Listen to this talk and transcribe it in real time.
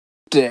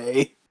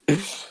day.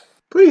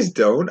 Please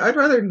don't. I'd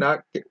rather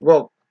not.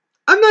 Well,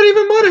 I'm not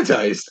even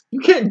monetized. You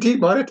can't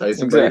demonetize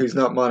somebody who's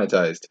not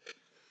monetized.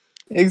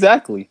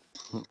 Exactly.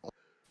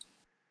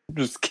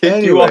 Just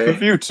kick you off of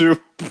YouTube.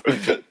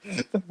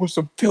 That was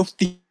some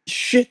filthy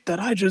shit that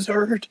I just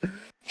heard.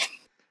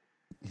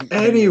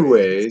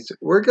 Anyways,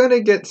 we're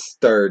gonna get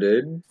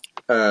started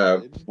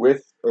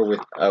with or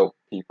without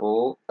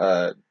people.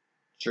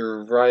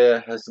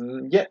 Jiraiya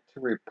hasn't yet to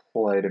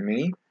reply to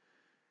me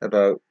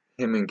about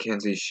him and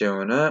Kenzie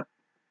showing up.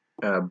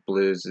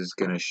 Blizz is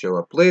gonna show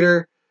up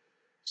later.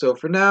 So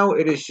for now,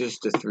 it is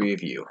just the three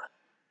of you.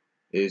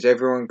 Is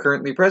everyone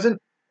currently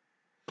present?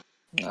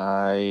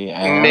 I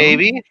am.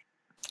 Maybe.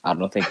 I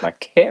don't think my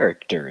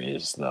character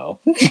is, though.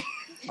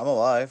 I'm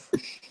alive.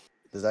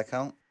 Does that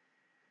count?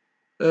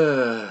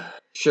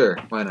 Sure,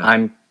 why not?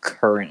 I'm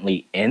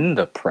currently in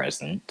the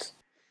present.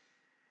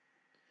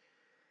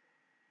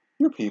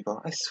 You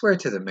people, I swear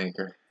to the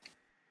maker.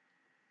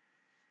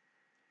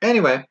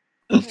 Anyway.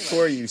 Who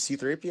are you,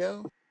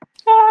 C-3PO?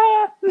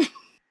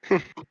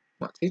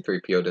 What,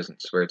 C-3PO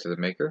doesn't swear to the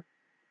maker?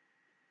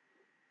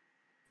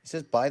 He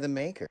says by the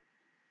maker.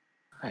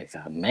 By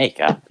the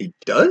maker? He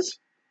does?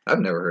 I've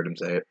never heard him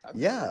say it.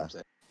 Yeah.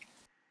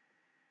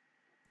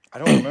 I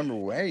don't remember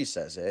where he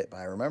says it, but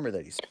I remember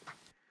that he said it.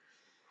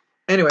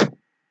 Anyway,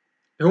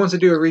 who wants to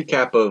do a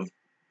recap of,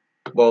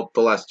 well,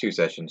 the last two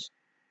sessions?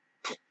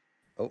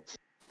 Oh.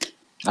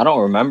 I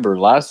don't remember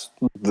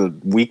the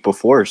week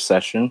before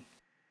session.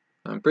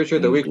 I'm pretty sure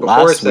the week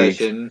before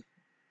session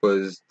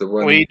was the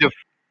one...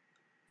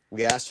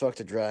 We ass-fucked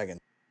a dragon.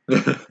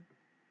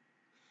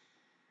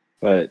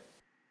 But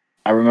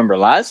I remember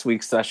last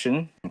week's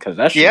session, because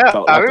that shit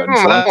felt like a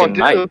drunken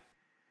night.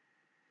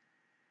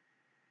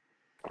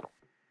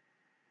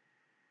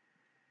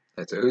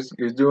 So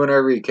who's doing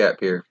our recap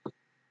here?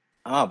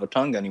 I don't have a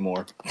tongue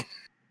anymore.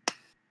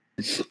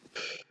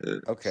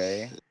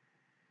 Okay.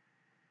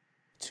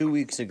 2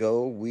 weeks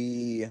ago,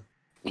 we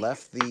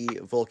left the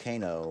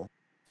volcano,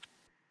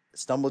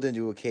 stumbled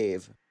into a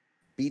cave,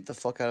 beat the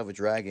fuck out of a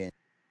dragon.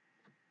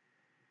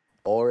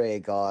 Ore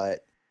got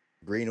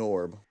green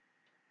orb,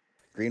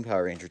 green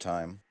Power Ranger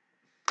time.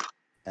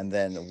 And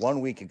then 1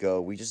 week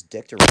ago, we just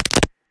dicked around.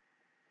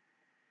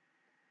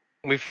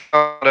 We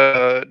found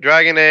a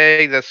dragon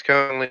egg that's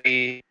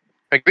currently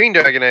a green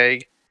dragon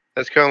egg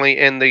that's currently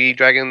in the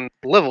dragon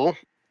level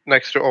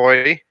next to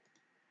Oi,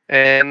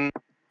 and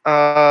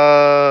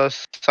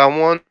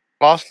someone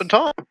lost the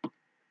tongue.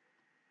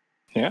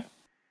 Yeah.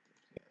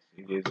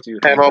 You guys do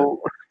have a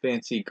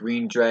fancy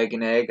green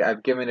dragon egg.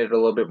 I've given it a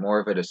little bit more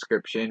of a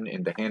description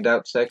in the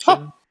handout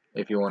section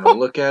if you want to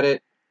look at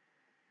it.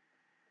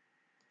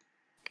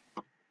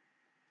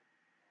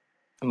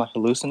 Am I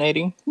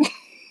hallucinating?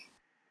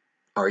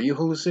 Are you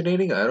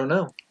hallucinating? I don't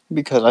know.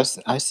 Because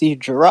I see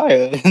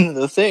Jiraiya in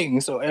the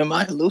thing, so am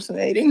I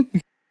hallucinating?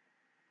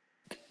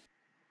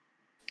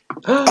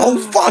 Oh,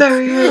 fuck!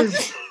 There he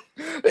is!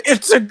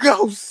 It's a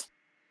ghost!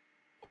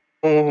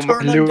 Oh,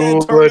 turn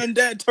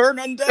undead, turn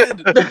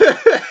undead!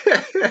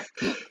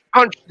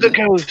 Punch the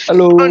ghost!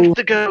 Hello. Punch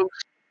the ghost!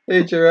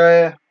 Hey,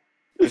 Jiraiya.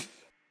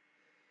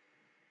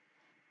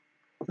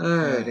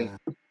 Alrighty.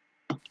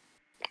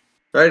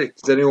 Righty,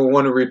 does anyone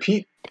want to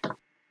repeat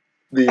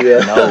the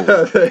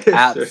no,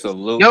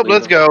 absolutely. Nope,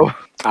 let's go.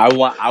 I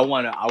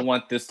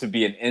want this to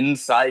be an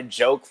inside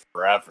joke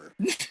forever.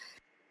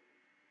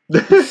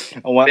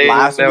 I want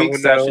last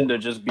week's session to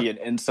just be an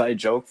inside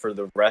joke for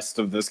the rest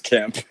of this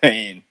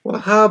campaign.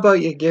 Well, how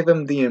about you give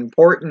him the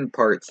important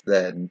parts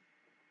then?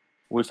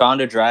 We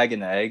found a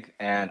dragon egg,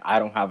 and I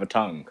don't have a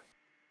tongue.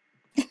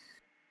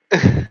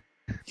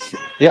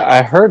 Yeah,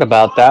 I heard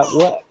about that.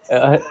 What?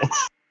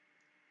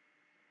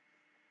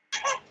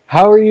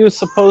 How are you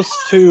supposed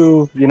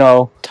to,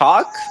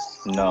 talk?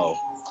 No.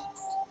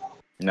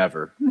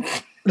 Never.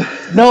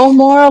 No,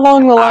 more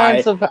along the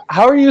lines of,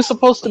 how are you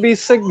supposed to be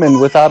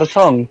Sigmund without a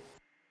tongue?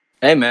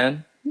 Hey,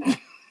 man.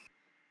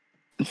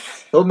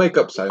 He'll make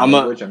up sign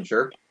language, I'm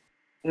sure.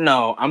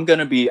 No, I'm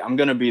gonna be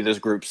this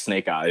group's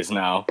Snake Eyes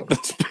now.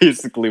 That's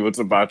basically what's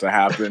about to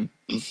happen.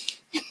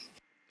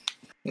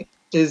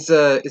 Is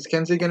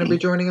Kenzie gonna be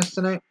joining us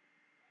tonight?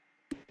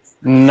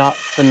 Not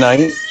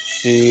tonight.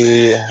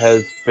 She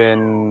has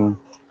been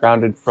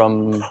grounded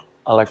from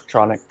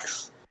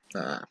electronics.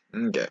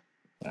 Okay.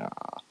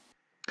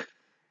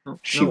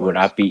 She will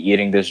not be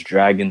eating this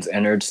dragon's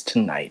innards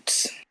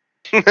tonight.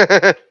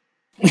 Alrighty,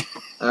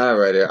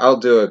 I'll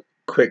do a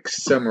quick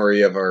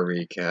summary of our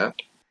recap.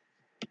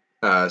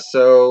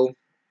 So,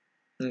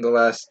 in the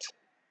last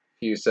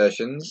few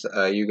sessions,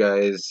 you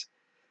guys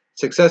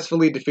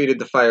successfully defeated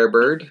the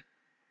Firebird,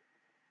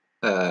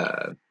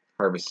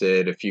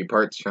 harvested a few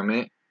parts from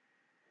it,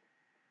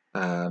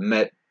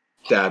 met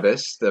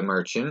Dabis, the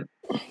merchant,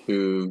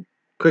 who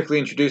quickly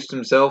introduced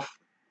himself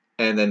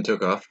and then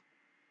took off.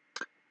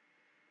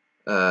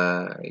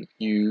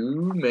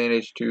 You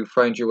managed to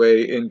find your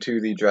way into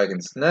the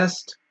dragon's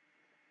nest,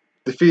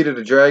 defeated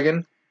a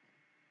dragon,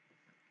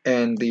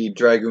 and the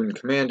dragoon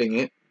commanding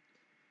it,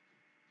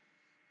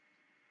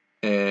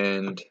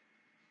 and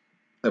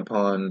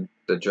upon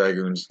the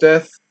dragoon's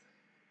death,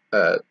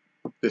 the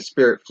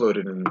spirit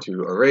floated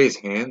into Array's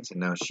hands, and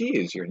now she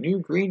is your new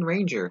Green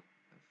Ranger.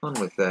 Have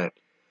fun with that.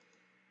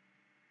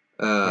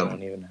 You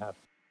don't even have.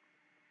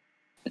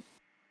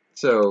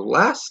 So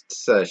last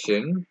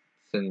session,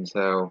 since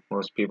how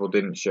most people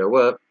didn't show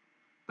up,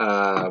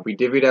 we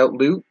divvied out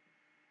loot.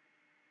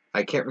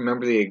 I can't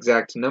remember the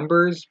exact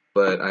numbers,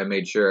 but I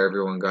made sure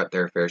everyone got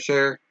their fair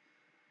share.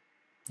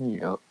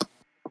 Yep.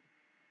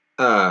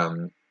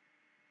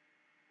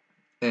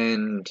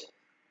 And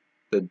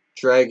the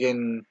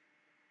dragon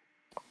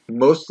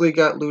mostly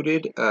got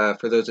looted.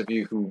 For those of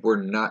you who were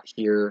not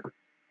here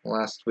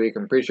last week,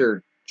 I'm pretty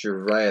sure,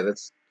 Jiraiya,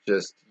 that's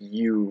just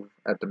you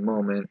at the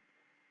moment.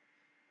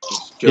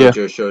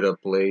 Jojo showed up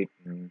late,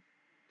 and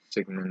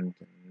Sigmund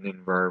and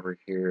Ninvar were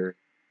here.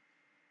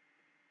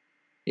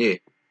 Yeah.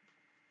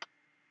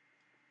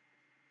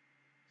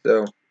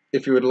 So,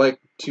 if you would like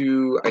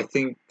to, I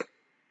think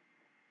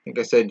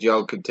I said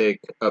y'all could take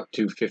up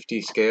to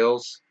 50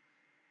 scales.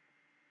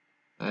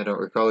 I don't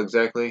recall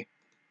exactly.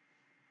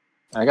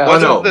 I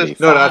got no, this?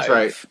 no, that's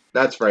right.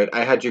 That's right.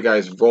 I had you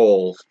guys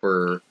roll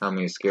for how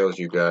many scales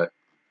you got.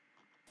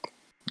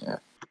 Yeah.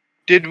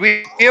 Did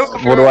we?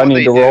 What do I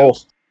need to roll?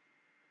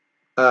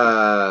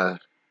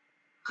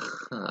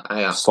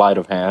 Sleight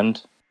of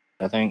hand.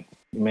 I think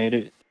you made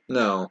it.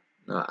 No,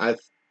 It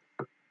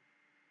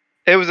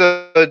was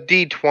a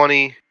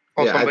D20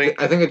 or something.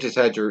 I think I just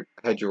had you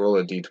roll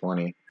a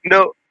D20.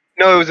 No,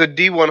 it was a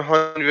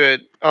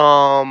D100.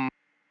 Hang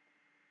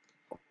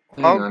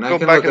on, I'll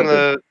go back in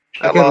the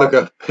chat log.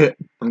 look up.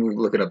 I'm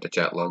looking up the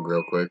chat log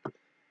real quick.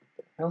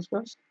 How's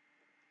best?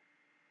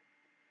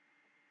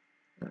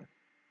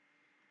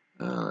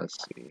 Let's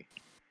see.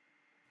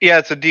 Yeah,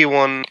 it's a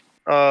D1.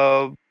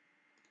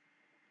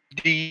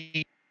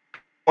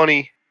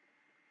 D20.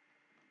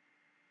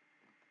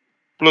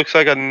 Looks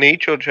like a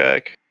nature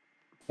check.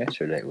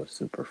 Yesterday was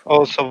super fun.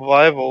 Oh,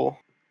 survival.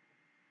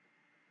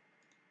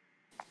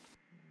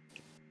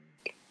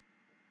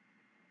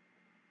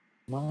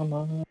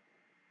 Mama.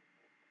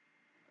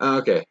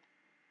 Okay.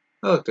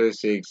 Oh, there's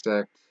the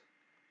exact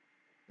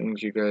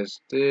things you guys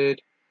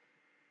did.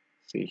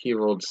 See, he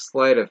rolled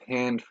sleight of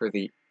hand for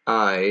the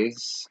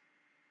eyes.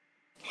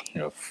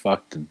 You know,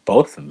 fucked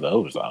both of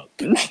those up.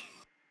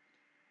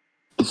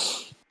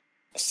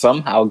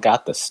 Somehow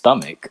got the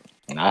stomach.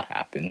 And that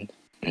happened.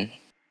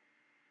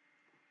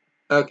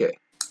 Okay.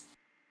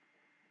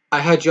 I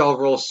had y'all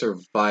roll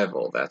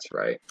survival, that's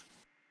right.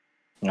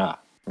 Ah,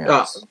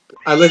 yes.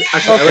 I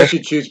let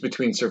you choose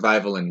between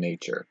survival and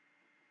nature.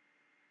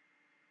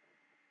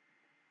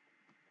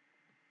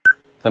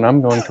 Then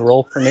I'm going to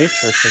roll for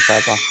nature since I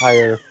have a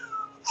higher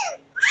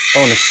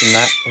bonus than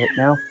that right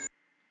now.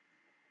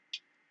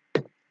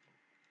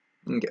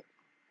 Okay.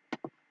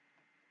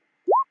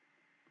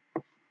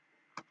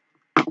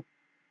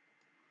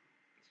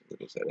 What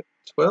is that?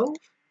 12?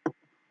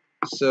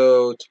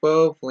 So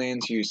 12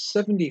 lands you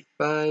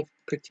 75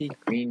 pretty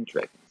green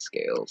dragon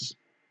scales.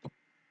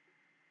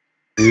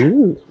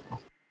 Ooh.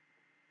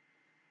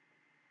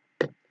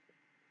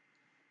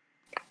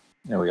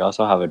 And we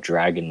also have a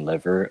dragon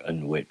liver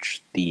in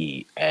which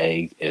the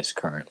egg is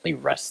currently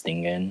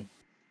resting in.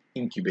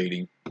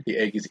 Incubating. The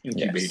egg is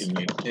incubating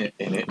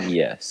in it.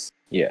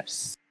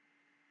 Yes.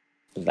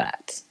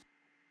 That.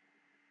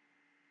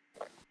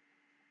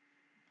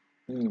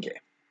 Okay.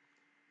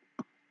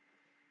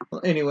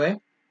 Well, anyway,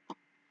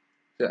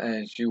 so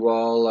as you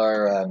all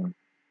are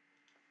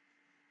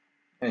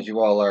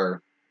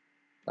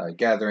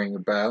gathering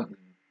about and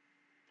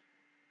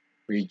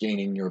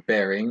regaining your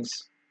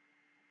bearings,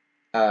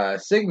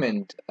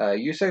 Sigmund,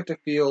 you start to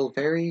feel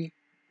very,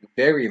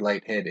 very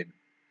lightheaded.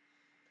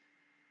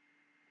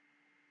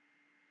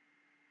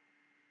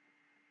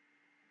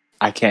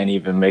 I can't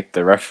even make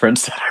the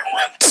reference that I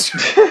want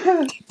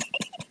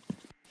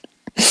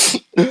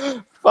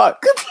to.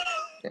 Fuck.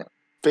 Yeah.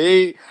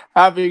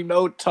 Having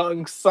no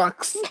tongue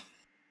sucks.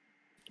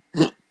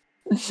 I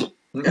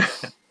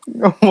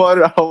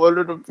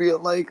wanted to feel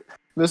like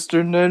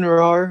Mr.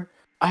 Ninrar.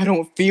 I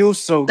don't feel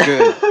so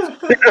good.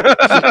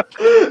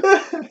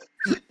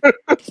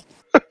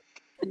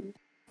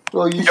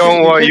 Well,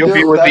 Don't worry, you'll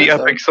be with the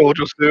epic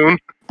soldier soon.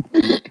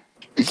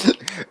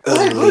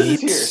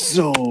 Elite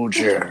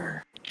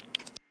soldier.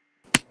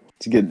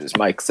 To get this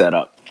mic set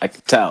up, I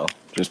can tell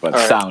just by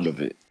the sound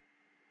of it.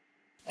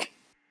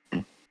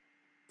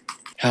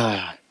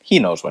 He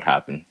knows what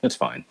happened. It's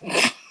fine.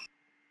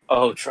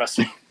 Oh, trust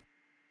me.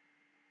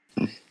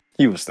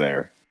 He was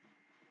there.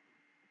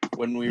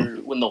 When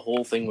the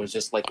whole thing was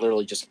just like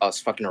literally just us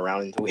fucking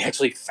around until we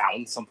actually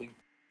found something.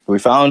 We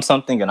found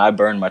something and I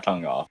burned my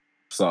tongue off.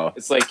 So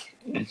it's like,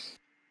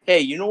 hey,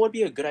 you know what'd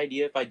be a good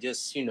idea if I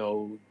just,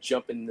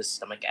 jump in the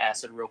stomach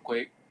acid real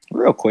quick?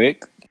 Real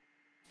quick.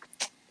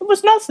 It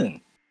was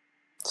nothing.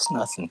 It's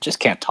nothing. Just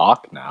can't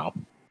talk now.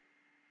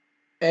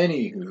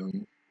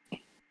 Anywho.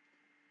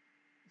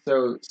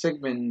 So,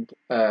 Sigmund,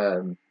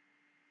 so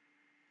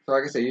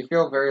like I said, you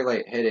feel very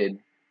lightheaded,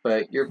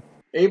 but you're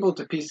able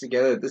to piece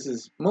together this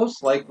is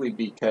most likely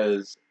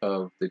because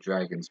of the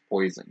dragon's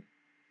poison.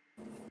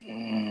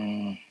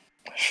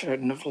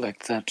 Shouldn't have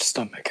licked that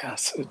stomach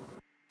acid.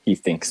 He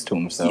thinks to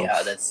himself.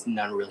 Yeah, that's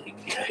not really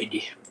a good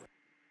idea.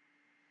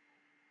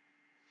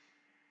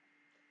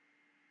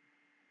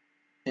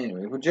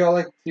 Anyway, would y'all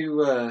like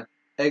to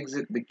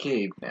exit the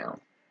cave now?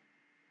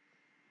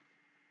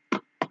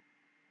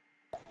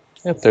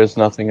 If there's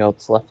nothing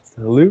else left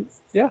to loot,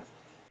 yeah.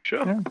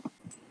 Sure.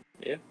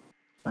 Yeah.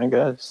 I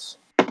guess.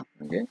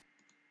 Okay.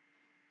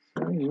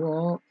 So you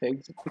all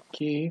exit the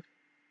cave.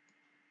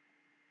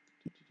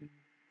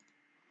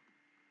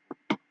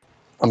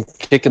 I'm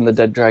kicking the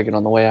dead dragon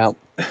on the way out,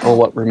 or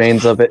what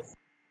remains of it.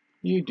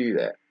 You do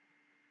that.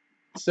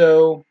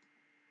 So,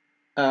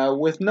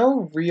 with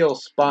no real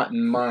spot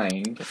in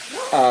mind,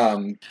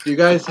 do you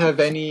guys have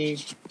any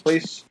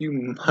place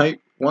you might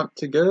want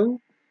to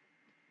go?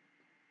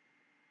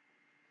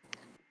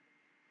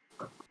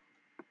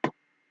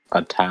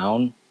 A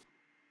town?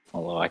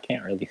 Although I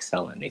can't really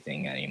sell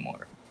anything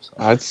anymore. So.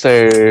 I'd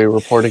say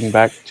reporting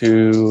back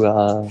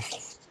to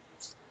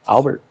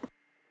Albert.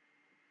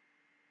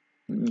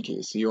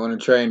 Okay, so you want to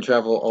try and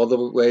travel all the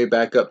way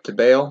back up to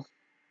Bale?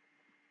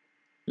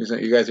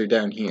 You guys are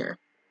down here.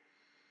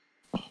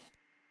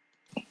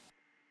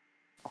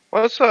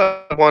 What's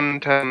one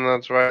town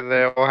that's right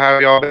there? Or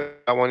have y'all been to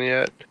that one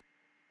yet?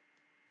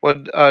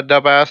 What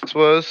Dubass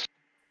was?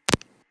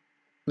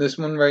 This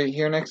one right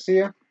here next to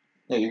you?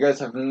 Yeah, you guys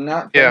have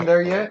not Yeah. been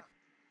there yet?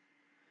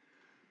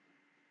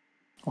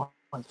 Why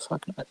the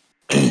fuck not?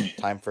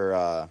 Time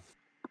for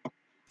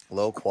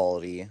low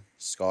quality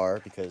Scar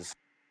because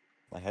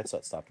my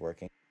headset stopped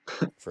working.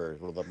 For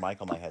the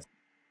mic on my head.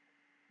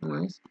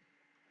 Nice.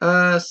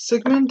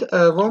 Sigmund,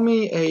 roll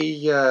me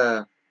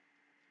a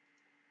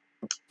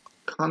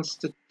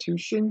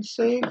Constitution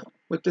save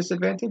with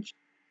disadvantage.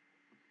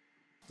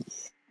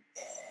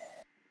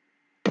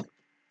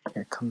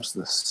 Here comes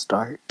the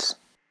start.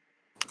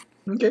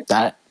 Okay.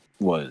 That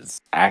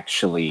was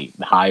actually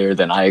higher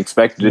than I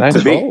expected it Nice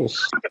to be.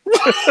 rolls.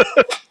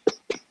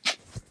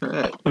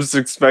 Alright. I was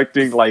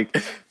expecting like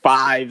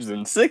 5s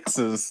and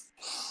 6s.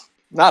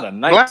 Not a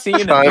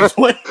 19 and a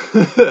 20.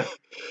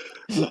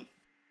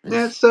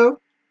 Yeah, so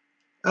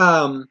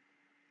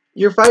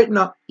you're fighting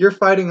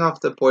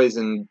off the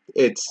poison.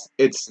 It's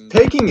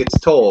taking its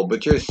toll,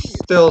 but you're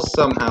still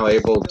somehow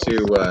able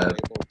to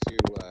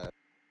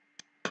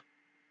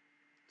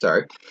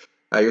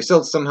you're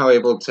still somehow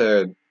able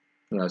to,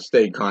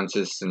 stay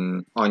conscious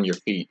and on your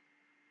feet.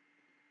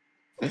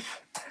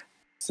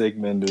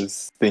 Sigmund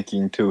is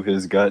thinking to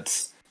his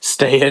guts,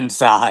 stay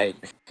inside.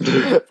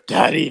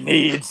 Daddy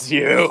needs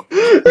you.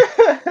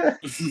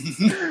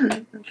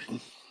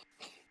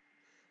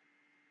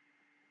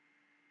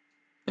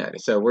 Yeah,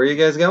 so where are you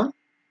guys going?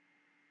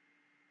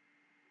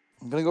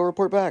 I'm gonna go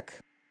report back.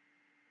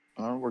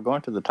 We're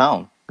going to the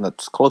town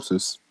that's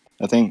closest,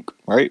 I think,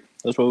 right?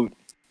 That's what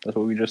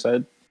we just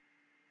said.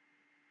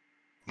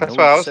 That's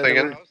No, what I we was said that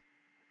thinking.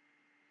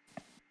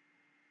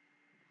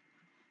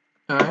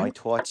 My Alright.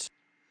 twat.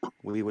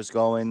 We was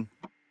going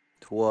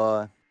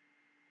to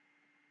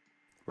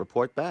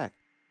report back.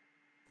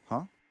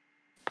 Huh?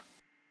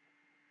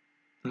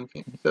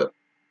 Okay, so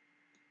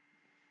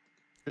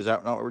Is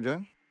that not what we're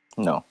doing?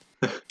 No,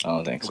 I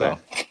don't think so.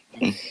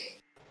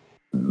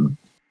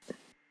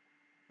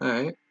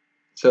 alright.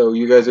 So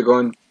you guys are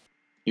going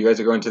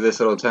to this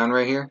little town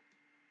right here?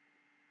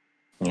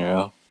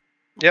 Yeah.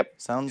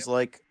 Sounds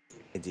like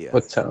idea.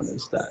 What town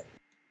is that?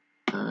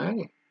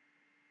 Alright.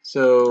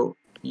 So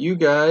you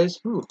guys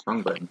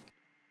wrong button.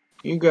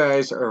 You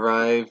guys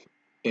arrive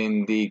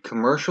in the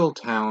commercial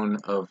town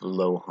of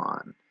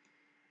Lohan.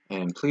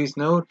 And please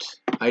note,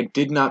 I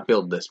did not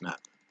build this map.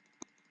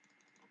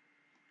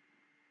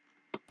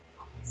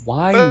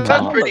 Why But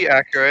that's not? pretty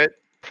accurate.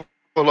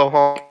 For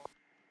Lohan.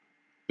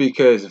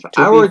 Because if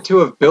I were to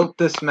have built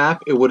this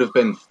map, it would have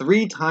been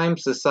 3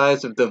 times the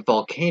size of the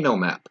volcano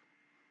map.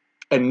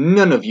 And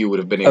none of you would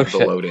have been able to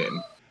shit. load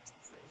in.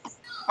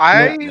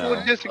 I No.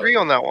 would disagree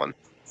on that one.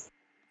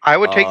 I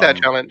would take that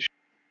challenge.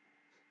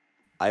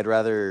 I'd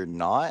rather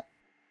not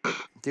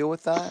deal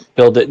with that.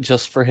 Build it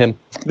just for him.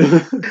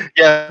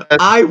 Yeah.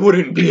 I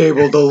wouldn't be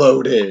able to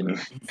load in.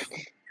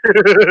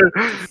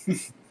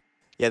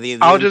 Yeah, the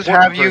I'll just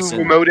have you person,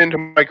 remote into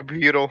my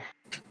computer.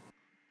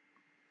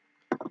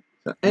 So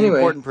The anyway.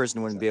 important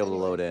person wouldn't be able to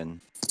load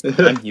in.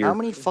 I'm here. How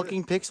many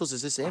fucking pixels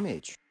is this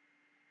image?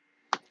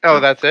 Oh,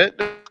 that's it?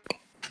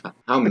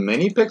 How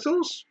many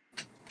pixels?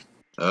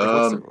 Like,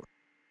 what's the...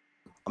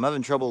 I'm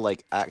having trouble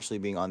like actually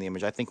being on the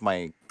image. I think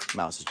my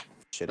mouse is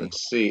shitty.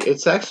 Let's see.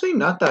 It's actually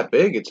not that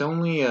big. It's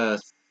only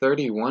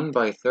 31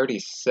 by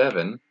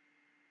 37.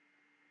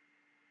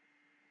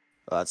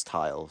 Oh, that's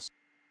tiles.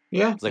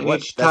 Yeah, Like, and what?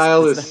 each That's-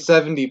 tile that's is not-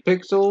 70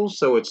 pixels,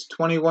 so it's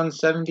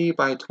 2170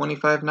 by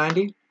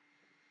 2590.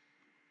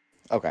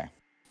 Okay.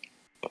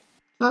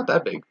 Not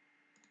that big.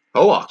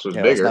 Hoax was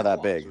Yeah, it's bigger. not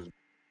that big.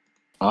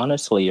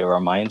 Honestly, it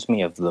reminds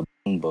me of the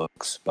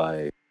books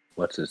by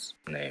what's his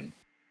name?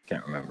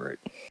 Can't remember it.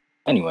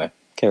 Anyway,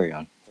 carry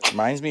on.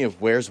 Reminds me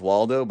of Where's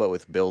Waldo, but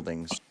with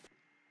buildings.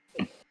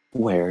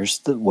 Where's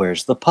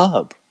the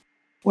pub?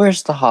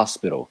 Where's the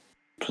hospital?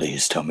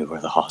 Please tell me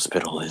where the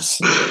hospital is.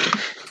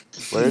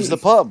 Where's the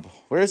pub?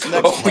 Where's the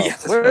next Oh, pub? yeah,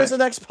 that's Where's right. the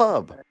next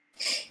pub?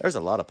 There's a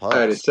lot of pubs.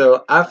 Alright, so Are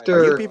you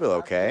after people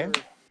okay?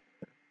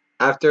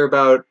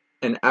 about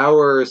an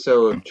hour or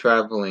so of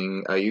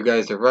traveling, you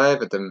guys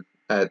arrive at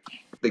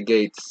the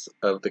gates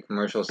of the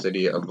commercial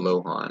city of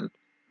Lohan.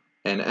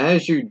 And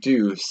as you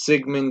do,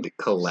 Sigmund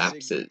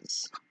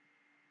collapses.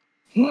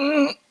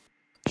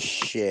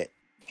 Shit.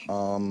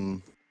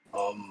 Well,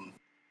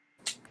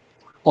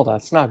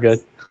 that's not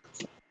good.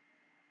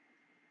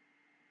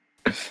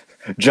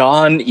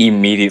 John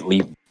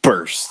immediately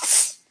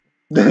bursts.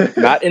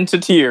 Not into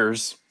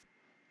tears.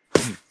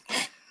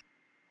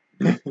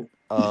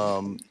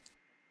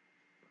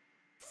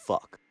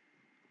 Fuck.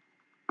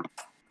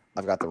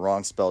 I've got the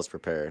wrong spells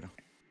prepared.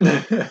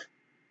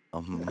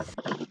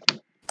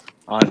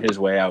 On his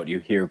way out, you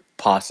hear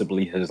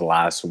possibly his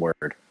last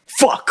word.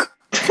 Fuck!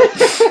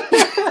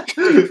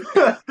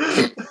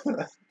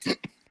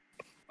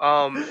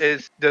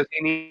 Does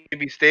he need to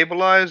be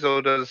stabilized,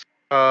 or does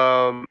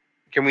can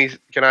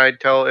I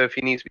tell if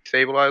he needs to be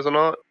stabilized or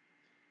not?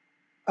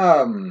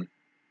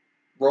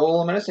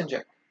 Roll a medicine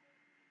check.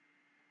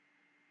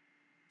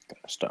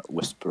 Gotta start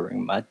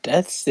whispering my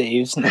death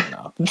saves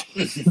now.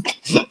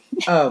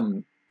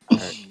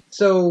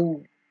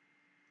 So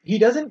he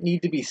doesn't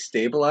need to be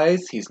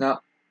stabilized. He's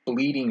not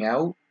bleeding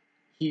out.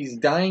 He's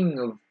dying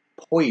of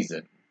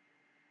poison.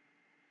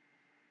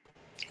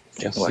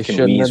 Guess Well, I you can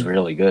shouldn't wheeze have-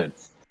 really good.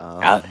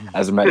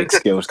 Asthmatic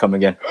skills come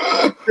again.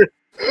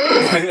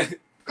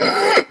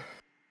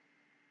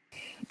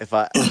 If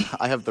I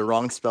have the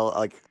wrong spell,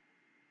 like,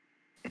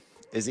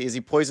 is he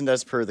poisoned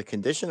as per the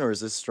condition, or is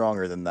this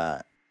stronger than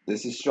that?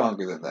 This is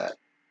stronger than that.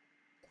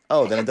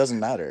 Oh, then it doesn't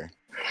matter.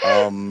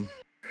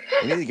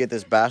 We need to get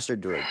this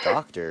bastard to a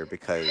doctor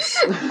because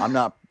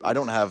I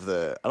don't have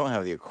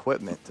the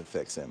equipment to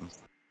fix him.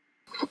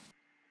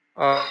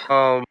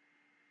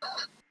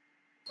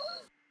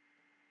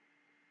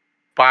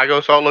 I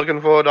go start looking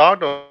for a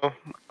doctor.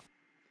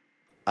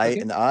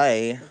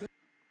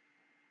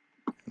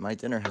 My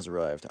dinner has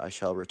arrived. I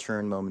shall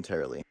return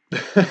momentarily.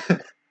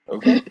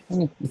 Okay.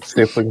 Let's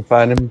see if we can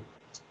find him.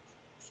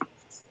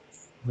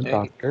 The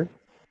Okay.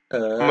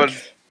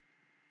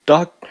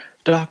 doctor.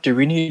 Doctor,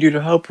 we need you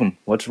to help him.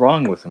 What's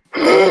wrong with him?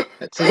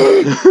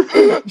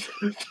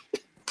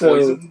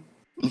 Poison.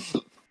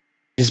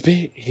 He's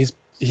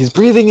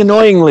breathing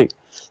annoyingly.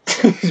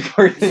 Fix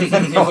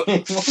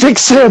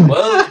him.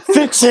 Well,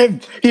 Fix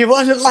him! He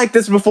wasn't like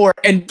this before,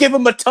 and give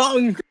him a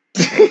tongue!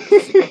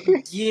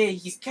 yeah,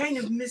 he's kind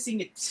of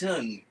missing a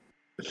tongue.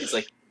 It's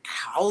like,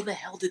 how the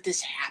hell did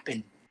this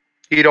happen?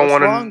 You don't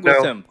What's want wrong to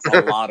know. with him?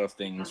 A lot of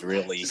things,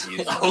 really. He's We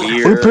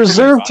weird.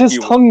 preserved his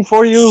tongue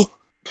for you.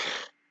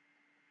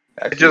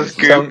 Actually, Just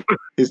goop.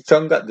 his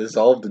tongue got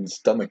dissolved in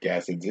stomach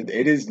acids. It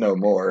is no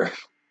more.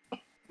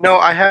 No,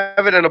 I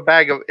have it in a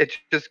bag of. It's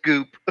just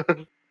goop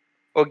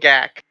or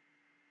gack.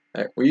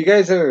 Alright, well, you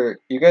guys are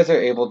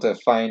able to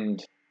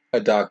find a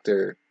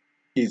doctor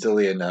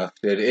easily enough.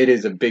 It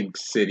is a big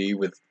city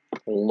with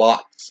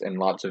lots and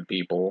lots of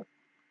people.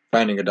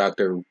 Finding a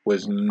doctor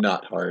was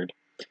not hard.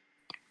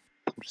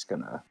 I'm just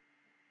gonna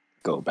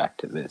go back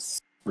to this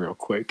real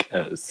quick,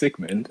 as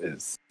Sigmund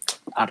is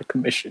out of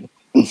commission.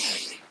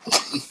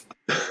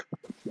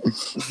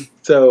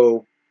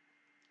 So,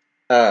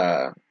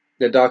 the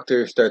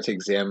doctor starts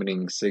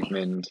examining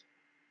Sigmund,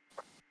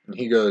 and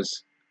he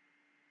goes,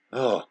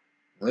 "Oh,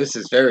 this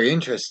is very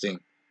interesting.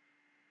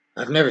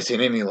 I've never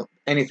seen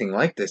anything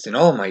like this in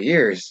all my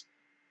years."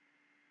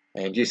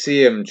 And you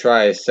see him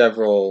try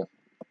several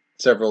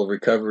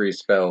recovery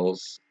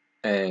spells,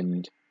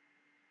 and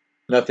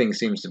nothing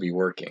seems to be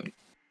working.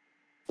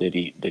 Did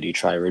he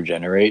try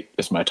regenerate?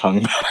 Is my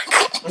tongue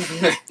back?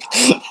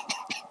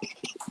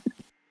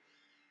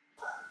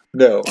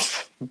 No,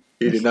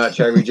 he did not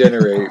try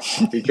regenerate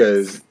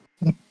because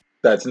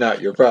that's not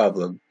your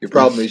problem. Your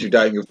problem is you're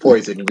dying of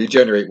poison, and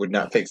regenerate would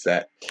not fix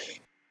that.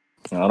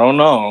 I don't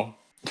know.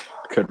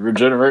 Could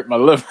regenerate my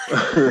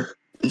liver.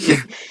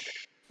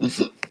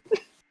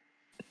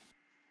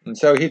 And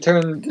so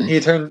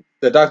the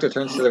doctor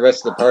turns to the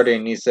rest of the party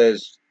and he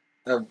says,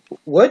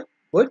 what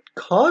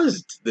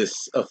caused this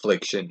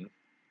affliction?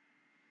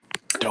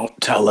 Don't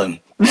tell him.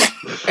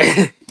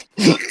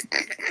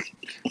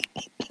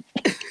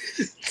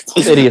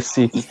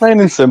 Idiocy. Plain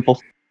and simple.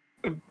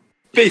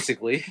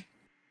 Basically.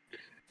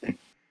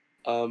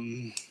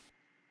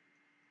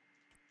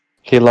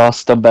 He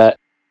lost a bet.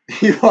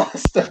 He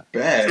lost a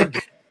bet.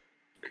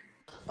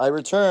 I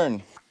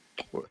return.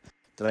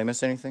 Did I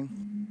miss anything?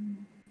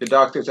 The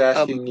doctor's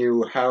asking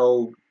you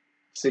how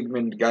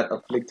Sigmund got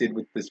afflicted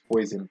with this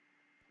poison.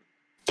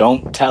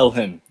 Don't tell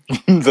him.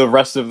 The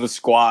rest of the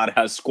squad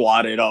has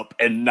squatted up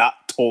and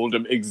not told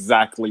him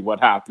exactly what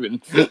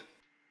happened.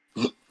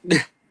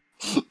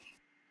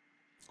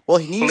 Well,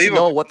 he needs to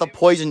know what the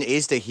poison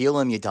is to heal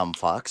him, you dumb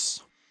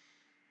fucks.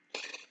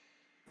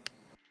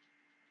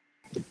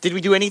 Did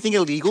we do anything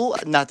illegal?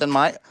 Not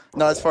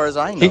as far as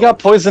I know. He got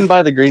poisoned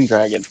by the green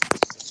dragon.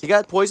 He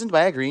got poisoned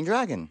by a green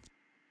dragon.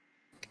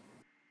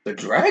 The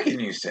dragon,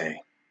 you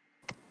say?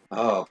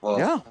 Oh, well,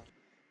 Yeah. in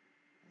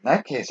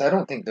that case, I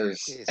don't think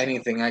there's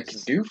anything I can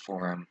do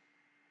for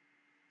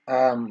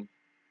him.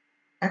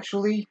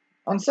 Actually,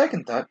 on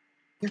second thought,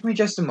 give me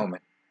just a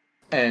moment.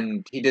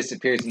 And he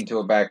disappears into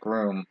a back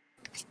room,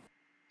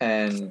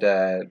 and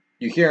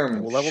you hear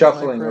him What level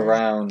shuffling library?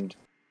 around.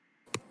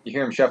 You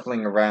hear him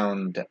shuffling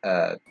around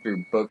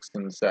through books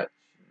and such.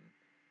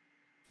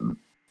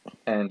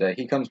 And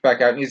he comes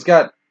back out, and he's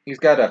got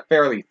a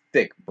fairly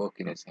thick book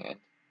in his hand.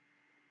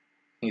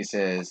 He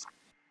says,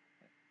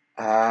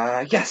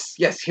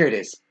 yes, here it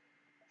is.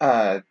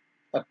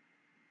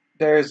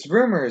 There's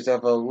rumors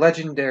of a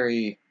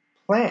legendary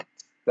plant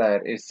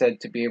that is said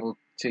to be able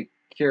to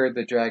cure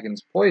the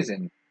dragon's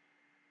poison,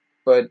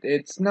 but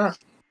it's not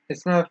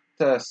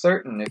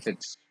certain if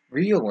it's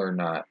real or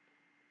not.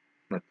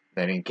 But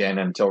then again,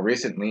 until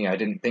recently, I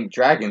didn't think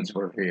dragons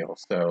were real,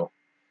 so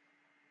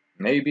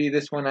maybe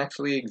this one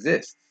actually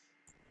exists.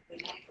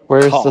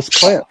 Where's Cough, this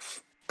plant?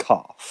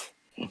 cough.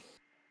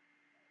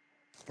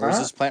 Where's Huh?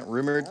 this plant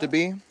rumored to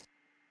be?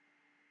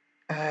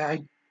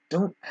 I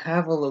don't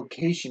have a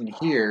location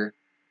here,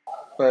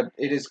 but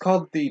it is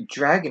called the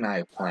Dragon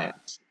Eye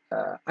plant.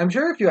 I'm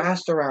sure if you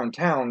asked around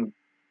town,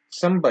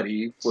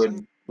 somebody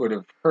would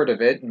have heard of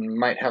it and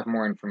might have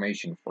more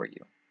information for you.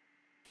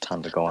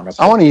 Time to go on.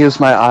 I want to use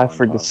my eye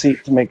for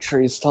deceit to make sure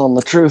he's telling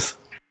the truth.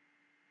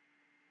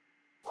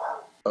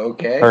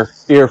 Okay. Or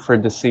ear for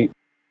deceit.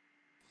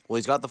 Well,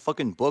 he's got the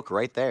fucking book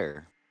right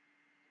there.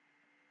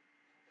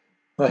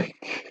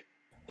 Like,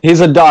 He's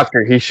a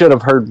doctor. He should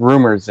have heard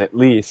rumors at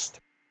least.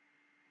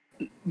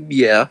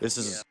 Yeah. This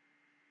is,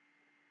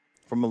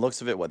 from the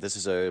looks of it, this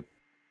is a,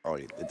 oh,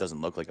 it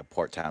doesn't look like a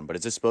port town, but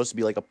is this supposed to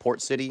be like a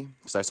port city?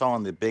 Because I saw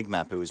on the big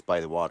map it was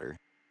by the water.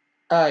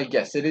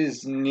 yes, it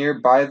is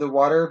nearby the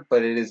water,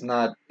 but it is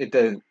not.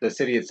 The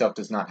city itself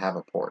does not have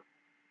a port.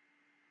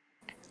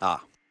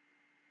 Ah.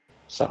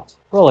 So,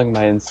 rolling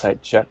my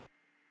insight check.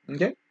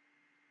 Okay.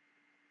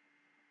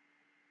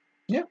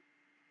 Yeah.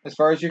 As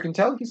far as you can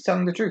tell, he's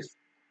telling the truth.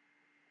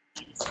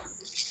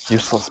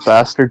 Useless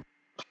bastard.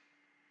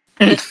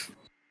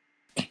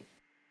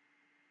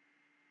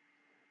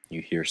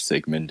 You hear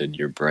Sigmund in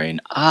your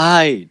brain.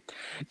 I.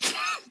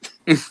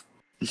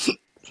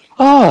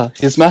 Ah,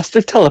 he's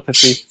mastered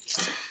telepathy.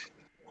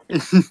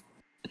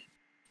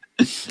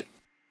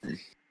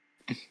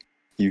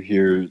 You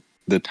hear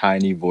the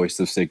tiny voice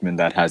of Sigmund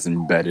that has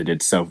embedded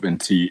itself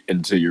into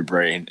your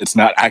brain. It's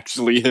not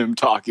actually him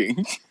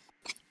talking.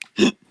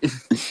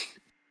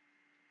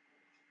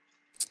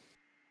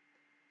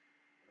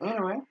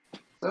 Anyway,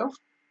 so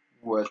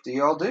what do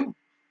y'all do?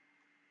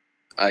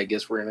 I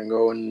guess we're gonna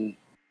go and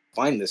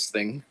find this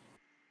thing.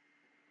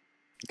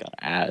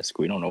 Gotta ask.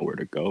 We don't know where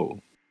to go.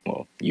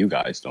 Well, you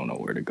guys don't know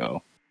where to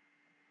go.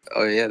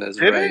 Oh yeah, that's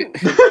Didn't-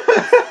 right.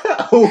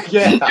 Oh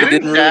yeah. It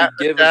didn't really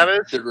give us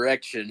Davis?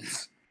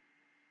 directions.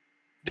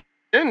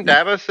 Didn't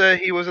Dava say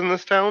he was in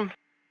this town?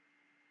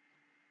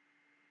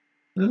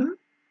 Mm-hmm.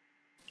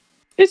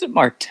 Isn't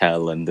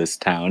Martell in this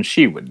town?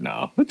 She would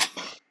know.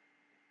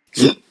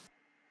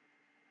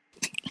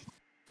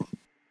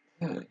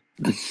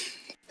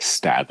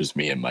 Stabs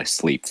me in my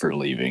sleep for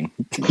leaving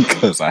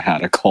because I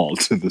had a call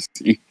to the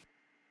sea.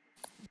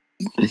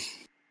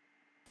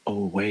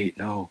 Oh wait,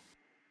 no.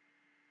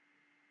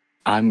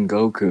 I'm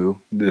Goku.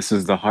 This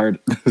is the heart.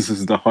 This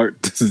is the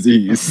heart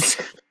disease.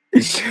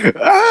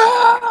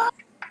 Ah!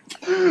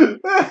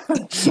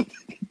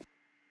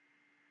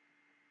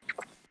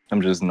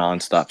 I'm just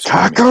nonstop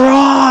screaming.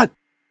 Kakarot!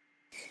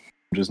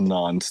 I'm just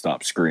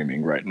nonstop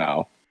screaming right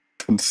now,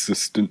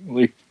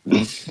 consistently.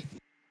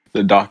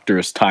 The doctor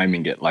is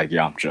timing it like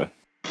Yamcha.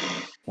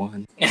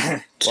 1,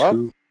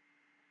 2.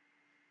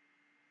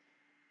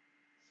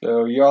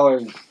 So y'all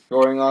are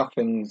going off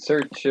in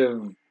search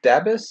of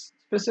Dabus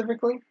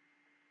specifically?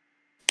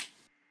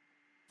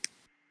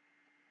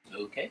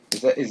 Okay.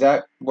 Is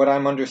that what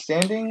I'm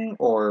understanding,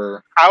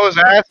 or? I was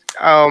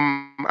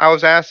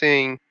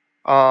asking,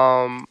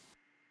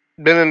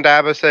 didn't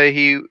Dava say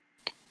he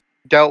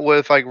dealt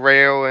with like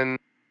rail and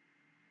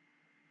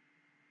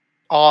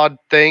odd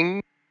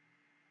thing?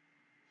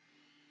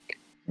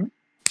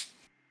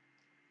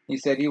 He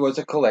said he was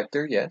a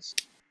collector, yes.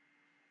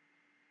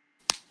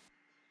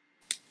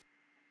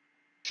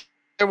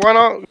 And why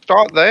not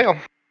start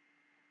there?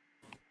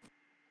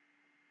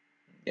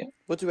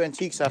 What do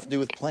antiques have to do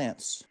with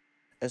plants?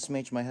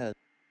 SMH my head.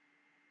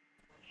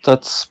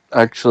 That's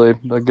actually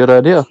a good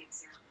idea.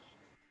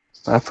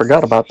 I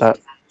forgot about that.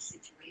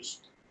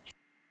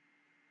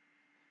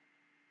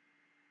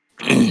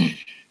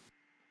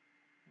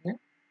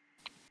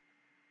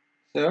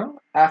 So,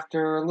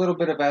 after a little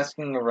bit of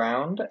asking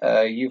around,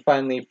 you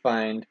finally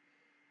find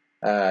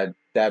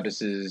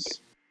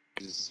Dabus's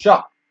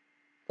shop,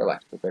 for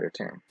lack of a better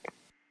term.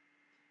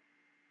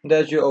 And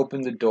as you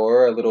open the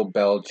door, a little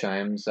bell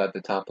chimes at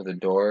the top of the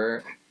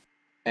door,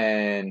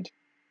 and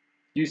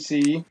you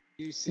see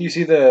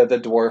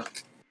the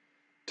dwarf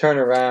turn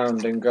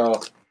around and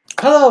go,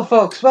 "Hello,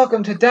 folks.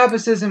 Welcome to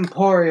Dabus's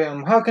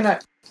Emporium. How can I?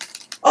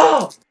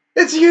 Oh,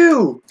 it's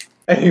you!"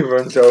 And he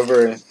runs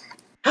over and,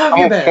 "How have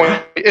you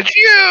been?" It's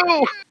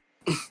you!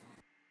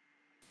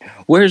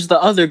 Where's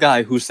the other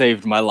guy who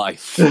saved my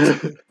life?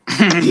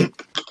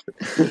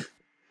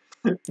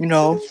 You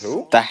know,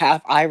 Who? the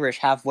half Irish,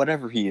 half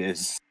whatever he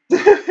is.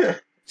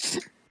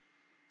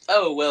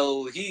 Oh,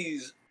 well,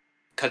 he's...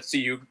 Cuts to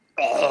you.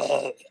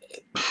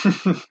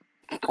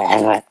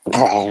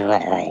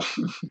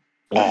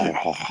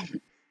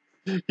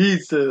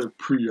 He's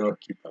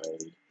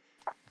preoccupied.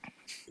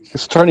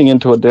 He's turning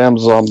into a damn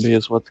zombie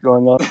is what's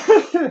going on.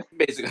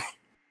 Basically.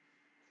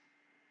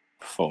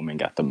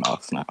 Foaming at the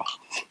mouth now.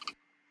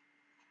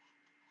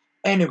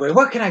 Anyway,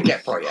 what can I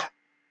get for you?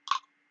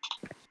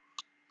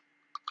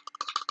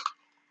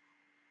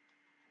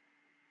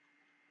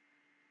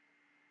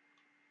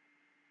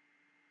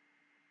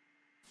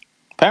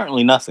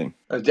 Apparently nothing.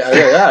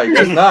 Yeah, I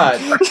guess not.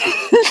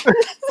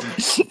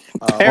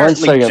 One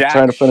Apparently second, jack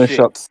trying to finish shit.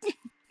 up.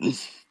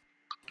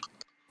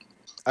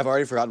 I've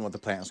already forgotten what the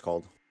plant is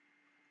called.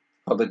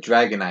 Oh, the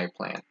dragon eye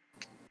plant.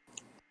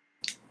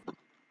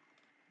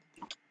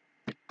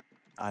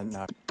 I'm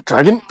not.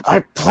 Dragon eye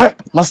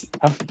plant must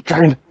have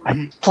dragon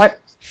eye plant.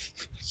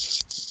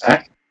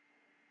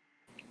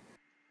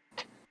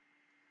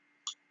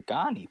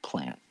 Gani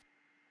plant.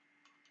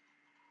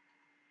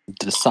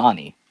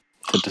 Dasani.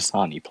 The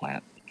Dasani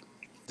plant.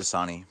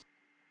 Dasani.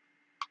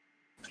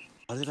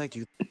 How did I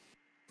do?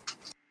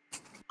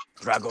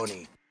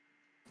 Dragoni.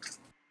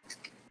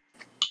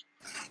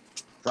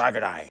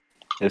 Dragon eye.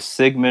 If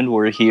Sigmund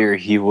were here,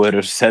 he would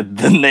have said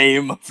the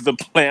name of the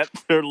plant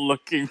they're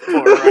looking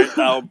for right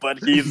now, but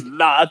he's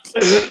not.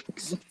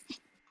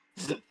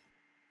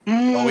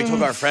 Well, we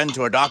took our friend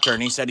to a doctor,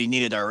 and he said he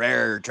needed a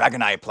rare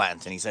dragon eye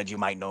plant, and he said you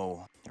might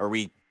know, or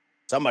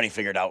somebody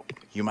figured out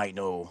you might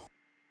know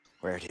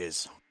where it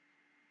is.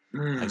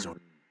 Dragon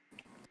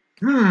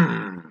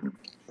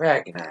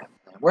eye plant.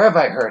 Where have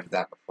I heard of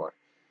that before?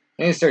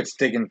 And he starts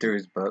digging through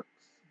his books.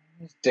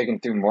 He's digging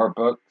through more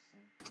books.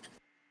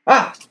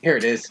 Ah, here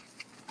it is.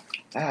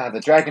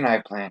 The dragon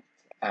eye plant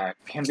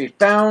can be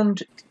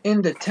found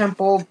in the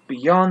temple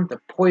beyond the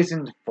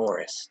poisoned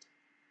forest.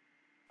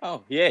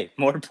 Oh, yay.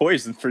 More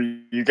poison for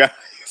you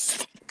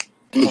guys.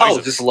 Oh,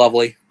 this is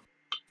lovely.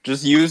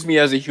 Just use me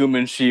as a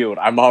human shield.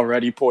 I'm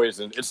already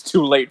poisoned. It's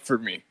too late for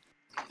me.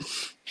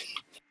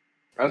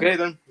 Okay,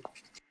 then.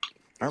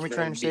 Aren't we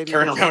trying to save you?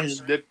 Turn around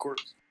your dead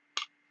corpse.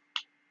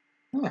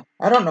 Yeah,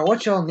 I don't know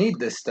what y'all need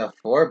this stuff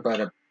for, but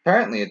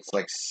apparently it's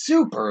like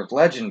super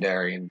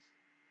legendary. And,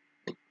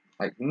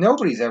 like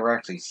nobody's ever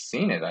actually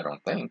seen it, I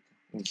don't think.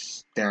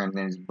 He's staring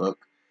in his book.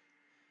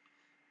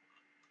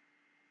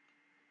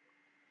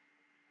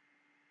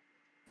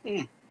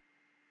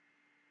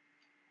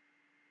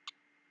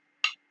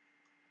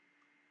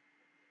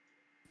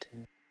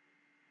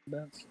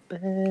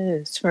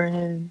 Best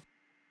friend.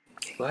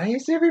 Why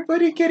is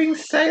everybody getting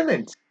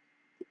silent?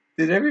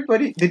 Did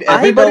everybody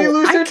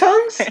lose their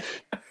tongues?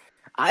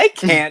 I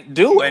can't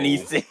do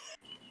anything.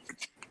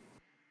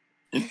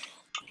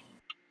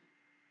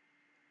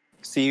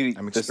 See,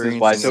 I'm this is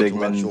why experiencing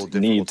Sigmund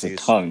intellectual needs a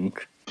difficulties. tongue.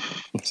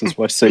 This is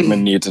why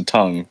Sigmund needs a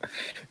tongue.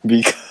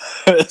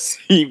 Because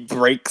he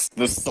breaks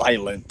the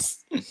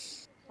silence.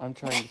 I'm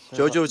trying to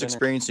Jojo is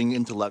experiencing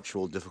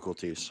intellectual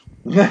difficulties.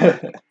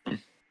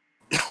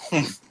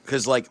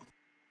 Because, like,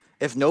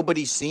 if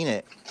nobody's seen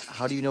it,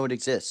 how do you know it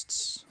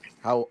exists?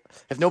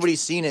 If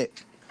nobody's seen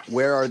it,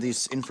 where are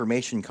these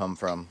information come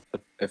from?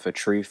 If a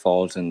tree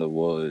falls in the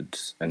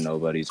woods and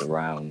nobody's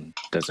around,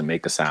 does it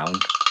make a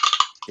sound?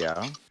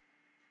 Yeah.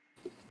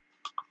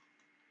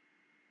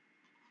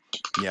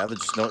 Yeah,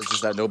 it's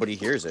just that nobody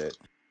hears it.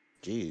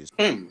 Jeez.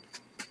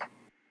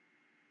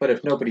 But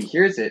if nobody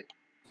hears it,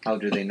 how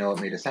do they know it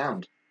made a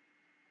sound?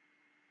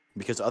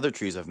 Because other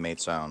trees have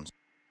made sounds.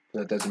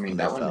 That doesn't mean And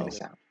that they one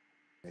fell.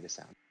 made a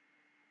sound.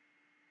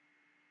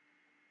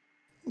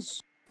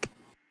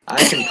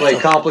 I can play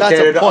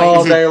complicated point.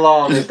 all day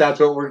long if that's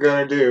what we're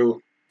gonna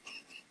do.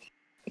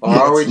 Or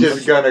are we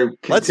just gonna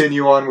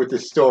continue on with the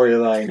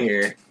storyline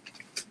here?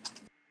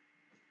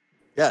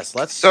 Yes,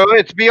 let's. So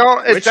it's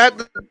beyond. It's Which- at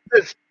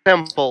this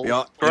temple,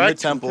 Beyond, in the correct?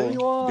 temple,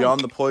 Continue on.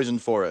 beyond the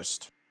poisoned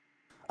forest.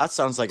 That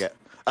sounds like a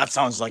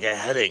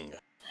heading.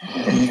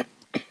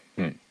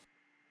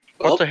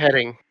 What's a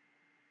heading?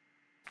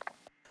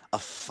 A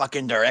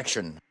fucking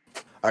direction.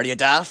 Are you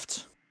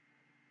daft?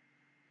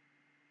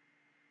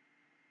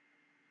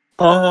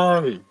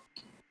 Hi.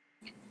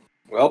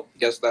 Well,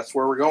 guess that's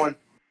where we're going.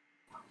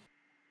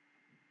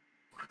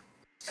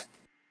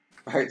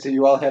 Alright, so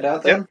you all head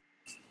out then?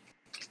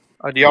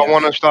 Do y'all Yes.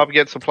 want to stop and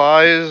get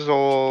supplies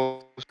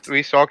or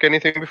restock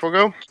anything before we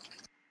go?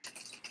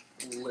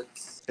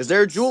 Let's... Is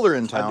there a jeweler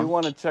in I do town?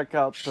 want to check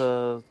out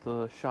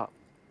the shop.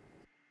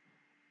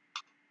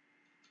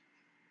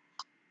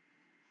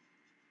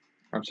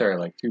 I'm sorry,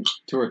 like two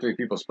or three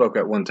people spoke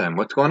at one time.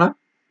 What's going on?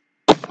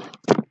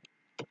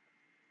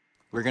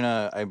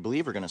 I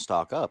believe we're gonna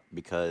stock up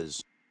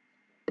because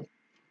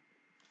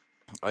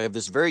I have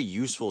this very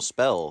useful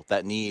spell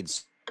that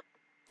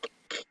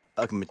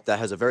that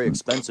has a very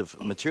expensive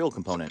material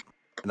component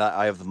that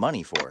I have the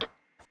money for.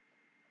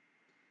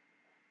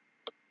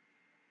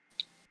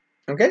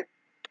 Okay.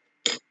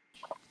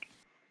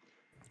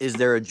 Is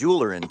there a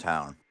jeweler in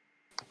town?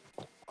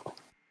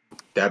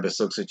 Dabus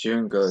looks at you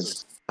and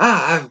goes,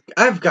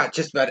 I've got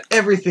just about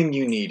everything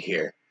you need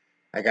here.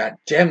 I got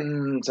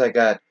gems, I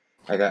got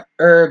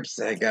herbs,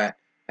 I got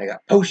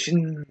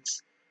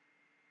potions,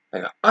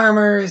 I got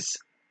armors,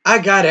 I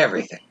got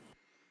everything.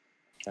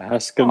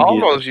 Ask him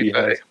Almost, if you he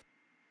say. has.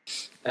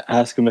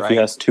 Ask him if he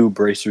Right. has 2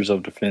 bracers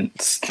of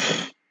defense.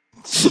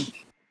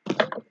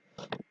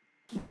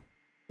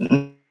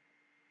 I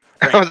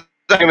was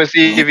going to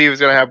see if he was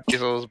going to have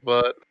pesos,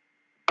 but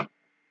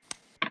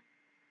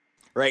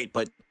Right,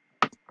 but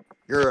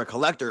you're a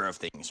collector of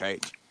things,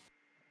 right?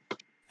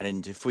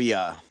 And if we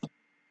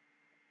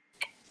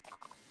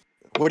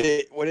would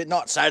it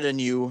not sadden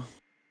you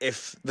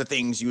if the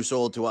things you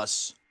sold to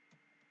us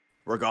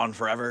were gone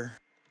forever?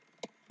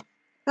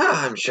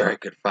 I'm sure I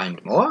could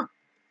find more.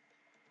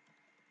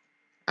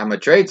 I'm a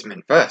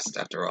tradesman first,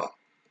 after all.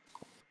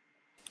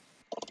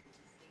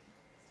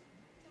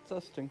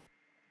 Testing.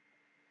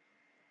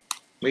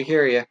 We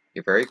hear you.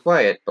 You're very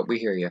quiet, but we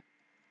hear you.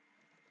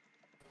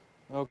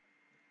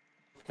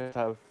 Okay.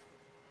 Have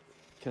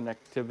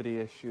connectivity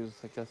issues,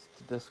 I guess,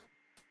 to this.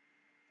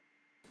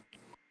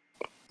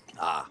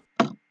 Ah.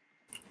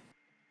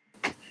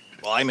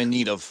 Well, I'm in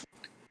need of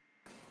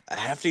a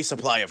hefty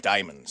supply of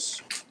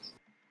diamonds.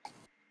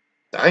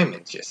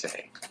 Diamonds, you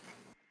say?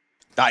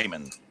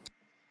 Diamond.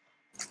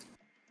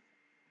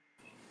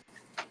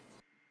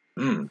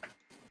 Hmm.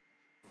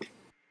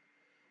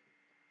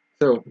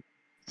 So,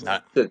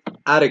 Not,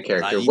 out of I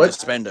character, need to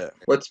spend a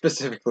what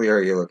specifically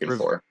are you looking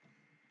for?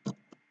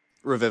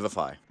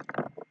 revivify.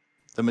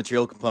 The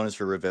material components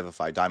for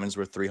revivify. Diamonds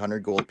worth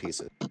 300 gold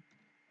pieces.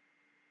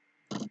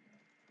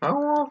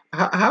 How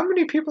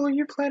many people are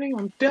you planning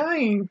on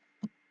dying?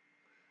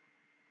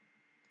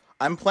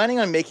 I'm planning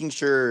on making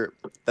sure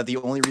that the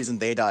only reason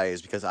they die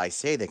is because I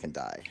say they can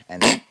die.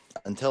 And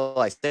until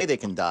I say they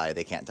can die,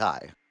 they can't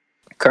die.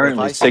 But if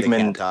Currently, I say they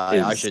can't Sigmund die,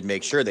 I is should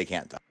make sure they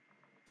can't die.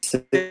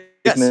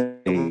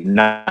 Sigmund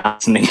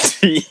not listening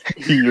to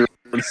your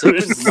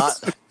Sigmund's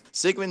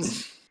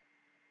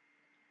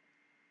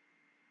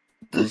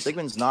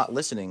not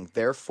listening.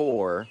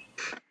 Therefore,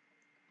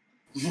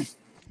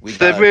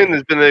 Sigmund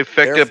has been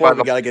affected by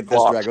we gotta get this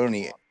plot.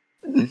 Dragoni.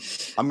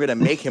 I'm gonna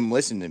make him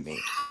listen to me.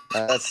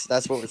 That's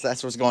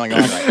what's going on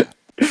right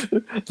now.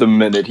 The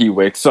minute he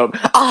wakes up,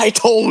 I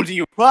told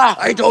you.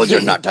 I told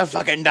you not to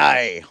fucking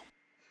die.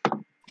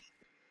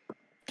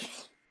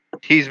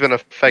 He's been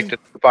affected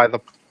by the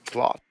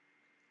plot.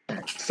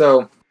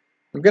 So,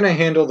 I'm gonna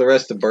handle the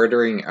rest of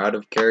bartering out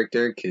of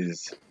character,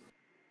 cause,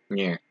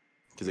 yeah.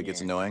 Because it gets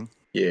annoying.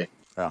 Yeah.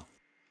 Oh.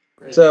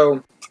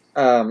 So,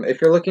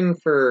 if you're looking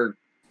for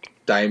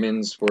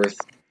diamonds worth,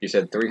 you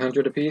said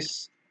 300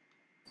 apiece?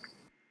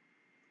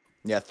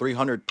 Yeah,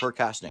 300 per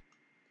casting.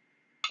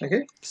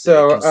 Okay.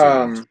 So,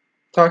 So,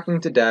 talking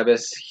to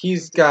Dabus,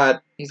 he's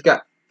got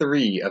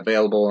 3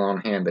 available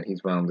on hand that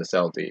he's willing to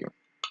sell to you.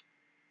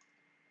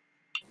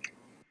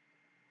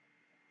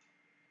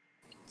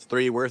 It's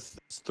 3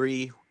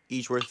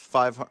 each worth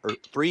 500, or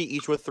 3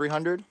 each worth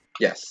 300.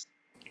 Yes.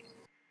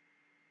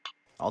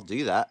 I'll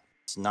do that.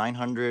 It's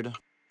 900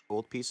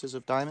 gold pieces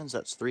of diamonds.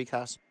 That's 3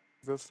 casts.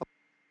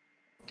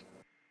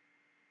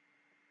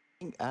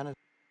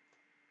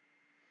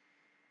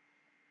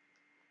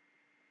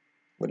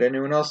 Would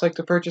anyone else like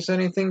to purchase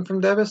anything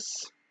from Dabus?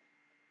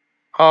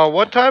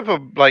 What type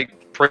of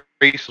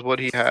braces would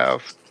he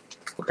have?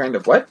 What kind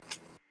of what?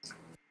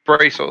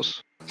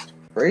 Braces.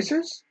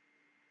 Bracers?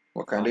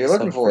 What kind are I you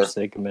looking said for for?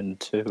 Sigmund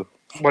too.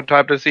 What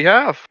type does he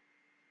have?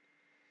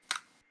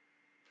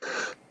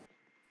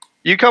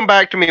 You come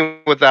back to me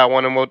with that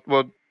one, and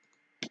we'll.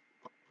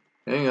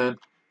 Hang on.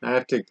 I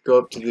have to go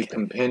up to the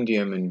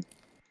compendium and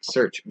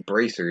search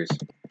bracers.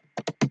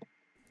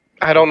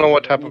 I don't know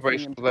what type of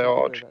braces they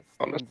are. to be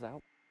honest.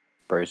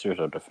 Bracers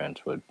of defense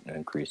would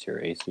increase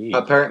your AC.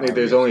 Apparently,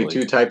 there's only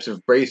obviously. 2 types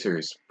of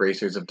bracers.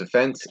 Bracers of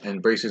defense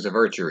and bracers of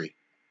archery.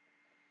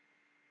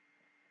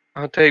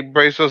 I'll take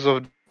braces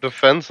of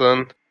defense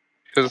then,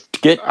 because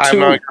Get I'm 2.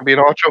 not gonna be an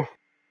archer.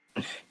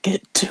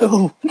 Get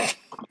 2.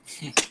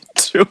 Get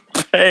 2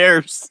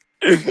 pairs.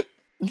 And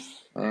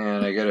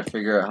I gotta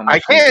figure out how much. I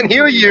can't these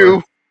hear will be you.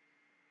 worth.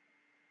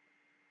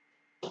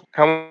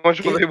 How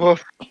much were they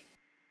worth? I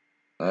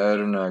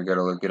don't know. I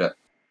gotta look it up.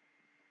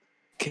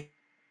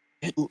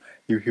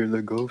 You hear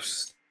the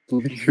ghost? You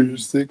hear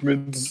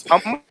Sigmund's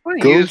I'm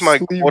gonna use my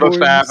ghostly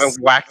quarterstaff and voice.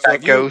 whack So that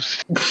if you-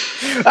 ghost.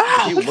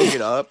 If you look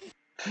it up,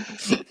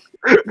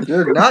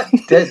 You're not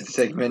dead,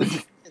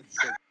 Sigmund.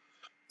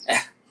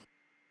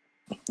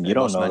 You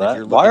don't know If that.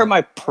 you're Why are looking-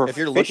 my if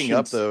you're looking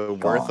up the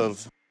proficiencies worth gone?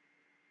 of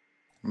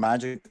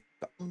magic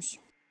items,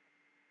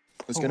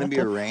 it's Oh, going to what be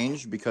the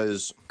arranged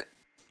because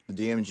the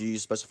DMG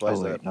specifies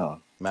Oh, that wait,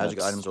 no. magic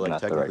That's items are like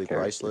not the right technically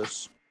character.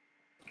 priceless.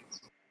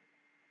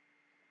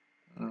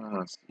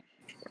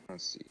 Let's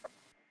see.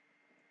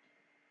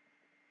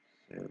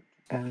 So,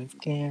 I've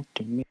got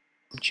to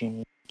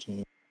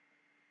magic.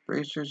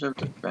 bracers of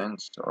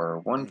defense are a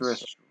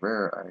wondrous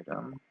rare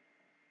item.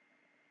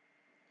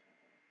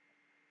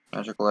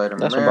 Magical item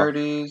That's about-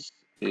 rarities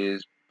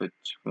is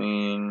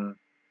between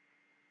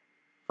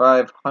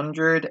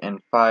 500 and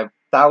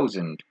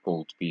 5,000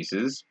 gold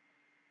pieces.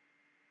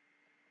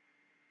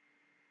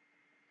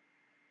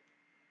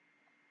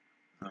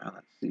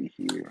 Let's see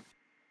here.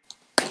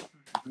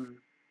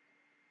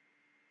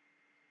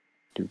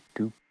 Doop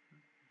doop.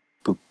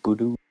 Boop boop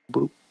doop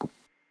boop boop.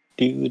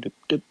 Doo doop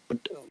doop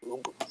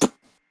doop.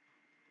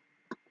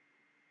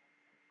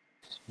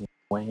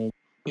 When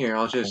Here,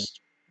 I'll just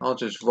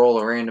roll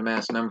a random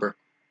ass number.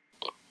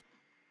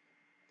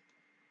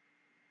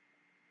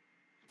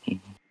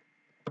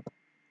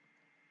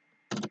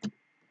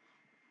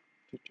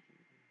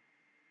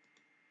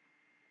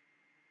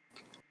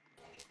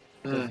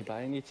 Does he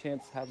by any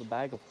chance have a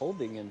bag of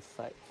holding in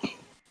sight?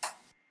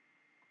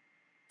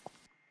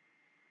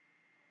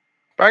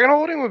 Bag and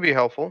holding would be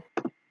helpful.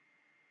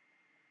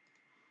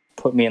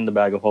 put me in the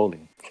bag of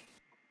holding.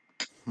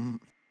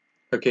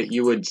 Okay,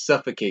 you would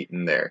suffocate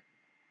in there.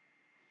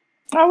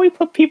 Oh, we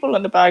put people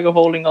in the bag of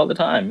holding all the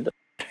time.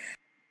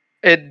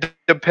 It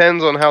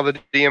depends on how the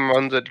DM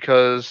runs it,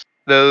 because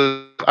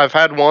I've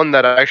had one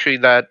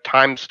that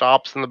time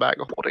stops in the bag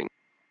of holding.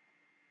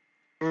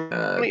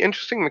 Really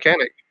interesting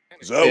mechanic.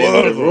 In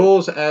the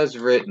rules as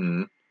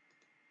written,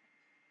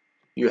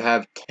 you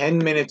have 10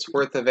 minutes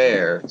worth of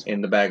air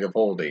in the bag of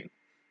holding.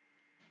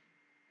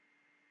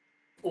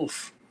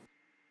 Oof.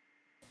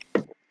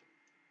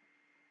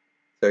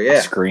 So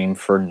yeah. Scream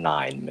for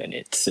 9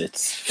 minutes.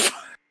 It's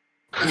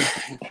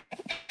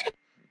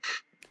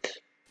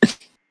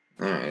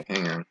Alright,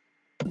 hang on.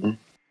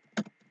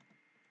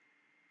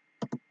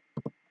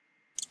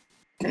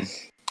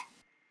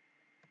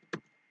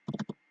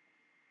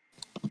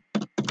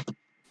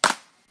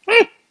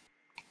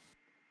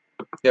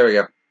 There we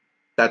go.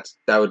 That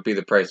would be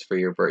the price for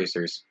your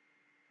bracers.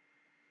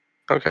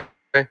 Okay.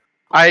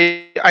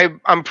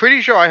 I'm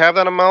pretty sure I have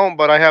that amount,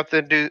 but I have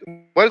to do.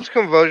 What is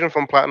conversion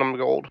from platinum to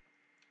gold?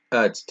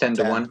 It's 10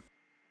 to 1.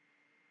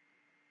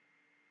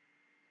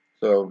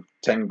 So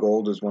 10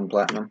 gold is 1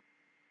 platinum.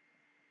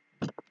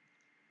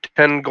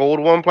 10 gold,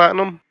 1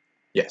 platinum?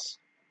 Yes.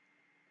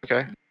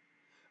 Okay.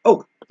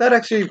 Oh, that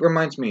actually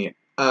reminds me.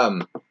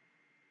 Jiraiya,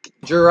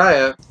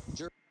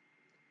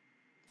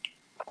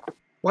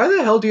 why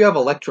the hell do you have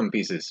electrum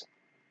pieces?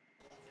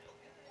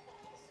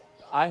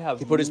 I have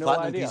He put his no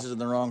platinum idea. pieces in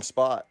the wrong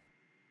spot.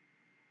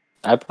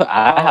 I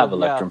have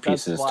electrum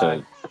that's pieces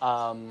why,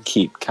 to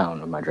keep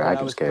count of my when I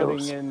dragon was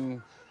scales. putting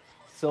in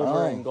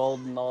silver and gold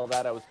and all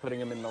that, I was putting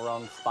them in the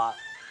wrong spot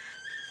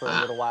for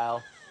a little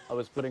while. I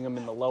was putting them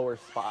in the lower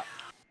spot.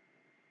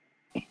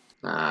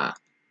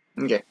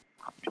 Okay.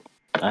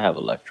 I have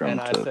electrum And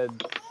I to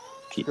said,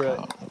 keep screw it.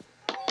 count.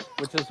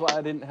 Which is why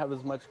I didn't have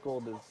as much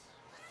gold as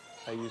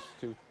I used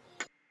to.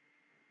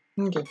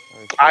 Okay.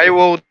 I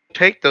will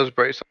take those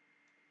bracelets.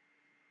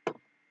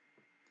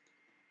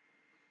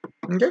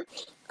 Okay.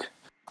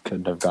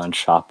 Couldn't have gone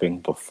shopping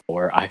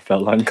before I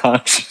fell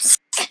unconscious.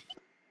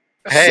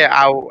 Hey,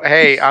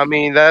 I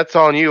mean, that's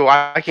on you.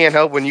 I can't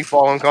help when you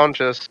fall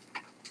unconscious.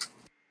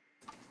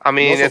 I We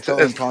mean, also it's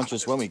fell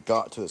unconscious when we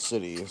got to the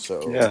city,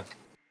 so Yeah.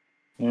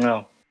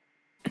 No.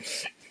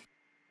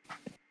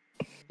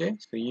 Okay,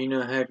 so you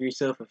now have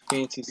yourself a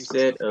fancy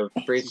set of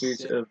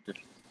bracers of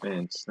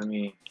defense. Let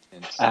me.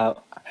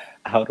 Out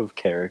of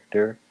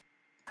character.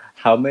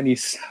 How many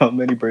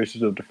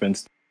braces of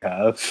defense do you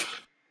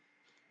have?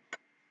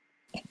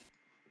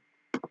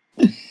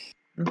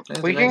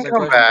 That's we an can excellent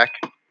come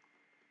question.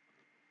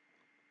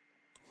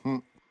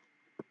 back.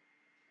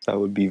 That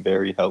would be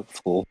very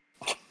helpful.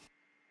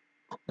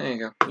 There you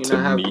go. You To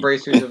now have me.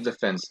 bracers of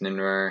defense,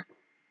 Ninra.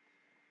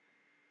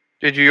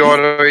 Did you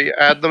already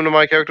add them to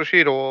my character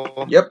sheet,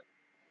 or? Yep.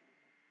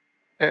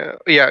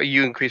 Yeah,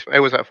 you increased. It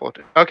was at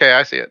 14. Okay,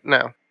 I see it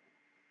now.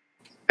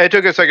 It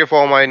took a second for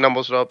all my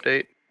numbers to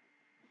update.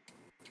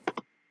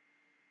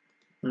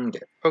 Okay.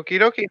 Okie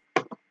dokie.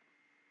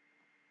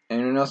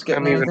 Anyone else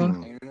getting I'm even-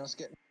 anything?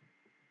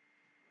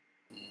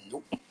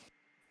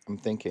 I'm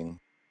thinking.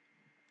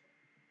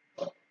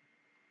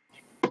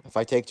 If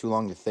I take too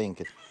long to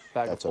think,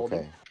 that's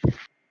okay.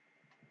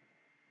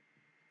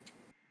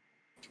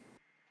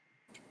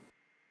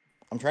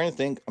 I'm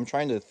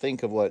trying to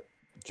think of what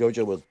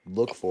JoJo would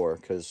look for,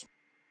 because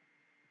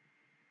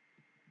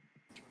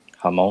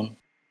Hamon?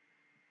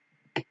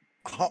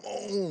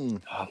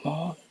 Hamon.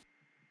 Hamon?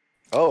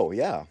 Oh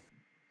yeah.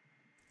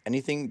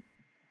 Anything?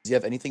 Do you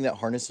have anything that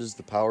harnesses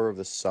the power of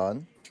the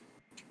sun?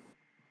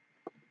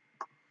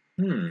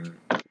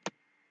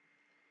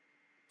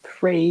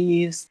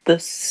 Praise the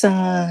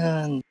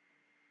sun.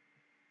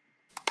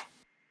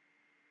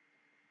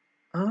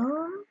 Out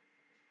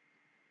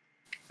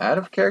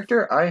of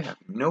character, I have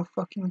no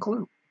fucking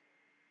clue.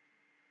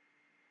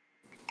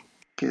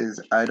 Because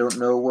I don't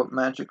know what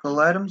magical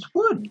items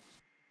would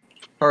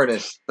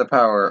harness the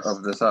power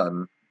of the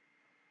sun.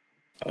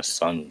 A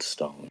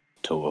sunstone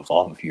to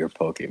evolve your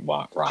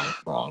Pokemon.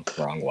 Wrong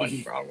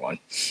one.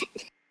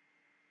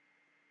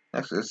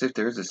 Actually, let's see if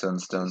there is a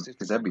sunstone,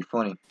 because that'd be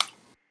funny.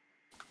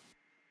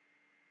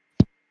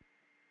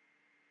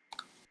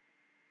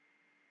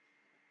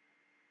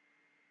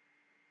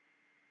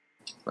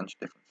 bunch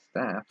of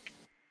different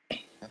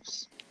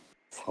staffs.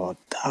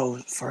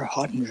 For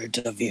hundreds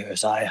of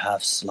years, I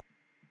have slept.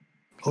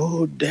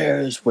 Who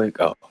dares wake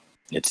up?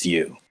 It's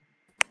you.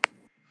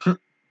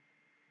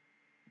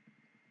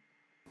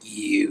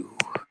 You.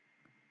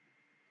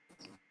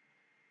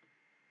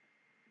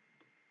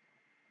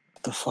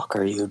 What the fuck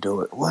are you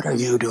doing? What are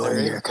you doing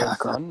There here, is the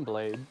Kakra?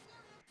 Sunblade.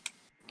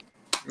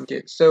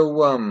 Okay,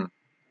 so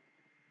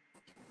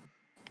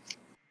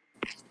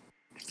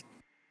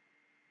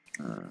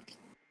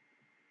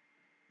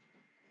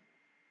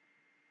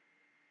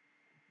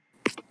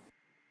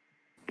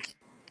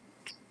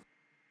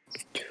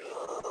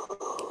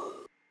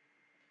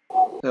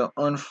So,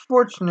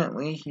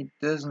 unfortunately, he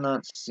does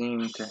not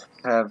seem to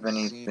have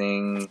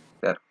anything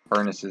that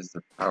harnesses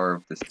the power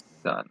of the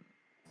sun.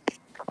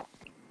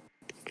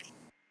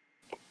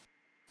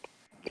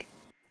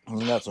 I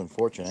mean, that's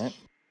unfortunate.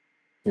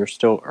 You're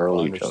still But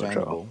early, Jojo.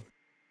 understandable.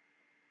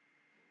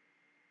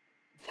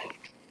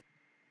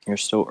 You're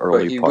still But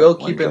early. he part will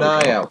one, keep an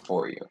Jojo. eye out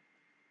for you.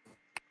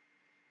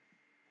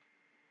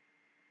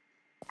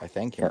 I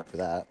thank him for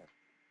that.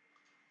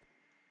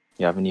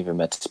 You haven't even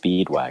met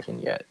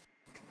Speedwagon yet.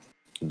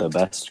 The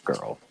best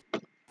girl.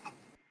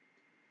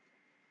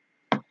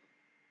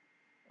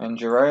 And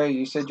Jiraiya,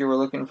 you said you were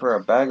looking for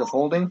a bag of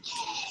holding?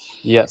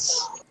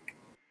 Yes.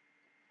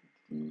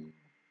 Let's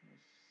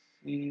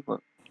see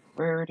what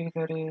rarity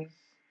that is.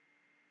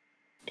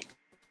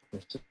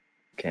 It's a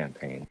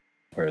campaign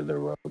where the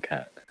rogue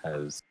cat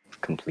has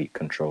complete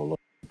control of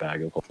the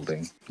bag of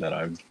holding that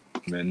I'm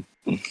in.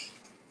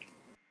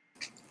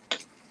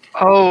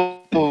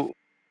 Oh.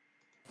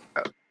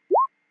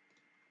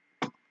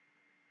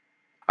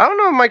 I don't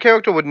know if my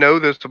character would know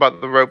this about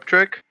the rope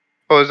trick,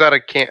 or is that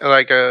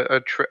like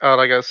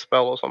a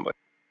spell or something?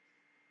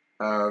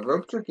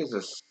 Rope trick is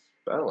a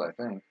spell, I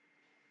think.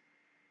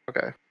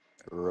 Okay.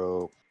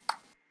 Rope.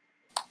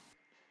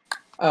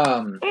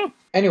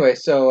 Anyway,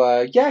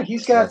 so yeah,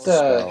 he's got That's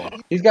a spell.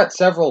 he's got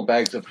several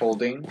bags of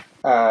holding.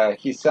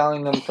 He's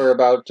selling them for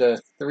about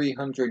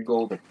 300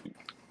 gold apiece.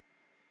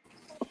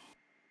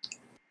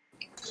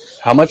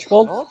 How much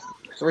gold? Oh,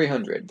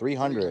 300.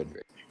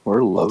 300.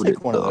 We're I'll loaded,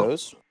 take one of though.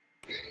 those.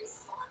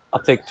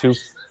 I'll take 2.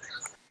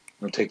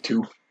 We'll take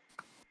two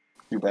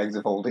bags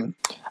of holding.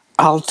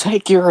 I'll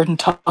take your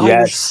entire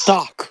Yes.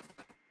 stock.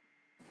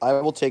 I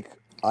will take.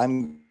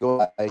 I'm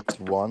going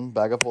to one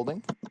bag of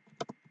holding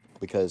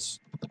because.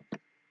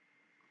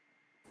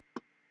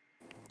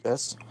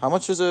 Yes. How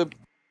much does a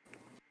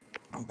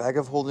bag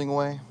of holding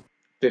weigh?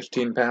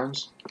 15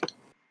 pounds.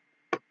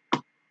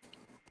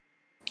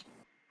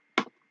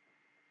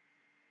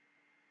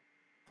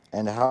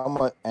 And how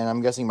much? And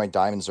I'm guessing my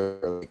diamonds are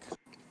like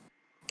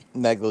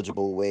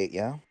negligible weight.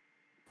 Yeah.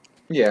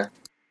 Yeah.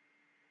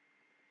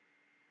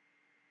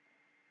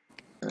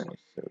 Alright,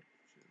 so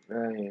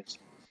Jiraiya,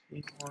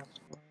 he wants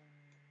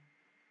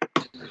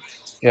one.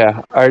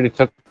 Yeah, I already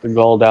took the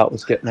gold out,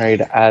 was getting ready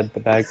to add the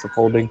bags of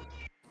holding.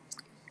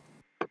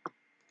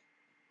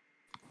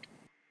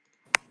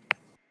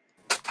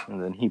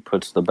 And then he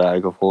puts the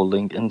bag of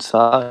holding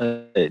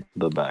inside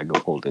the bag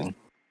of holding.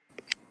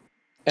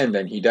 And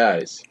then he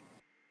dies.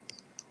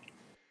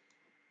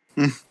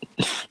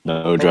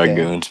 No,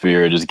 Dragoon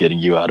Spirit is getting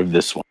you out of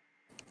this one.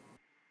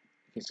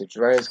 Okay, so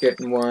Jiraiya's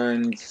getting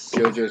one.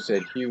 Jojo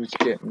said he was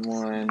getting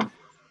one.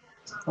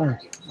 Oh,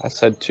 I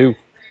said 2.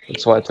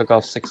 That's why I took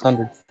off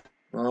 600.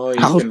 Oh,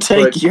 I'll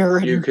take your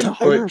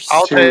entire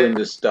I'll two take-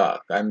 into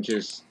stock.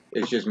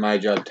 It's just my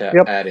job to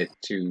Yep. add it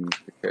to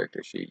the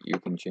character sheet. You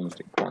can change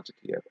the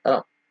quantity of.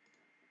 Oh,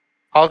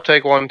 I'll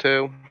take one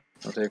too.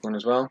 I'll take one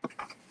as well.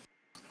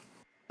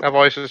 I've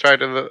always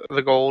subtracted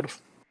the gold.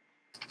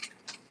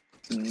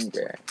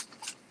 Okay.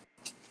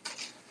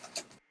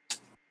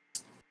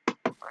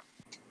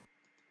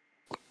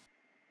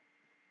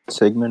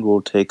 Sigmund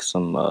will take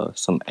some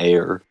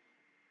air.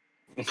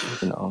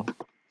 You know,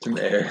 Some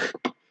air.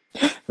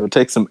 he'll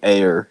take some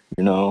air.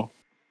 You know,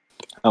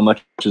 how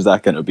much is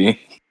that gonna be?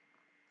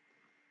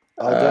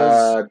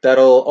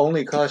 That'll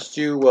only cost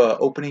you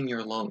opening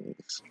your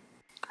lungs.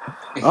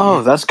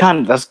 Oh, that's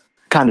kind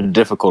of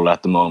difficult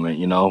at the moment.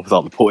 You know, with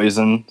all the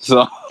poison.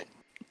 So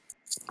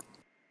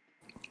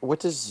What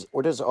does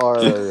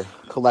our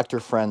collector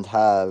friend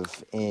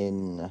have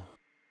in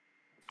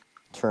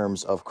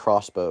terms of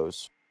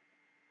crossbows?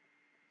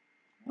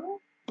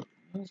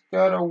 He's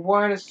got a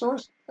wide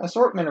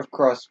assortment of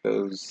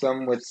crossbows.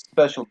 Some with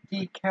special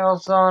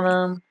decals on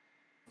them.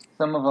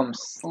 Some of them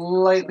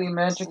slightly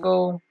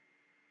magical.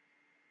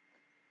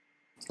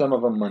 Some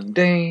of them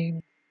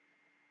mundane.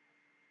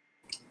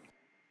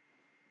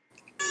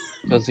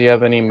 Does he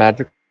have any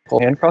magical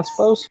hand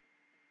crossbows?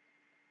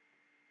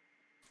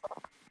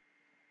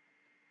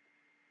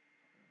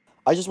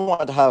 I just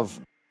wanted to have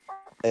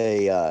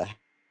a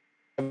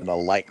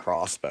light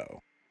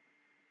crossbow.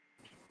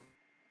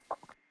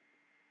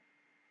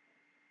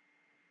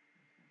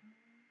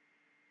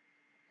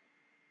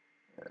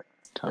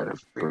 time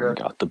to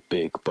bring out the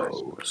big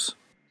bows.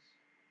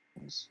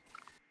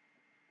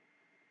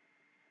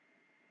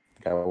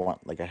 I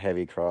want like a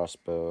heavy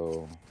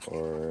crossbow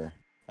or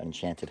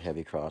Enchanted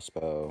heavy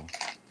crossbow.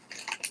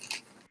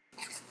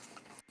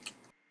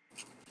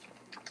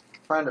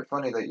 I find it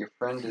funny that your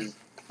friend is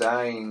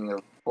dying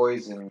of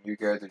poison. You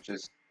guys are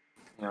just,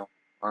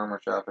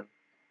 armor shopping.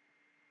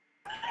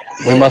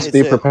 We must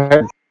be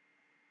prepared.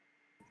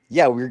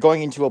 Yeah, we're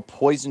going into a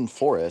poison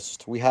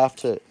forest. We have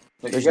to.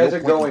 But There's you guys no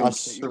are point in going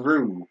us.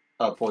 through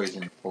a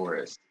poison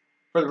forest.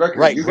 For the record,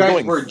 Right, you we're guys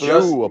going were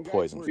through a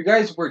poison. You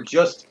guys were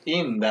just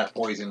in that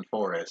poison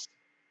forest.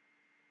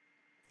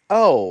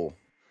 Oh.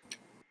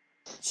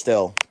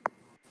 Still.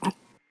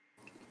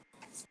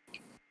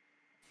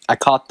 I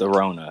caught the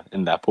Rona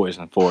in that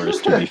poison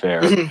forest, to be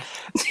fair.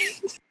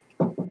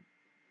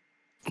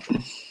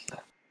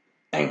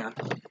 Hang on.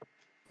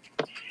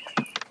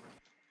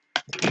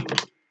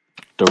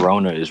 The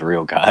Rona is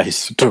real,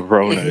 guys. The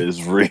Rona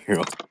is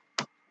real.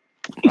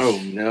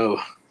 Oh no.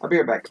 I'll be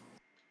right back.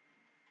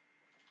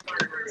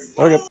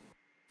 Okay.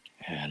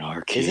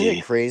 Anarchy. Isn't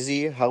it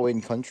crazy how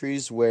in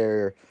countries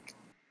where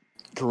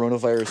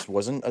coronavirus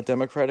wasn't a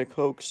democratic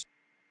hoax,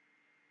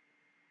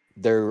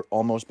 they're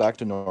almost back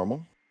to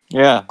normal?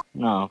 Yeah,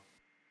 no.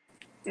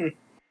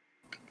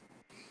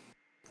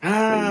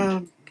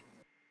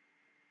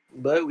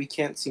 But we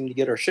can't seem to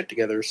get our shit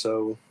together,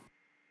 so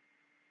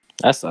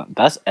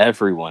That's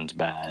everyone's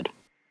bad.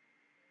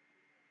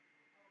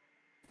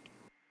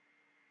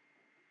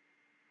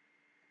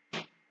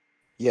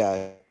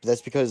 Yeah,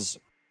 that's because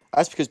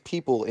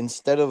people,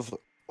 instead of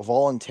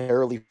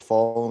voluntarily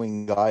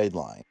following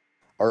guidelines,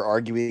 are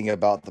arguing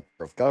about the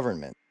power of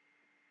government.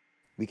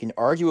 We can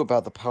argue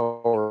about the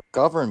power of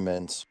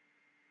government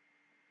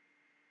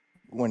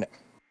when,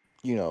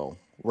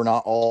 we're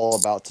not all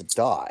about to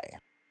die.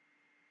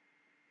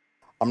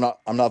 I'm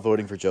not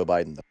voting for Joe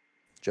Biden, though.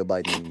 Joe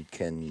Biden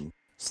can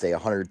stay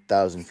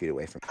 100,000 feet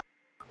away from me.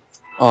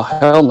 Oh,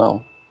 hell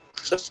no.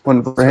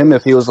 Wouldn't for him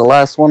if he was the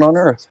last one on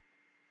Earth.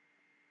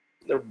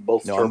 they're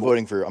both No, terrible.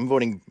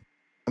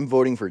 I'm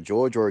voting for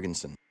George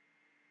Jorgensen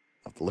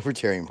of the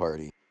Libertarian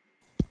Party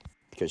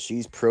because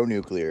she's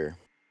pro-nuclear.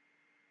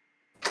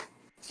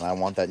 And I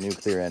want that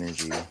nuclear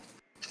energy.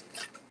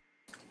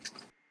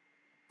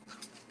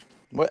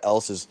 What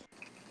else is?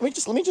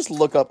 Let me just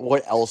look up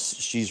what else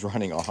she's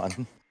running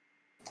on,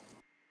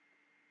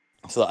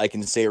 so that I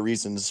can say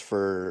reasons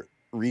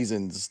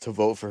to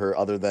vote for her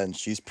other than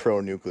she's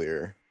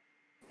pro-nuclear.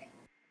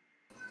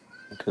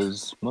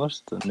 Because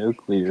most of the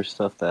nuclear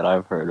stuff that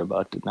I've heard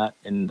about did not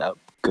end up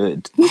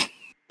good.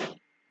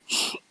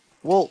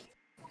 Well,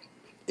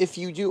 if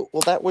you do,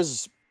 that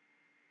was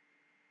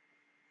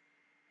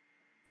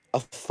a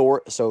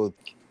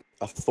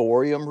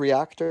thorium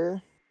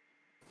reactor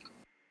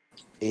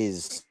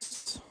is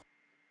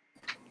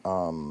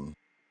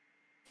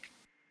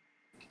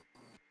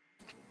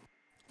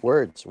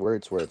words.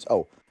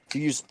 Oh, if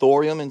you use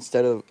thorium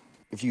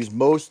if you use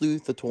mostly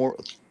if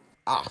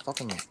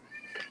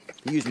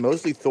you use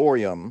mostly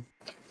thorium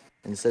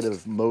instead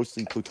of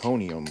mostly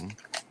plutonium,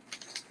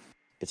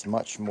 it's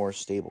much more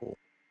stable.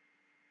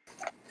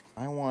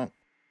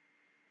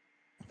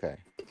 Okay.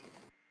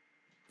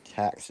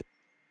 Tax.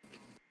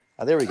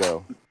 There we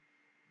go.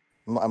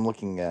 I'm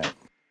looking at.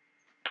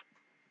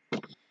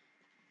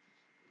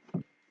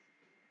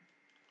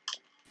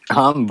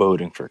 I'm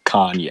voting for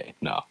Kanye.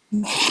 No.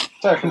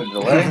 Sorry for the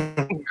delay.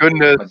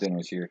 Goodness. My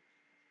dinner's here.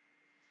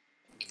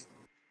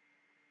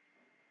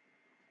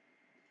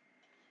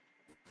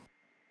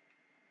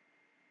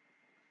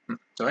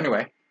 So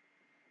anyway.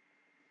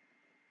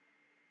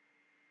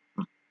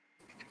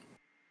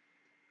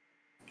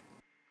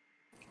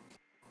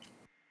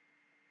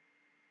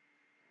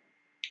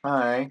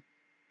 I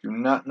do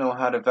not know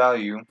how to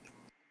value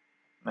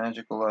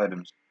magical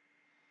items.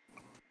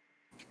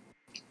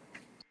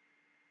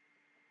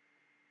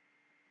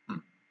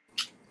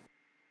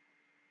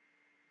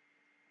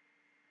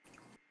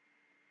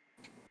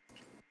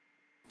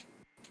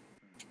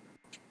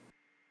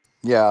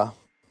 Yeah,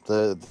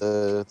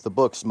 the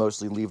books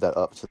mostly leave that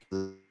up to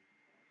the.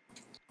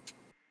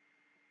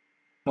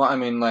 Well, I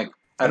mean, I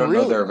don't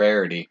know their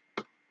rarity.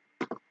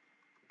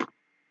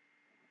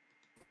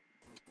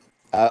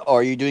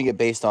 Are you doing it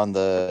based on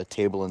the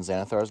table in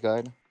Xanathar's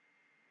guide?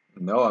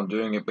 No, I'm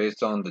doing it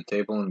based on the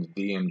table in the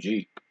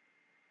DMG.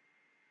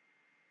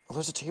 Oh,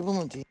 there's a table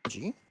in the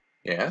DMG?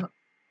 Yeah.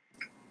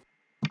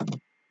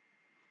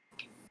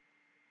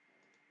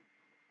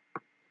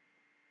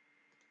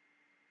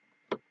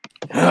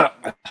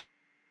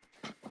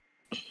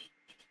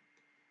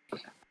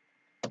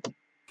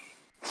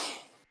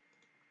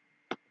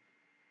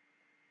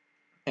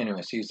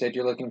 Anyway, so you said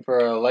you're looking for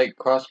a light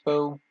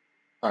crossbow?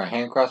 Or a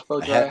hand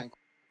crossbow, Dry?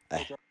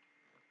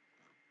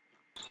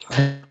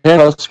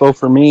 Crossbow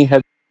for me.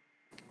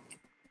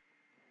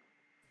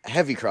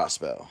 Heavy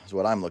crossbow is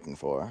what I'm looking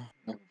for.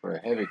 Looking for a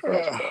heavy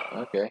crossbow.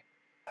 Okay.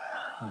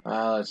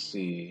 Let's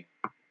see.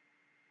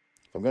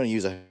 If I'm going to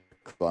use a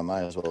crossbow, I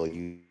might as well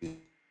use.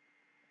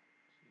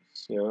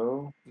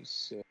 So,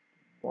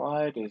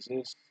 why does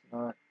this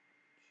not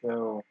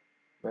show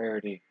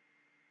rarity?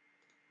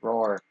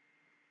 Roar.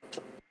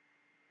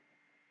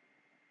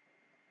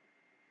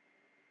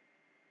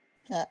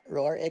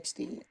 Roar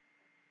XD.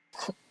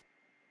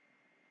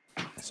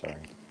 Sorry.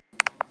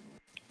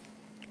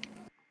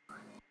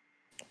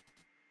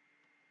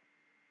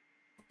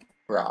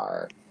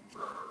 Rawr.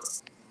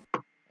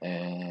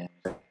 And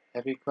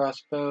heavy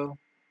crossbow.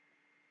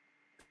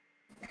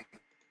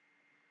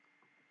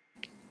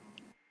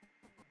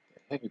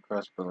 Heavy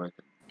crossbow,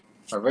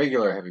 a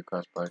regular heavy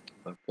crossbow I can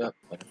look up,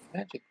 but a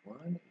magic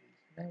one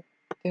is not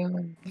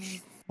doing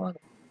me,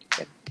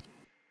 motherfucker.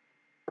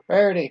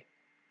 Rarity.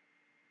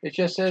 It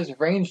just says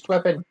ranged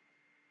weapon.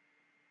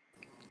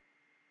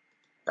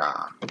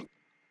 Ah.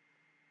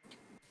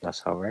 That's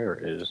how rare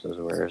it is. As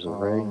rare as a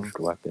ranged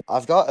weapon.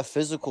 I've got a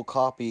physical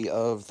copy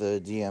of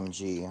the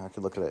DMG. I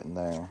could look at it in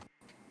there.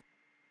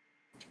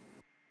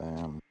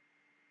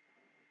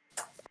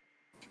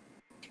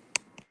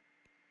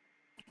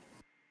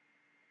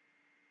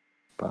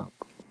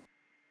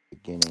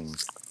 Beginning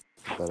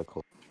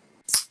alphabetical.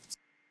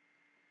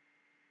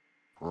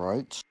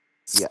 Right.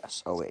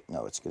 Yes. Oh wait,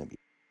 no, it's gonna be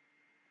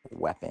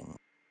weapon.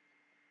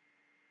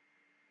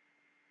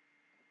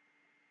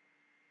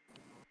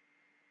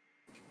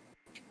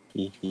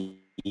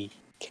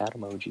 Cat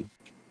emoji.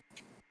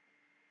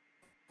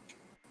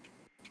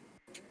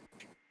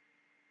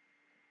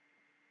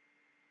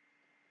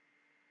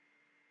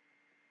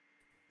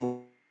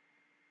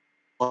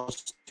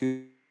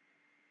 +2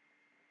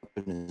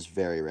 weapon is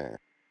very rare.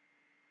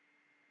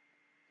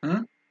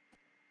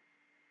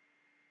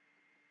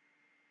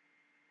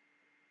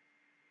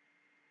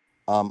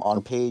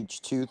 On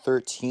page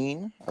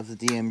 213 of the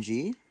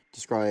DMG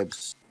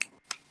describes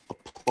a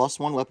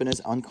 +1 weapon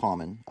as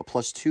uncommon, a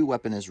 +2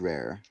 weapon as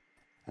rare,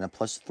 and a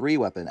 +3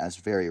 weapon as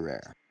very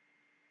rare.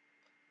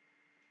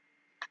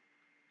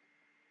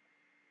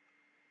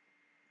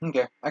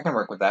 Okay, I can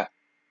work with that.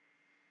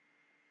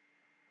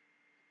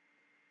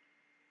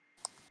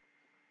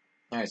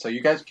 Alright, so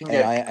you guys can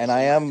get...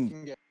 I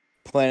am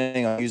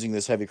planning on using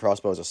this heavy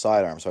crossbow as a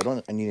sidearm, so I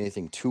don't need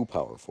anything too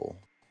powerful.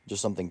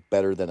 Just something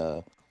better than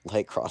a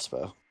light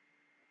crossbow.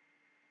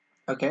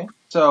 Okay,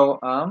 so,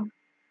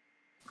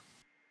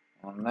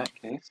 in that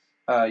case,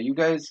 you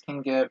guys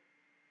can get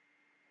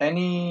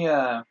any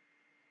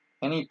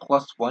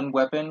 +1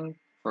 weapon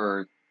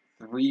for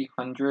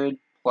 300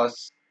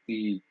 plus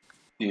the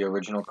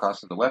original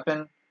cost of the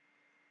weapon.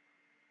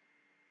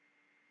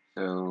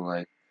 So,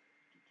 like,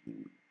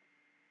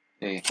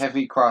 a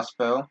heavy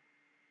crossbow.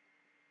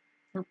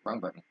 Ooh, wrong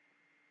button.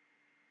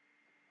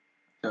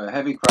 So a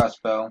heavy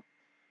crossbow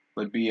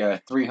would be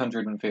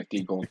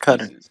 350 gold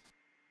pieces.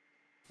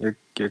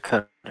 You're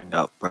cutting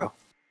up, bro.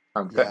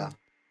 I'm cutting. Yeah.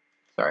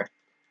 Sorry.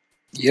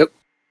 Yep.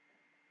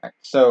 Right,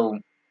 so,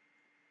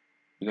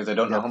 because I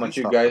don't know Yeah, how much please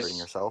you stop guys... hurting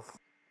yourself.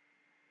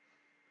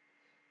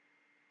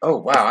 Oh,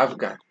 wow, I've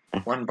got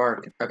one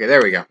bar. Okay,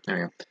 there we go. There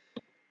we go.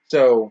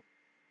 So,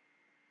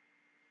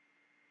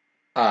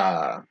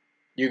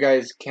 you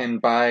guys can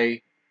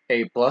buy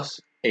a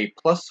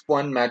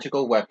 +1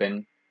 magical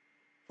weapon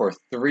for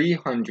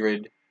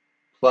 300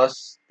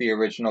 plus the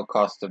original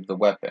cost of the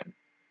weapon.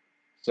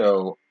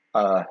 So,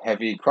 a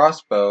heavy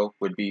crossbow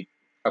would be...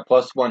 A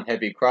 +1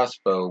 heavy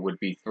crossbow would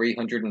be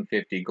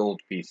 350 gold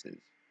pieces.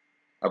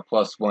 A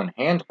 +1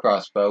 hand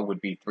crossbow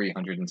would be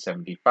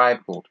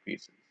 375 gold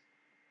pieces.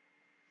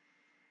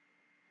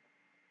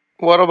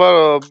 What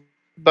about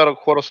a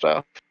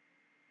quarterstaff?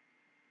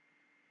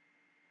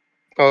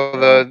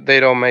 Oh, they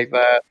don't make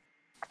that.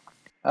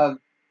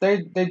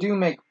 They do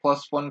make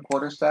 +1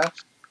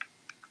 quarterstaffs.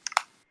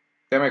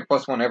 They make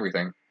 +1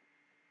 everything.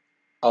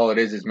 All it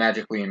is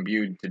magically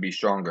imbued to be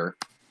stronger.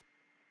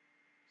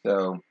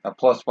 So a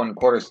 +1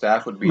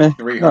 quarterstaff would be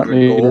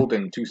 300 gold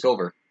and 2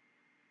 silver.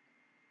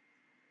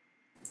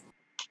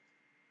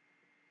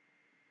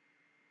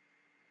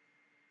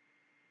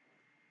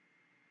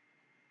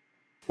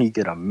 You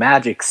get a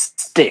magic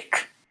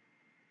stick.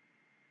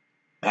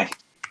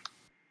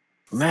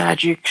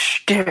 Magic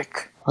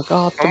stick. I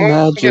got the I'm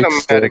gonna get magic a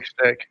stick. magic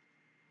stick.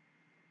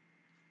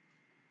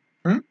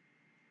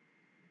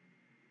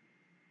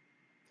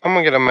 I'm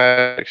gonna get a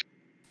magic stick.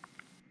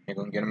 You're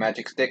gonna get a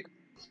magic stick?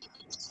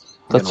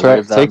 That's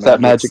right. Take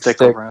that magic stick.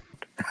 Around.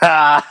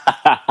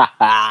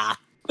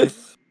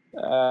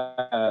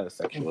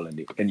 Sexual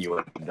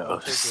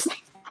innuendos.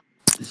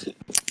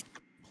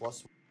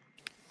 Plus,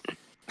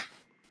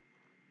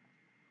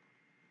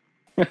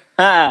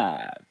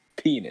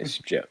 Penis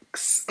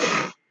jokes.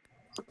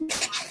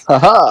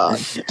 Haha!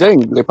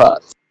 Jingly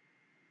pots.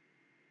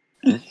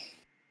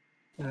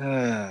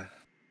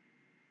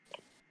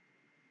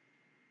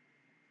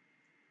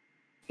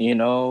 You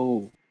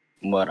know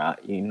what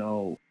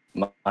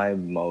my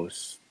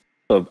most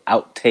the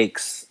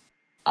outtakes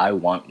I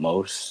want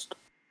most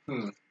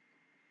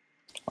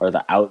are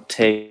the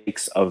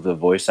outtakes of the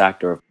voice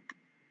actor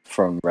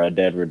from Red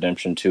Dead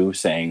Redemption 2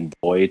 saying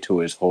boy to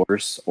his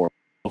horse or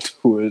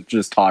who is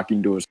just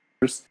talking to his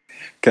horse,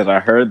 because I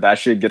heard that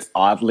shit gets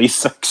oddly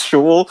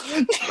sexual.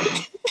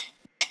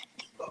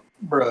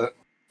 Bruh.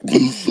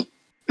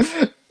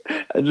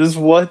 I just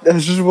want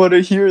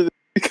to hear this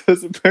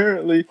because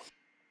apparently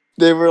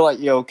they were like,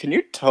 yo, can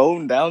you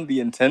tone down the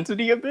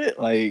intensity a bit?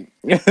 Like,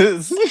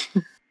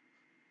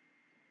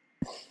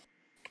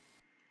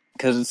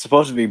 because it's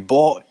supposed to be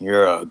boy.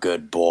 You're a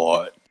good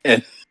boy,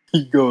 and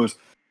he goes,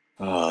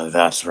 "Oh,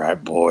 that's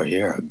right, boy.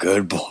 You're a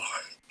good boy."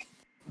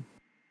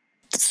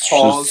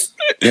 Pause.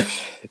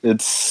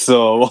 It's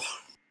so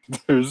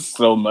there's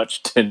so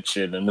much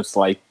tension, and it's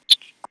like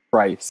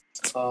Christ.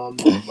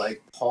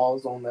 Like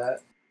pause on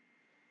that.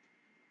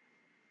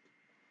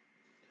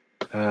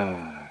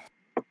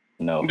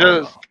 No.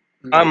 Just,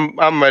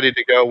 I'm ready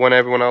to go when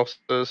everyone else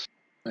is.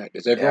 Right,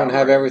 does everyone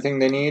have everything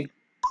they need?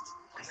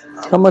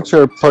 How much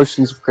are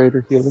potions of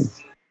greater healing?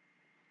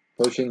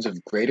 Potions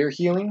of greater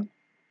healing?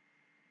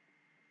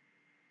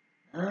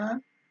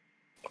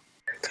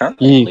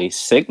 Currently,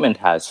 Sigmund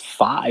has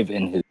 5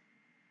 in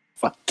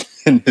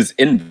his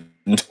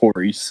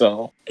inventory,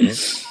 so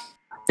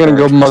Gonna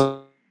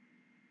go.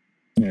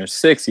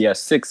 6. He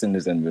has 6 in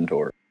his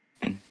inventory.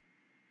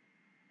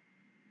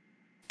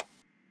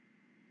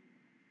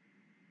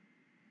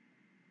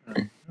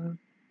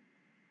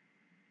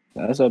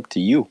 That's up to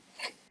you.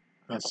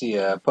 Let's see,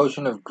 a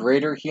potion of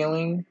greater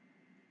healing.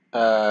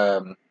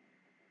 We'll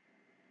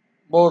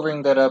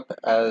ring that up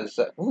as.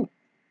 Ooh,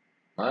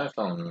 my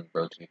phone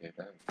rotated.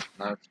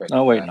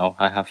 Oh wait, no,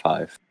 I have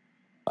 5.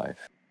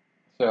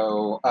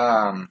 So,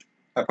 a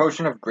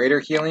potion of greater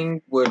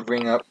healing would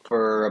ring up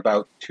for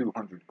about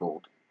 200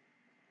 gold.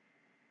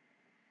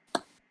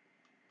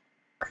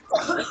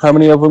 How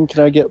many of them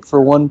can I get for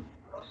 1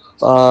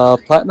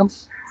 platinum?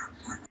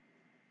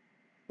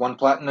 1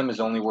 platinum is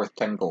only worth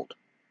 10 gold.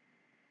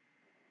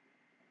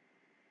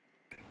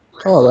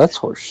 Oh, that's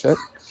horseshit.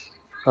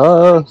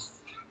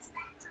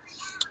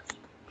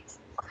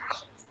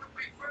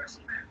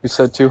 You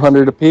said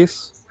 200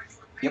 apiece?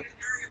 Yep.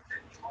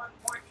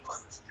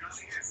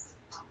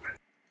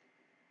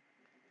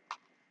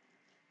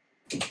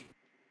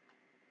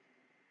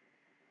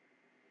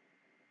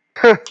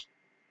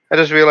 I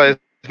just realized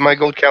my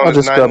gold count I'll is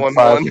just grab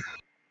 911. 5.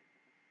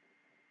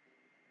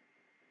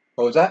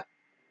 What was that?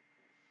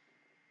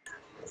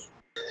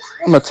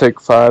 I'm gonna take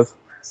 5.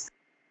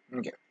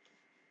 Okay.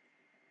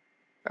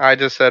 I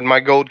just said my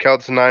gold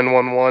count's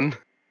 911.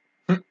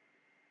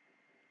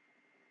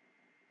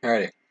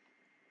 Alrighty.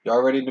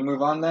 Y'all ready to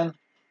move on then?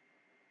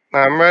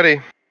 I'm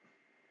ready.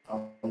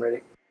 I'm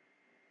ready.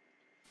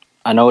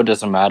 I know it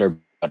doesn't matter,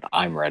 but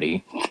I'm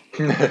ready.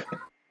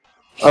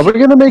 Are we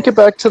gonna make it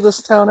back to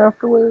this town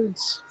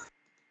afterwards?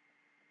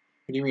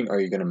 What do you mean, are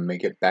you going to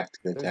make it back to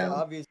the town?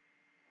 Obvious,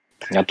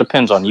 That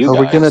depends on you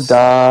Are guys. we gonna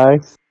die?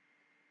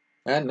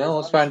 No,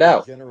 let's find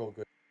out. general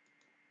good.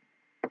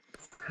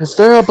 Is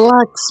there a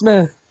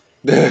blacksmith?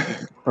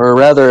 Or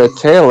rather, a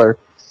tailor?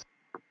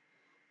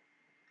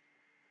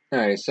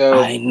 Alright, so.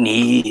 I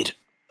need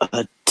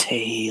a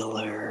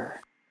tailor.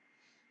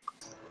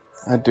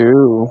 I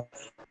do.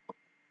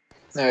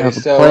 I Alrighty, have a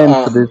so,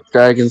 plan for these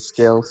dragon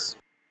scales.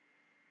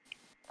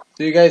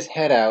 so you guys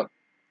head out,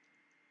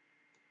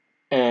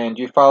 and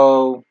you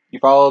follow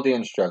the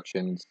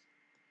instructions,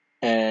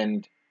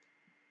 and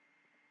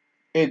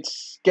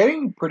it's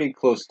getting pretty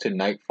close to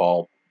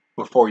nightfall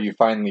before you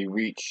finally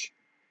reach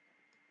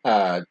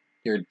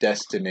your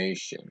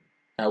destination.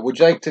 Would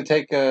you like to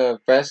take a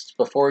rest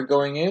before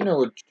going in, or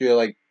would you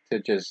like to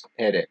just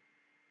hit it?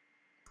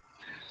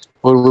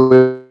 Would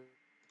we...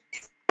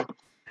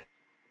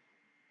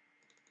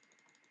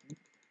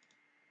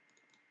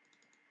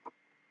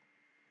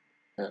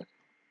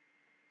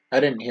 I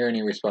didn't hear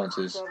any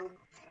responses.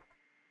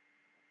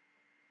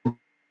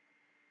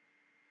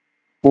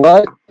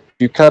 What?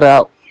 You cut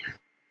out.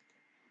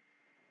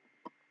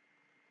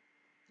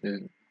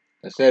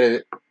 I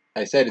said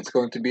it's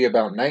going to be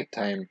about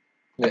nighttime.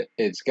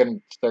 It's going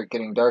to start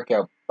getting dark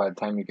out by the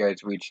time you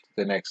guys reach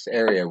the next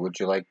area. Would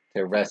you like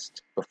to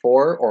rest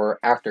before or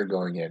after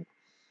going in?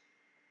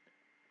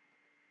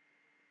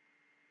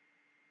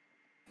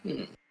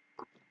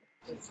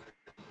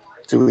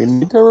 Do we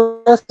need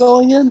to rest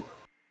going in?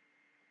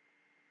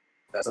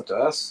 That's up to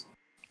us.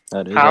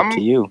 That is up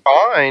to you.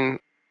 Fine.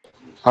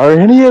 Are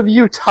any of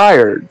you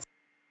tired?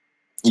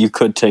 You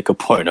could take a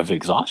point of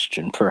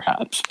exhaustion,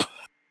 perhaps.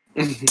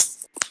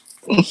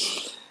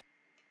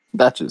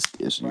 That just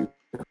gives you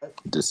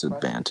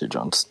disadvantage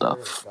on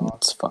stuff.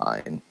 It's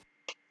fine.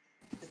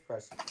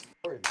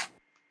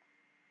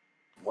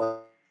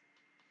 What?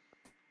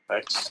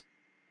 I just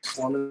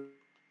want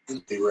to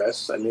do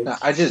rest. I mean,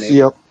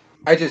 Yep.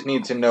 I just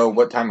need to know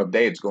what time of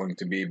day it's going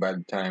to be by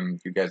the time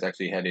you guys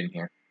actually head in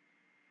here.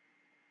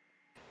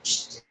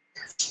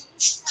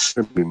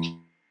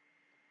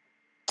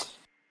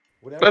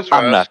 Let's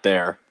I'm rest. not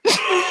there.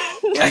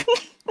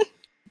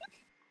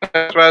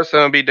 Let's rest, and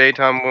it'll be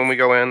daytime when we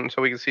go in,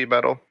 so we can see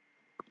battle.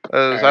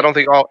 Alright. I don't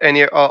think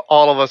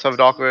all of us have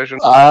dark vision.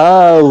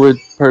 I would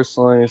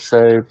personally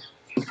say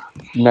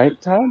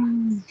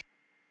nighttime.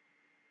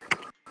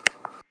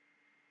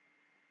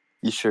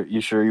 You sure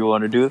you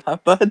want to do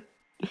that, bud?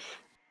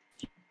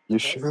 You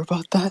sure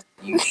about that?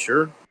 you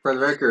sure? For the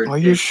record, Are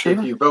you if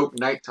sure? you vote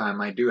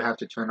nighttime, I do have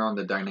to turn on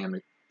the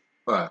dynamic.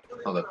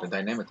 Hold up, the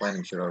dynamic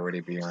lighting should already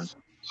be on.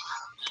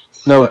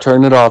 No,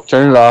 turn it off.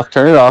 Turn it off.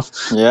 Turn it off.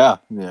 Yeah.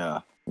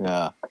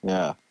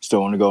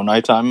 Still want to go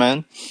nighttime,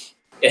 man?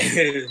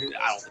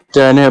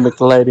 Dynamic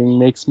lighting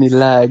makes me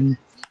lag.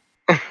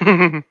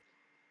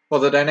 Well,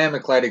 the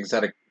dynamic lighting's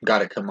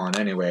gotta come on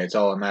anyway. It's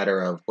all a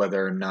matter of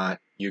whether or not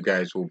you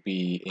guys will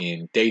be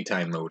in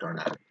daytime mode or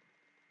not.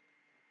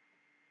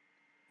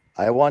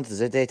 I want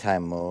the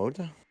daytime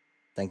mode.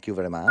 Thank you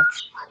very much.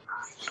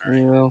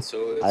 Yeah.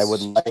 So I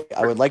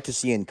would like to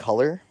see in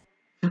color.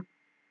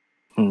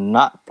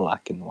 Not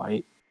black and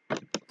white.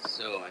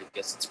 So I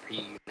guess it's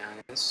pretty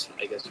unanimous.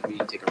 I guess we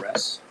take a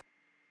rest.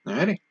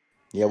 Alrighty.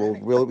 Yeah,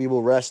 we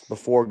will rest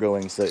before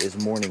going, so it's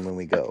morning when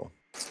we go.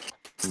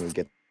 When we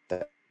get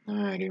that.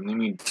 Alrighty, let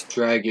me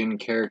drag in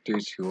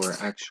characters who are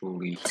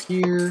actually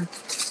here.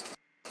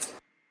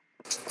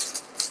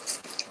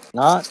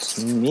 Not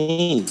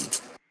me.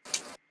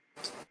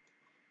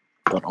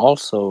 But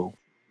also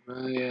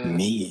Raya,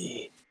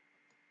 me.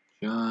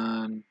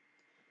 John,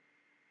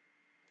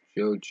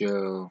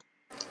 Jojo,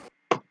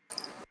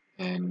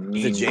 and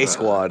The Nimba. J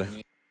Squad.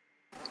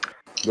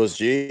 Goes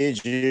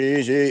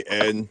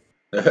G-G-G-N.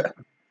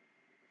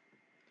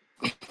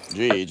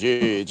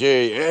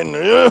 G-G-G-N.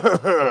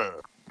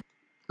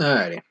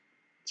 Alrighty.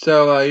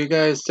 So, you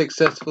guys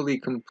successfully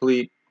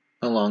complete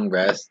a long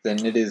rest,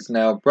 and it is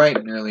now bright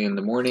and early in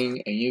the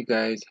morning, and you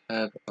guys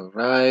have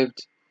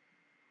arrived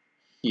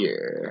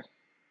here.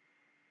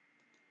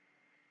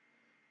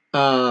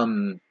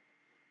 Hold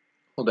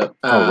up.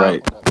 Oh,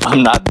 right.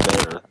 I'm not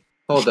there.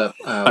 Hold up.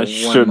 I One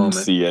shouldn't moment.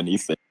 see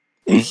anything.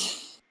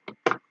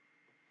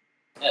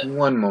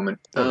 One moment.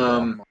 There we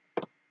go.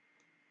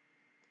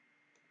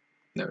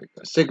 There we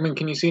go. Sigmund,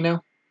 can you see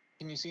now?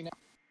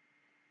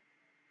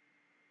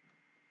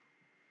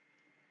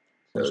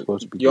 We're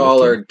supposed to be Y'all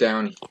looking. are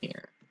down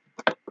here.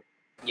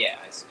 Yeah,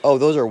 I see. Oh,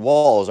 those are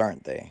walls,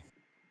 aren't they?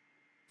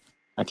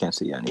 I can't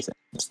see anything.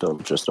 It's still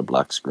just a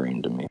black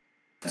screen to me.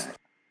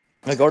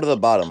 Now go to the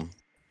bottom.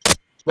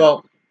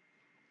 Well,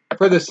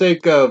 for the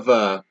sake of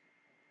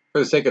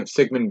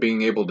Sigmund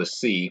being able to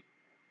see,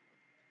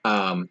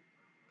 I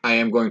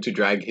am going to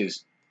drag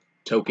his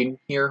token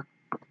here,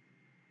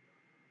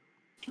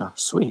 Oh,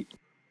 sweet.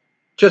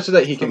 just so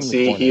that he From can the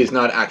see corner. he is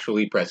not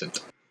actually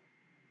present.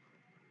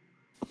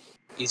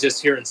 He's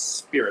just here in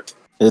spirit.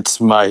 It's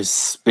my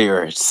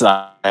spirits.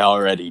 I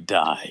already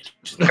died.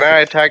 Can I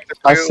attack the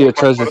I two see a with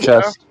my treasure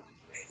photo chest.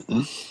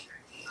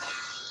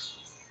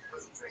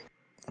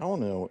 I don't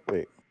know.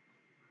 Wait.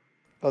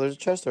 Oh, there's a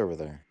chest over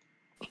there.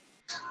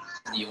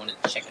 Do you want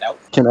to check it out?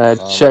 Can I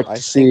check I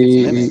to think it's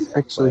see? Mimic,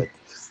 Actually,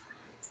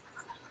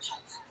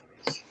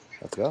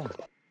 let's go.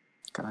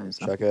 Guys,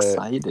 Check I'm it.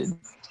 excited.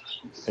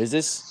 Is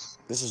this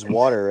is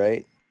water,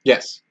 right?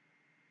 Yes.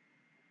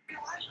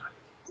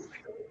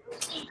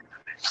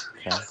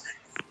 Okay.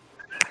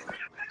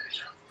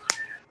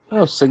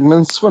 oh,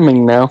 Sigmund's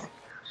swimming now.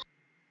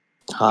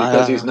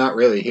 Because he's not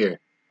really here.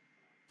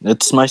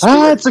 It's my spirit.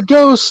 Ah, it's a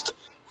ghost.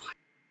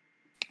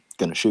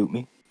 Gonna shoot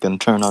me. Gonna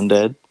turn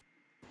undead.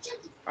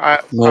 I'm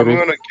Maybe.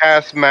 going to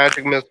cast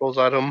magic missiles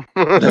at him.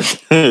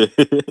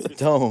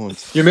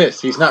 Don't. You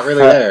miss. He's not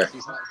really there.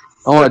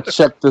 I want to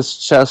check this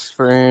chest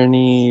for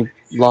any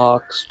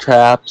locks,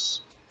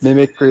 traps,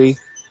 mimicry.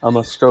 I'm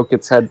gonna stroke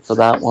its head for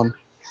that one.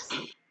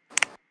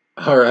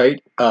 All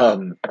right.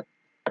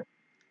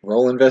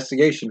 Roll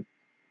investigation.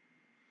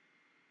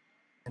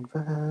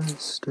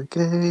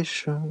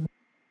 Investigation.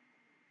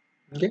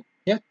 Okay.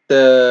 Yeah.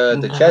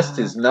 The chest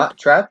is not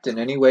trapped in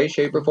any way,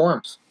 shape, or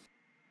form.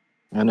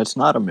 And it's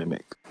not a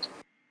mimic.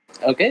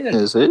 Okay, then.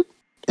 Is it?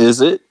 Is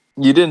it?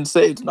 You didn't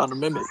say it's not a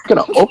mimic. I'm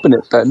gonna open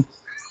it then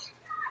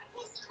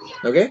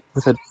Okay.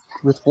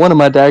 with one of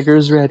my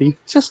daggers ready,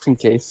 just in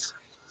case.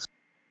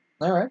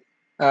 All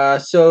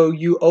right. So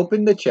you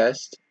open the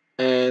chest,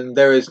 and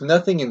there is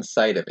nothing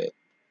inside of it.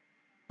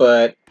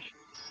 But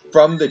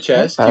from the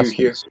chest, you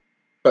hear. Bastards.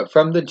 But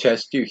from the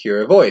chest, you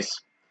hear a voice.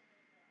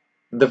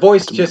 The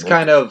voice It's a just mimic.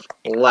 kind of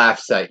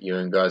laughs at you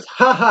and goes,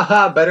 "Ha ha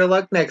ha! Better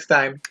luck next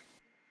time."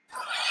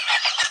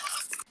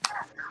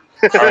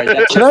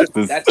 Alright, Can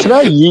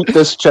I yeet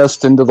this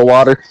chest into the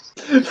water?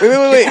 Wait.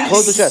 Yes.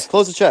 Close the chest.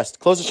 Close the chest.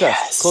 Close the chest.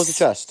 Yes. Close the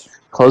chest.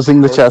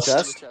 Closing the Close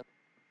chest.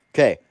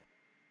 Okay.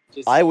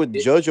 Just-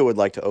 Jojo would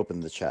like to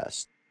open the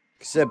chest.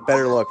 Except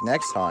better luck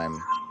next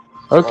time.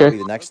 Okay. Probably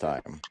the next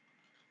time.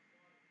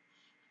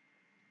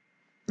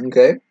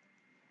 Okay.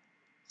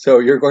 So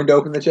you're going to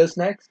open the chest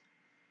next?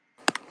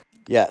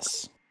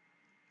 Yes.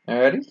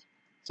 Alrighty.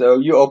 So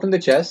you open the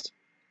chest.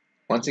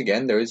 Once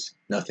again, there is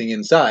nothing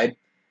inside.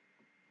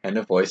 And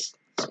a voice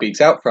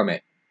speaks out from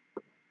it.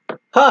 Ha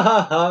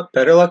ha ha!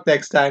 Better luck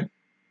next time.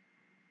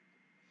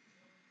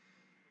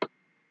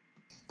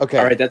 Okay.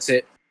 Alright, that's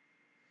it.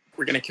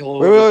 We're gonna kill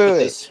Wait.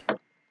 this.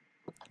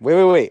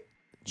 Wait.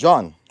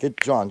 John. Get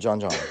John.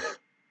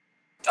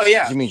 Oh,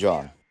 yeah. Give me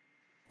John.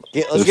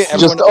 Let's get everyone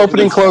Just to open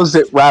and the close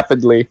chest. it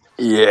rapidly.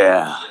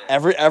 Yeah.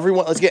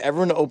 Everyone. Let's get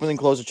everyone to open and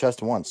close the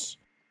chest once.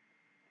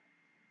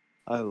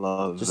 I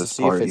love Just to this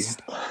see party. if it's.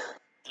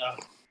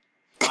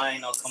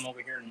 Fine, I'll come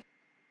over here and...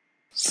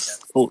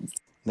 Oh,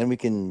 Then we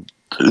can.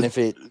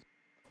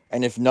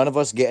 And if none of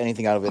us get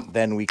anything out of it,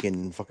 then we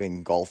can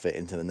fucking golf it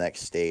into the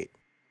next state.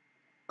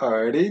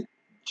 Alrighty.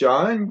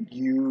 John,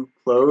 you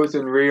close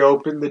and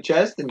reopen the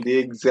chest, and the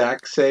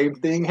exact same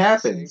thing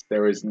happens.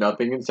 There is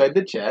nothing inside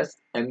the chest,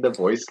 and the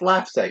voice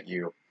laughs at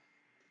you.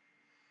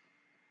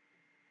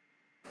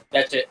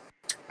 That's it.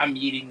 I'm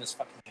eating this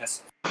fucking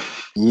chest.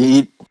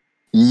 Yeet.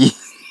 Yeet.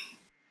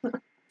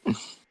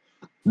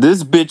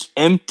 This bitch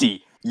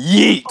empty.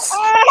 Yeet.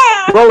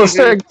 Roll a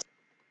six.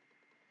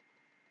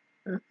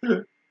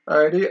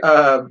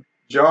 Alrighty,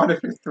 John,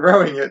 if you're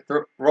throwing it,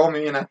 roll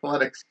me an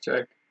athletics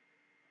check.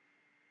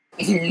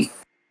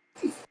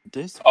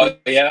 This Oh bitch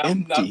yeah,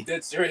 I'm empty.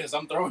 dead serious.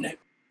 I'm throwing it.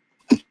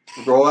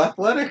 Roll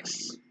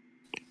athletics.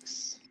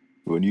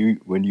 When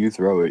you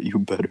throw it, you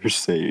better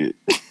say it.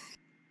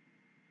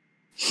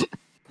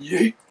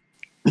 Yeet.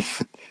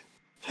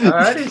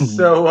 Alrighty,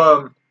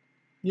 so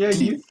yeah,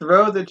 you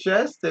throw the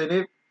chest and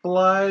it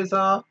flies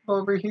off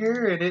over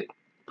here and it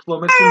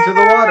plummets into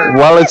the water.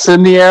 While it's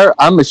in the air,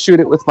 I'm gonna shoot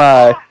it with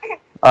my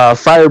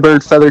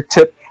Firebird feather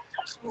tip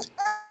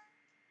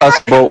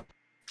bolt.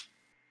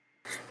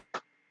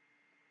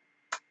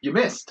 You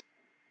missed.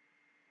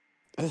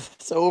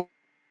 So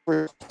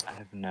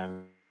I've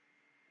never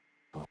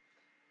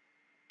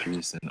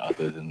reason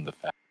other than the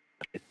fact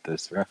that I get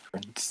this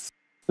reference.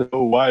 I don't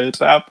know why it's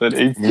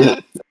happening.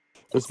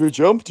 this bitch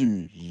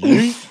empty.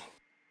 Yeet.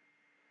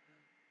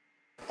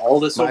 All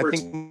this I over.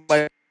 think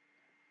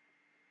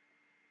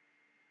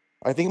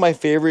my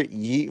favorite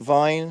yeet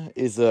vine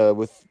is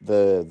with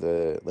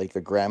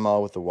the grandma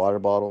with the water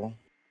bottle.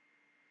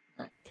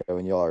 Okay,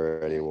 when y'all are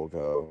ready, we'll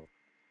go.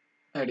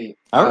 Alrighty.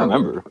 I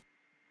remember.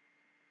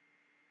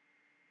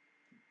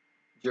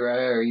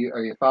 Jiraiya,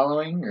 are you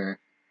following or?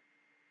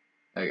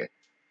 Okay.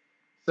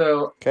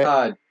 So,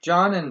 Okay.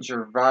 John and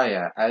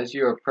Jiraiya, as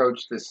you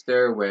approach the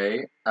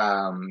stairway,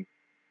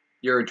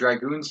 your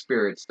dragoon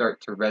spirits start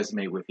to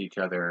resonate with each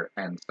other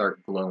and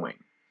start glowing.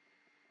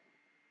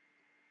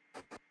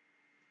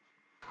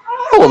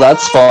 Oh, well,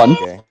 that's fun.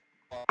 Okay.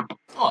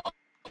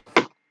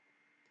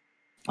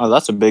 Oh,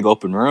 that's a big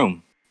open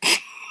room.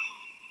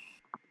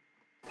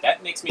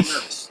 That makes me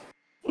nervous.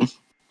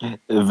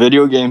 If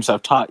video games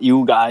have taught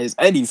you guys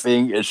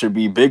anything, it should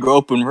be big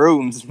open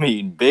rooms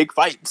mean big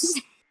fights.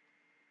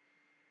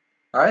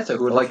 Alright, so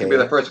who would like to be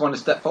the first one to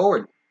step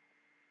forward?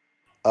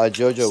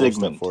 Jojo will step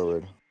Sigmund.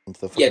 forward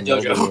into the Yeah, fucking middle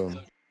of the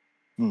Jojo.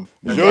 room.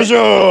 Okay.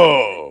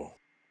 Jojo!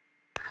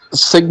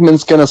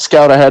 Sigmund's gonna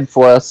scout ahead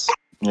for us.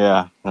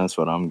 Yeah, that's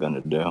what I'm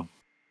gonna do.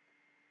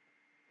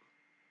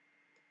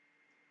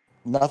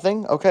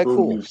 Nothing? Okay, Boom,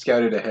 cool. you've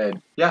scouted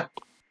ahead. Yeah,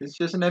 it's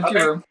just an empty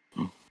room.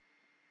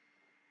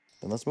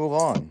 Then let's move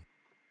on.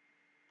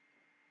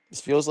 This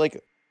feels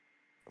like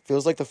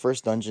the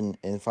first dungeon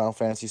in Final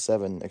Fantasy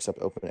VII, except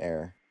open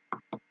air.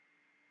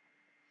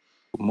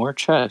 More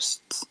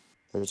chests.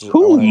 I Ooh,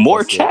 wanna more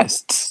investigate.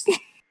 chests.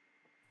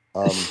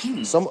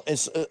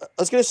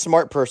 Let's get a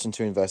smart person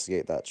to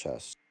investigate that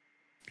chest.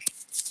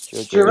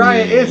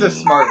 Jiraiya is a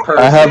smart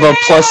person. I have a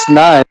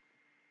 +9.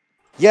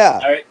 Yeah,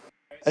 All right.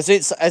 as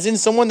in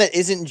someone that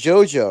isn't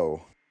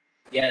JoJo,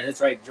 Yeah, that's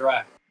right.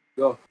 Jiraiya.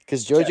 Go.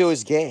 because JoJo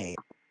is gay.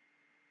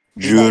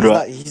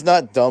 Jura. He's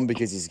not dumb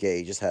because he's gay.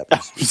 He just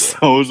happens to be gay.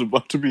 I was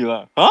about to be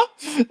like, huh?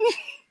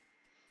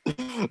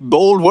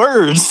 Bold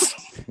words.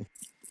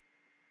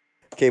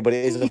 Okay, but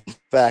it is a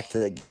fact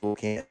that people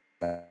can't.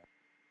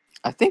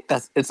 I think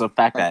it's a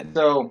fact that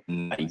So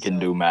he can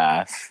do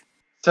math.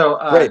 So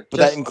Right, but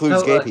that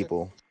includes gay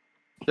people.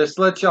 Just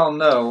to let y'all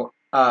know,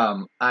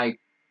 I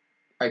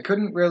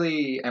couldn't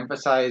really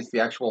emphasize the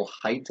actual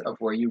height of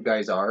where you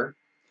guys are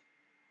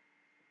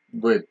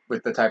with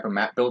the type of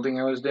map building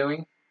I was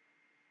doing.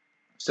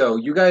 So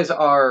you guys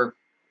are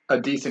a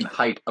decent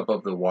height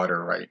above the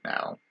water right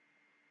now.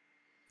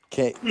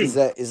 Okay, is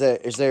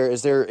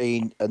there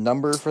a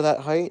number for that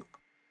height?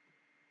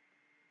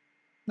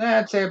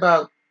 I'd say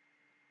about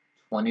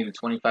 20 to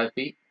 25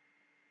 feet.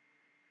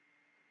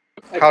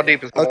 How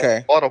deep is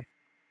the bottom?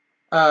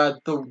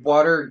 The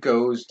water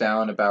goes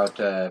down about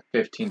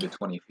 15 to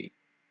 20 feet.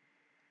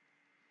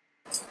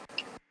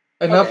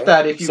 Enough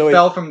that if you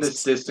fell from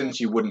this distance,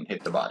 you wouldn't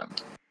hit the bottom.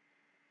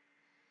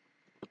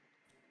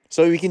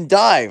 So we can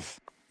dive.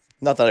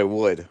 Not that I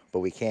would, but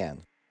we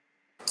can.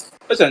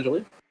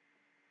 Essentially.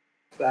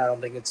 I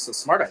don't think it's a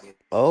smart idea.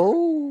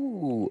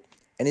 Oh,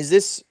 and is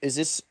this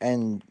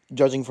and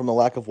judging from the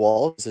lack of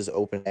walls, this is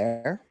open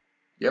air?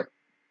 Yep.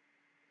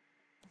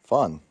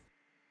 Fun.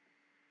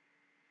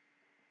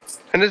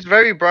 And it's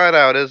very bright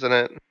out, isn't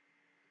it?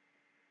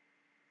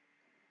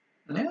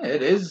 Yeah,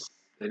 it is.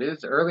 It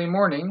is early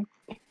morning.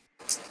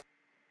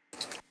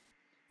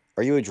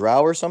 Are you a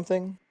drow or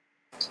something?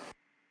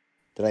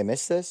 Did I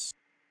miss this?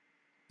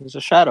 He's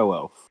a shadow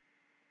elf.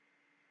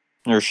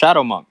 Or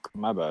shadow monk.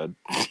 My bad.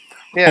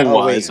 Yeah. Oh,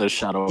 Why wait. is a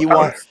shadow He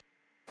elf?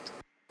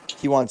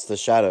 He wants the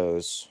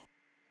shadows.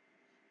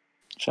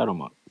 Shadow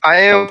monk.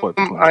 I Teleport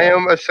between am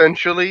shadows.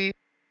 essentially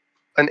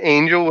an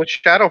angel with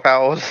shadow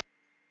powers.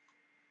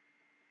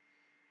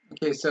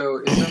 Okay, so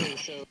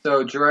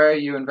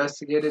Jiraiya, you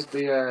investigated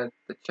the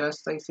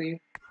chest, I see.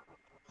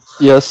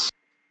 Yes.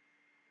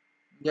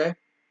 Okay.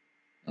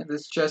 And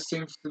this chest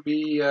seems to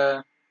be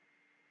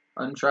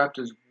untrapped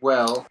as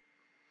well.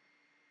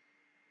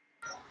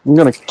 I'm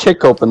gonna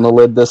kick open the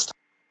lid this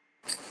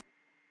time.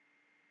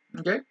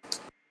 Okay.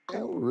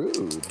 How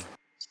rude.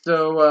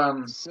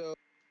 So,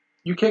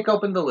 you kick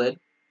open the lid,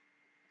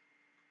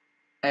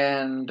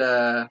 and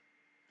the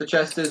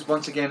chest is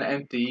once again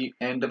empty,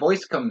 and a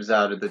voice comes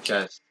out of the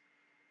chest.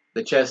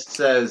 The chest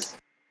says,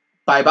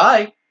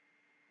 "Bye-bye,"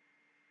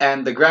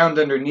 and the ground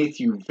underneath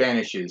you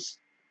vanishes.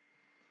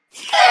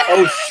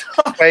 Oh,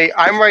 Hey,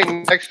 I'm right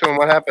next to him.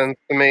 What happens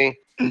to me?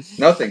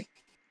 Nothing.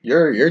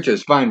 You're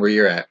just fine where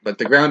you're at, but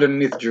the ground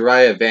underneath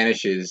Jiraiya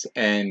vanishes,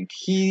 and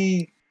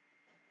he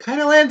kind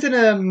of lands in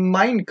a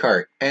mine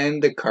cart,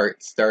 and the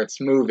cart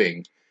starts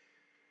moving.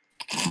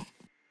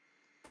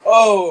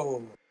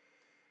 oh.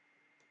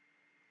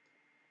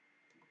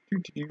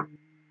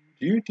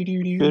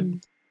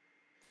 Good.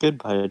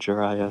 Goodbye,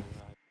 Jiraiya.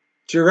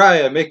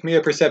 Jiraiya, make me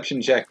a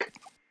perception check.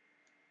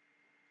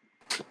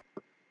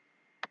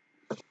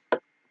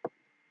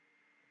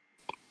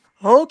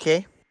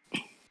 Okay.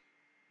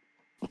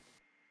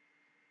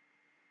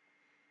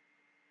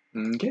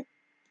 Okay.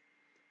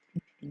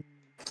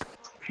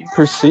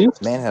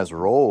 Perceived? Man has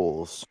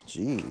rolls.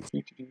 Jeez.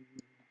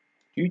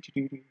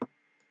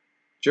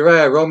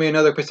 Jiraiya, roll me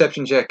another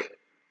perception check.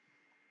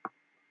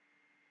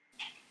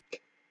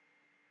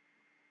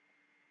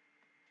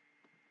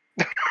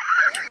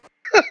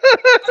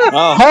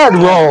 Oh, Hard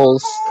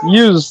rolls.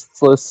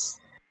 Useless.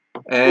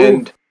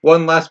 And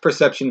one last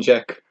perception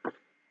check.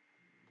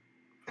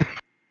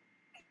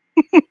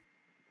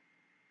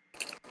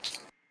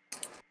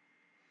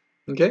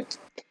 Okay.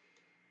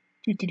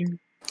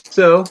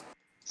 So,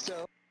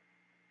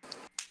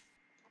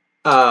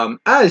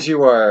 as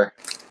you are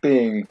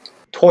being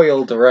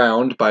toiled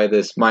around by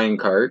this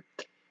minecart,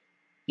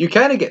 you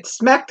kind of get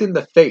smacked in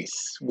the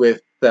face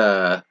with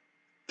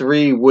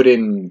 3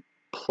 wooden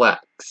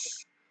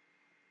plaques.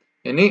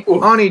 And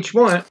on each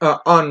one,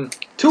 on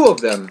 2 of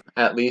them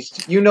at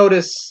least, you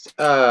notice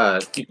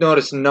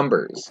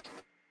numbers.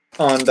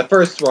 On the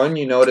first one,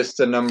 you notice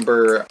the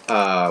number.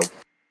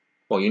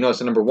 You notice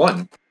the number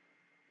 1,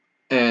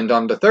 and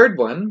on the third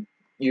one,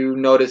 you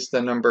notice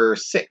the number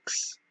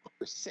 6.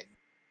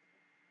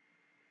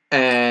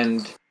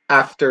 And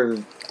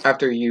after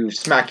you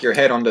smack your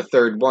head on the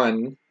third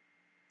one,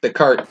 the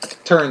cart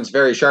turns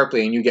very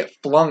sharply, and you get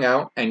flung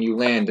out, and you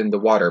land in the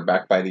water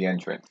back by the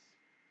entrance.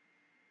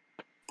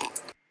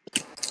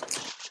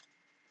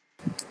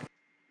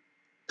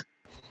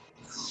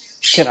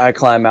 Can I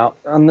climb out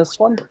on this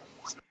one?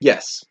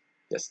 Yes.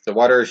 Yes, the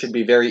water should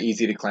be very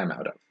easy to climb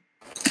out of.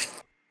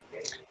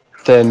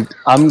 Then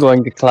I'm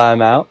going to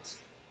climb out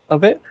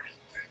of it.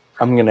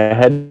 I'm gonna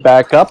head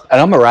back up,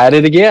 and I'm gonna ride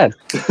it again.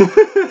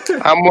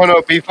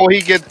 Before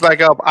he gets back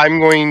up, I'm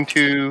going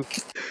to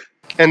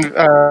do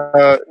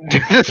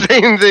the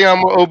same thing.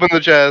 I'm gonna open the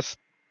chest.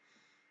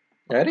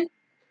 Ready?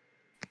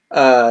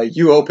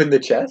 You open the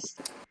chest,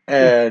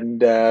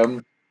 and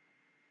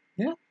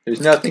yeah,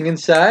 there's nothing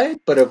inside,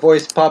 but a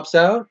voice pops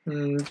out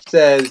and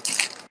says,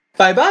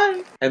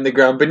 "Bye-bye," and the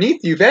ground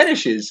beneath you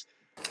vanishes,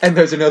 and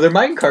there's another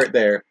minecart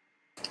there.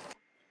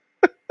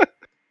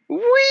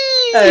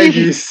 Whee! And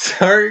you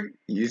start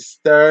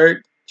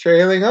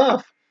trailing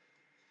off.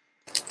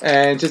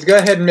 And just go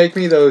ahead and make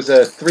me those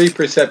 3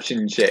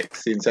 perception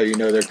checks, since how you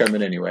know they're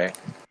coming anyway.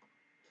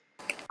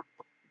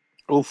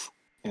 oof.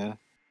 Yeah.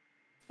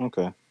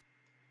 Okay.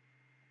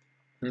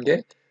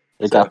 Okay.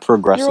 It got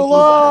progressively You're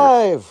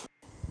alive!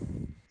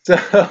 So,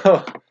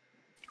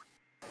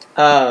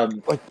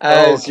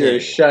 as you're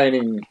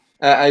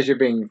as you're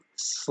being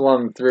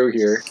slung through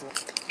here,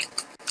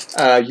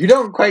 you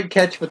don't quite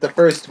catch what the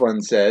first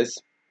one says,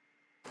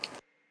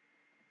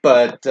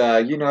 but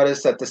you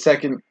notice that the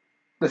second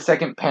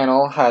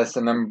panel has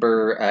the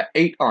number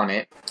 8 on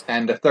it,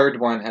 and the third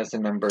one has the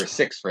number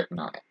 6 written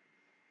on it.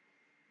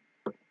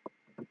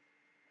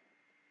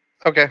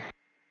 Okay.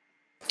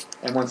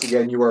 And once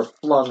again, you are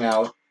flung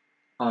out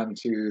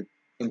into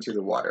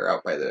the water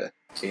out by the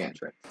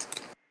entrance.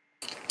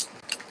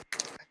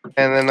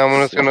 And then I'm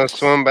just gonna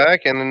swim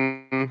back and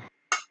then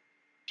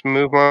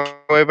move my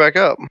way back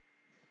up.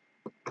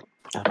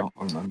 I don't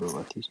remember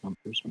what these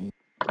numbers mean.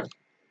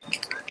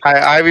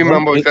 I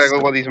remember It's- exactly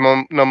what these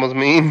numbers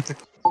mean,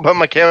 but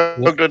my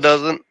character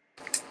doesn't.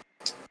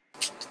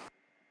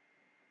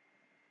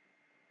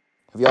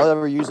 Have y'all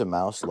ever used a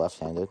mouse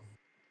left-handed?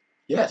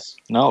 Yes.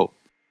 No.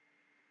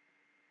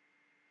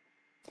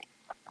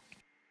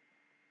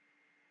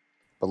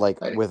 But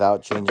like Right.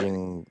 without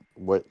changing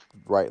what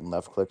right and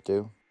left click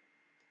do?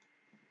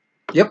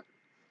 Yep.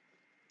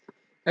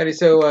 Alrighty,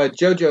 so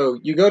Jojo,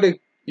 you go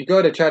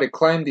to try to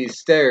climb these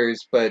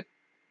stairs, but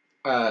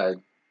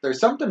there's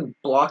something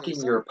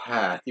blocking your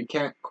path. You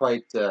can't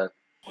quite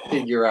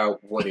figure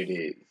out what it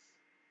is.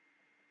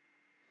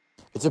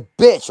 It's a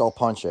bitch, I'll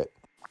punch it.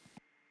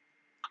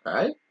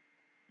 Alright?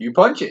 You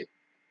punch it.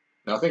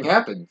 Nothing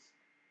happens.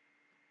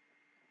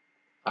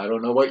 I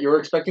don't know what you were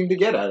expecting to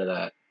get out of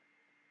that.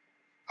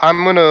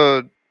 I'm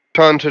gonna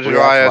turn to React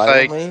Jiraiya.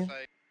 violently?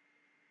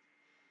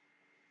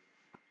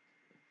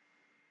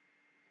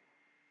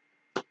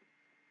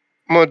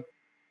 I'm gonna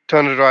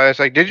turn to Jiraiya.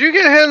 Like, did you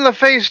get hit in the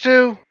face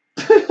too?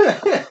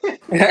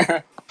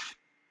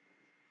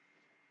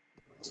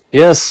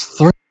 Yes,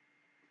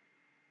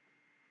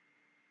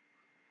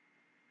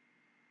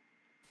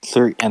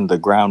 3, and the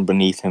ground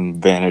beneath him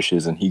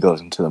vanishes, and he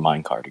goes into the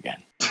minecart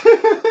again.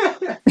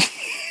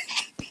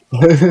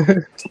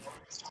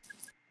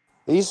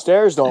 These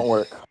stairs don't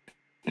work.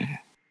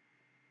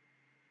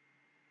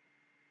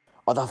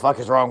 What the fuck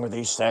is wrong with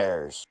these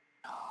stairs?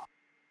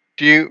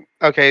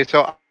 Okay,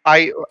 so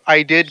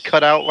I did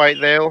cut out right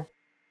there.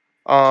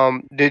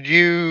 Did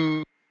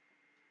you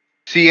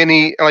see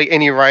any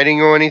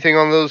writing or anything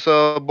on those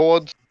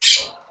boards?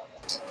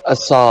 I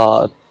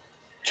saw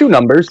 2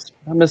 numbers.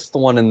 I missed the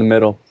one in the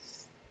middle.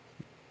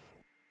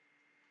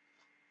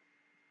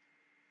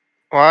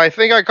 Well, I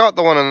think I caught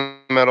the one in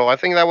the middle. I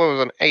think that one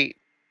was an 8.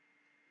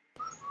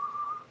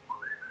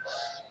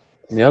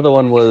 The other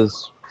one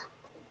was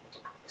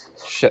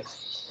shit.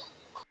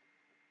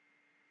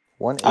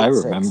 186. I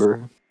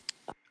remember.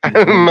 I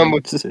remember.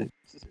 186.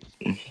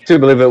 I do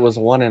believe it was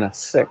 1 and a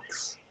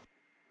 6.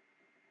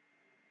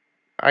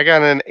 I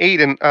got an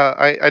 8, and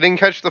I didn't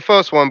catch the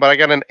first one, but I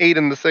got an 8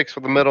 and the 6 for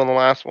the middle and the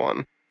last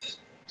one.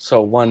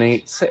 So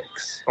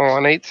 186. Oh,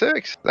 an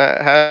 8-6.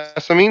 That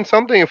has to mean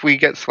something if we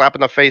get slapped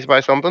in the face by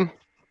something.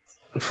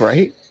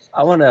 Right?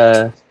 I want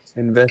to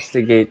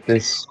investigate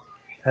this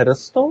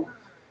pedestal.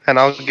 And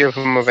I'll give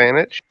him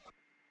advantage.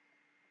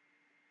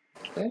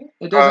 Okay.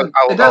 It doesn't.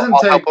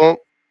 I'll help him.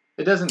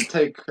 It doesn't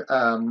take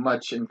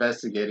much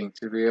investigating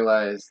to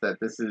realize that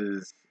this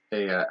is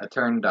a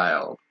turn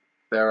dial.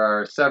 There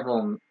are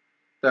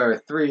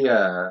three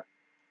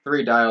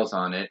dials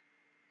on it,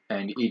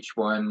 and each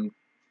one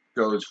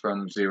goes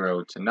from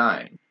 0 to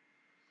 9.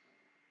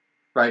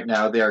 Right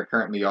now, they are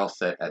currently all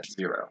set at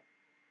 0.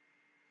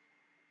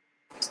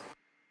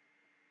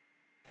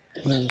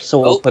 So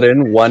we'll put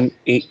in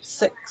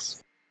 186.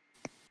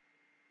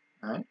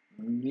 All right.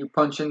 You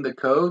punch in the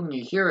code, and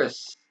you hear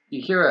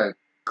a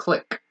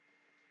click.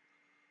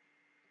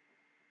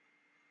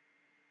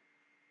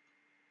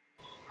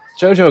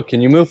 Jojo,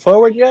 can you move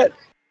forward yet?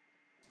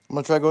 I'm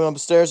gonna try going up the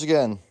stairs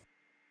again.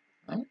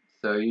 All right.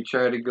 So you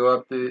try to go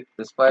up the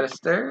flight of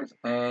stairs,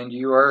 and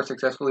you are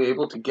successfully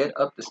able to get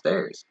up the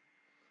stairs.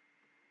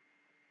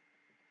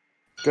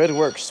 Good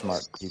work,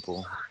 smart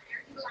people.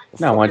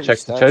 Now I want to check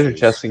the treasure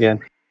chest again.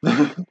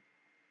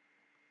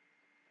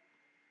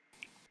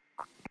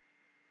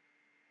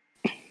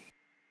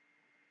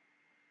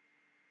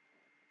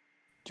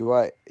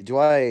 Do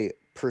I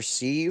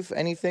perceive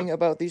anything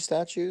about these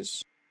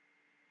statues?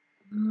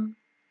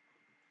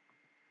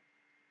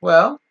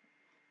 Well,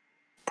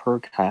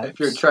 perhaps. If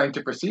you're trying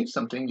to perceive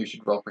something, you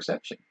should roll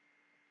perception.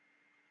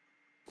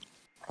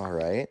 All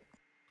right.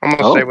 I'm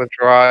gonna stay with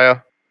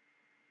Jiraiya.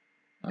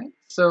 Right.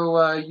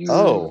 So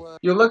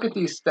you look at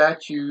these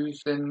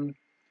statues, and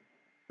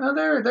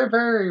they're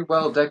very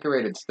well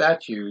decorated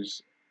statues.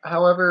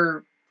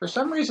 However, for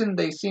some reason,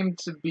 they seem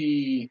to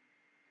be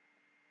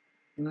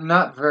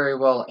not very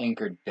well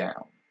anchored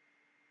down.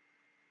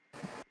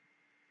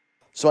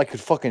 So I could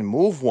fucking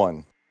move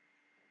one.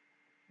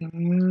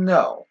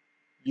 No,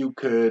 you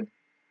could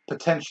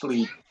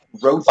potentially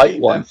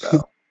rotate them,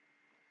 though.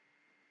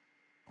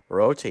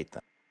 Rotate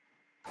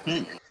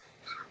them.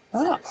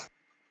 Ah.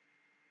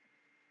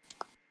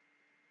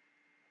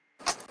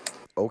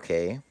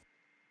 Okay.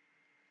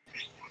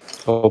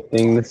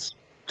 Opening this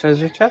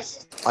treasure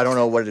chest. I don't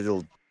know what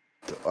it'll.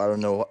 I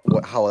don't know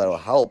how that'll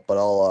help, but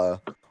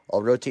I'll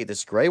rotate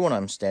this gray one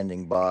I'm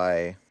standing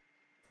by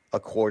a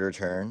quarter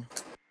turn.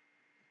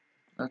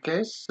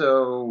 Okay,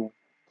 so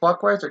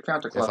clockwise or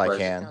counterclockwise? If I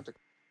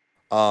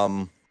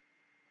can.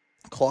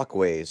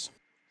 Clockwise.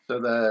 So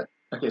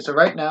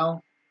right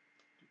now.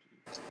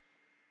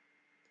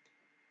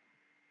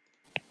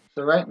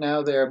 So right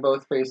now they are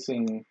both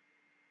facing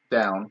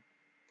down.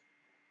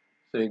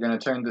 So you're going to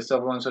turn the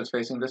silver one so it's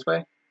facing this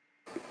way?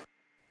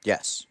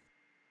 Yes.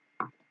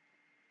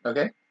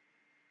 Okay.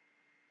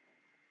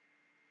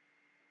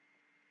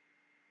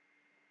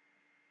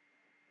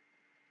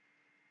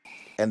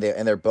 And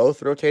they're both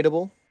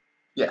rotatable?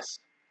 Yes.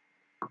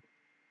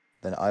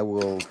 Then I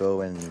will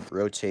go and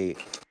rotate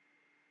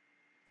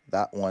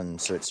that one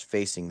so it's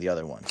facing the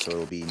other one. So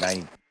it'll be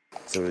 90.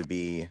 So it would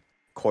be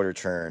quarter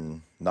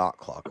turn, not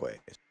clockwise.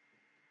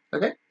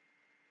 Okay.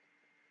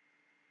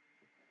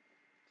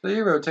 So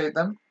you rotate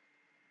them.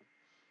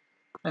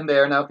 And they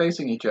are now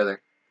facing each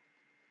other.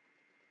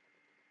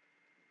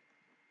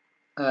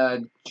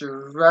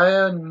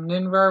 Jiraiya,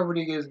 Ninvar, what are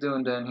you guys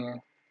doing down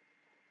here?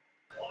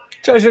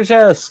 Treasure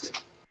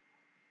chest!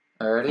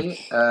 Alrighty.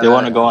 They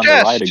want to go on the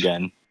ride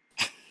again.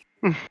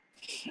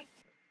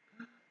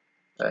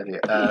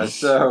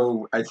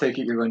 So I take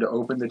it you're going to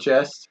open the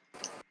chest?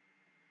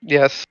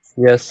 Yes.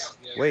 Yes.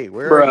 Wait,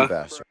 where are you,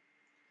 bastard?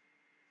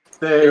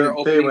 They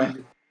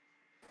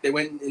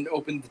went and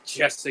opened the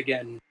chest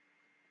again.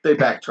 They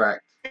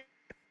backtracked.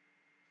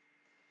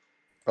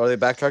 Oh, they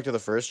backtracked to the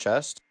first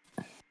chest?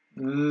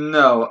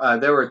 No,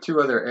 there were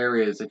two other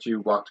areas that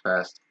you walked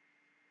past.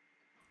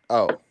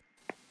 Oh.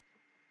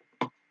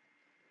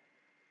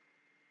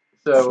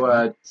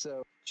 So,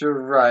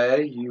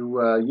 Jiraiya,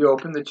 you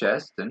open the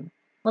chest, and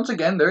Once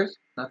again, there's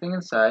nothing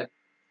inside,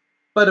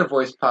 but a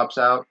voice pops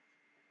out.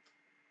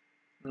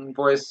 And the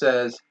voice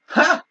says,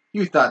 "Ha!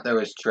 You thought there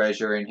was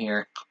treasure in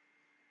here."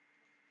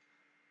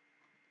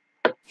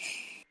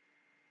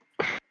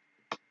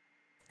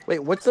 Wait,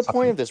 what's the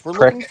point of this? We're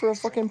Prick. looking for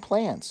fucking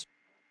plants.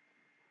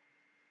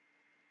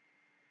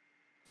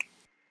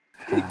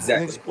 We can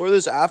Exactly. explore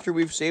this after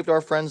we've saved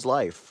our friend's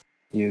life.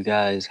 You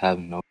guys have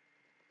no.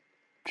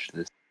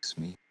 This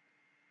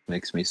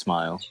makes me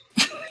smile.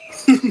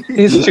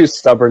 He's too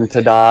stubborn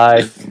to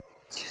die.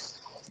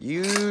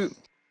 You...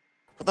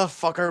 What the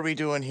fuck are we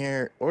doing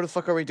here? What the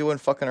fuck are we doing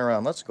fucking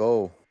around? Let's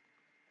go.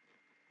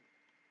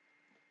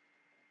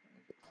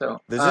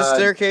 So, Does this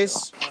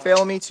staircase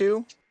fail me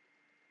too?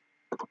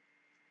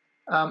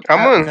 I'm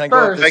gonna Can I go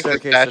up first, the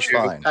staircase just statue.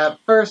 fine? At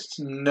first,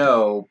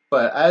 no,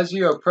 but as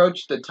you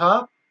approach the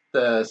top,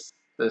 the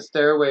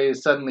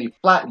stairways suddenly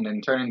flatten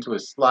and turn into a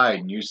slide,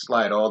 and you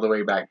slide all the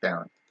way back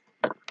down.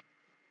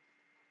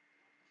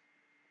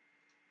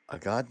 A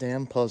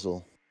goddamn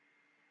puzzle.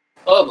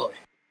 Oh boy.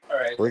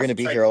 Alright. We're gonna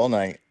be here all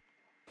night.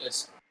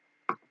 Let's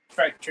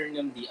try turning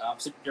them the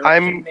opposite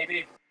direction,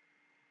 maybe?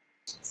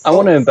 I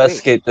want to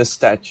investigate this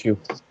statue.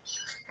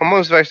 I'm gonna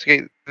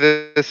investigate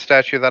this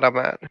statue that I'm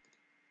at.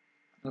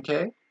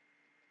 Okay.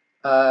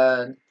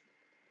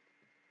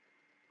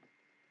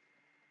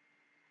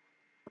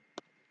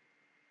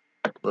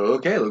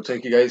 Okay, looks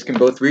like you guys can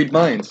both read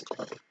minds.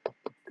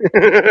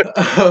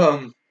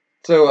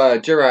 So,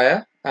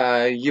 Jiraiya,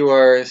 you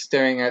are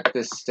staring at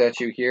this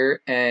statue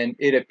here, and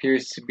it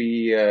appears to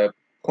be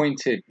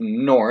pointed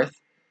north.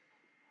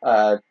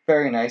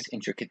 Very nice,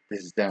 intricate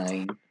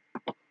design.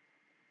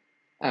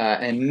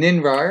 And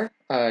Ninrar,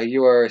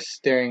 you are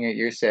staring at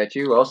your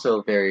statue,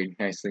 also very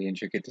nicely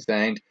intricate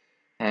designed,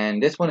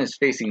 and this one is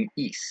facing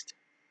east.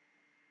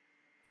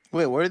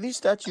 Wait, what are these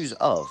statues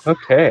of?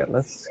 Okay,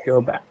 let's go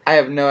back. I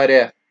have no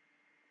idea.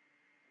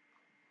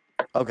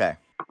 Okay,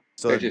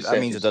 so They're that just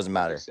means statues. it doesn't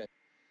matter.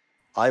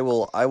 I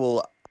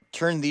will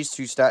turn these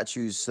two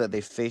statues so that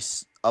they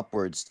face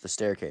upwards the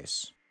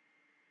staircase.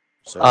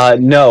 So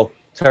No,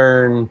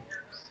 turn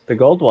the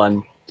gold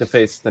one to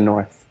face the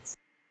north.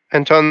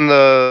 And I'm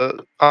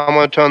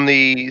gonna turn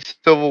the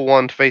silver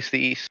one to face the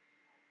east.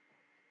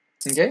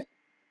 Okay.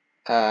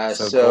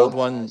 so gold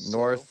one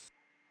north,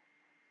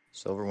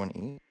 silver one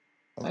east.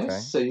 Okay.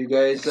 Nice. So you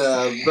guys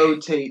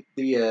rotate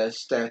the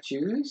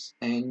statues,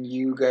 and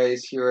you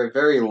guys hear a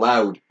very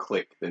loud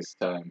click this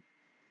time.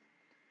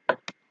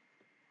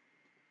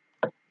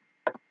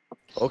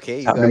 Okay,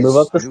 you Time to guys move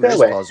up the knew this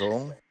stairway.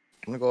 puzzle. I'm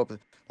gonna go up.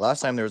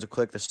 Last time there was a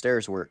click, the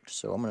stairs worked,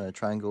 so I'm gonna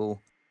try and go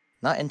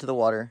not into the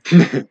water.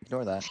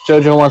 Ignore that.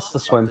 Jojo wants to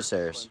Up swim. the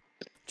stairs.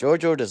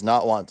 Jojo does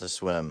not want to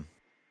swim.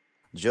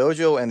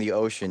 Jojo and the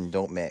ocean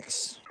don't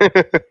mix.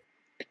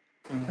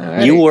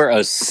 Alrighty. You were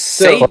a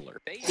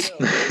sailor.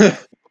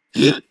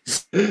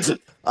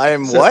 I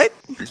am what?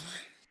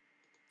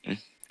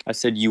 I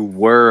said you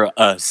were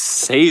a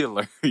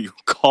sailor. You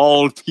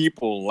called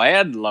people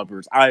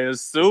landlubbers. I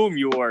assume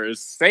you were a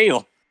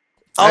sailor.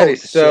 Alrighty,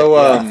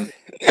 so shit,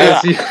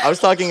 as you, I was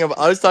talking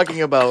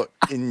about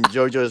in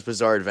JoJo's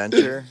Bizarre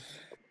Adventure.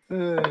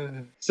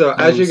 so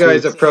as you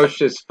guys approach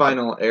this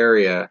final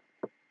area,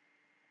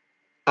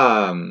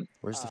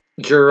 Where's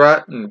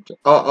the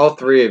all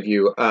three of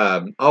you,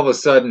 all of a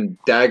sudden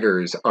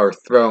daggers are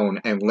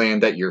thrown and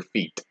land at your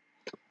feet.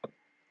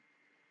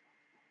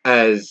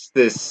 As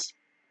this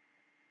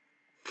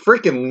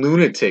freaking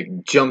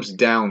lunatic jumps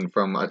down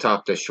from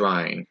atop the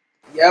shrine.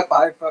 Yep,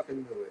 I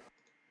fucking knew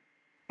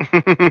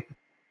it.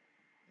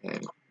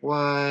 And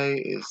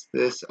why is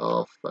this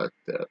all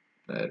fucked up?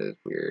 That is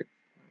weird.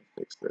 Let me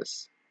fix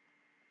this.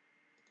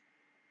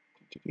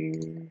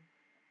 Big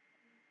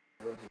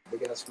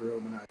ass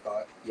room, and I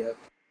thought, yep.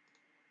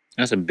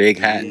 That's a big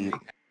hat.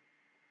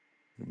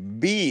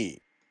 B?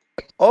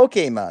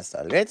 Okay,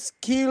 master. Let's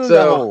kill the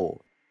So-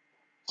 hole.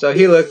 So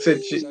he looks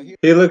at you.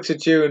 He looks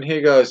at you and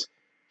he goes,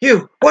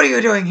 "You, what are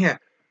you doing here?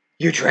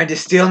 You trying to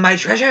steal my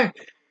treasure?"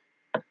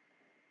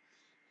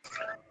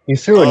 You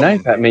threw a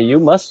knife at me. You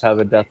must have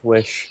a death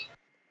wish.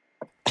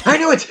 I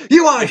knew it.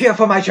 You are here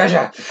for my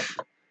treasure.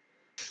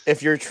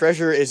 If your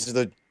treasure is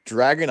the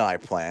dragon eye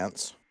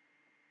plants,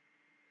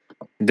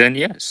 Then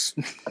yes.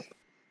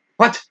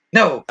 What?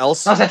 No,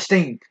 else no such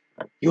thing.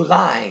 You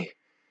lie.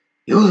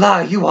 You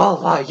lie. You all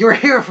lie. You're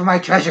here for my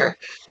treasure.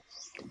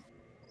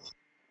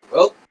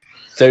 Well,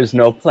 There's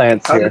no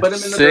plants How do you here. put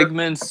him in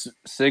the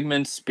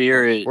Sigmund's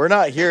spirit we're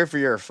not here for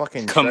your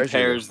fucking compares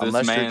treasure. this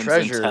Unless your man's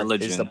treasure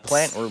intelligence. is the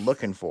plant we're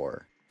looking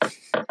for.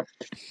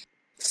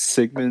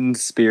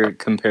 Sigmund's spirit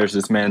compares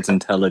this man's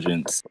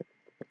intelligence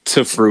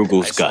to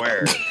Frugal's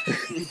gut.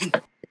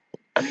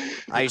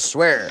 I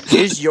swear,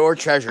 is your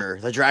treasure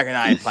the dragon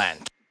eye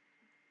plant?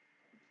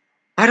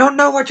 I don't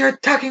know what you're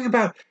talking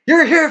about.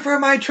 You're here for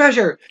my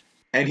treasure.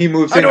 And he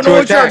moves I in don't to know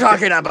what attack. you're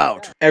talking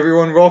about.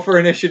 Everyone roll for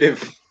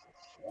initiative.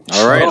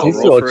 All right, I'll He's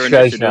roll your for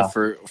treasure. initiative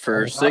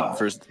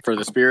for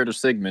the spirit of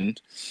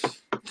Sigmund.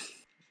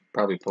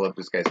 Probably pull up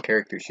this guy's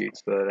character sheet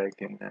so that I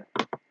can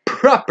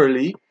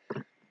properly.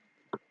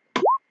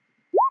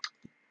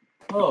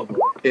 Oh boy.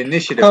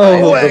 Initiative.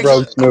 Oh, the actually-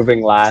 rogue's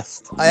moving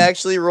last. I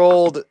actually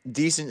rolled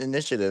decent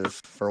initiative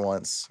for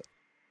once.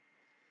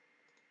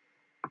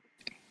 Is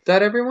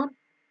that everyone?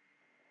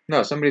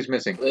 No, somebody's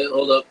missing. Wait,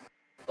 hold up.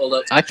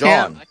 I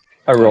can't. John.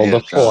 I rolled yeah,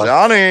 a 4.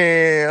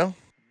 Johnny.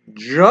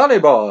 Johnny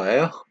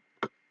boy.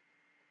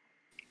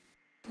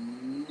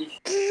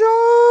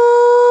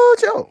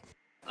 Jojo.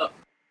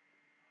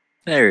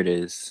 There it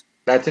is.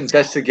 That's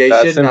investigation,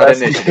 That's not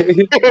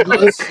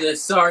initiative.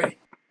 Sorry.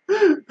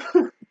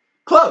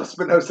 Close,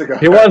 but no cigar.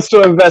 He wants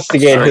to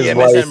investigate Are his you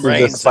life missing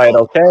brain despite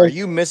cells? okay. Are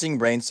you missing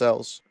brain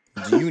cells?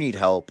 Do you need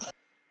help?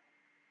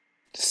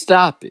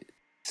 Stop it.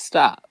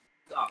 Stop.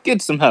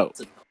 Get some help.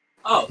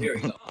 Oh, here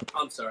we go.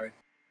 I'm sorry.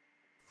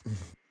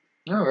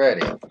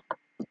 Alrighty.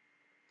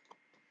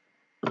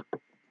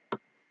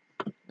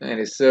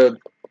 And so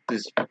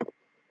this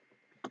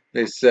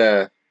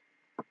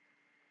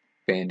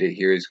bandit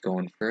here is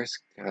going first.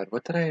 God,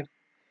 what the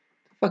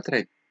fuck did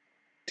I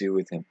do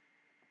with him?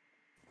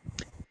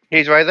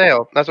 He's right there.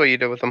 That's what you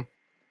do with him.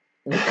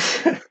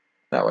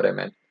 Not what I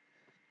meant.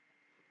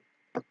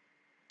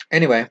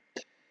 Anyway,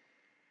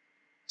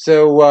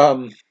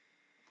 so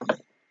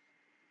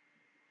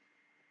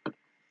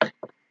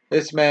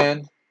this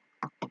man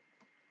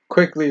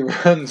quickly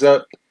runs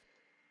up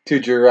to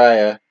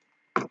Jiraiya,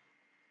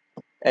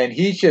 and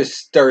he just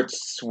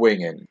starts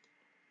swinging.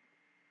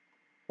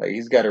 Like,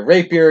 he's got a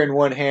rapier in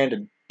one hand,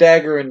 a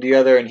dagger in the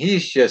other, and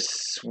he's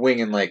just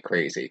swinging like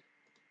crazy.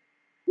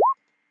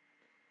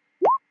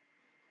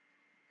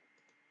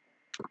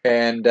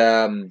 And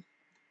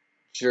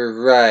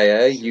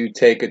Jiraiya, you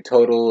take a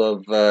total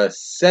of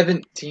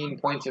 17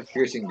 points of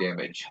piercing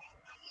damage.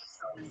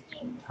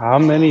 How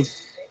many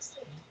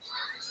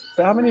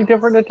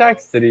different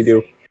attacks did he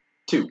do?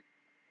 2.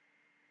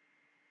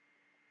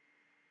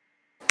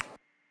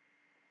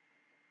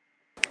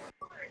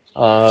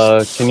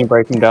 Can you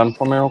break them down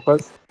for me real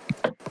quick?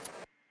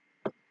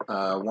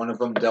 One of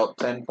them dealt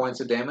 10 points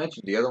of damage,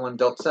 the other one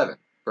dealt 7,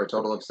 for a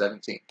total of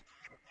 17.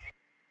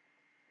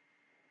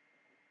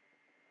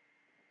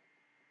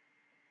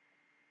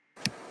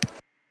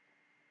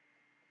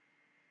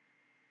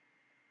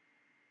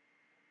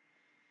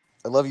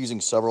 I love using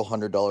several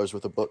 $100s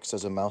worth of books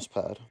as a mouse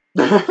pad.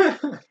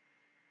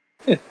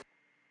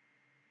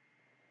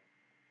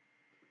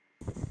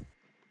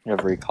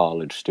 Every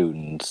college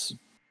student's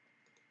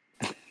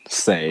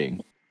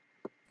saying.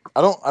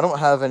 I don't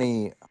have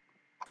any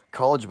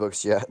college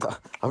books yet.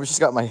 I'm just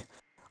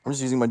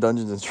using my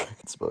Dungeons and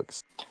Dragons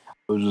books.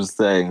 I was just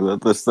saying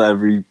that this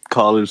every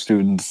college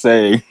student's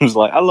saying. It's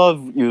like, I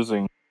love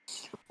using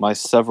my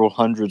several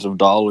hundreds of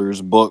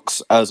dollars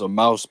books as a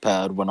mouse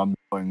pad when I'm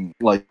doing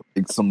like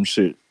some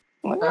shit.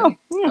 Like, oh,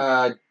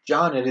 yeah.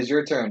 John, it is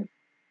your turn.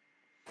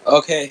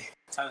 Okay.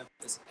 Time to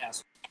put this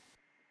ass.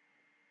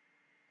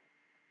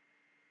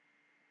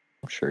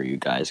 I'm sure you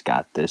guys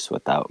got this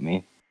without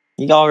me.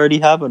 You already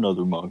have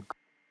another monk.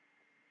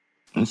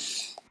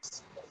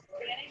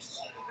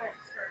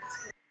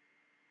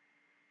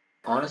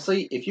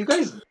 Honestly, if you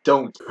guys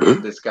don't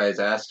give this guy's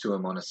ass to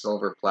him on a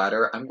silver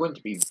platter, I'm going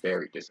to be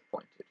very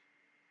disappointed.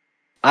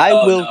 I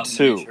will I'm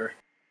too.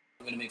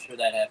 gonna make sure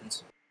that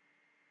happens.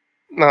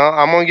 No,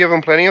 I'm gonna give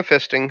him plenty of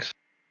fistings.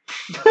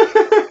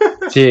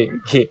 Give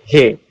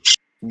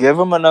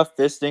him enough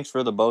fistings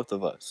for the both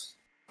of us.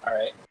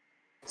 Alright.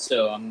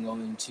 So I'm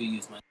going to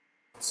use my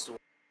sword.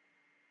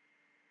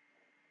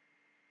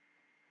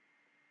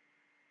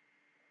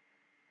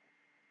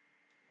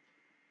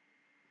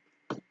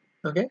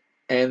 Okay.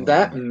 And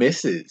that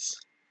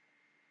misses.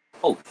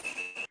 Oh.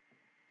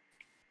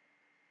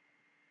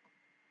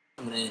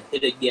 I'm gonna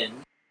hit again.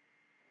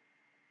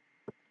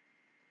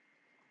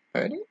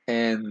 Alrighty.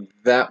 And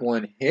that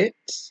one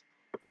hits.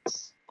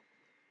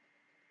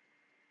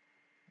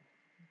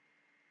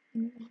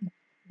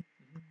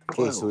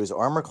 Okay, so his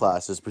armor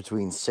class is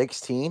between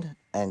 16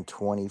 and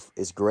 20.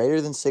 Is greater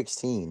than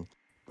 16,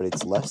 but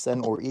it's less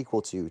than or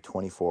equal to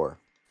 24.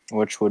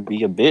 Which would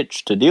be a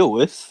bitch to deal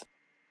with.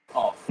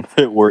 Oh. If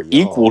it were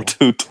equal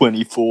to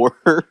 24.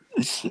 Alright,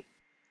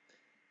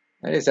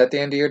 is that the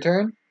end of your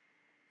turn?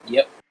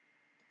 Yep.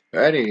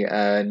 Alrighty,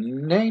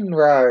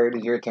 Nainrard, it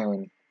is your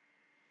turn.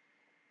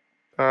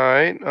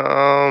 Alright,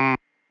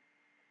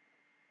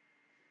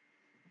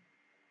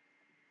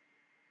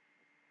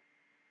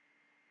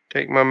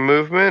 take my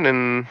movement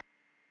and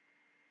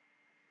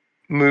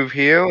move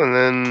here, and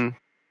then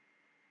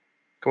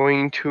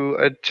going to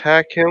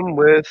attack him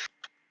with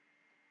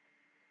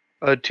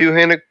a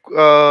two-handed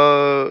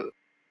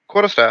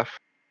quarterstaff.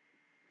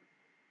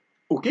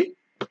 Okay.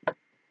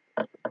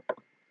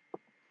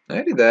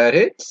 Alrighty, that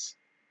hits.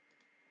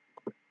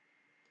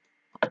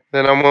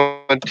 Then I'm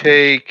gonna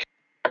take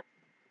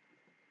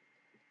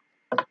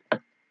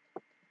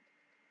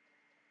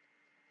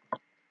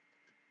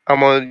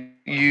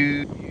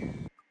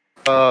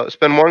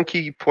spend 1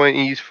 key point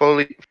and use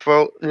Fury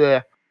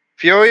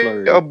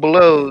of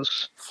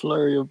Blows.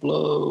 Flurry of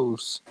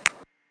blows.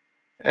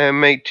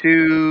 And make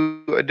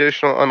 2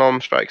 additional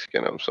unarmed strikes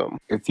again of some.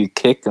 If you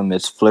kick him,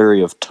 it's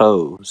flurry of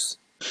toes.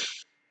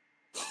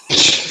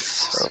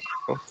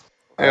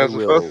 Yeah, I it's the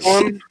will first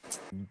one.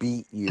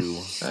 beat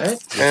you. Alright,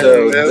 And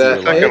so there's that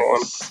the second one.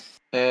 hits,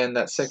 and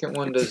that second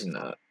one does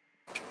not.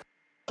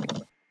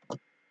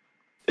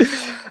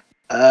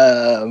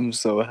 I'm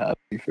so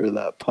happy for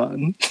that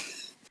pun.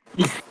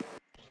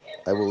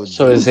 I will.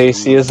 So his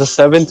AC is a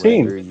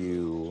 17 render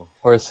you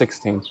or a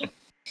 16.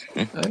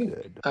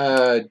 dead.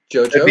 Jojo,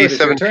 It'd be it is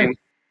your 17. turn.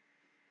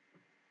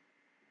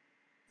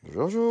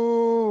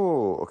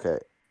 Jojo. Okay.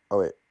 Oh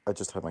wait, I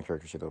just had my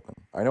character sheet open.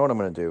 I know what I'm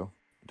gonna do.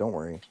 Don't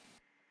worry.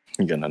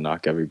 I'm gonna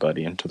knock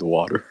everybody into the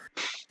water.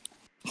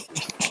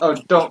 Oh,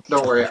 don't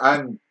worry.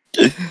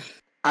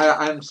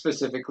 I'm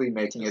specifically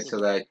making it so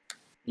that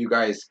you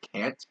guys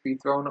can't be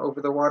thrown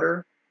over the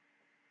water.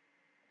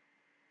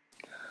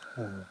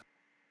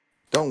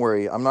 Don't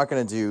worry. I'm not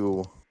gonna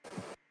do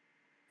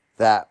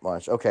that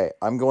much. Okay,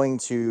 I'm going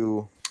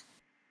to.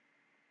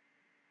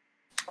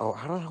 Oh,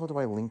 how the hell do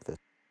I link this?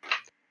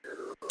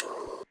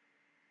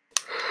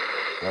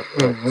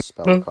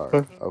 Spell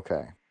card.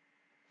 Okay.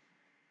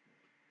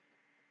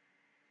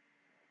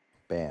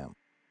 Bam.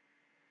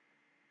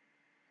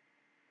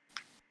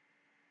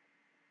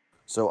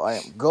 So I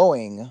am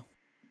going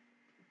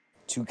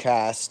to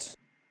cast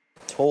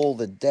Toll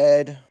the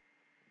Dead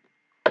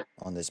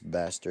on this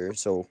bastard.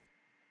 So,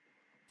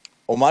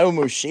 Omaru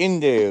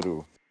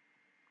Mushinderu.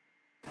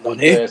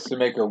 Okay, has to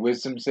make a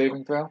wisdom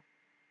saving throw.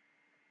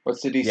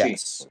 What's the DC?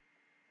 Yes.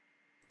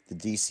 The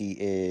DC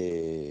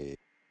is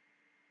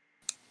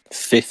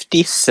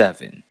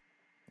 57.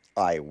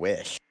 I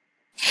wish.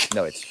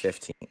 No, it's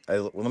 15.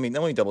 Let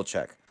me double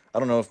check. I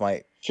don't know if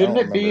my Shouldn't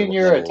it be in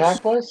your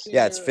attack list?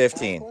 Yeah, it's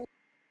 15.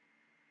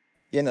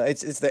 Yeah, no,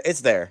 it's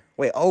there.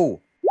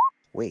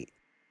 Wait.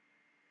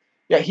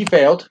 Yeah, he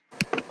failed.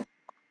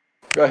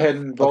 Go ahead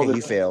and roll Okay,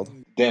 he failed.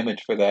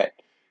 damage for that.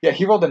 Yeah,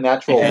 he rolled a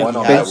natural Yeah, 1 he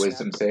on has- that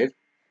wisdom save.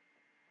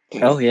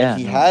 Oh yeah,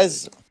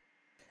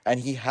 And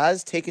he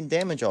has taken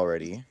damage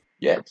already.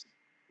 Yes.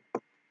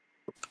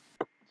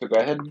 So go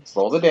ahead and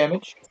roll the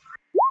damage.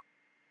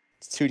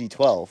 It's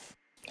 2d12.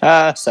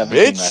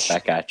 17 Bitch!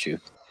 right back at you.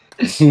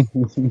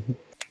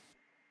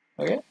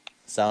 Okay.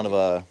 Sound of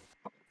a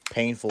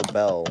painful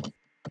bell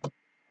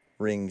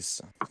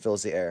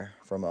fills the air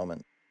for a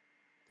moment.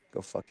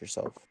 Go fuck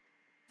yourself.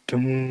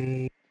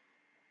 Dum,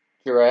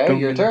 Uriah,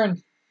 your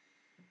turn.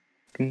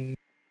 dum.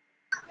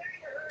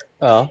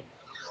 Oh,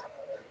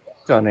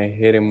 gonna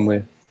hit him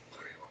with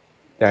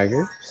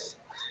daggers.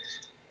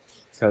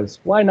 Because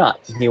why not?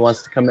 He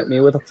wants to come at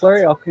me with a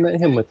flurry, I'll come at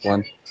him with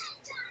one.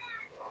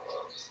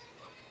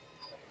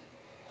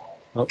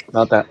 Oh,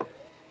 not that.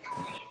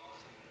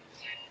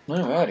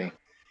 Alrighty.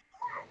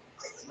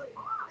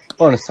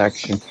 Bonus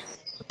action.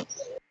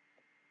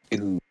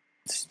 Ooh,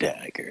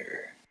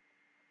 stagger.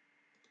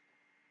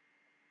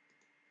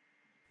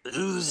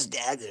 Ooze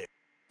dagger.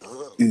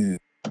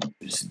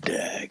 Ooze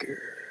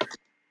dagger.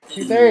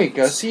 There you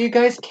go. So you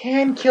guys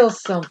can kill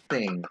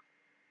something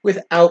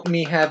without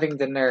me having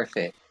to nerf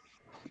it.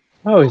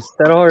 Oh, is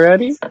that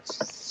already?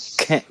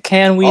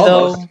 Can we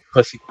Almost. though?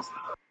 Pussy.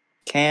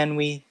 Can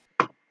we?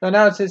 So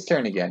now it's his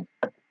turn again.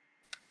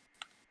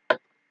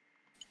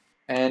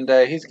 And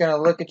he's going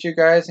to look at you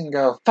guys and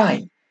go,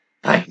 fine.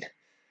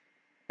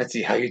 Let's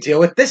see how you deal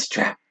with this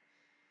trap.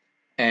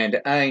 And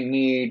I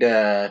need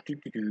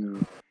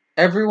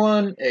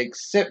everyone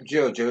except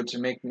Jojo to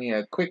make me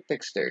a quick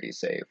dexterity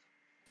save.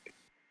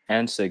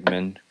 And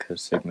Sigmund,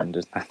 because Sigmund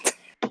is not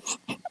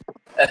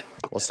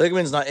Well,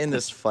 Sigmund's not in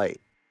this fight.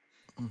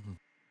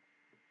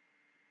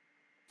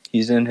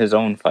 He's in his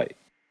own fight.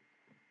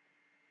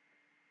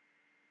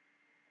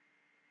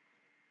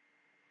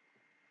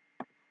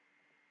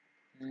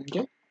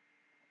 Okay.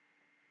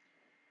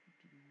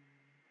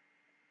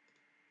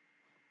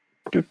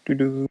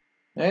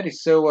 Alrighty,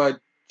 so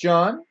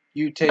John,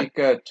 you take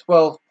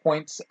 12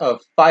 points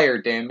of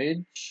fire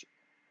damage.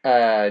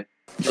 Uriah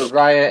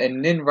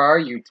and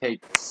Ninvar, you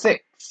take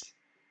 6.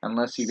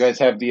 Unless you guys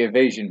have the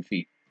evasion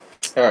feat.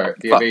 Or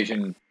the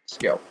evasion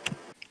skill.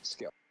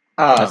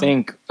 I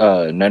think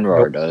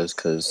Nenrar does,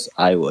 because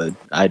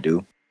I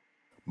do.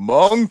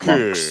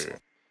 Monkey!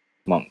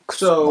 Monks.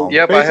 So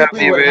Yep, I have basically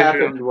the what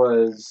evasion. happened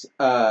was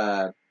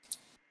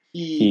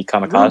he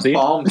kamikaze? threw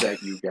bombs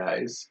at you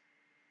guys.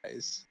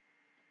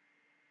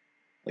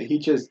 Like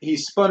he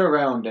spun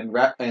around and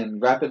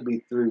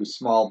rapidly threw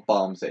small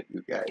bombs at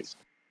you guys.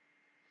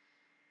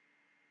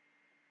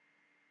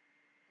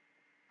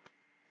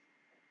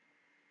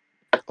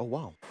 Oh,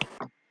 wow.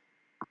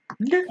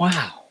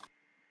 Wow.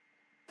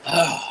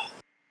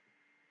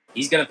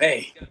 He's gonna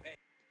pay.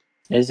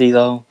 Is he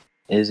though?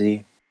 Is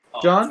he?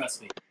 Oh, John?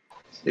 trust me.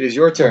 It is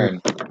your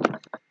turn.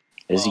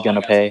 Is he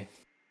gonna pay?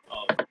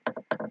 Oh.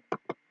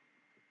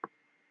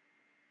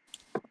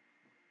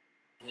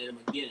 Hit him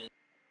again.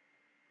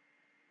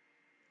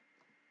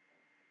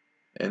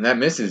 And that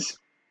misses.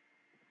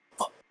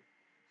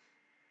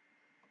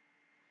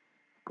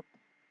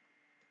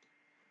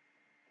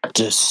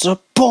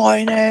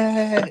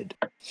 Disappointed.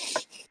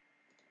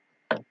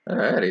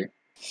 Alrighty.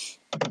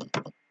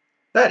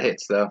 That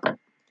hits though.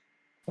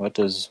 What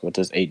does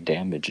 8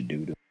 damage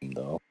do to him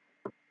though?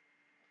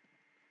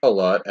 A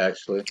lot,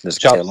 actually. Does it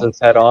Chops kill him? his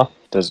head off.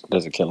 Does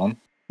it kill him?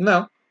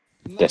 No.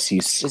 Does he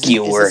Is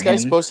skewer this guy him?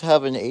 supposed to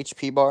have an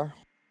HP bar?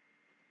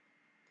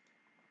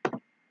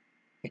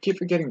 I keep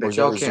forgetting Or that is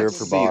it y'all can't reserved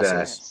for see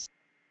bosses?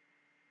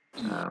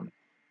 that. Hang on.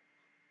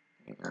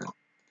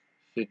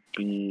 Should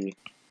be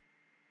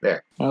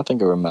there. I don't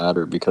think it would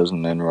matter because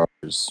Ninra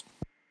is.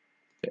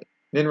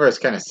 Ninra's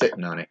kind of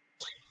sitting on it.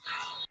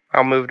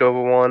 I moved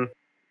over one.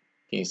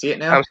 Can you see it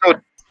now? I'm still.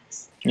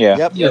 Yeah.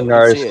 Yep.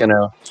 Ninra's see it.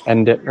 gonna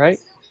end it, right?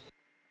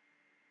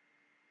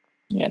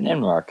 Yeah,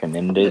 Ninra can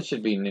end It it.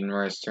 should be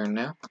Ninra's turn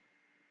now.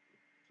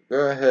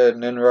 Go ahead,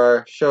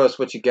 Ninra. Show us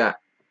what you got.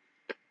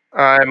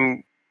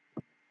 I'm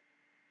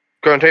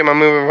going to take my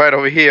move right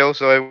over here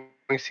so I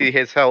can see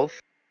his health.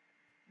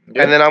 Good.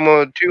 And then I'm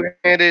going to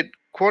two-handed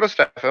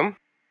quarterstaff him.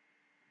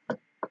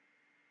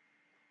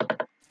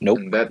 Nope.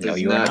 And that No,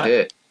 does you are not not.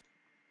 hit.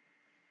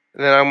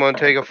 And then I'm going to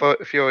take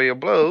a Fury of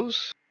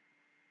Blows.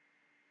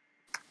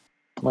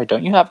 Wait,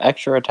 don't you have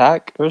extra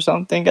attack or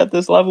something at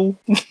this level?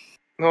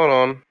 Hold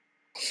on.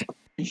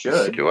 You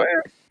should. Do I?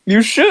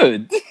 You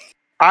should.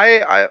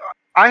 I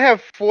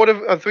have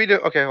three.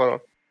 Okay, hold on.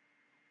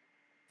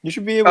 You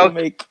should be able to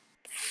make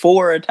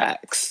 4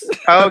 attacks.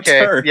 a Okay,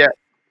 turn. yeah.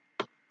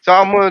 So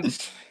I'm going to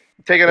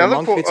take The another.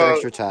 monk gets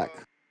extra attack.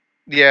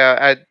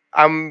 Yeah,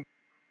 I'm.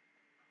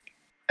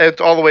 It's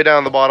all the way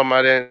down the bottom.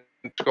 I didn't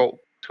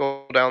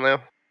scroll down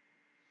there.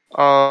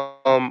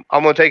 I'm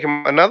gonna take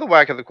him another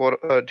whack at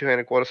the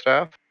two-handed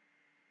quarterstaff.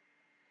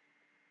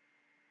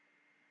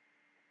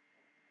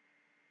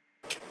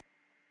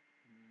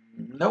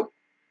 Nope.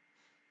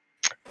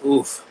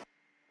 Oof.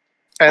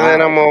 And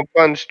then I'm Ow. gonna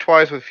punch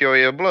twice with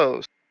Fury of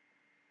Blows.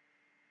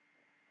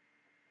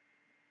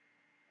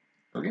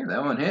 Okay,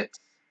 that one hits.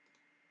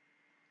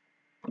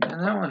 And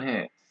that one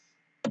hits.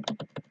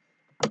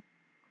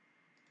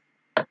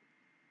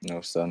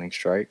 No stunning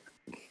strike.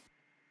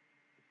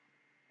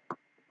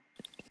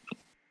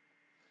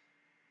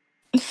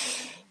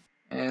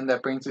 And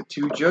that brings it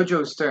to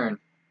JoJo's turn.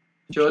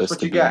 Show us Just what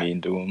to you be got.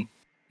 mean to him.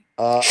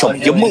 Show I'm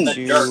him going in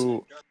the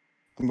dirt.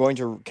 I'm going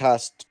to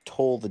cast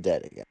Toll the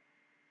Dead again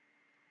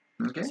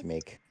Okay. to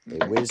make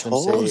a wisdom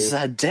Toll's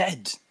save.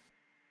 dead.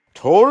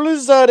 Toll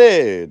is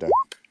dead.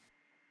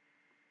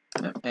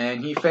 Yep.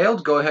 And he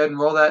failed. Go ahead and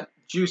roll that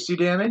juicy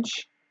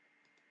damage.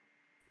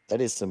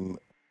 That is some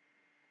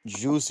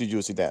juicy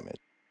damage.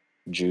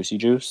 Juicy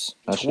juice?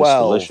 That's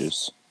 12. just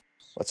delicious.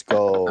 Let's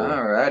go.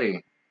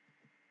 Alrighty.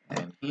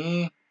 And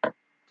he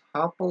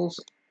topples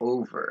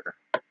over.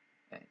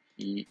 And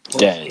he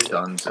Dead.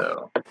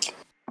 Dunzo.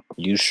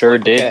 You sure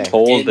did Okay.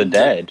 Toll the In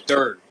dead.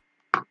 dirt.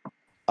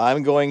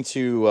 I'm going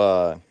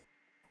to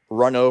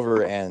run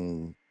over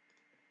and.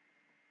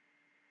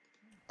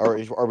 Are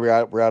we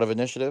out? We're out of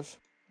initiative.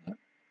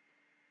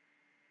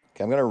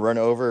 Okay, I'm gonna run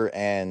over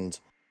and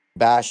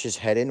bash his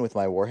head in with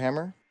my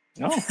warhammer.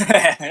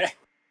 Oh,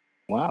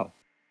 wow.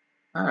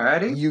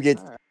 Alrighty. You get.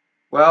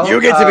 Well, You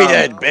get to be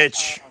dead,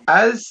 bitch.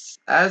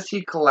 As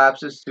he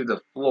collapses to the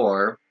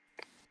floor,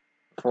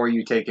 before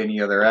you take any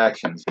other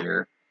actions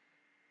here,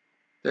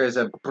 there's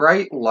a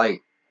bright light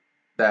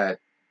that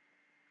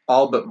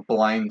all but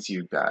blinds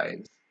you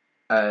guys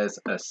as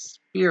a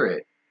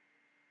spirit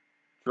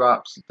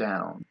drops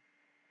down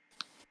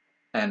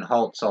and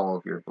halts all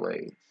of your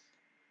blades.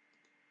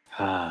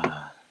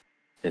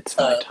 It's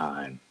my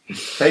time.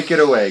 Take it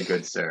away,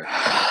 good sir.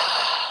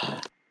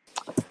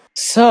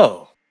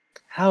 So,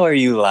 how are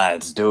you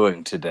lads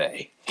doing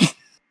today?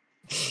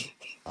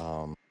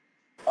 Are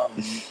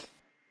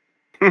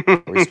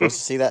we supposed to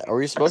see that? Are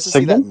we supposed to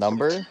see that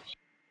number?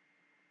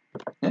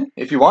 Yeah,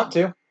 if you want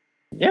to.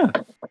 Yeah.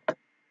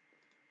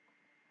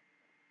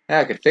 Yeah,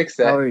 I could fix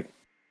that. How are you?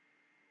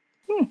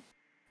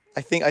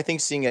 I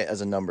think seeing it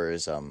as a number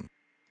is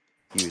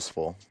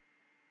useful.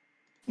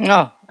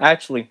 No,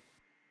 actually,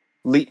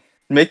 make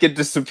it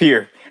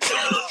disappear.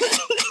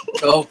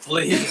 Oh,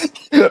 please.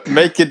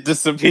 Make it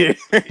disappear.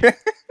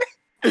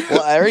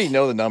 Well, I already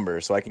know the number,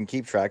 so I can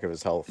keep track of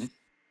his health.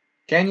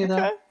 Can you,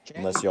 though? Okay.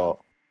 Unless y'all...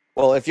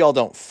 Well, if y'all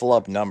don't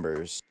flub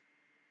numbers.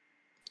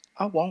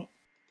 I won't.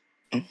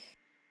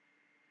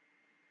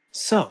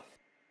 So,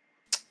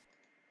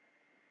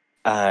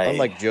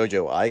 Unlike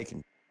JoJo,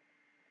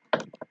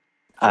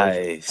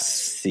 I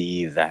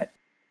see that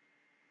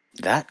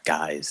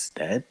guy's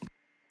dead.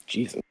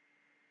 Jesus.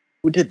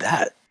 Who did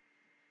that?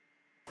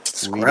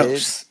 It's We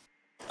gross.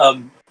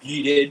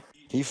 He did.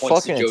 He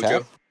Points to fucking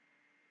JoJo.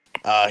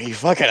 attacked. He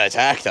fucking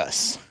attacked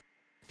us.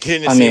 He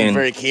didn't I seem mean-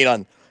 very keen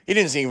on. He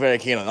didn't seem very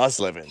keen on us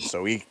living,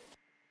 so we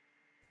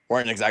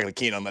weren't exactly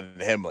keen on letting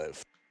him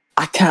live.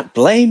 I can't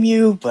blame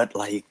you, but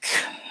like,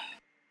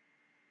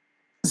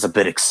 it's a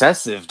bit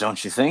excessive,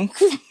 don't you think?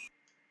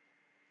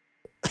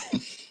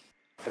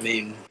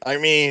 I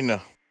mean,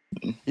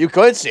 you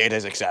could see it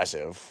as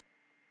excessive.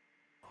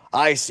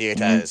 I see it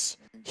as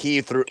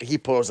he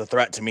posed a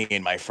threat to me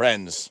and my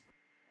friends.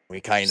 We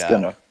kind Just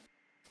of gonna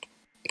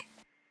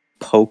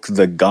poke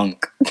the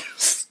gunk.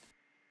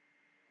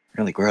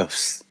 Really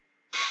gross.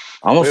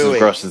 Almost as Wait.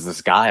 gross as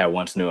this guy I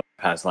once knew.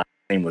 His last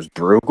name was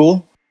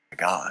Bruegel. Oh my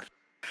God.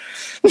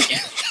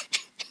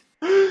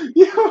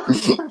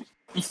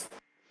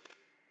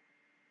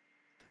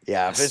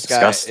 Yeah, if this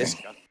guy is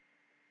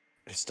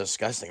it's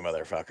disgusting,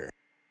 motherfucker.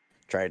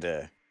 Tried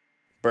to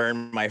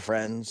burn my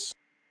friends.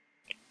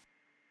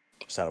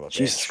 Son of a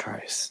Jesus bitch.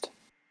 Christ.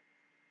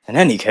 In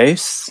any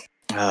case,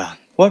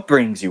 what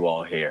brings you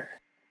all here?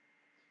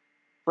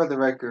 For the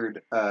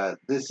record,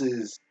 this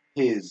is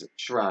his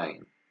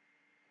shrine.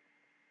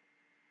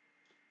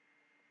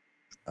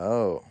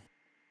 Oh.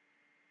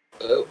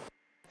 Oh.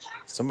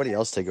 Somebody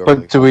else take over.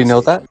 But do we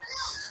know that?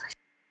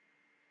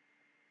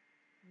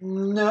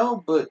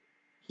 No, but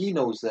he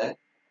knows that.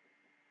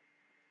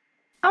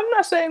 I'm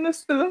not saying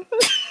this to them.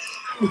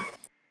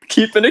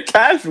 Keeping it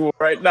casual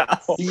right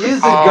now. He is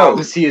a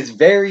ghost. He is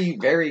very,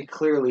 very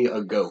clearly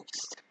a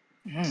ghost.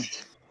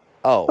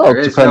 Oh. Well, There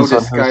it is no depends on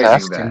who's disguising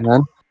asking,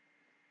 that.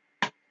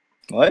 then.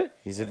 What?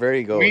 He's a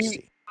very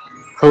ghosty.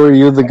 Who are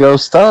you the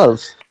ghost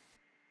of?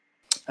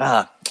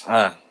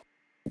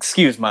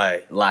 Excuse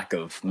my lack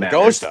of The manners.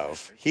 ghost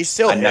of? He's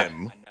still I know.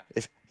 him.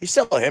 If he's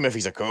still him if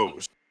he's a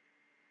ghost.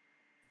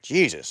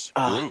 Jesus.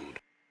 Rude.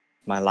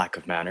 My lack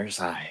of manners,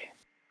 I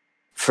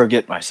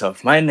forget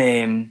myself. My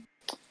name,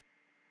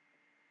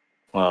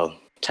 well,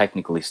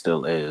 technically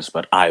still is,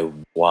 but I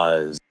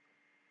was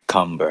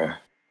Cumber.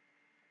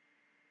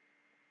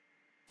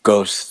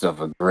 Ghost of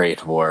a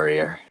great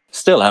warrior.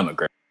 Still am a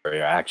great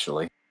warrior,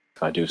 actually,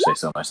 if I do say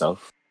so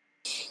myself.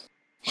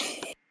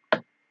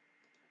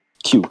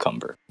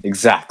 Cucumber.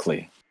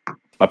 Exactly.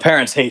 My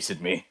parents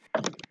hated me.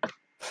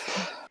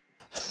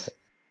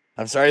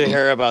 I'm sorry to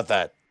hear about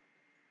that.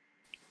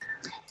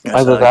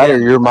 Either that or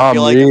your mom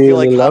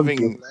really loved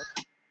you.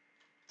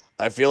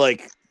 I feel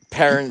like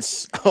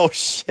parents. Oh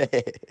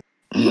shit!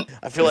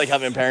 I feel like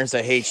having parents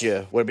that hate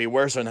you would be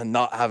worse than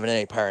not having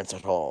any parents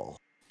at all.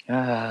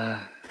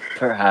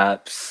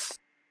 Perhaps.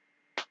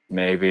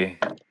 Maybe.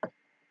 I'm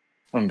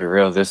gonna be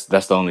real. That's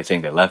the only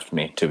thing that left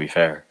me. To be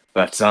fair,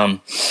 but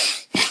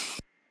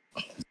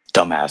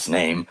dumbass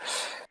name.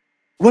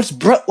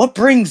 What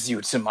brings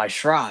you to my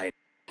shrine?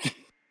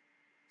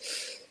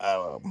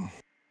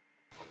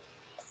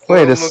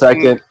 Wait a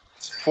second.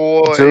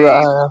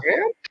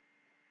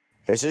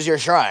 This is your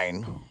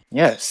shrine.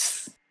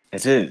 Yes,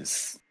 it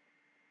is.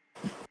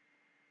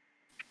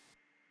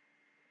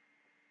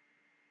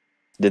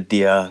 Did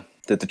the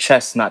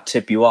chest not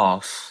tip you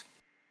off?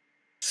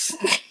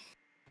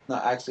 No,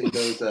 actually,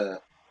 those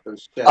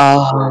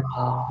chests were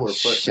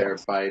put there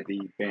by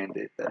the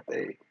bandit that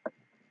they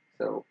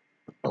so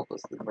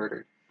helplessly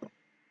murdered.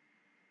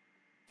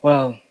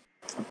 Well,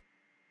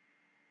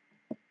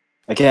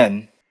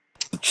 again,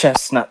 the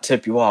chest not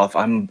tip you off.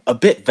 I'm a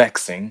bit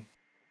vexing,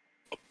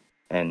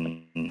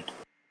 and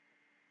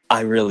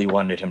I really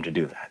wanted him to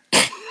do that.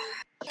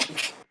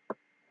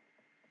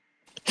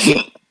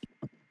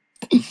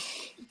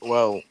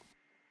 Well,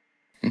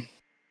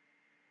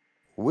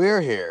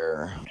 we're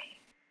here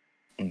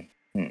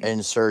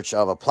in search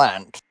of a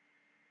plant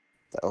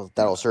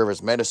that'll serve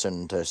as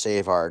medicine to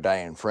save our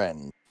dying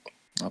friend.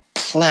 A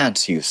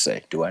plant, you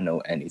say? Do I know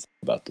anything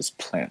about this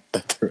plant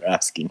that they're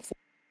asking for?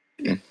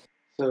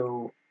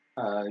 So,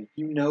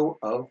 you know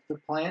of the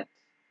plant,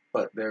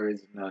 but there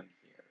is none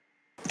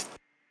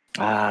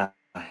here.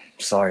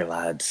 Sorry,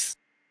 lads.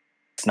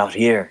 It's not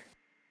here.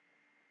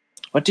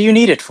 What do you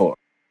need it for?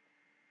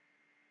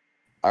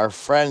 Our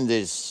friend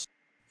is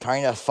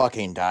kind of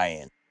fucking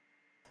dying.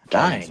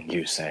 Dying,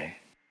 you say?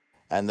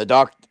 And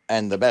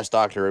the best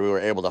doctor we were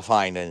able to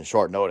find in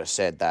short notice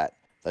said that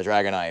the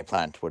dragon eye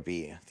plant would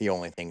be the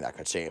only thing that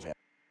could save him.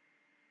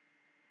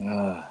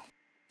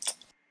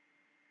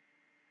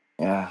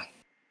 Yeah.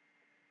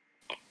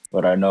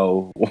 But I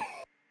know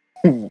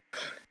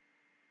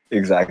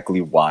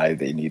exactly why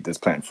they need this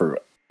plant for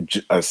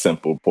a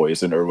simple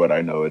poison, or what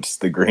I know it's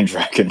the green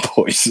dragon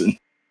poison.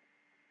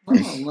 Well,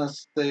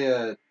 unless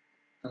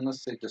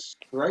they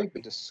describe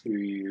it to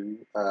you,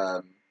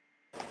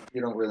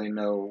 you don't really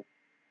know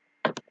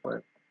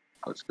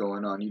what's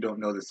going on. You don't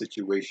know the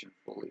situation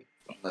fully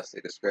unless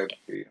they describe it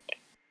to you.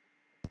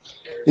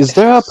 Is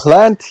there a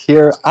plant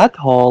here at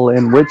all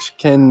in which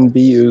can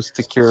be used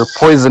to cure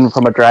poison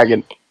from a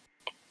dragon?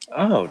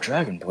 Oh,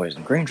 dragon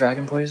poison. Green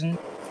dragon poison?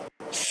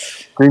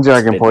 Green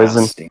dragon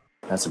poison. Nasty.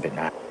 That's a bit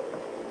nasty.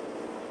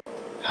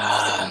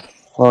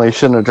 Well, he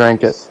shouldn't have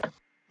drank it.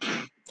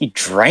 He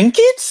drank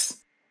it?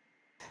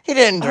 He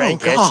didn't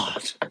drink it.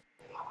 God.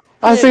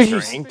 I think He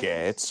didn't drink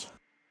it.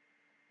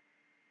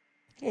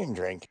 He didn't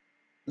drink it.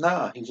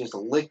 Nah, he just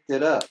licked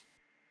it up.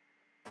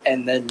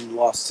 And then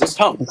lost his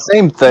tongue.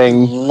 Same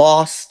thing.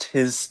 Lost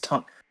his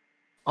tongue.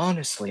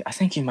 Honestly, I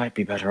think he might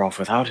be better off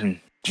without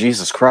him.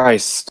 Jesus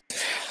Christ.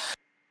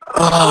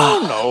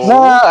 Oh no.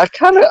 Nah, I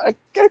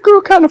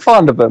grew kind of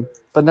fond of him,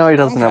 but now he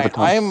doesn't have a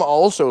tongue. I'm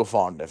also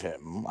fond of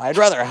him. I'd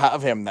rather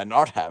have him than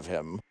not have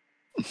him.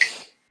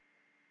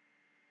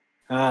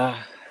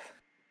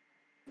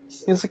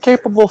 He's a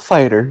capable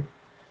fighter.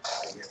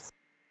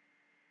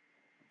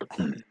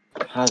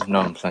 I've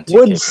known plenty.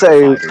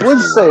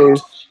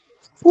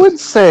 Would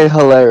say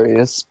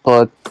hilarious,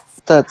 but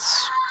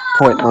that's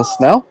pointless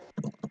now.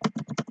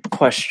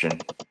 Question: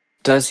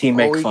 does he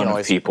make fun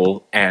of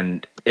people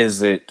and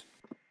is it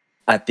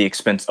at the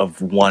expense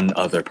of one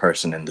other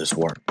person in this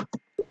world?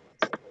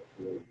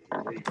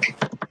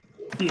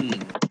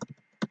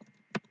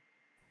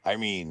 I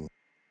mean,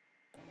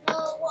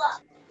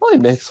 Well, he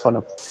makes fun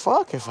of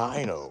fuck if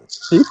I know.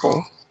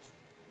 people.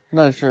 I'm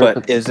not sure if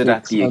But it's is it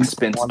at the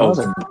expense one of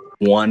other.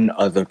 one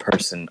other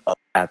person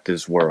at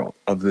this world,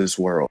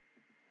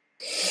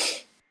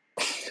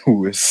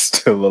 who is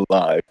still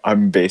alive?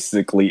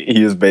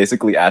 He is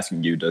basically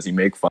asking you, does he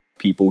make fun of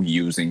people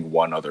using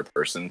one other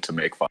person to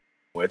make fun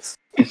with?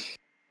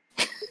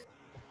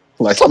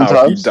 Like Sometimes.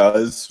 how he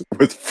does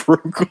with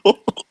Frugal.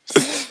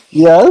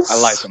 Yes. I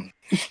like him.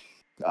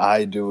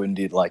 I do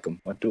indeed like him.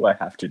 What do I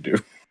have to do?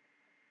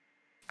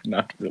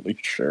 Not really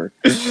sure.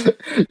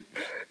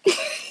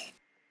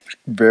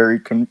 Very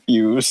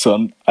confused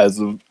on as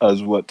of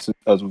what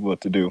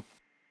to do.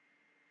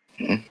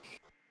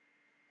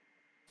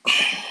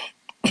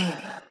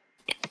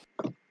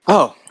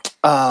 Oh,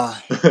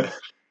 I was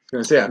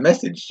gonna say I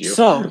messaged you.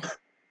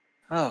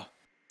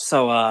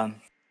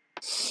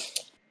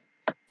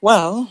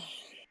 Well,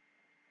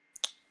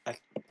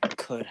 I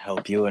could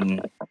help you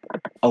in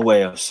a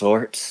way of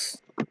sorts.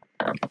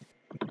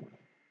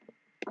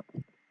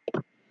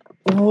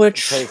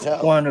 Which Pray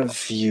tell. one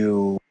of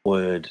you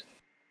would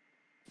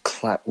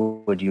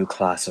you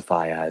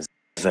classify as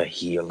the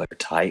healer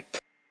type?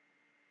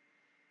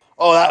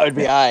 Oh, that would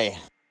be I.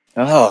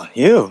 Oh,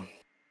 you.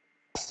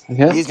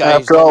 Yeah. These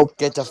guys After all, don't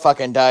get to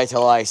fucking die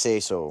till I say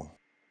so.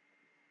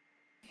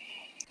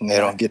 They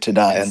don't get to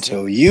die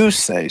until you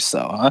say so,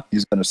 huh?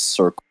 He's gonna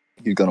circle.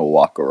 He's gonna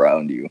walk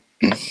around you.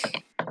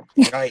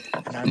 Right,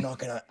 and I'm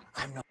not.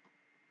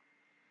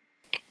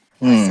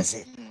 Hmm.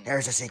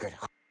 Here's the secret.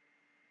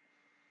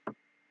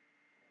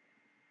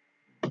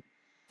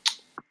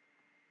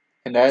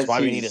 And That's why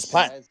we need his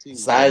plan.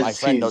 So that my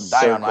friend don't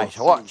die on my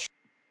watch.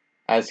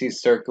 As he's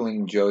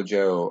circling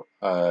Jojo,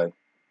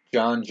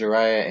 John,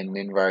 Jiraiya, and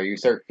Ninvar, you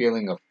start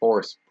feeling a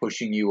force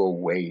pushing you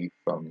away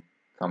from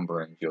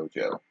Cumber and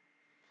Jojo.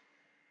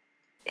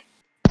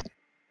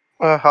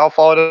 How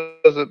far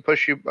does it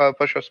push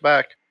us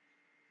back?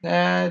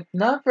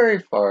 Not very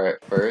far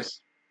at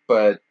first,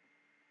 but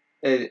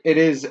it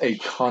is a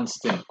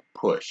constant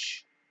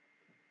push.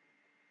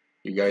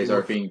 You guys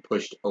are being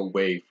pushed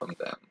away from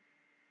them.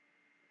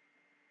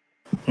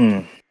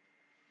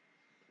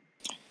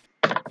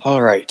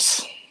 All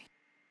right.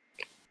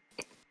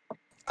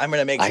 I'm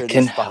gonna make sure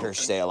these fuckers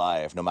stay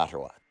alive, no matter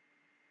what.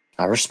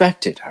 I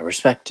respect it.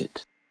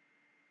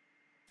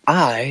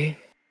 I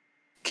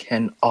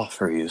can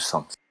offer you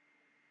something,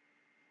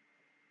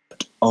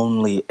 but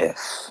only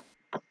if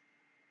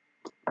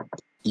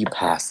you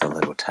pass the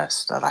little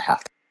test that I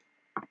have to.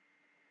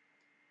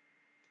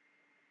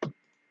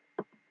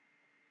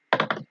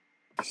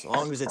 As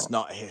long as it's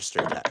not a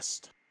history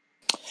test.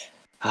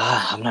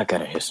 I'm not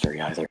good at history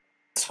either.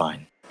 It's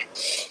fine.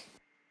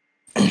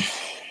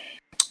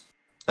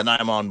 Then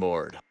I'm on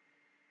board.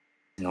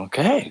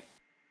 Okay.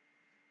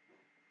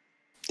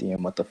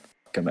 Damn, what the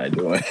fuck am I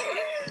doing?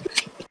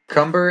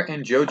 Cumber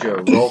and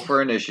Jojo, roll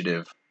for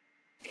initiative.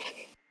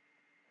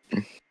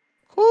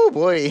 Oh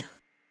boy.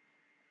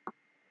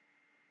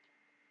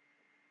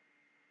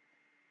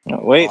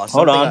 No, wait,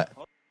 hold on.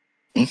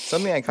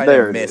 Something I kind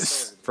of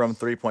miss from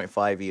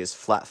 3.5e is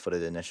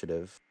flat-footed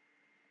initiative.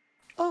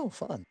 Oh,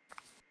 fun.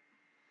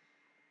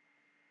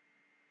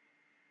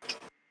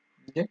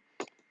 Okay.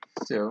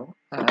 So,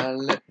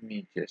 let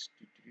me just...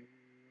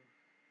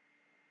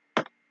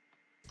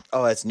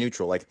 Oh, that's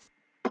neutral. Like,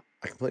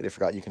 I completely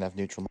forgot you can have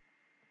neutral.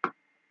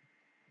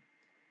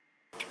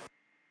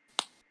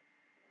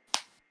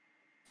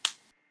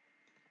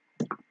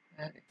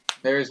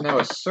 There is now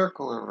a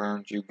circle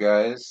around you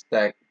guys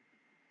that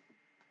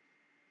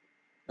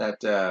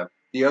the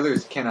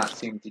others cannot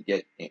seem to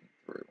get in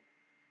through.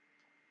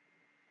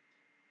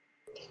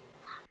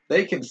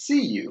 They can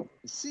see you,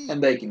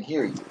 and they can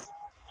hear you.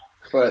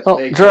 But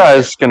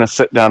Jiraiya's gonna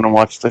sit down and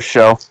watch the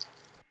show.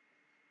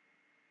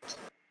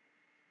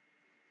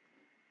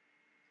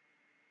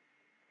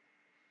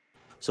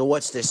 So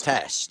what's this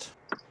test?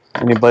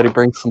 Anybody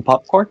bring some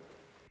popcorn?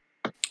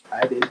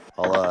 I did.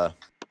 I'll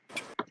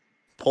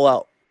pull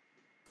out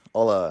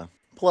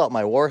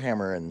my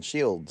warhammer and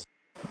shield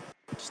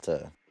just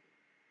to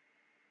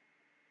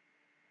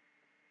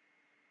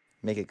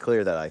make it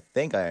clear that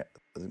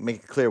make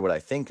it clear what I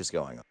think is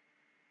going on.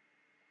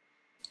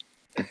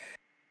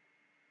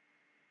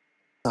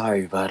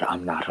 Sorry, but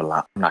I'm not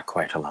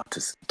quite allowed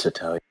to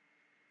tell you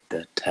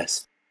the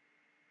test.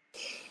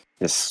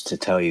 Just to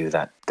tell you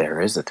that there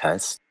is a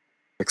test.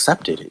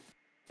 Accepted it.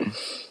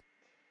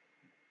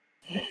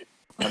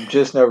 I'm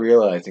just now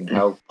realizing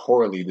how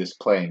poorly this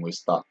plan was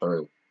thought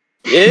through.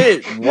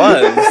 It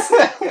was.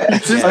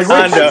 Just like, we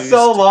had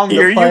so long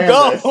to plan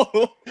this.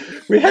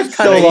 We had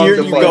so long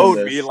to plan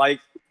this. Be like,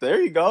 there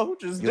you go.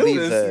 Just do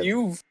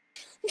this.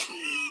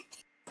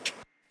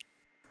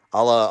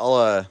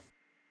 I'll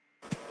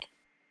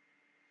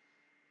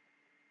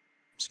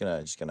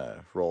just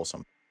gonna roll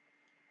some.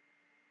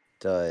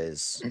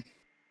 Does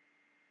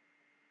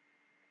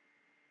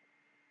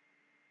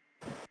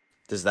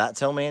Does that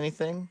tell me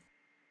anything?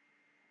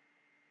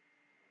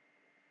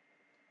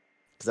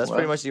 Because that's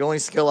pretty much the only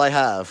skill I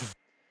have.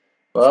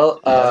 Well,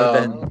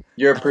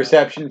 your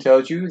perception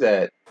tells you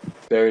that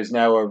there is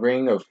now a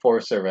ring of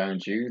force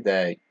around you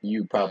that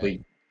you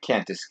probably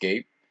can't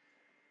escape.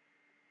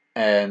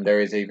 And there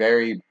is a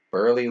very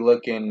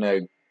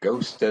burly-looking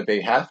ghost of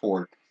a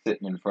half-orc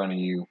sitting in front of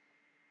you.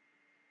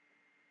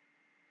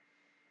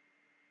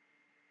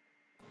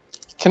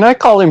 Can I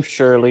call him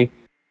Shirley?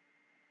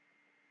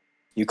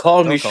 You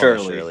call me Don't call me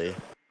Shirley, Shirley.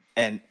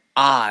 and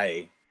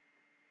I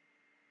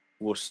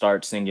will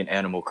start singing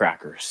Animal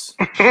Crackers.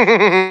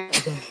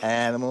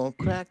 Animal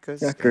crackers,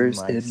 Crackers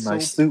in my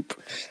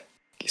soup.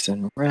 Geese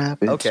and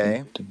rabbits.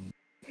 Okay.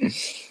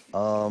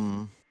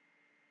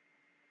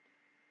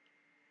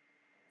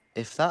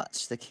 If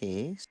that's the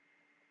case,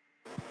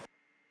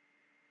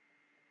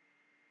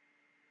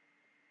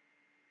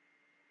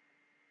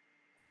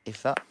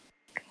 he's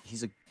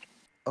a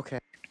okay.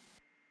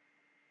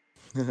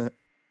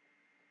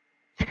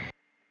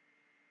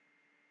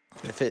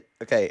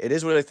 It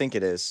is what I think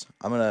it is.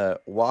 I'm gonna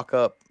walk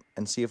up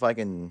and see if I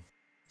can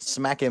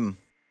smack him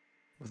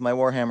with my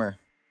warhammer.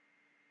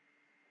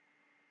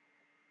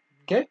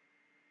 Okay.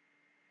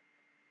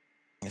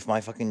 If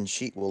my fucking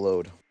sheet will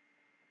load.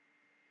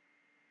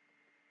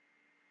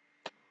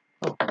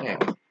 Oh, yeah.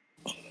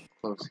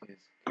 Close his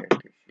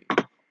character sheet.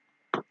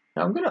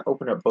 Now I'm gonna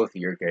open up both of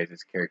your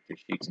guys' character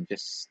sheets and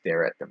just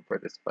stare at them for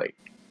this fight.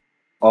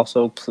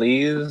 Also,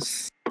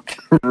 please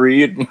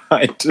read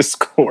my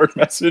Discord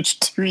message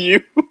to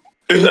you.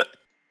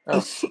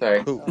 Oh,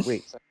 sorry. Ooh,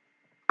 wait.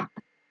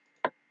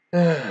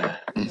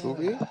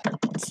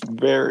 It's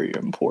very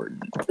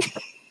important.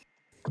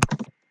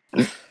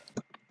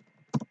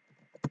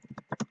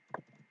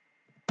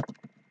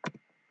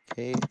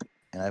 Okay,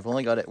 and I've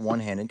only got it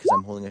one-handed because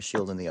I'm holding a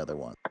shield in the other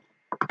one.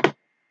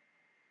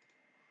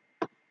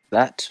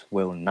 That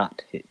will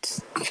not hit.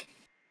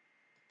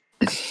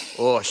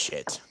 Oh,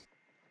 shit.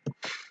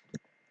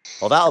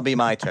 Well, that'll be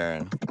my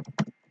turn.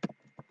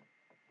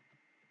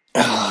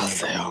 Oh,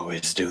 they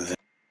always do that.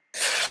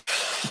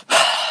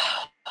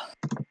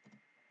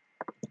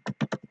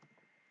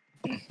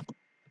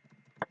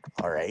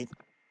 All right.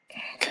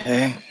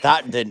 Okay.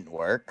 That didn't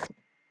work.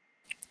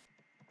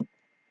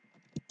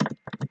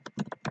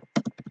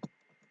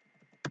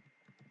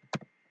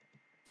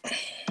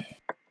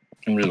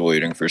 I'm just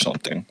waiting for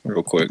something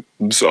real quick.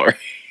 I'm sorry.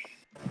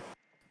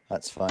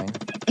 That's fine.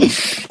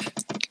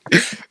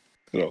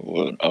 I don't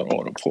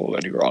want to pull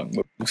any wrong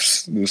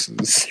moves. This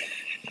is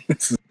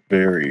a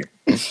very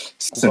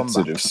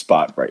sensitive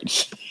spot right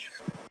here.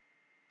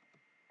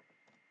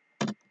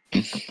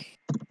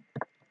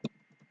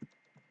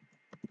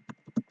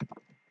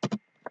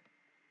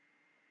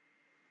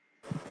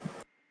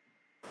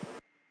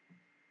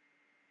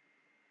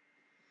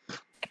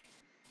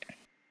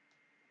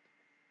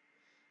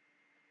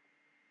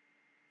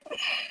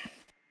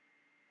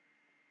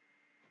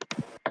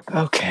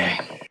 Okay.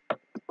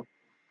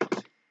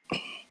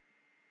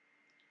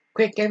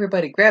 Quick,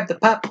 everybody, grab the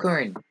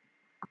popcorn.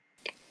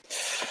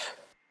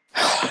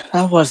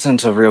 That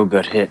wasn't a real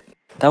good hit.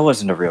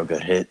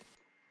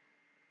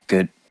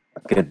 Good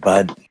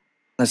bud.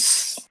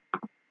 Let's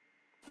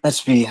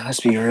be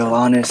real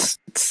honest.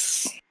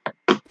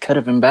 Could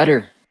have been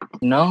better.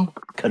 No,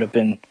 could have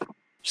been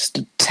just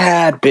a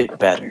tad bit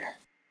better.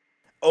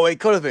 Oh, it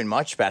could have been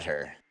much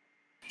better.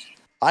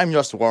 I'm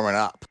just warming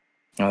up.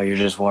 Oh, you're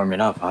just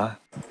warming up, huh?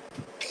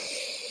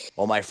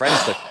 Well, my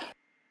friends took...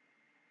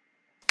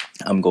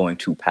 I'm going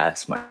to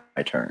pass my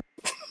turn.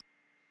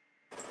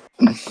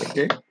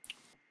 Okay.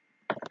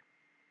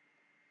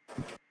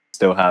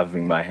 Still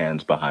having my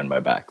hands behind my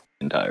back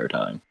the entire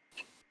time.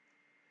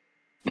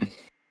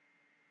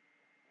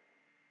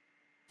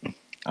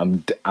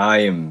 I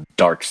am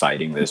dark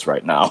siding this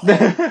right now.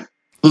 Do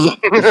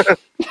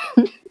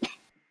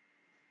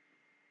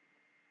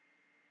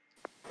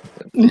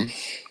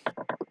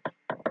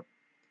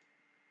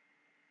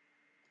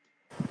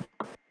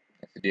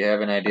you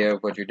have an idea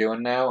of what you're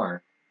doing now,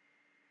 or?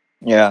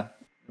 Yeah.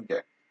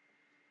 Okay.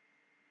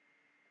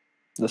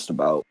 Just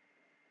about.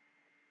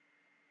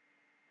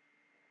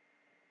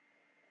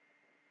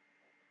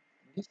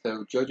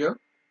 So, Jojo?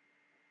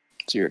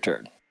 It's your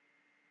turn.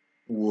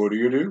 What do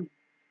you do?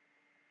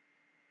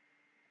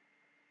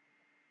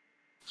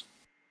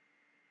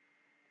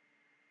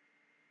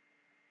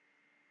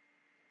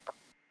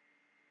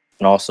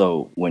 And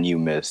also, when you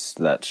missed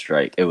that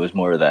strike, it was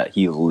more that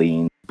he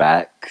leaned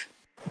back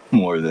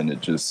more than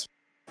it just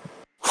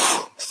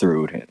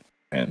threw him.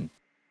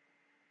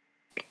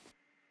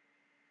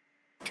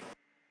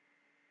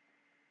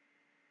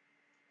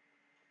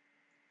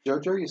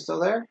 Jojo, you still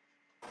there?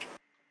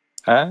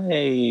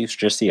 I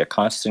just see a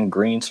constant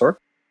green circle.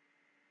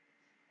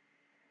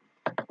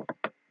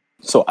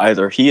 So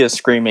either he is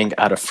screaming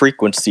at a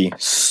frequency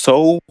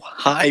so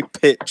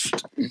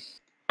high-pitched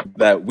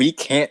that we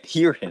can't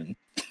hear him,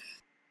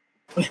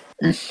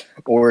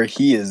 or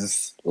he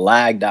is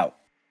lagged out.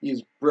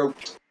 He's broke.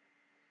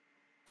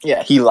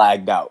 Yeah, he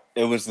lagged out.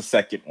 It was the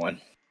second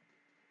one.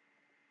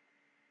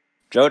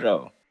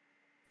 Jojo.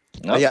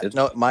 No, yeah, it's,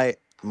 no, my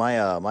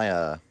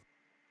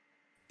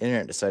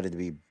internet decided to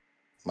be,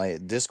 my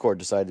Discord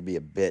decided to be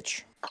a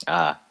bitch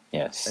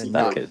yes, and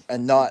that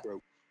not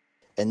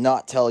could.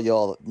 not tell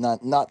y'all,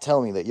 not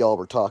tell me that y'all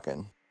were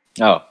talking.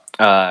 Oh,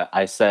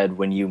 I said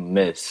when you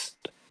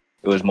missed,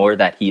 it was more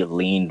that he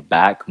leaned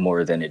back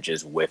more than it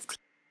just whiffed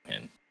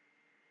him.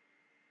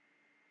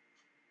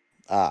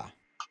 Ah,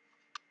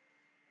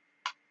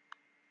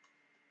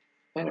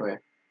 Anyway,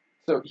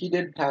 so he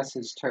did pass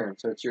his turn,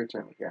 so it's your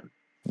turn again.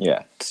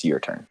 Yeah, it's your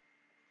turn.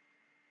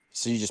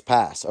 so you just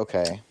pass.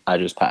 Okay. I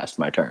just passed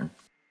my turn.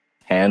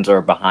 Hands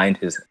are behind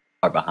him.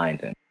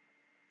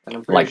 And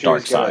I'm pretty Like sure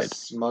Dark he's got a Side.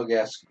 smug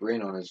ass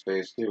grin on his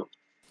face too.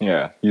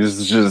 Yeah,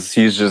 he's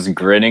just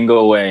grinning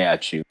away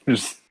at you.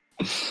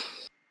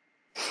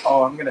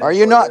 Oh, I'm gonna. Are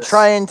you not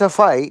trying to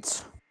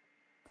fight?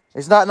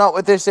 Is that not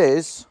what this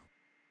is?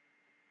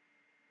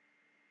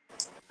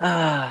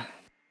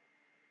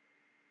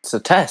 It's a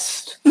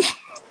test.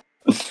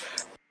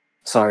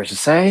 Sorry to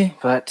say,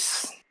 but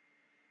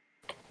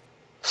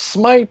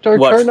Smite or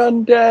What? turn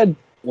undead.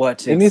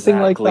 what Anything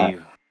like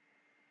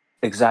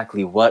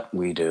exactly what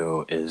we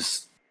do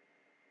is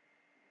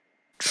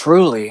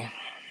truly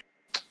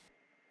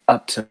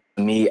up to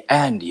me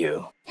and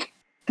you.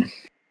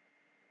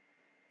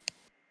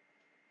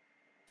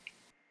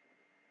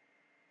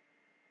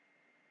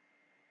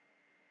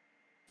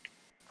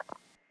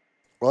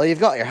 Well, you've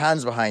got your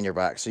hands behind your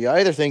back, so you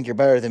either think you're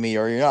better than me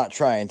or you're not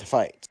trying to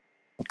fight.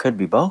 It could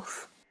be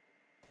both.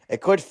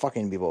 It could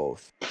fucking be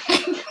both.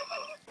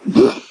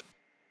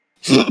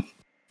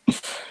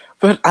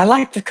 But I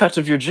like the cut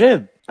of your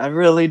jib. I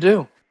really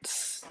do.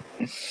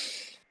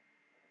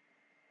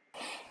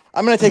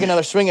 I'm gonna take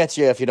another swing at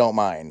you if you don't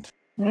mind.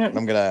 Yeah.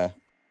 I'm gonna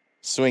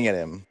swing at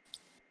him.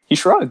 He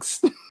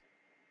shrugs.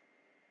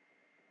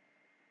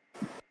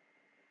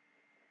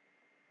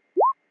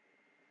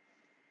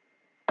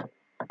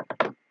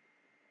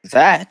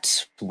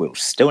 That will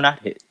still not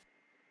hit.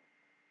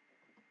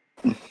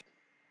 And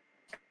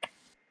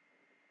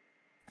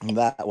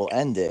that will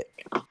end it.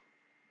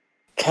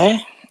 Okay.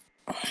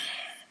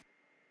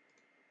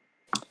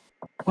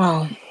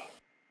 Well,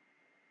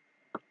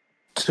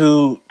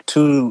 two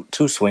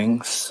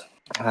swings.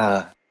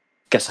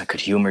 Guess I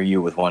could humor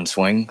you with one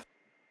swing.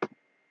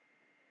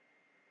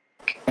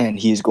 And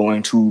he's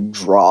going to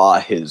draw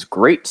his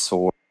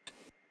greatsword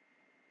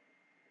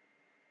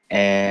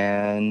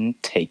and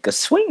take a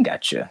swing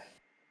at you.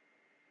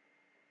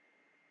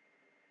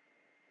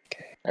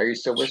 Okay. Are you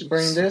still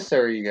whispering this,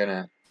 or are you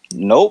gonna?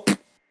 Nope.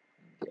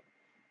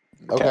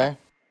 Okay.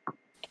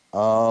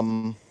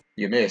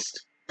 You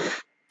missed.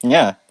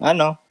 Yeah, I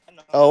know.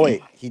 Oh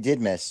wait, he did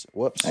miss.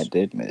 Whoops. I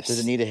did miss. Does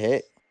it need a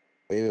hit?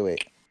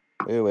 Wait.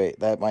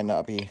 That might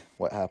not be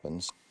what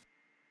happens.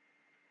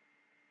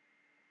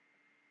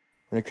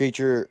 When a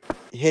creature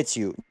hits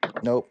you,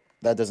 nope,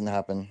 that doesn't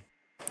happen.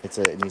 It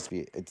needs to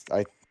be.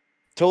 I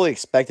totally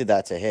expected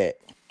that to hit.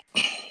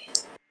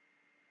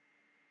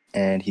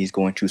 And he's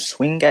going to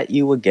swing at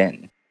you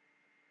again.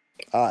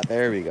 Ah,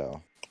 there we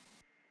go.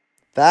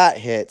 That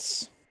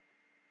hits.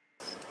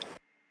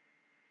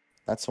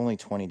 That's only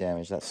 20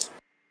 damage. That's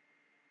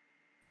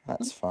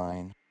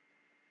fine.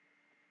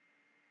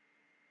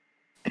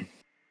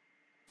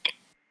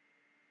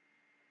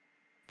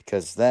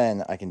 Because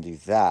then I can do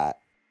that.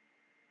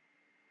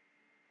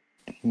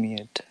 Enemy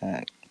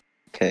attack.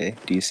 Okay,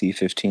 DC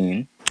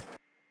 15.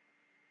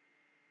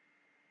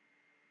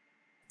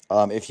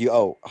 If you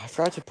I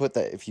forgot to put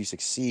that if you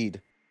succeed.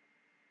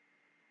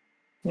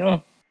 Yeah.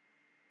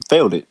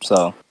 Failed it,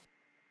 so.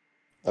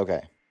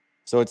 Okay.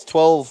 So it's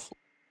 12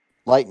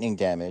 lightning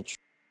damage.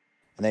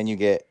 And then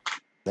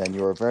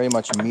you're very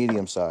much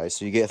medium sized.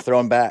 So you get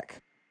thrown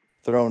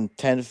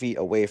 10 feet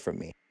away from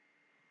me.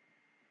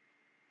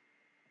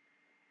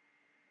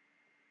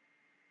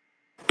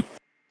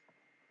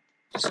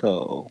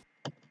 So.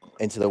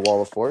 Into the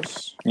wall of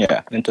force?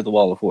 Yeah, into the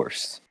wall of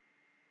force.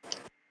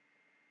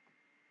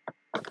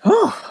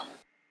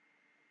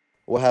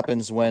 What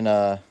happens when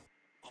homeboy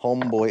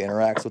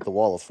interacts with the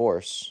wall of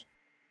force?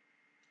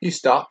 He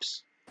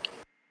stops.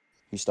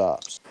 He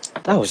stops.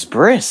 That was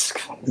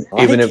brisk.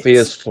 Even if he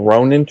is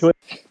thrown into it?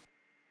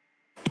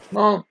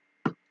 Well,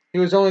 he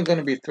was only going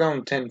to be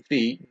thrown 10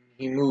 feet.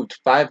 He moved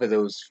 5 of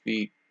those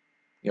feet,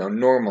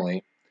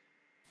 normally.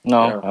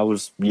 No, Yeah. I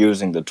was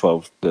using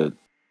the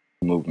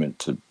movement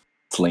to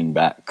fling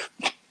back.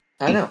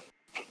 I know.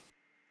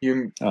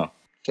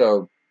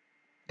 So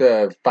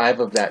the 5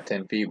 of that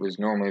 10 feet was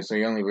normally, so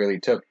he only really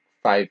took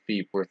 5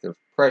 feet worth of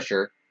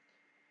pressure.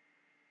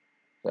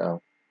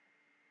 So,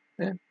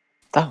 yeah.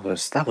 That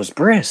was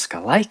brisk. I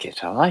like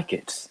it. All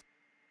right.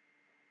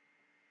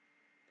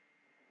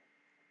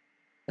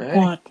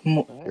 What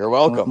more? You're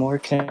welcome. What more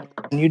can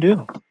you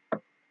do?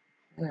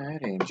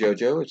 Alrighty,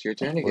 Jojo, it's your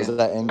turn again. Was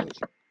that end?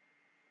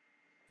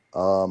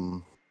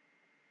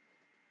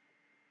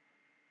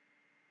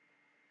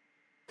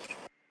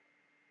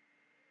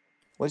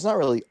 Well, he's not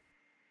really.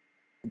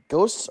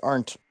 Ghosts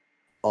aren't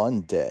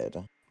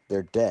undead.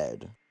 They're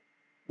dead.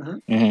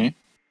 Mm-hmm.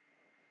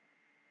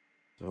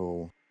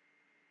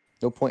 So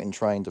No point in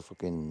trying to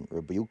fucking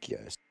rebuke you.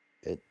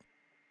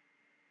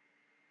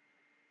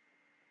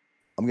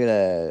 I'm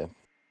gonna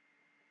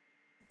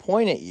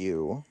point at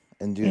you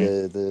and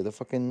do the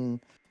fucking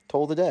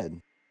Toll the Dead.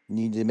 You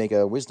need to make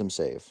a wisdom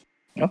save.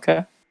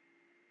 Okay.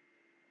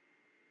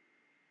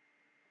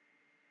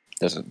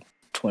 There's a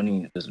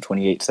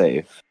 28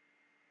 save.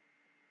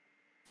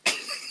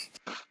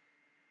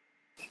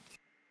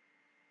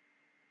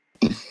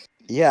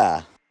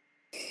 Yeah.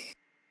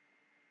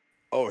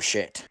 Oh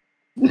shit.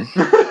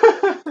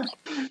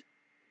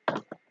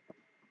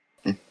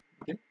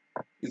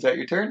 Is that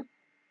your turn?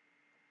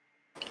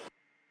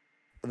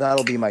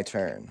 That'll be my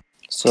turn.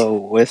 So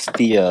with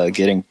the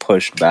getting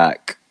pushed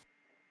back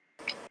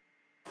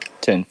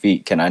 10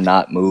 feet, can I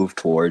not move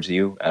towards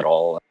you at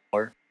all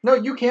anymore? No,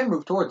 you can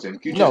move towards him.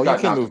 You just No, got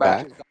you can knocked move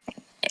back.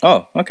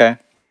 Oh, okay.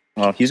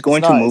 Well, he's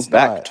going to not- move it's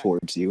back not-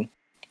 towards you.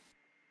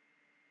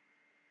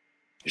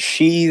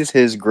 She's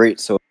his great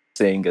sword,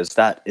 saying as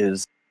that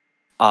is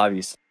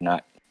obviously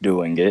not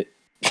doing it.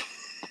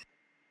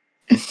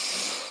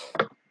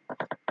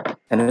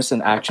 And it's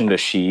an action to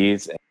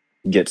sheath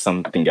and get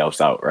something else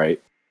out, right?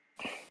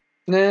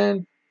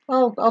 Then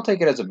I'll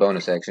take it as a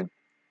bonus action.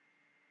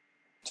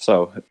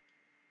 So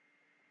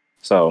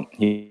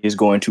he's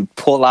going to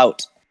pull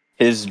out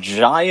his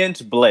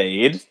giant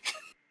blade.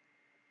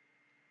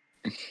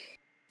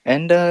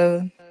 And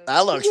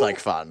that looks like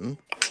fun.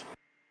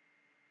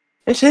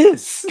 It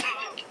is.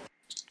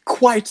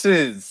 Quite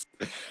is.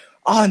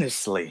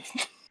 Honestly.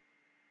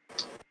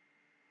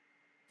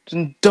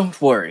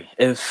 Don't worry.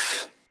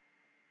 If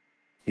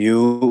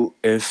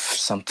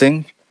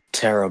something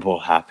terrible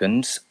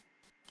happens,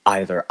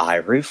 either I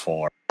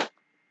reform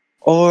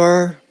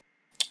or,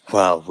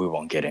 well, we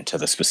won't get into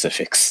the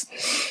specifics.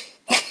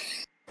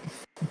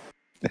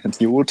 And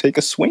he will take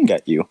a swing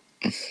at you.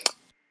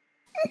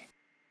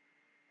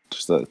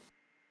 Just a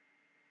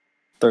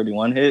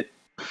 31 hit.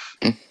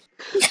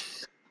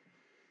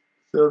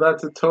 So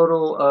that's a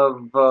total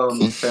of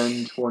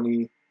 10,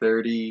 20,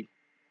 30,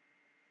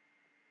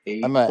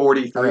 8,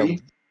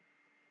 43.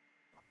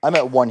 I'm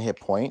at 1 hit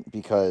point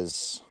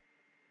because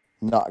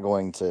I'm not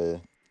going to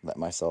let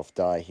myself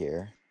die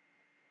here.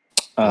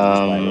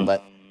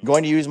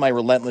 Going to use my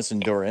relentless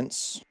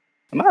endurance.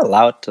 Am I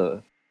allowed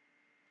to?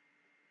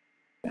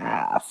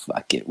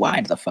 Fuck it.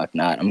 Why the fuck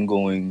not? I'm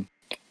going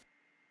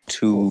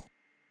to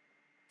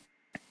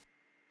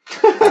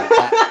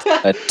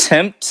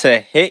attempt to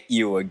hit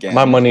you again.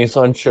 My money's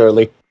on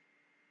Shirley.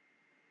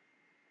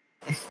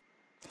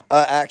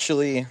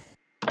 Actually,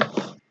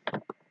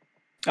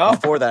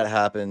 before that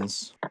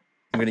happens,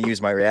 I'm going to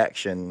use my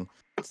reaction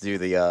to do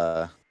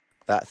the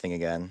that thing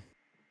again.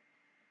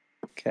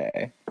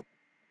 Okay.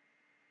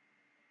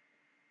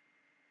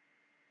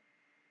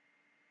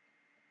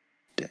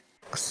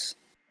 Dex.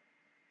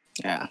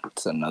 Yeah,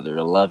 it's another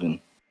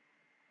 11.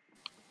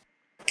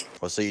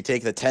 Well, so you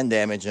take the 10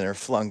 damage and are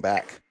flung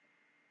back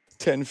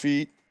 10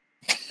 feet.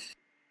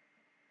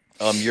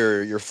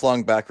 You're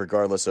flung back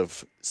regardless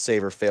of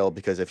save or fail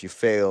because if you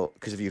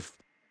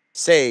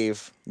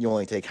save, you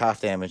only take half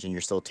damage and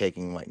you're still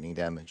taking lightning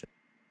damage.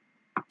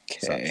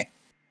 Okay.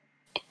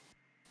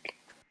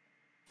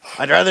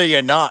 I'd rather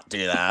you not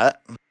do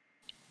that.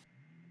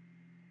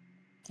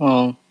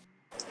 Well,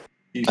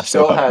 He I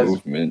still has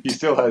movement. He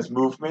still has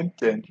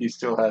movement, and he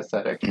still has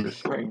that extra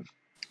swing.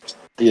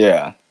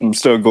 Yeah, I'm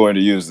still going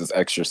to use this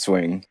extra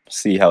swing.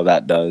 See how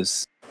that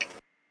does.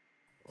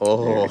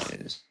 Oh, there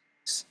it is.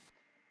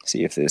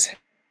 See if this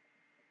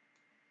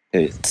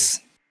hits.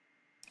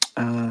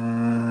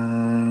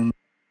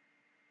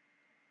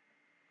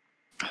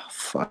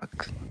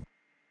 Fuck.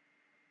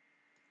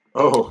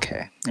 Oh.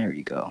 Okay, there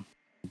you go.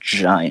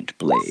 Giant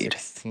blade.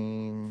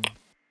 16.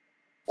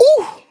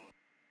 Ooh!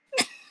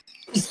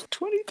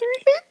 23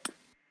 hit?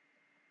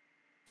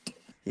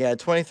 Yeah,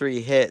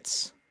 23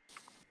 hits,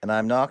 and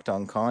I'm knocked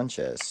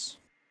unconscious.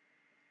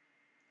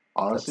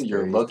 Honestly,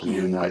 you're lucky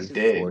you're not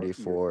dead.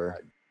 44.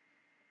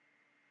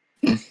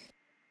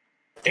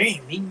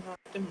 Dang, he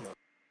knocked him up.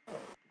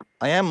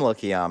 I am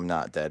lucky I'm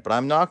not dead, but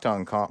I'm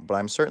but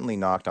I'm certainly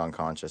knocked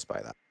unconscious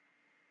by that.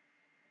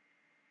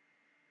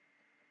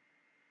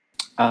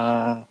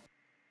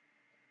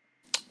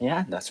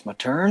 Yeah, that's my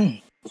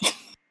turn.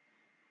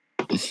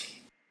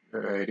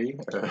 Alrighty.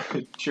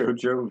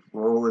 Jojo,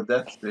 roll a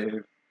death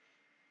save.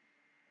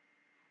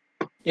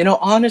 You know,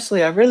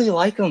 honestly, I really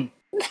like him.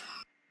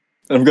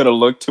 I'm gonna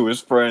look to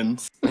his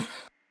friends. I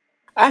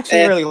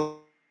actually really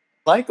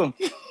like him.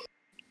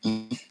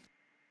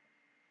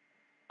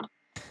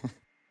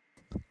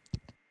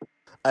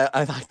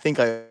 I think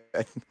I'm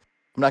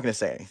not gonna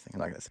say anything. I'm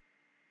not gonna say.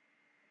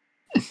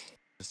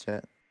 Just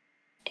chat.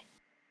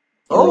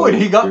 Oh, and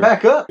he got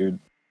back up.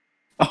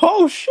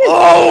 Oh shit!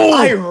 Oh,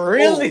 I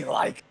really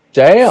like.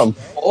 Damn.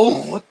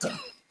 Oh, what the?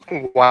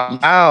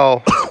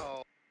 Wow.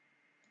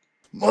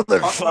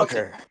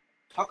 Motherfucker.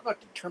 Talk about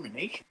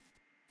determination.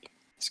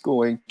 He's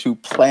going to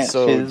plant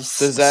his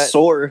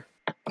sword.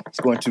 He's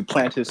going to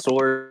plant his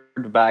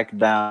sword back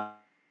down.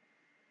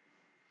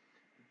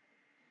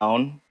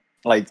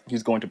 Like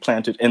he's going to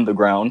plant it in the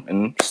ground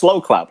and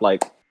slow clap.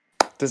 Like,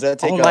 Does that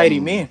take Almighty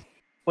me.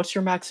 What's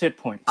your max hit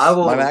points?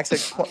 My max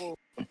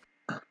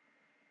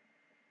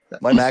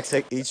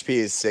HP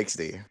is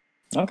 60.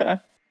 Okay.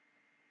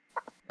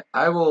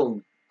 I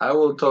will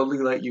totally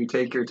let you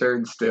take your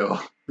turn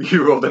still.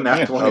 You rolled a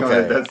nat 20 on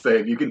a death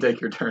save. You can take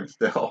your turn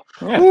still.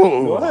 Yeah.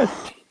 Go ahead.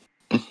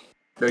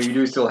 Though you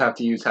do still have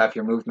to use half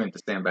your movement to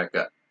stand back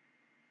up.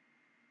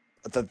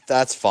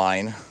 That's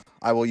fine.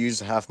 I will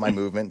use half my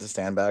movement to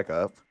stand back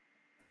up.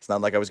 It's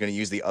not like I was going to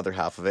use the other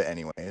half of it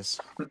anyways.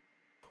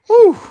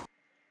 Whew.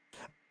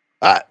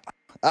 That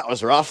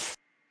was rough.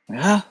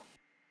 Yeah.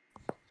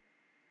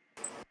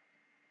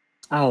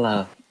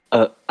 I'll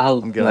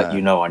let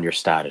you know on your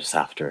status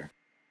after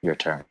your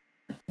turn.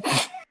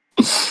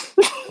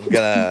 I'm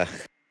gonna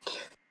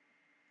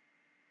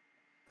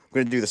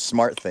do the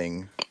smart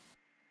thing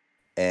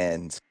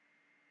and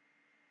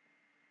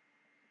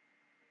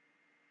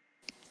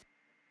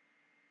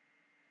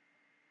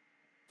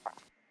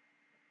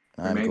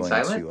Remain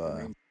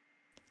silent?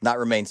 Not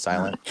remain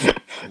silent.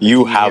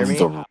 You have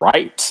the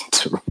right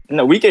to.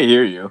 No, we can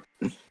hear you.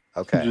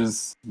 Okay. You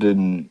just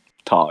didn't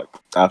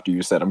talk after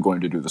you said I'm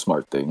going to do the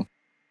smart thing.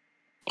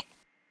 I'm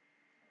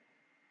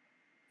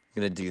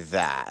gonna do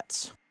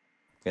that.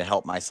 I'm gonna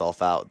help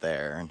myself out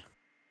there.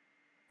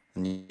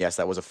 And yes,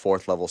 that was a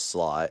 4th level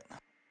slot.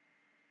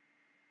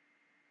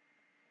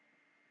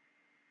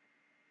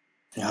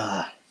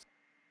 Just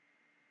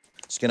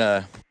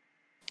gonna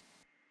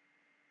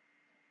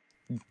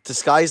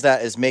disguise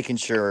that as making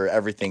sure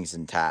everything's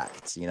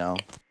intact, you know?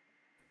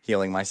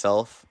 Healing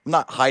myself. I'm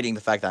not hiding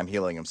the fact that I'm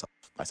healing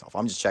myself.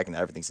 I'm just checking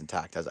that everything's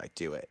intact as I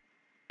do it.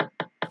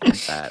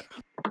 Like that.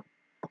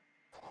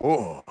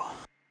 Ooh.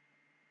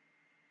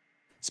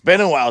 It's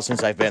been a while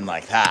since I've been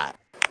like that.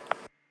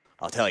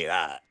 I'll tell you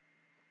that.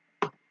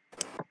 That's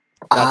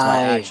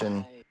my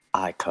action.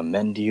 I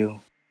commend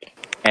you.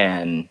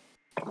 And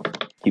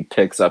he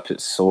picks up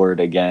his sword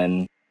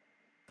again.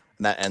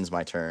 And that ends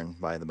my turn,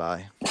 by the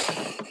by.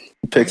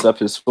 He picks up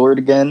his sword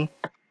again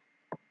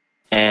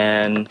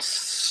and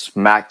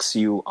smacks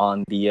you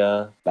on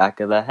the back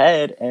of the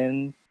head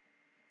and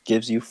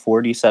gives you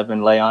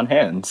 47 lay on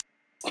hands.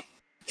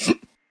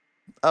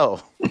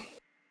 Oh.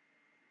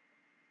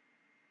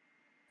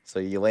 So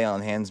you lay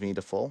on hands me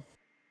to full?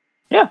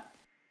 Yeah.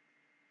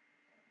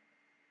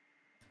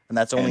 And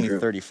that's only Andrew.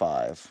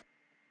 35.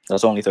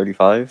 That's only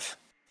 35?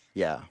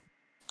 Yeah.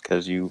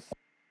 Because you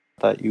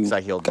thought you... Because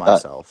I healed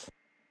myself.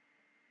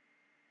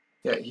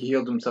 Yeah, he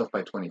healed himself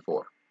by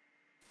 24.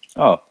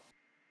 Oh.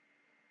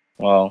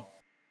 Well,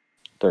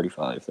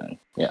 35 then.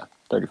 Yeah,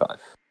 35.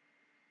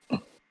 I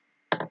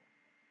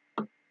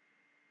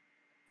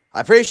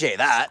appreciate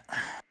that.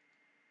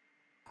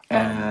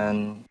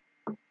 And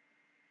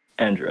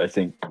Andrew, I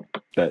think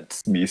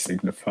that's me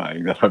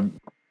signifying that I'm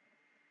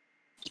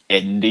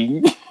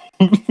ending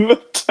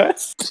the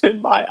test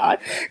in my eye.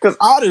 Because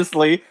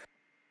honestly,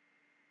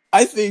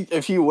 I think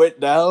if he went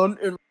down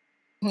in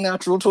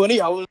natural 20,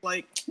 I was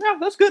like, yeah,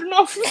 that's good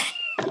enough.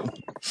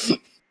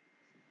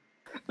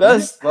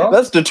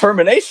 That's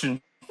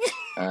determination.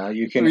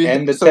 You can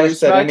end the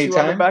test at any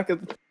time.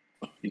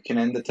 You can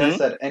end the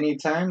test at any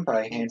time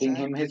by handing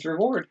him his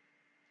reward.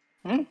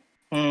 He's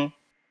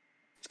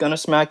gonna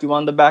smack you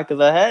on the back of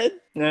the head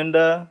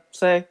and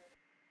say,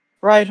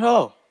 right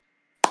ho.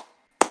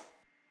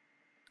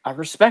 I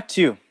respect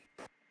you.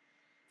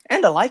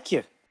 And I like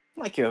you.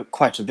 I like you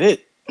quite a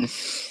bit.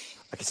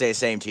 I can say the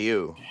same to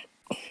you.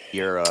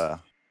 You're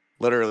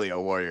literally a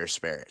warrior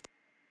spirit.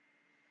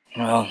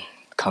 Well,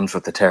 comes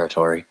with the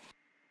territory.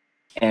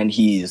 And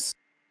he's...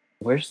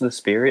 Where's the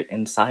spirit?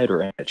 Inside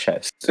or in the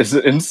chest? Is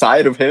it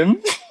inside of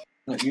him?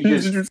 You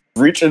just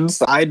reach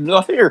inside,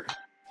 not here.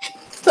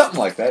 Something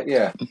like that,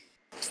 yeah.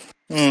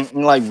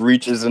 Like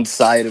reaches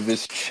inside of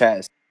his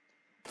chest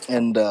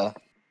and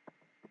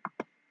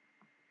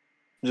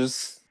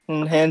just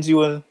hands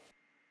you a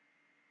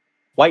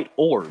white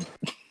orb.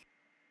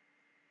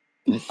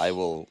 I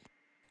will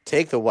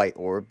take the white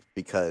orb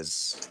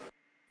because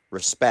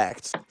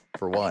respect,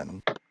 for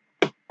one.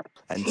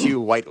 And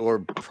 2, white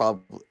orb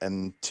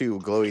and 2,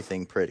 glowy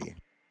thing pretty.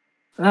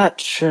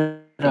 That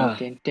should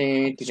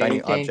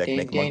shiny object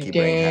make monkey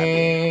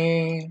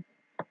brain happy.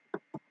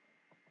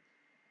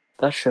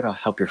 That should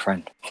help your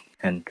friend.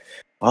 And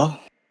well,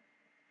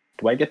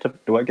 do I get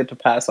to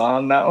pass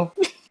on now?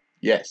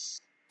 Yes.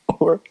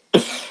 Or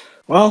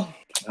well,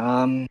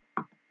 I'm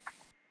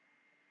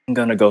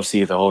gonna go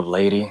see the old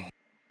lady.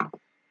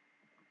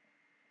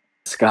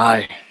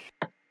 Sky.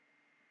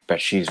 Bet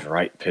she's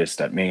right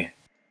pissed at me.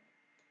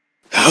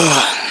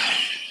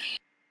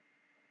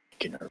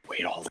 Making her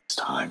wait all this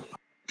time.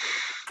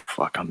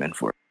 Fuck, I'm in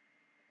for it.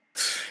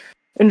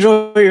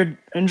 Enjoy your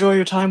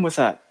time with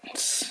that.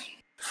 It's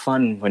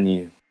fun when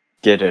you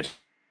get it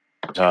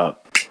a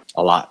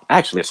lot.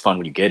 Actually, it's fun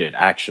when you get it,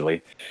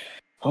 actually.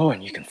 Oh,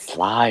 and you can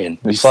fly, and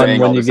it's fun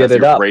when you get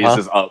it up,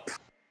 raises up.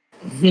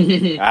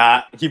 He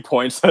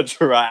points at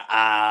your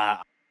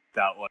eye.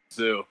 That one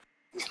too.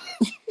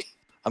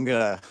 I'm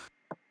gonna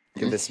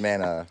give this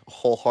man a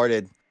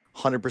wholehearted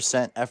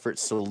 100% effort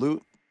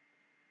salute.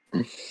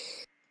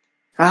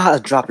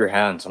 Drop your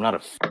hands. I'm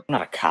not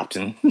a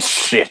captain.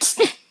 Shit.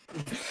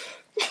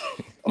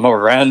 I'm a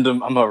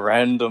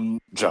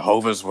random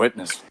Jehovah's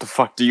Witness. What the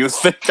fuck do you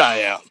think I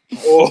am?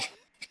 Oh.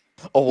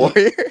 A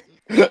warrior?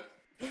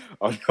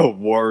 A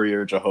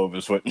warrior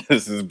Jehovah's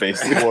Witness is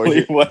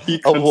basically what he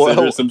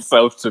considers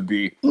himself to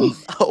be.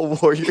 A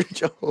warrior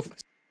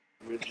Jehovah's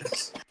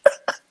Witness.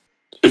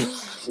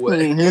 Well,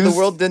 the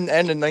world didn't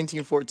end in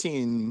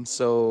 1914,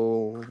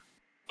 so...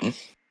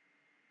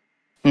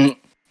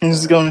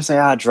 He's going to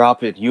say,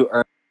 drop it. You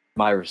earn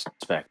my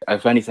respect.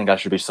 If anything, I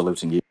should be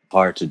saluting you.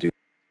 Hard to do.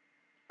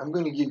 I'm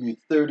going to give you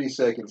 30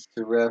 seconds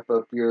to wrap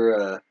up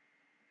your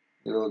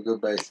little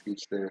goodbye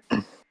speech there.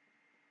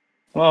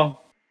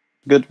 Well,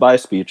 goodbye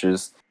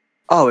speeches.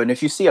 Oh, and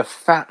if you see a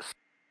fat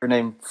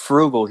named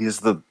Frugal, he's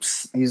the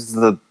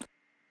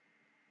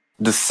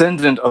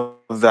descendant of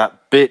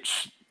that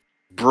bitch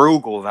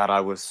Brugal that I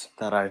was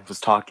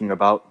talking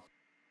about.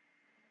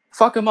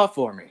 Fuck him up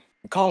for me.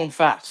 Call him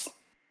fat.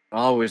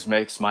 Always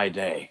makes my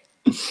day.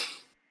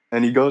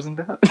 And he goes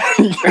into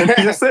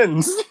he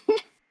ascends.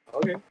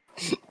 Okay.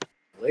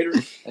 Later.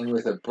 And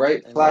with a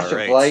bright flash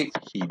of light,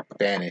 he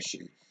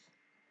vanishes.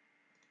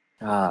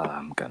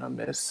 I'm gonna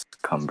miss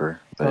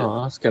Cumber. But... Oh,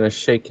 I was gonna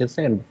shake his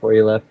hand before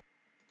you left.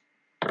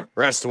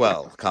 Rest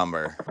well,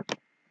 Cumber.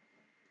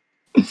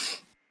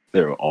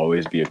 There will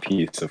always be a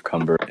piece of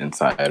Cumber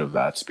inside of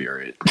that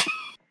spirit.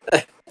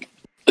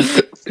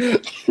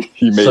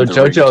 So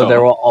Jojo,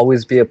 there will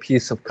always be a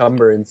piece of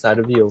Cumber inside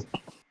of you.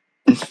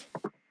 It's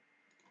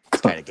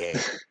kind of gay.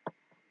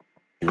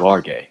 You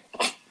are gay.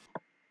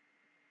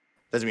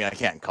 Doesn't mean I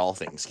can't call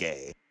things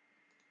gay.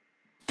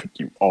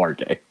 You are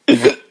gay.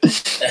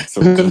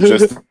 So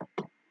just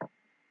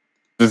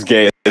as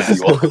gay as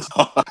you are.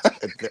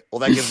 Well,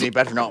 that gives me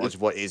better knowledge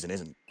of what is and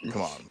isn't.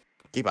 Come on,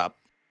 keep up.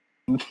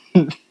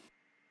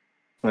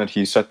 And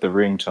he set the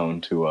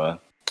ringtone to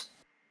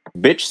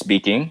bitch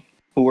speaking.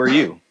 Who are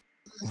you?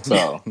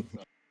 So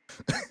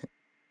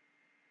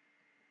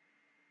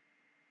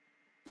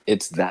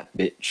it's that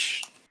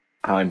bitch.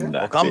 I'm that.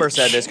 Well, Cumber bitch.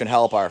 said this can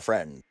help our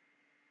friend.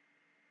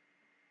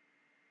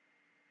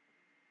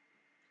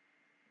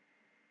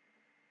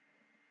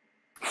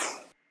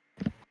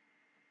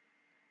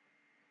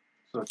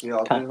 So what do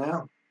y'all do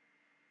now?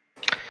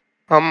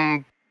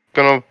 I'm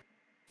gonna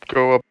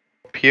go up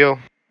here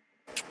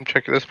and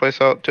check this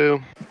place out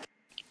too.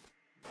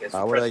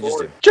 What did I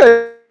just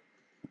do?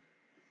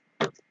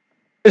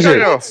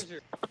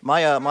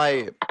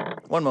 My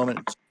one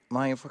moment.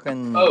 My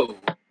fucking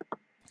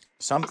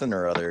something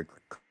or other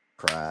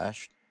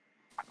crashed.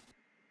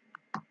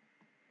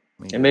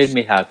 It made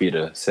me happy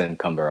to send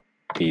Cumber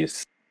a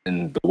piece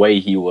in the way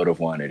he would have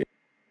wanted it.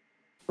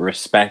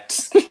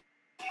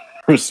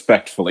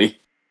 Respectfully.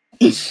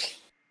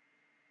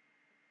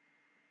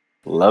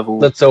 Level.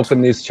 Let's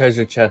open these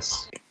treasure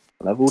chests.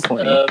 Level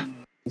 20.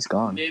 He's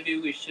gone. Maybe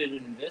we should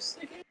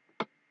investigate.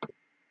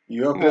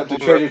 You open up the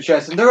treasure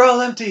chest and they're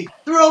all empty.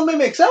 They're all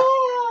mimics.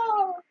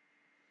 Ah!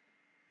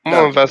 I'm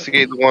gonna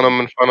investigate the one I'm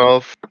in front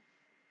of.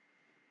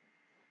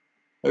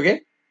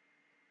 Okay.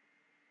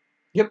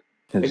 Yep.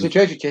 There's a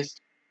treasure chest.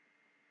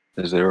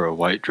 Is there a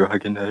white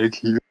dragon egg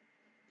here?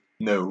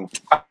 No.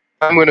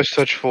 I'm gonna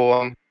search for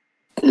one.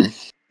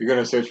 You're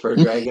gonna search for a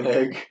dragon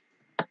egg?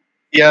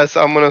 Yes,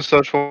 I'm gonna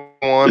search for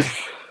one.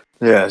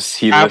 Yes,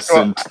 he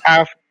listened.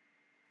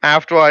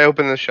 After I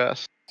open the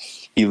chest.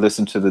 He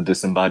listened to the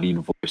disembodied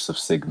voice of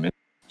Sigmund.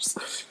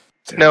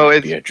 No,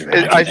 I said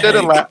it I said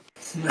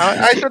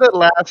it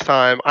last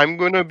time. I'm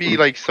gonna be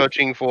like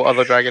searching for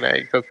other dragon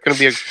eggs. That's gonna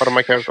be a part of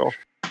my character.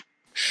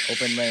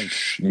 Open link.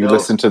 You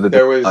listened to the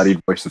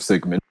disembodied voice of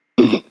Sigmund.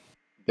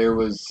 There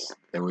was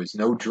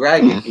no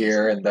dragon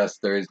here, and thus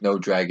there is no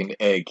dragon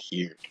egg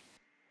here.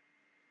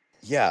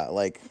 Yeah,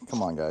 like,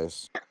 come on,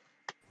 guys.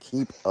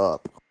 Keep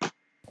up.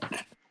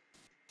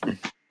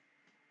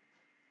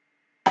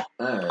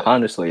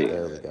 Honestly,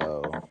 there we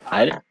go.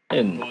 I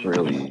didn't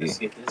really.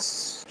 Get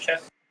this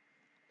chest.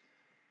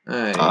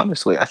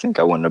 Honestly, I think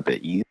I went a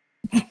bit easy.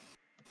 To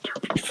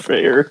be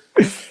fair,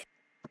 I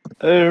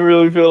didn't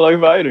really feel like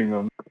fighting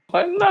them.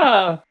 Like,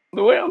 nah,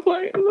 the way I'm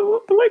playing,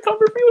 the way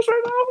Cumber feels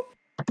right now,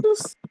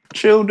 just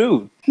chill,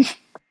 dude.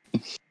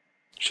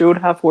 Chilled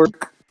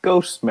half-work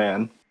ghost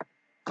man.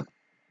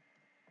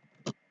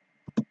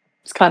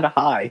 It's kind of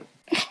high,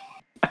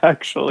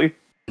 actually.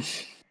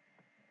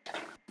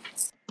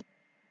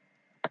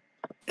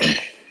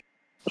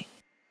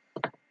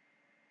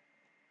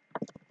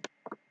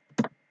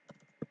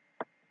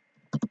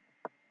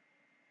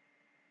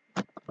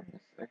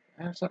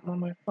 I have something on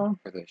my phone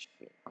for this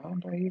shit. Why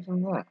aren't I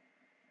using that?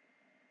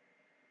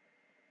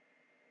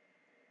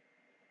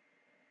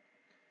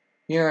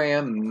 Here I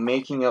am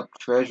making up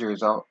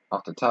treasures off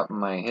the top of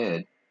my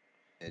head.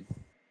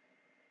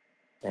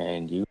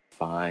 And you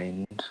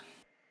find...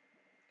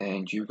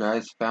 And you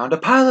guys found a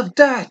pile of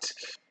dirt!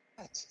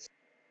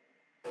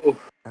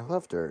 I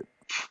love dirt.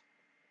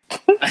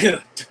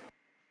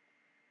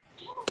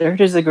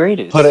 Dirt is the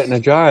greatest. Put it in a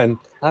jar and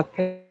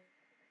okay.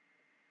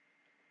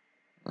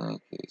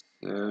 Okay,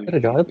 so... Put a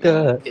jar of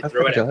dirt.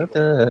 Put a jar of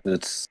dirt.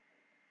 It's...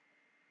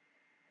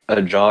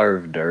 A jar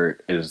of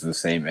dirt is the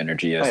same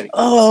energy as Alrighty.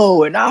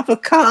 oh, an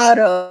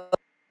avocado.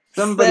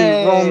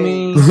 Somebody roll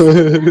me.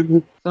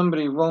 Say.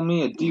 Somebody roll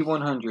me a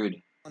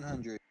D100.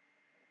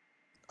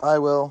 I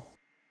will.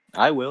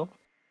 I will,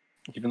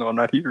 even though I'm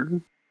not here.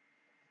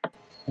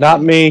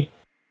 Not me.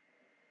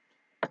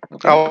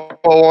 Okay. I'll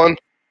roll one.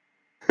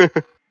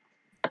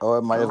 Oh,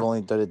 it might have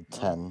only done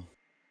 10.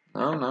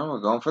 No, we're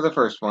going for the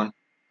first one.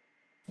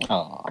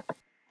 Aw.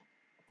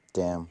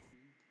 Damn.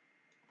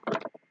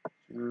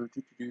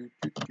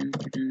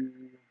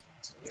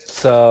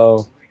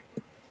 So,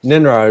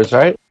 Ninrars,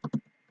 right?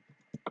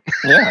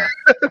 Yeah.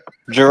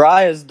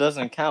 Jariah's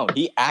doesn't count.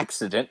 He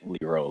accidentally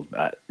rolled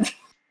that.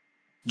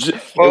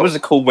 It was a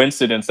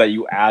coincidence that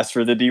you asked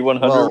for the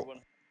D100 Well,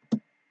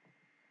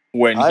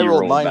 when I he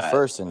rolled rolled mine that.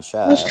 first in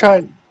chat.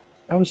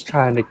 I was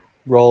trying to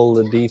roll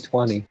a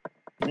D20.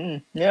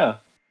 Yeah.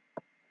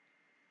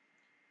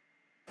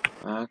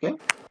 Okay.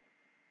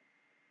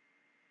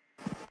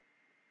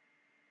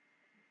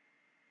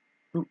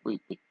 Ooh,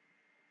 wait.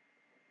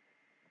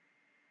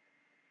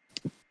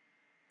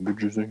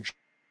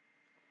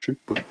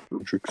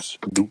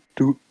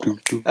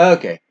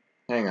 Okay,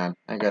 hang on.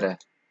 I gotta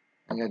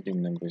do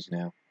numbers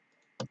now.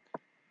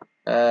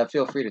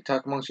 Feel free to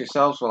talk amongst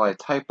yourselves while I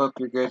type up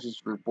your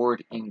guys'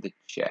 reward in the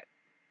chat.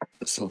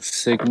 So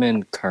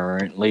Sigmund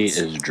currently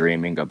is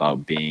dreaming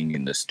about being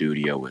in the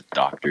studio with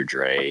Dr.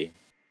 Dre.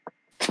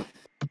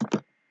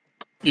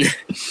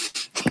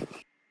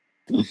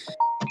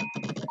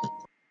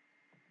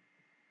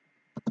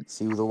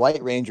 See, the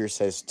White Ranger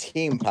says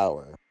team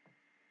power.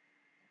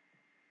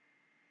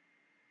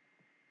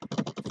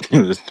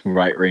 The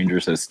Right Ranger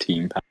says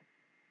team power.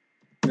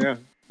 Yeah.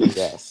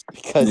 Yes,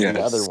 because Yes.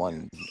 the other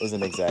one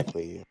isn't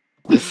exactly...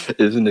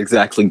 Isn't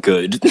exactly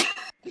good.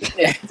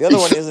 The other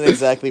one isn't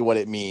exactly what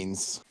it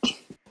means.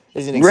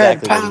 Isn't Red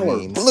exactly power,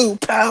 what he means. blue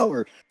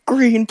power,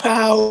 green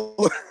power.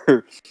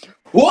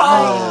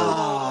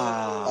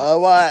 Wow!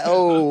 What?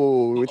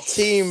 Oh,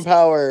 team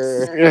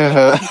power.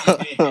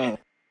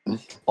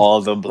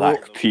 All the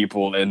black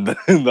people in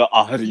the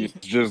audience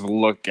just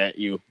look at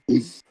you.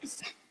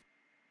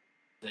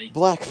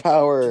 Black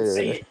power.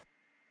 Say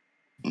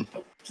it.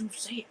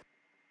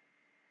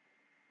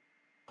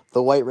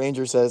 The White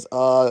Ranger says,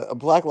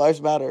 Black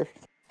Lives Matter.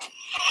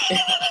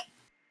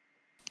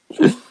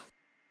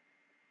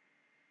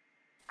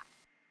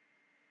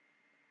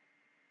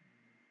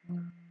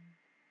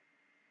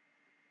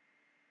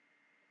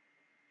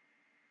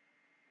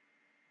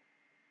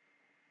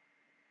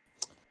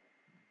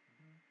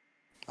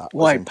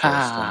 White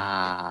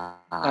power.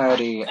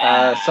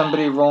 Alrighty,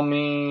 somebody roll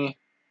me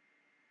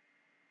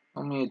a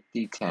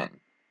D10.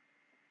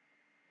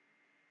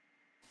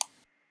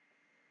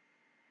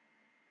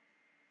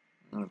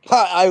 Okay.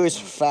 Ha, I was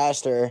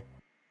faster.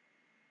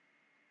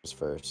 Was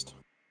first.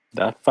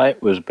 That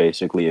fight was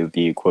basically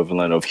the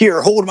equivalent of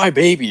 "Here, hold my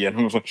baby," and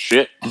I was like,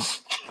 "Shit."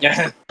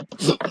 Yeah.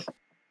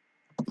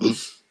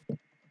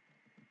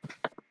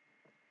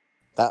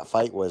 That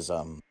fight was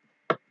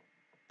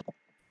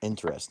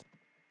interesting.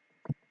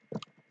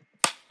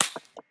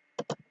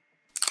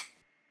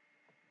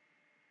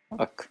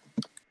 Fuck.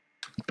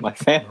 My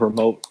fan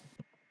remote.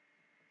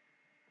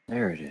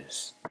 There it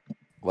is.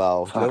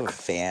 Wow, do you have a Fuck.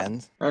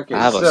 fan? Okay,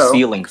 I have a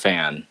ceiling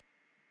fan.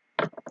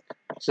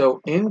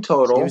 So in Do you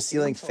total, have a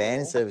ceiling fan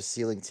instead of a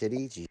ceiling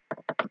titty? Gee.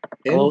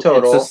 Well,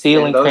 total, it's a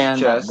ceiling in those fan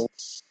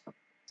chests.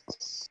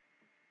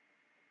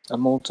 that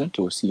molds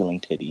into a ceiling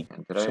titty.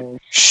 Did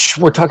Shh,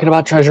 we're talking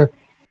about treasure.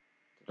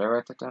 I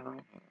write that down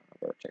right?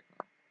 I gotta check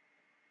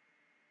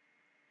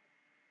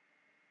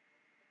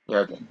now. Yeah,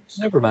 okay.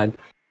 Never mind.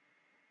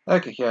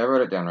 Okay, yeah, I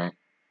wrote it down right.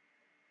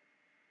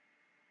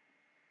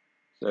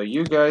 So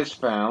you guys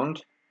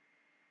found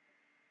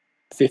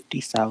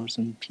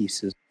 50,000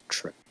 pieces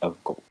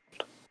of gold.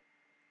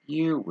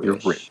 You wish. You're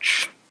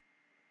rich.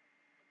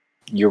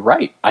 You're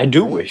right. I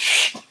do Great.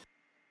 wish.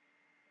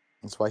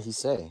 That's why he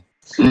say.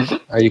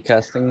 Are you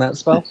casting that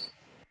spell?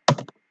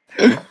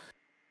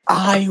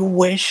 I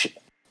wish.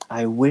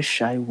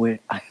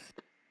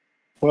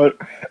 What?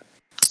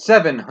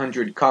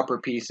 700 copper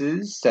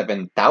pieces,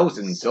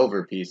 7,000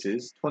 silver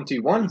pieces,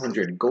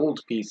 2,100 gold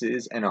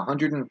pieces, and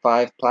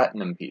 105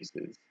 platinum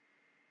pieces.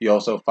 You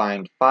also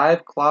find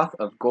 5 cloth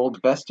of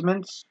gold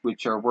vestments,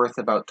 which are worth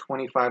about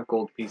 25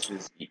 gold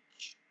pieces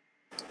each.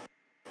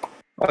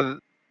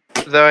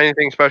 Is there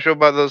anything special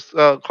about those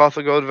cloth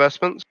of gold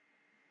vestments?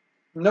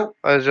 Nope.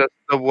 Or is just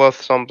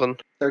worth something?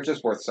 They're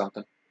just worth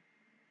something.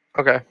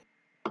 Okay.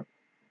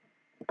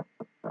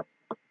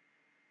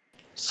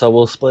 So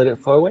we'll split it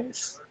 4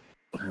 ways?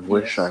 I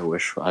wish I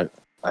would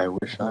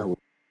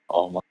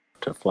all my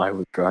to fly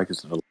with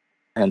dragons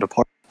and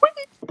apart.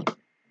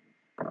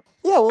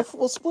 Yeah,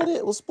 we'll split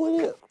it. We'll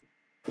split it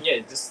Yeah,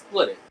 just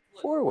split it.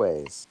 4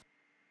 ways.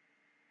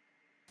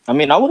 I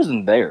mean, I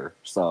wasn't there,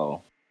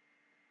 so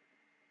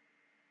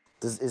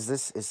Is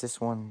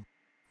this one?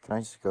 Can I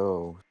just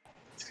go?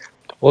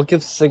 We'll give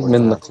Or does it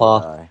Sigmund the have to claw.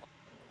 die?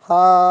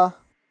 Ha!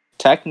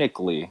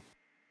 technically,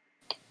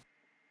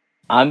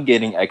 I'm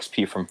getting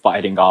XP from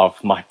fighting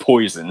off my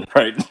poison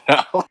right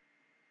now.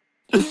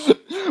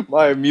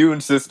 my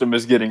immune system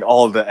is getting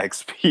all the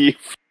XP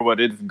for what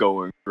it's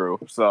going through.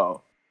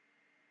 So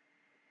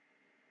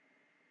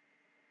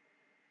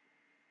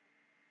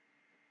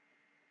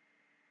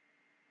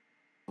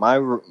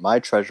my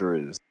treasure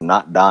is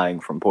not dying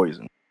from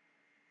poison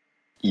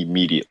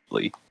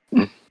immediately.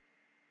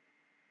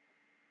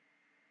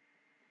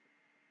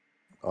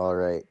 All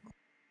right.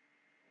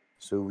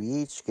 So we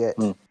each get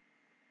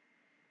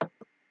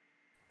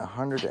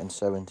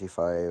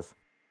 175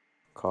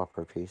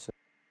 copper pieces.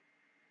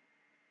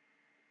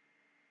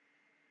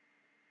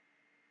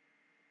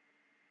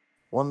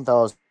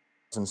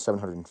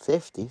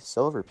 1,750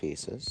 silver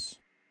pieces.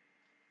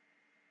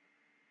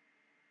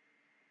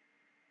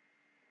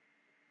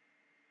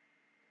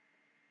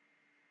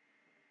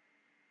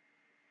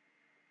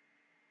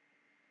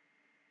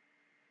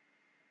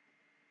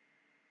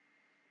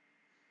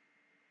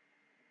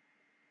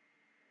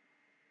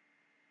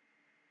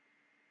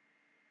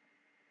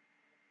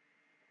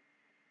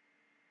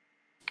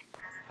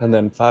 And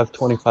then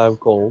 525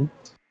 gold.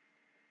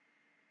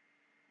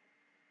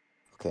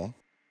 Okay.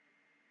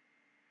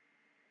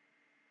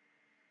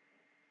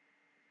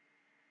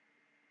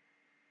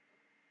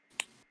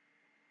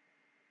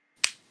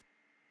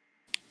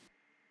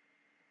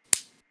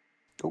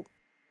 Oh.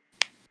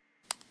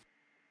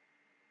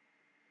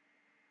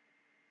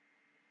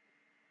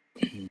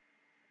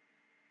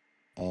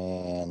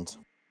 And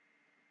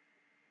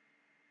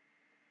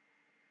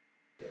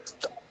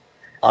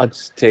I'll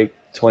just take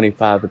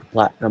 25 of the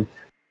platinum.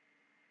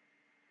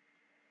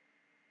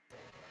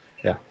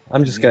 Yeah,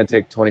 I'm just going to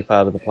take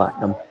 25 of the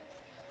platinum.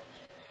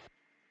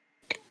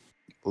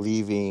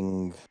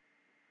 leaving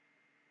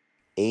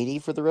 80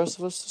 for the rest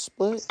of us to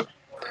split?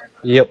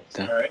 Yep.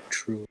 That's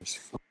true as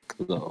fuck,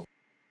 though.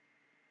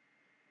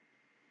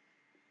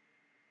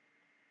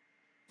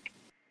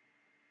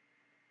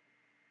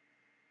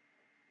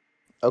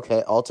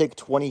 Okay, I'll take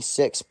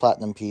 26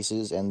 platinum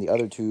pieces, and the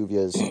other two of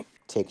yous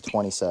take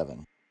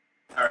 27.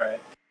 Alright.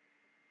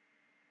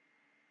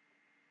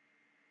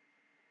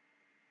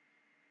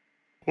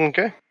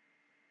 Okay.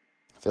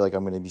 I feel like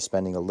I'm going to be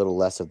spending a little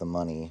less of the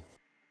money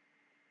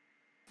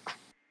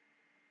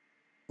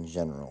in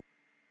general.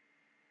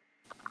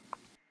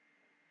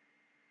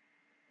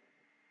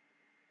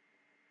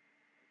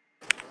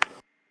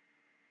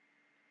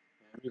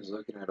 I'm just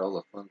looking at all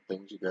the fun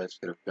things you guys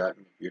could have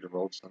gotten if you'd have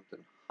rolled something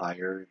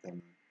higher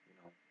than,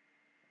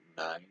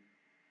 9.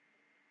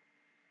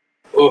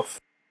 Oof.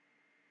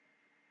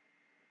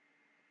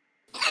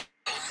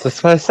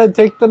 That's why I said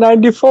take the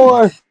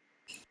 94.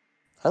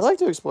 I'd like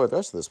to explore the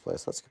rest of this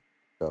place. Let's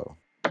go.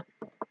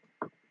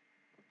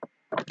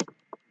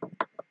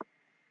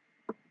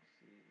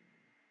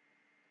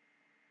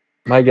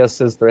 My guess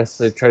is the rest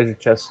of the treasure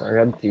chests are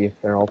empty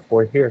if they're all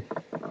 4 here.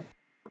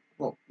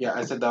 Well, yeah,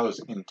 I said that was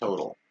in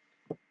total.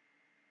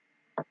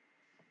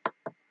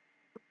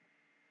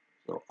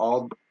 So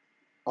all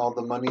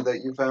the money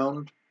that you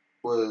found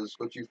was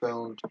what you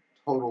found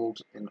totaled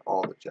in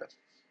all the chests.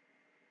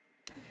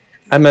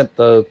 I meant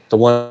the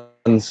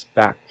ones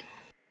back.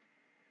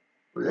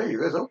 Well, yeah, you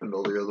guys opened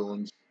all the other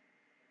ones.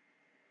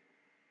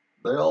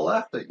 They all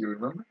laughed at you,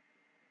 remember?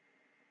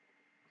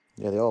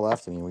 Yeah, they all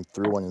laughed at me and we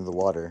threw one into the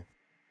water.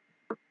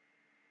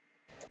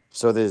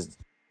 So this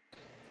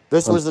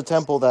was the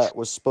temple that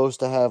was supposed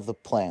to have the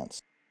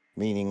plants,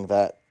 meaning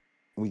that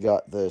I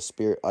got the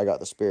spirit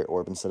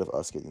orb instead of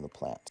us getting the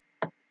plant.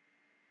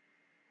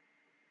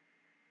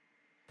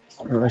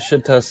 I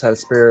should test that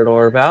spirit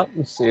orb out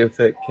and see if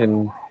it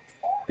can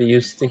be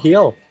used to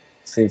heal.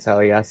 Seems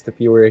how he asked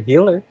if you were a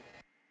healer.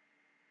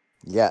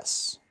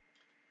 Yes.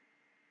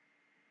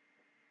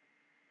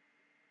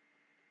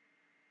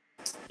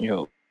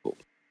 Yo.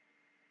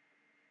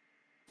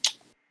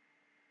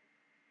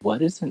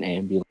 What is an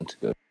ambulance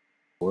good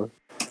for?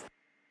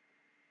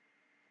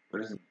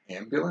 What is an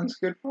ambulance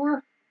good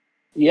for?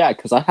 Yeah,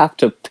 because I have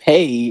to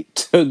pay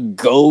to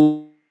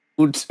go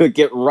to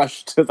get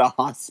rushed to the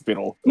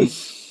hospital.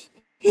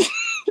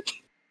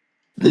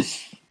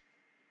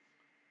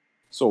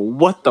 So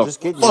what the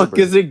Just get an fuck Uber.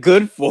 is it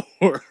good for?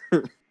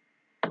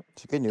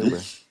 Just get an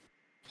Uber.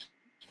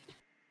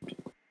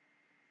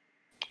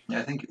 Yeah,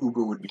 I think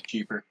Uber would be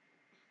cheaper.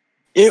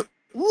 It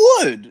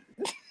would.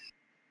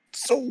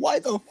 So why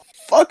the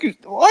fuck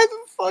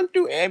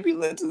do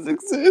ambulances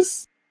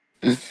exist?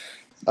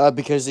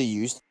 Because they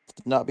used to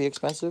not be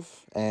expensive,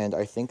 and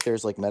I think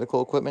there's like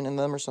medical equipment in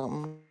them or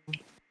something.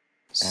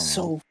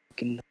 So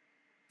fucking.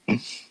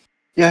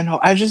 Yeah, no,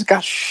 I just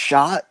got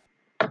shot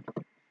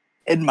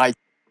in my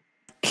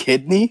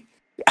kidney.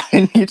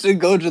 I need to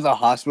go to the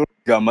hospital.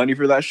 Got money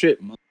for that shit?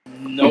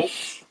 Nope.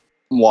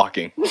 I'm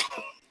walking.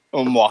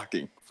 I'm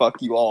walking.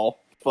 Fuck you all.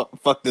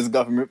 Fuck this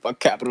government. Fuck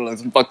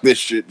capitalism. Fuck this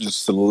shit.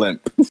 Just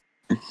limp.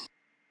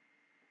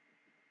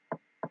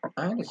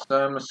 Alright,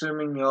 so I'm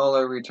assuming y'all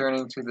are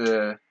returning to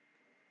the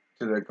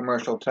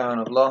commercial town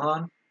of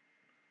Lohan?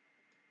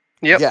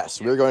 Yep.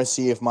 Yes, we're going to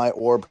see if my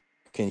orb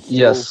can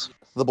heal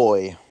the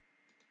boy.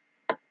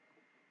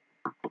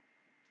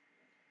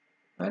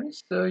 Alright,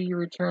 so you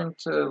return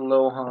to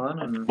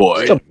Lohan and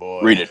Boy.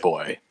 Read it,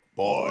 boy.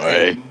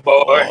 Boy.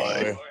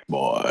 Boy.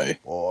 Boy.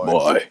 Boy.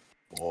 Boy.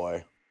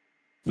 Boy.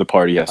 The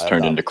party has I have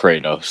turned not- into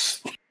Kratos.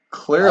 I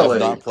Clearly.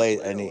 have not played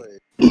any.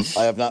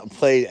 I have not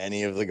played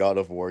any of the God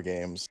of War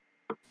games.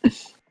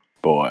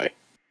 Boy.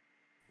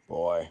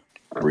 Boy.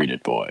 Read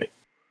it, boy.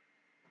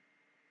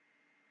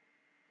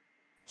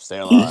 Stay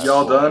alive.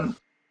 Y'all boy. done?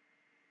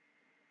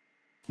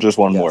 Just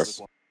one more.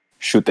 Yes.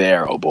 Shoot the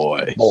arrow,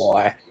 boy.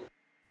 Boy.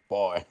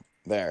 Boy.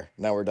 There.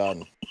 Now we're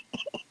done.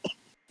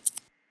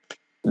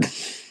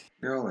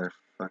 Y'all are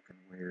fucking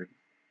weird.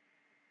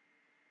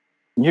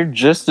 You're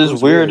just as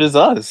Who's weird weird? as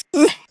us.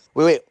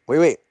 Wait.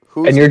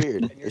 Who's And you're-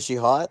 weird? Is she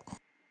hot?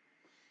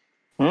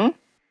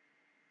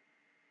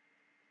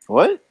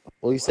 What?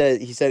 Well, he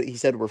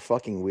said we're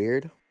fucking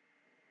weird.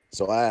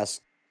 So I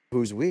asked,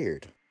 who's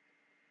weird?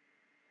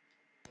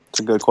 It's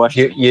a good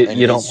question.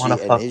 You don't want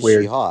to fuck Is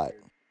weird. she hot?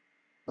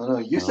 No,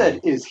 you No. said,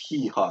 is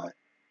he hot?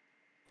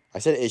 I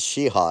said, is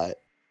she hot?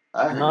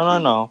 I heard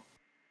No.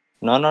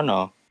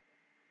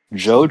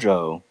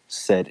 Jojo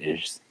said,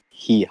 is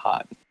he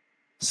hot?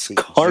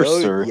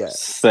 Scarcer yeah.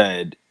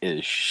 said,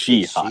 is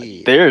she Is hot?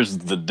 she- There's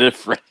the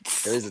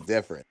difference. There is a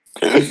difference.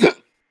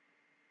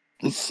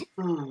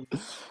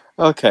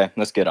 Okay,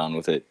 let's get on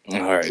with it.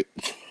 All right.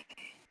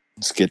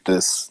 Let's get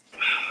this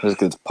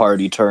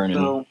party turning.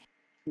 So,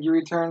 you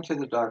return to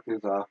the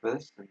doctor's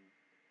office, and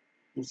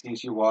he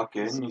sees you walk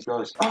in, and he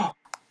goes, "Oh,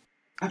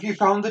 have you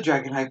found the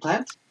dragonite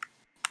plant?"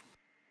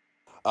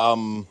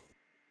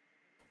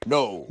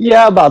 No.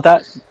 Yeah, about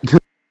that.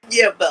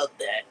 Yeah, about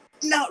that.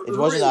 Not It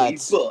wasn't really,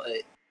 that.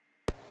 but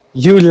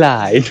You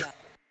lied.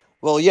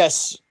 Well,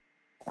 yes,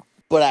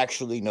 but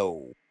actually,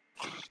 no.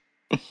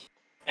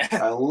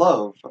 I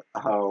love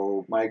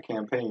how my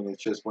campaign is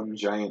just one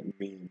giant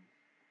meme.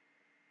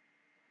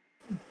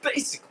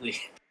 basically.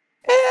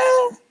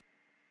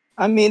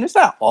 I mean, it's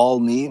not all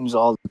memes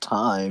all the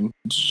time.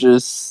 It's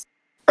just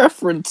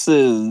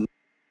references,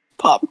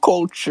 pop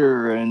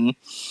culture, and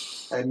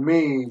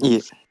memes. yeah.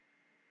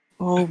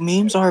 Well,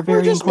 memes are a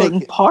very just important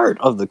making- part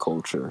of the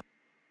culture.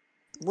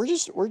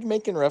 We're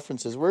making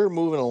references. We're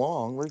moving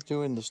along. We're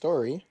doing the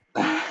story.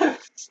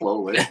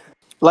 Slowly.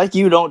 Like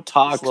you don't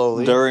talk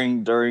Slowly.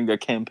 during a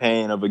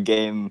campaign of a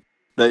game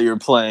that you're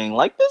playing.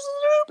 Like this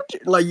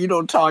is like you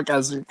don't talk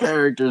as your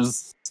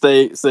characters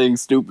saying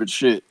stupid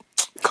shit.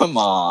 Come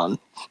on.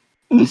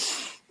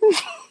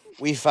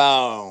 We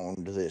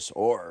found this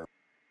orb,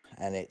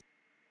 and it's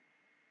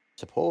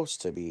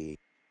supposed to be.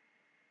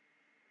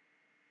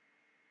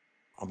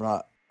 I'm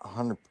not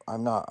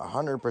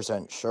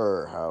 100%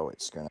 sure how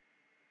it's gonna.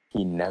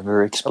 He never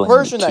The explained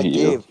person it to that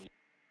you.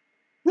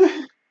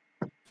 gave.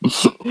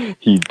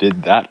 He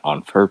did that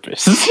on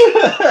purpose.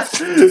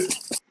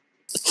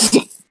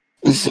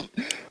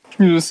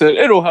 You just said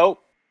it'll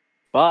help.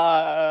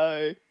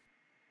 Bye.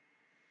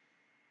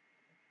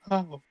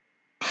 Oh.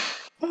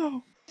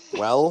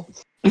 Well,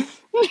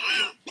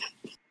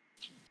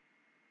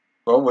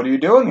 Well, what are you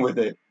doing with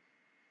it?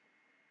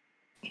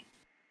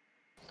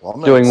 well,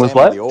 I'm gonna Doing with examine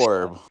what? the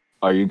orb.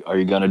 Are you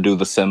gonna do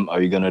the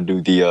Are you gonna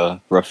do the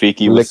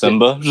Rafiki with Lick it.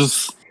 Simba?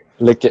 Just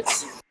Lick it.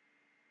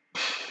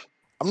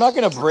 I'm not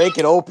gonna break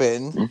it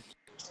open.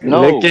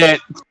 no. Lick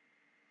it.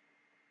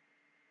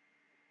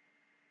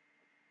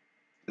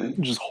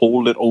 Just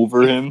hold it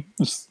over him.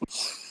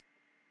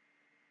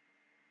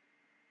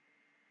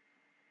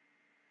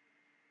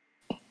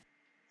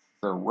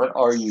 So, what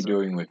are you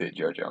doing with it,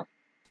 Jojo?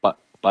 But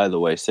by the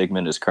way,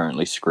 Sigmund is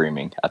currently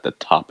screaming at the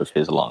top of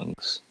his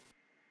lungs.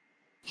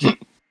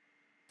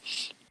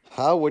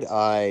 How do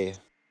I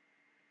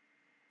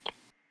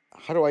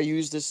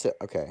use this to?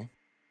 Okay.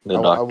 The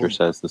I doctor will-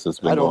 says this has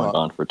I been don't going know.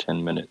 on for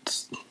 10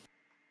 minutes.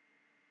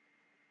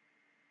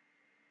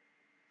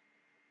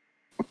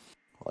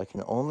 I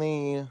can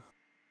only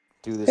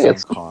do this Hey, in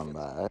it's-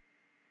 combat. I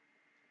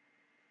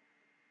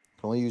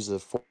can only use the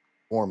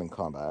form in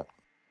combat.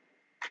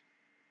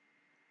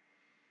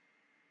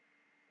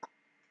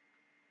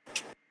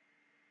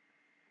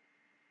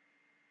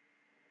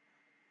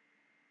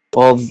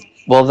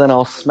 Well, then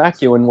I'll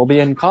smack you and we'll be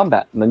in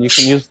combat, and then you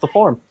can use the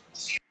form.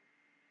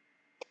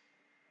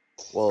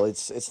 Well,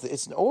 it's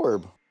an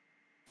orb.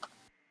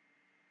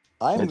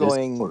 I'm It is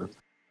going. orb.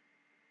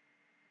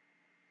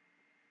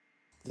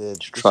 It's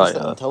Try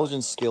just that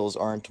intelligence skills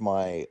aren't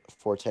my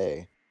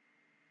forte.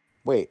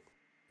 Wait,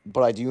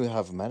 but I do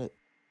have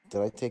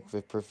Did I take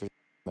the perfect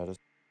medicine?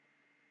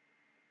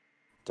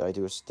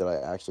 Did I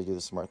actually do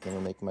the smart thing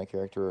of making my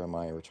character, or am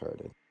I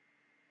retarded?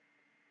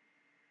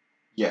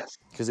 Yes.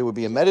 Because it would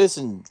be a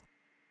medicine.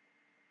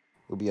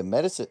 Would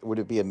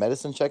it be a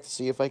medicine check to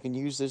see if I can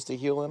use this to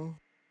heal him?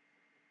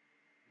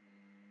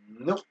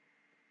 Nope.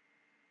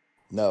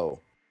 No.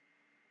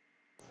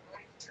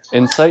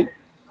 Insight?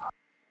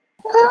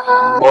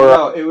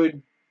 No, it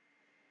would.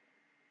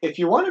 If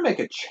you want to make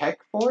a check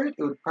for it,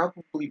 it would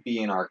probably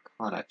be an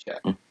Arcana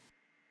check.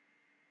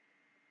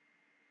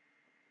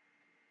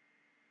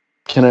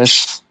 Can I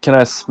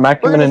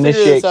smack We're him and gonna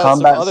figure initiate this out some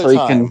combat other so he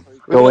time. can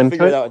We're go gonna into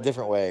figure it it? out a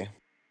different way.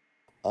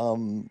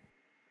 We're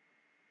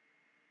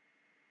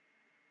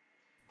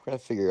gonna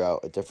figure out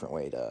a different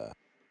way to.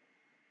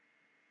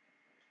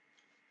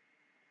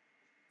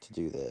 to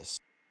do this.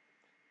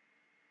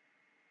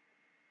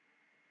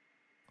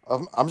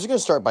 I'm just gonna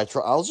start by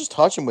I'll just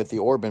touch him with the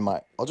orb in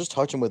my. I'll just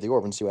touch him with the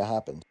orb and see what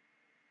happens.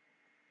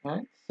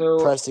 Alright, so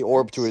Press the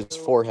orb to his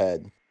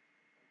forehead.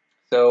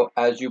 So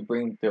as you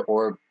bring the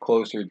orb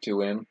closer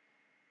to him,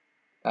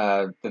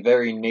 the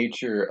very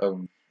nature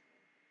of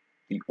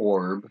the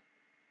orb, it's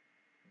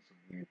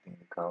a weird thing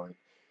to call it,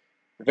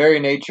 the very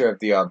nature of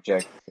the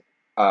object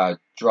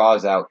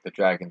draws out the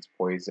dragon's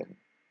poison.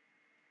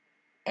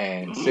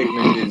 And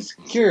Sigmund is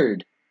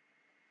cured.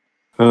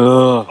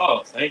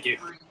 Oh, thank you.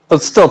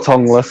 But still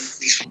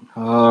tongueless.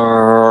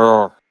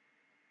 You're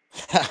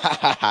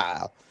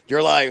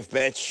live,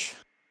 bitch.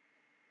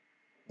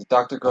 The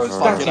doctor goes, What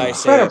the fuck "That's did I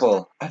say?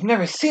 incredible! I've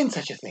never seen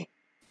such a thing."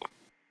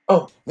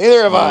 Oh,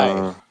 Neither have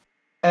I.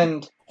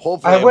 and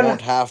Hopefully, I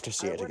won't have to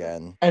see it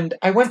again. And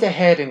I went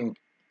ahead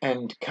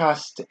and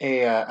cast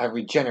a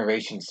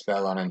regeneration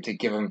spell on him to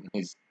give him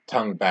his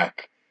tongue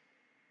back.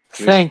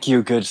 Thank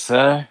you, good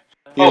sir.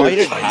 Oh, you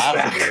didn't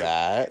have to do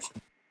that.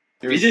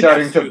 He was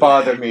starting to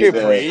bother me.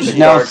 The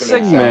Now,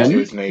 gargling sound he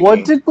was Sigmund, making.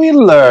 what did we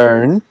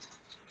learn?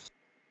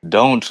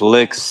 Don't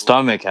lick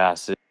stomach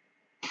acid.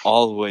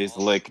 Always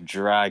lick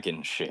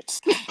dragon shit.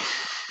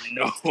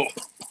 No.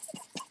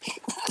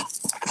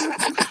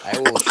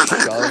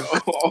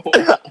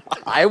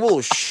 I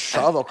will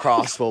shove a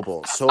crossbow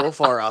bolt so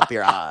far up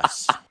your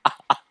ass.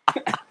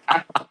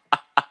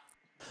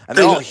 And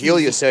then I'll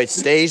heal you so it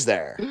stays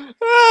there.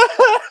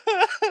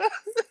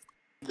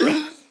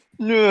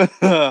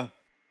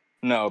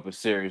 No, but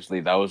seriously,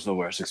 that was the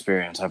worst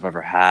experience I've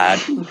ever had.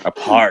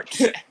 Apart.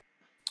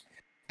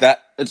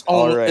 That it's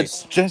only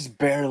it's just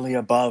barely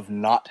above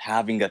not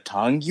having a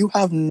tongue. You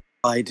have no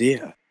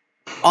idea.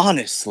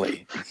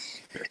 Honestly.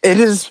 It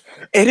is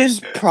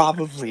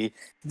probably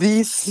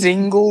the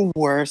single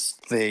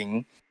worst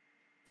thing.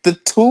 The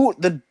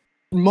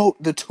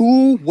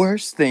two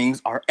worst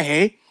things are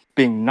A,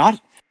 being not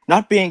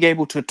being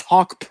able to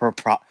talk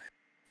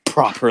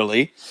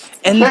properly,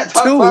 and Can't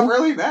talk two,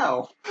 properly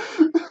now.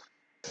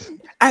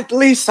 At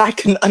least I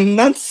can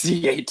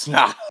enunciate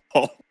now.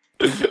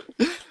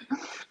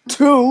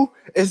 Two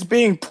is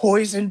being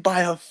poisoned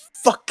by a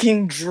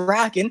fucking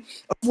dragon,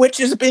 of which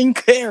the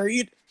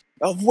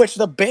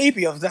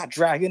baby of that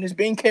dragon is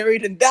being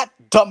carried in that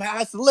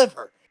dumbass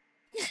liver.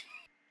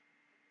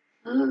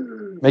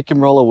 Make him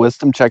roll a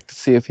wisdom check to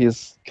see if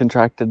he's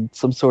contracted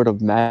some sort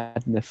of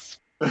madness.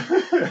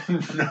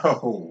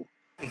 No.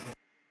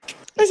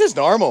 This is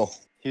normal.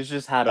 He's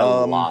just had a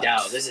lot.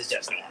 No, this is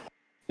just normal.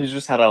 He's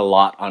just had a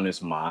lot on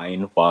his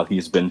mind while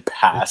he's been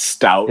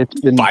passed out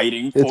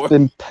fighting for. It's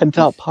been pent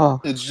up, huh?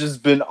 It's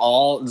just been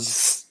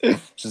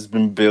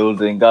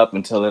building up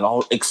until it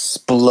all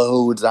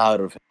explodes out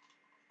of him.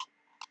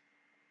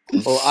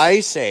 Well, I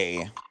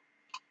say,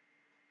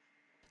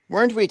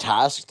 weren't we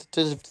tasked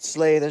to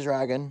slay the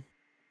dragon?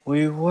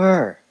 We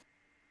were.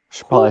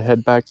 Should probably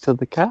head back to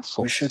the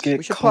castle. We should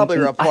probably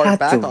report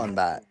back on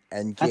that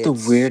and get the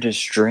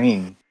weirdest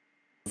dream.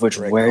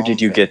 Where did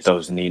you get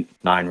those 9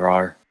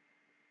 rar?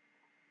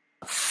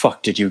 The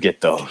fuck did you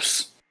get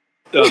those?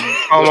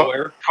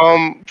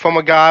 From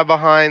a guy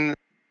behind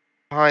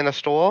a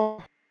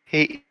store.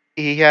 He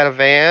had a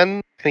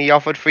van and he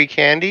offered free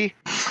candy.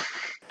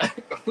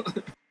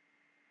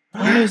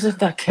 Why is it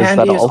that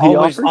candy is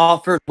always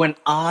offered when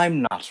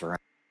I'm not around?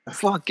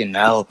 Fucking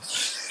hell.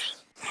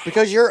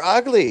 Because you're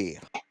ugly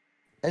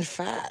and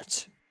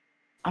fat.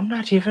 I'm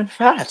not even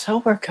fat. I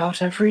work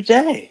out every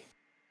day.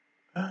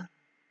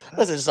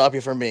 Doesn't stop you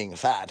from being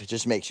fat. It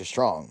just makes you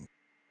strong.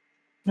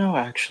 No,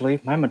 actually,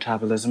 my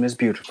metabolism is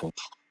beautiful.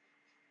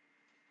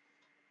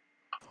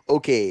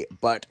 Okay,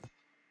 but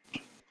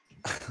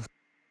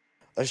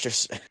let's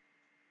just...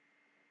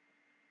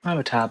 My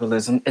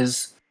metabolism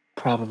is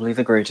probably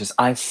the greatest.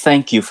 I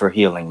thank you for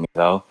healing me,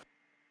 though.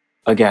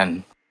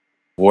 Again,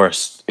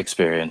 worst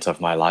experience of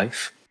my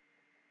life.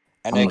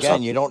 And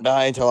again, you don't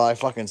die until I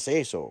fucking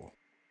say so.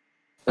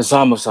 It's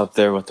almost up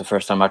there with the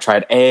first time I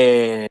tried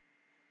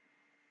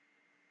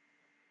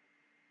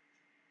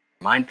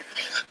Mine.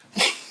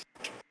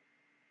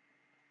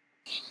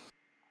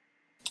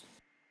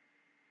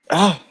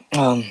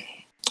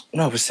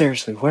 No, but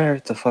seriously, where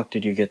the fuck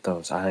did you get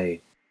those? I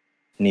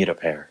need a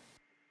pair.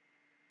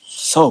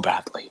 So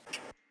badly.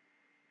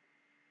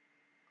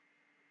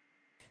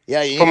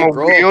 Yeah, you need to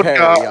grow a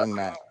pair, young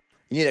man.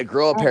 You need to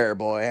grow a pair,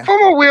 boy.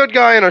 From a weird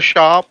guy in a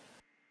shop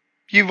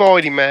you've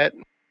already met.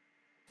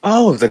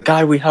 Oh, the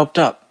guy we helped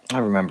up. I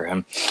remember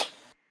him.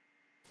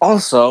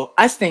 Also,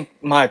 I think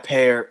I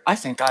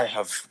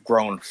have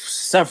grown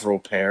several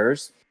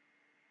pairs.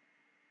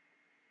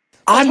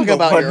 I'm the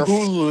one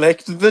who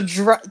licked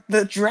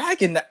the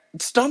dragon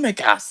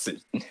stomach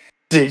acid.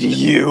 Did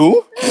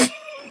you?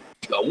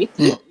 No.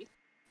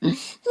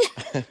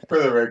 For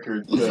the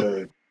record,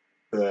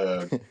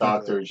 the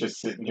doctor is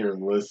just sitting here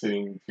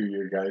listening to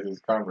your guys'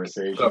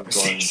 conversation, going,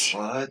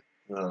 "What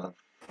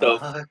the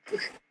fuck?"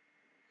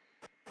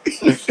 He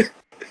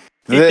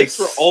thinks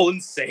we're all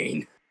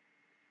insane.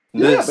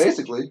 Yeah,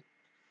 basically.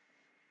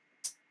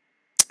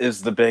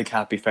 is the big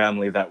happy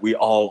family that we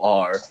all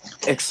are,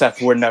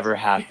 except we're never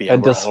happy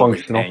And we're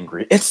always dysfunctional.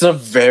 angry. It's a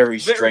very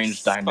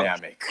strange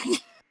dynamic.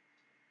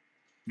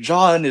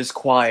 John is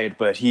quiet,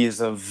 but he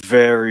is a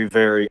very,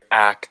 very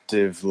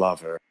active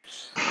lover.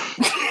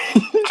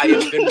 I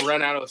have been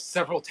run out of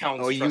several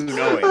towns. Oh, you trust me.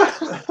 know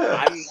it.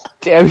 I'm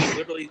Damn you.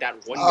 literally that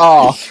one guy.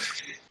 Oh,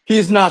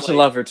 He's not a Like-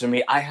 lover to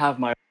me. I have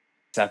my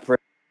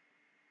separate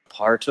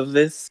part of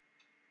this.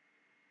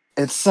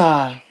 It's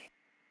yeah,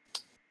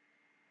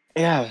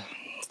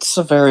 it's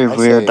a very I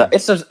weird.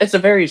 say- It's a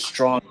very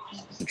strong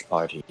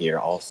party here.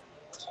 Also,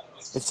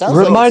 It sounds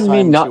like remind it's me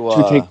time not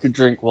to, to take a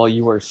drink while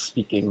you are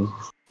speaking.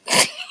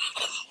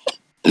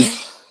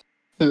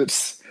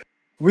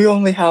 we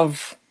only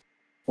have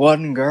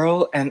one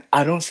girl, and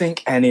I don't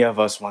think any of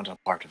us want a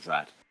part of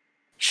that.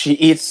 She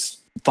eats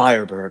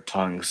firebird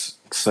tongues,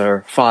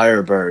 sir.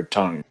 Firebird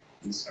tongue.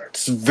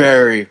 It's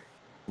very,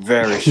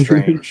 very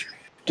strange.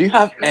 Do you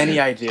have any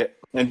idea?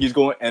 And he's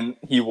going, and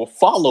he will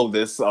follow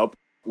this up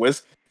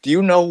with, do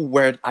you know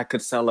where I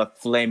could sell a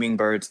flaming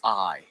bird's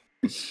eye?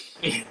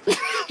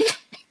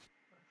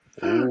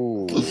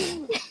 ooh.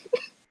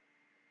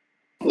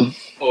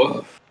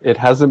 Oh, It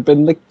hasn't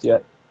been licked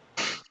yet.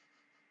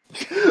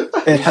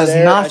 It Is has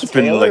there a not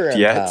been tailor licked in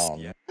yet.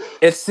 town?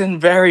 It's in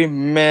very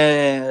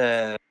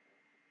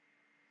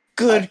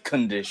good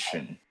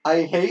condition.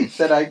 I hate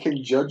that I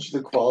can judge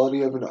the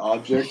quality of an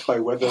object by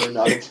whether or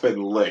not it's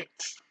been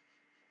licked.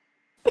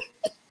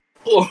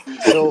 So,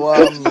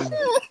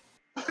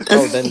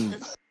 oh,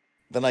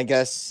 then I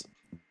guess,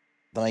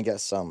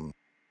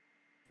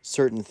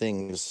 certain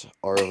things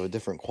are of a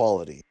different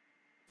quality.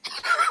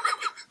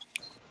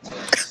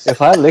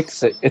 If I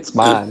licks it, it's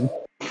mine.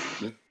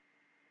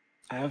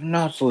 I have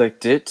not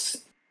licked it.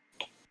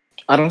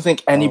 I don't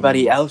think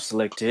anybody else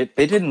licked it.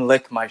 They didn't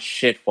lick my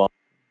shit while,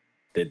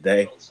 did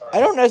they? I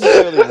don't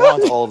necessarily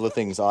want all of the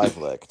things I've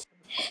licked.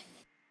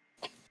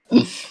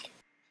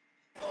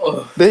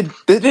 They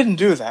didn't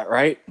do that,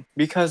 right?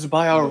 Because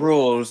by our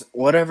rules,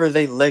 whatever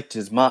they licked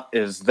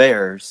is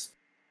theirs.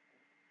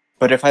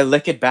 But if I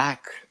lick it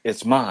back,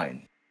 it's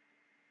mine.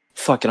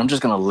 Fuck it, I'm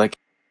just gonna lick it.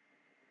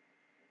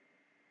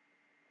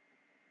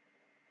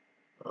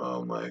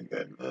 Oh my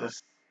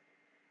goodness.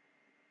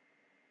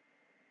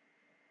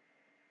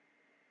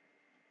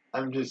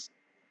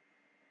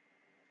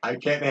 I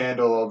can't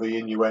handle all the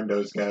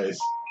innuendos, guys.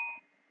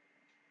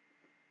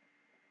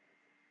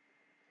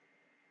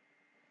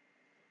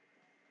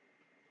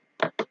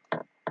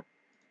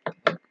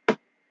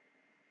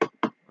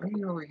 Why are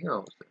you over here all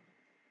of a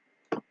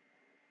sudden?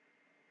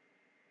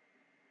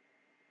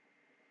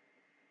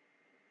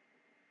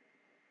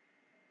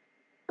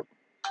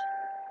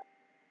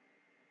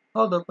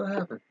 Hold up, what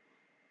happened?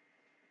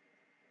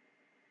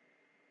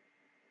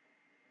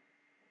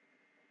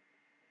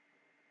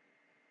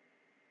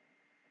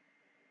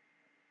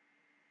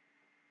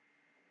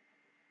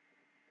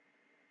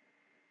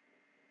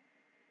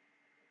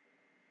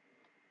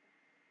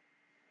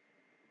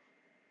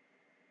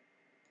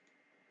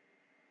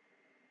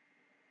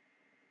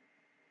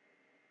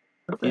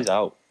 He's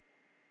out.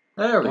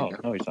 There we Oh, go.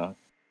 no, he's not.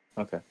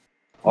 Okay.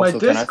 My Also,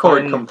 can I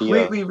Discord find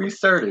completely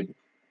restarted.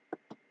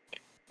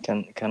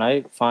 Can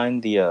I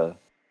find the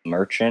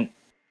merchant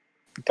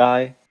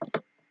guy?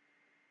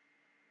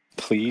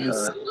 Please?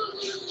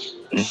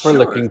 We're Sure.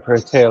 looking for a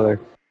tailor.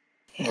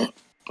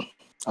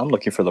 I'm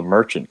looking for the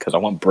merchant because I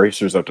want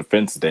bracers of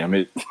defense, damn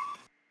it.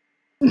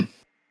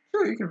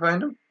 Sure, you can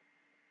find him.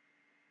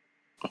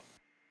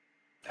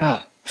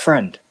 Ah,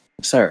 friend,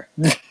 sir.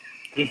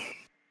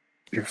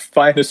 Your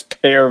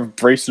finest pair of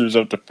bracers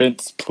of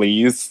defense,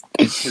 please.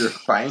 Your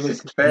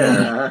finest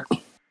pair,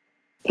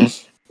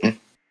 huh?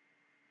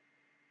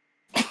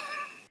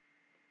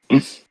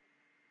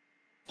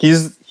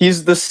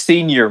 He's the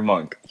senior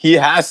monk.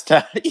 There has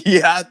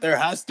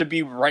to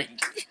be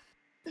rank.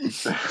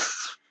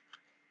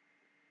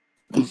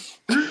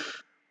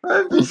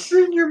 I'm the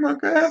senior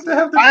monk. I have to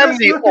have the I'm best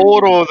the looking-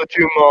 older of the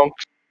two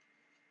monks.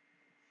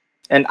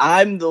 And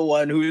I'm the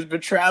one who's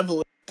been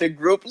traveling the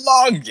group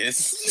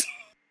longest.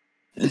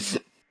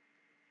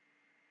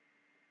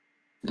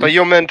 But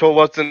your mentor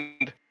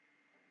wasn't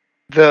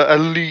the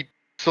elite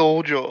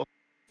soldier.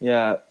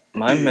 Yeah,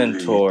 my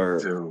mentor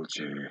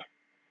Soldier.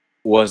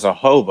 was a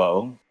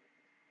hobo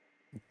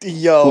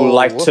Yo. who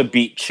liked to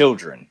beat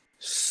children.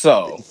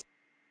 So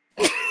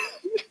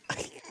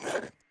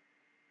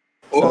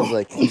Sounds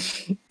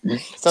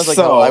like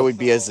how I would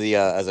be as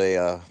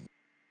a.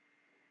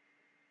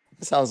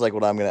 Sounds like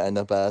what I'm gonna end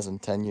up as in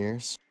 10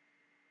 years.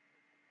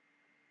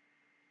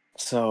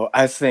 So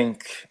I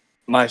think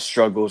my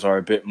struggles are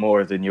a bit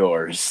more than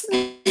yours.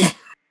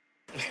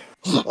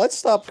 Let's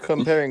stop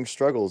comparing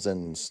struggles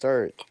and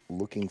start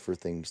looking for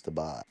things to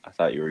buy. I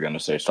thought you were gonna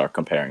say start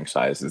comparing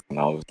sizes, and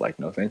I was like,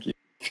 no, thank you.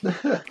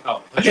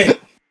 oh, okay.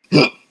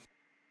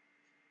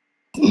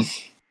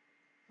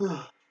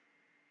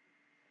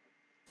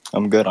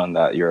 I'm good on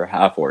that. You're a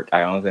half orc.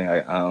 I don't think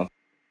I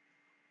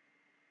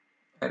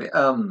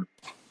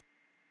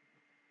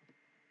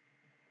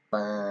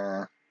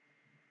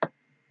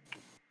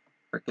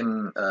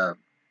Freaking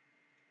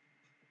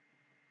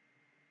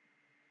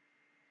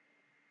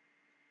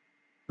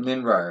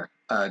Ninrar,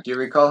 do you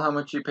recall how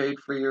much you paid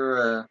for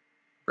your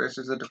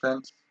braces of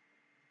defense?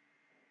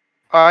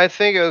 I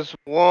think it was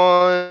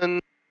 1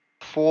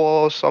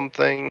 4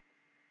 something.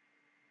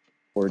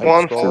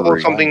 1 4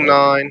 something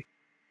 9.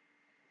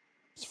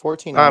 It's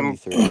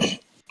 1493.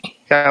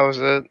 That was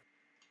it.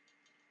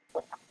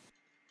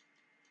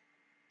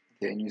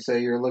 Okay, and you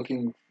say you're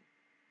looking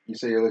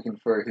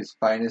for his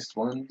finest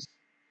ones,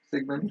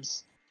 Sigmund?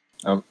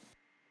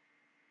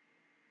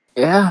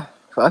 Yeah,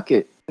 fuck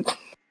it.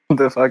 What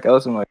the fuck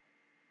else am I?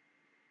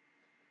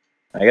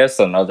 I guess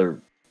another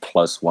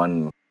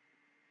 +1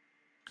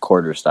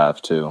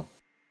 quarterstaff too.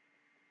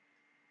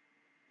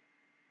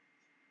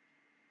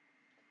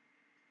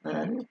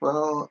 Alright,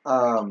 well,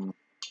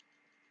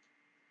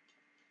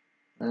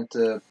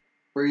 that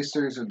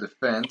bracers of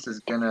defense is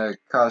gonna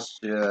cost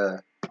you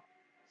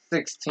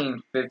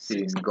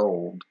 1650 in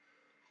gold.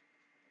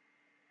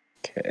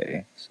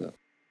 Okay, so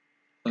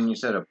And you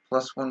said a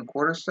 +1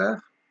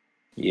 quarterstaff?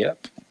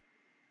 yep.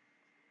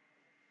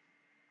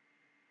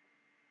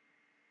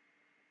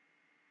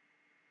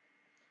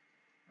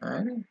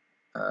 Alright.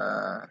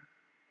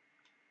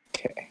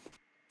 Okay.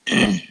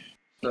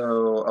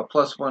 So a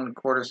 +1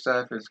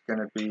 quarterstaff is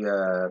gonna be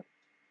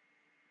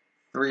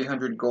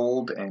 300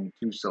 gold and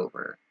 2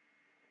 silver.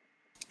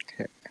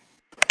 Okay.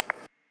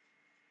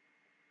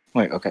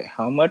 Wait, okay.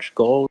 How much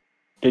gold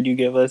did you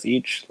give us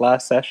each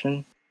last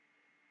session?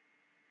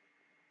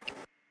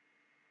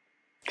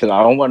 Because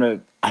I don't want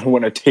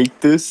to take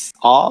this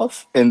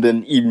off and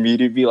then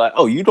immediately be like,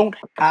 oh, you don't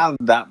have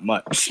that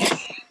much.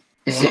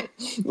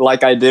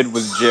 Like I did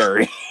with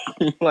Jerry.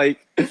 like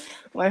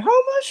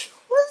how much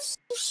was?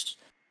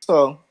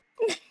 So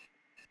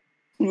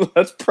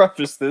let's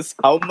preface this.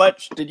 How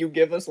much did you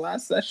give us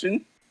last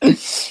session? I'm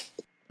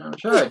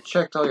sure I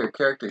checked all your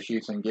character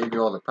sheets and gave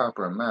you all the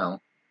proper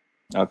amount.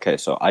 Okay,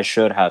 so I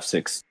should have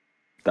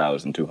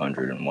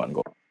 6,201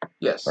 gold.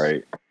 Yes.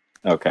 Right?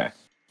 Okay.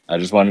 I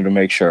just wanted to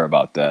make sure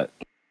about that.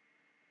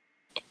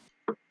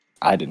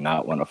 I did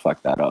not want to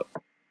fuck that up.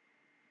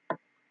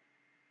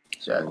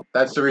 Yeah,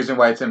 that's the reason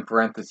why it's in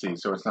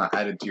parentheses, so it's not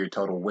added to your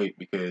total weight,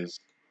 because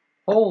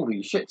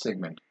holy shit,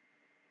 Sigmund.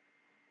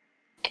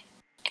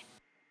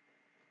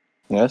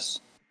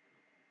 Yes?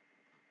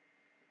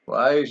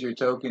 Why is your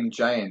token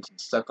giant and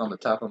stuck on the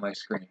top of my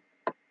screen?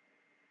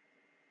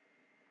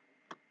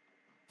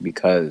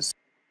 Because,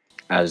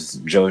 as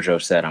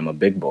Jojo said, I'm a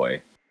big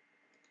boy.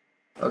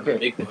 Okay,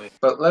 Big boy.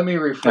 but let me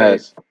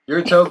rephrase.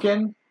 Your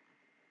token,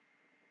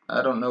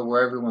 I don't know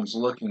where everyone's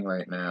looking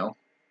right now.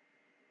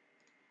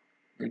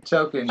 Your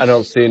token... I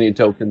don't see any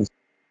tokens.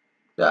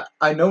 Yeah,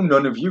 I know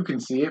none of you can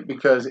see it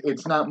because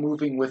it's not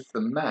moving with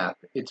the map.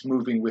 It's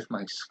moving with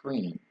my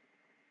screen.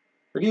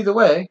 But either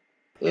way,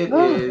 it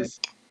is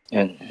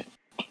And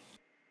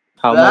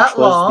how that much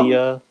was long.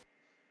 the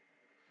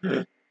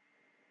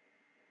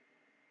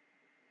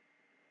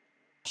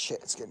Shit,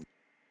 it's getting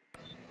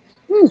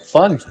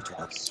Fun. actually too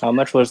much. how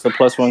much was the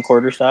 +1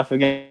 quarterstaff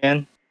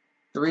again?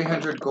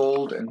 300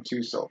 gold and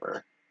 2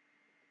 silver.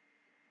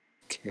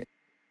 Okay.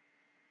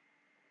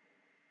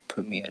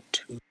 Put me at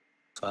 2,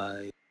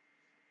 5,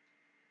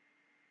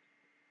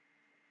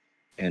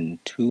 and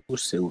 2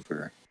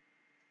 silver.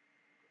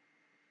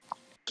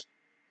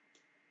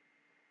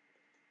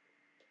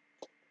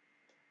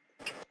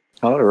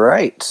 All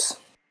right.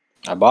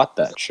 I bought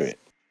that shit.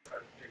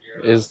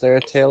 Is there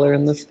a tailor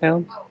in this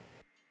town?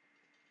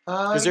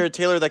 Is there a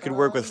tailor that could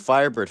work with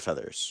firebird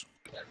feathers?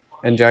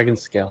 And dragon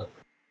scale?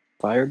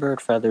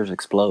 Firebird feathers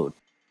explode.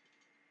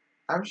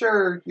 I'm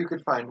sure you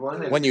could find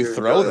one. When you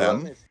throw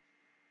them?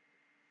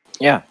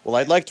 Yeah. Well,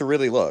 I'd like to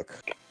really look.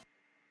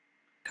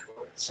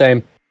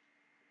 Same.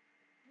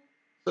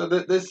 So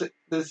this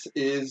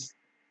is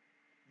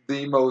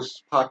the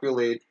most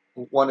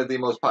one of the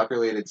most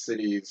populated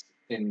cities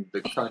in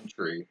the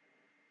country.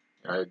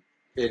 It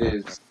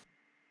is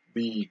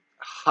the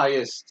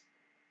highest.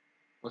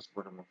 What's the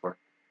word I'm looking for?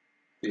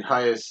 The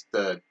highest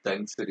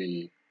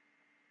density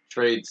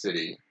trade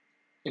city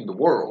in the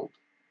world.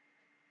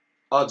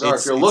 Odds are,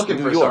 if you're looking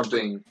for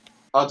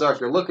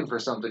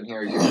something,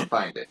 here, you can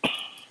find it.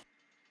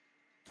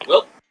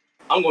 Well,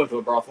 I'm going to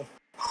a brothel.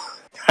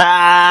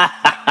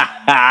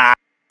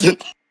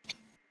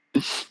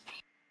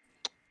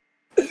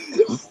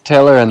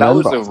 Tailor and that then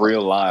was brothel. a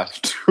real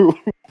laugh too.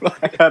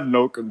 I had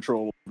no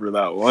control over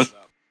that one.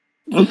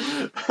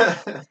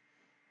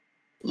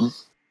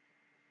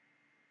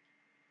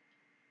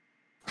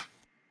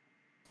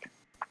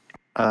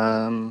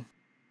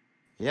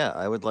 Yeah,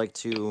 I would like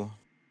to.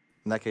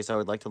 In that case, I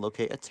would like to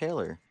locate a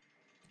tailor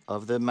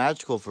of the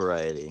magical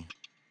variety.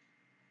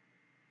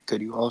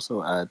 Could you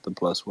also add the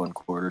 +1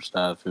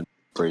 quarterstaff and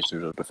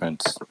bracers of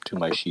defense to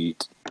my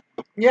sheet?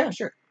 Yeah,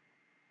 sure.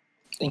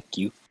 Thank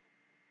you.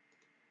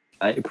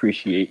 I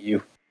appreciate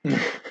you.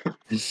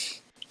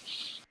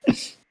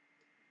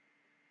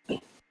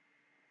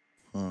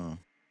 Hmm.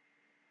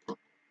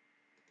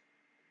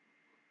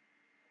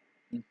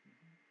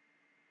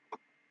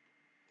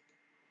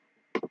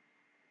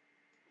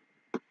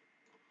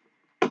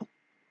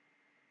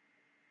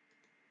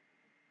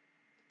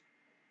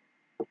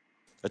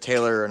 A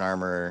tailor, an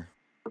armorer,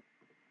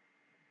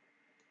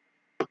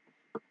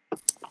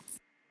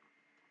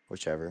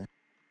 whichever.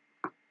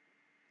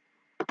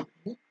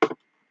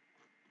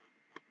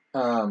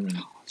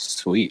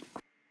 Sweet.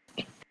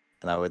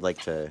 And I would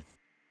like to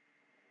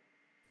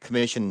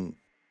commission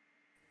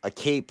a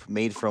cape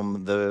made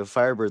from the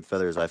firebird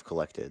feathers I've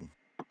collected.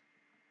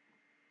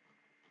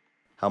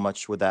 How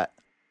much would that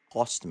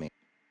cost me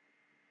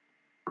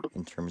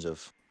in terms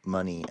of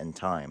money and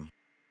time?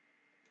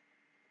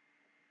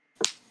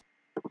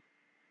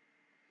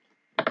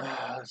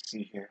 Let's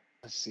see here.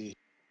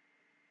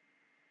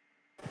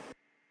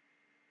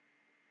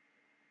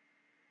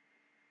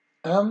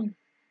 A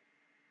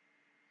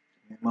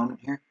moment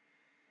here.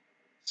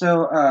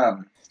 So,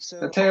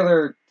 the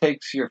tailor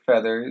takes your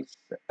feathers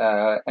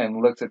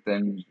and looks at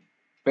them,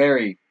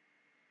 very,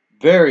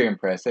 very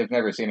impressed. They've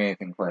never seen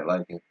anything quite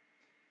like it.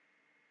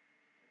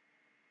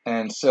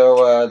 And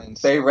so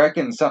they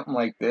reckon something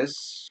like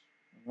this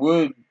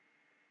would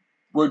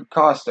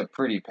cost a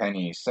pretty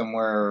penny,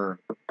 somewhere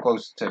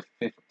close to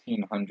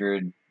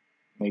 1,500,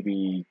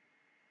 maybe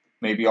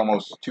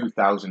almost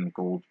 2,000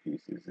 gold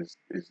pieces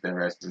is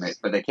their estimate.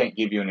 But they can't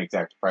give you an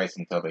exact price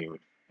until they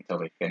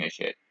finish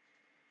it.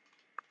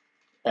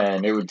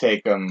 And it would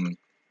take them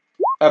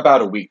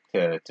about a week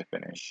to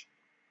finish.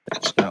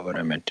 That's not what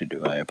I meant to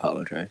do. I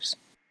apologize.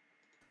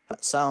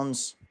 That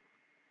sounds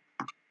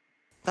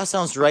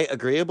right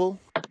agreeable.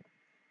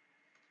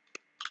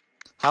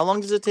 How long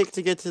does it take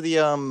to get to the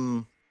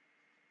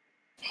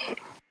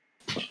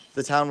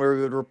town where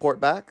we would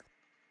report back?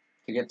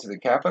 To get to the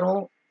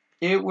capital,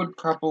 it would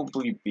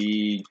probably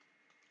be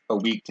a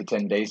week to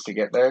 10 days to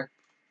get there.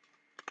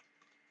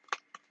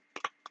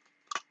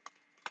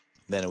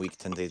 Then a week,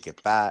 10 days to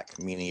get back,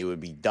 meaning it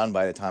would be done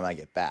by the time I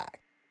get back.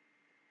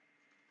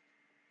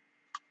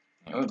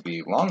 It would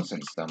be long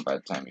since done by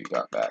the time you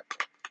got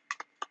back.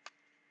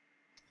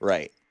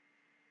 Right.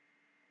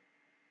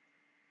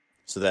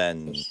 So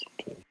then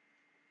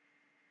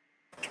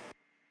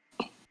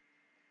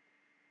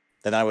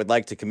I would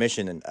like to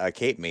commission a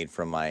cape made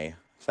from my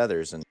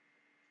feathers, and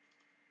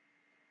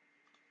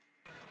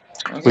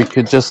We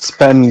could just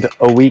spend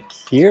a week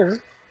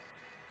here.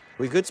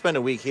 we could spend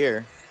a week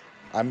here.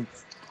 I'm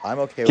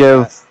okay with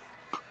that.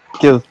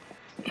 Give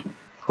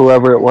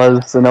whoever it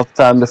was enough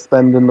time to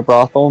spend in the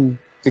brothel and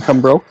become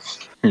broke.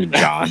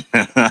 John.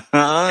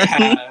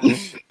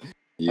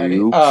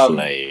 You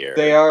player.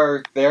 They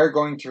are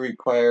going to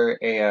require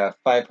a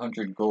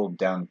 500 gold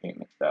down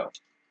payment, though.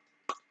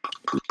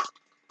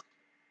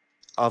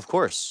 Of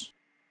course.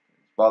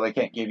 While they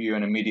can't give you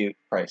an immediate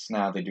price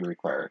now, they do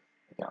require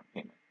a down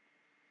payment.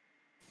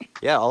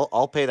 Yeah,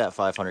 I'll pay that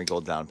 500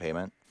 gold down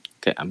payment.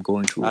 Okay, I'm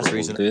going to roll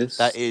this.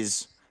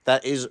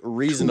 That is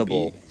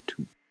reasonable.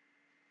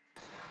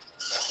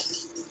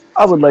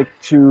 I would like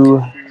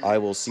to. I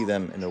will see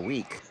them in a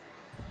week.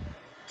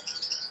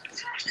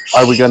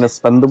 Are we going to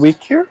spend the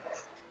week here?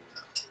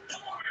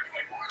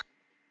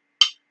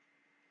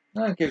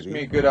 That gives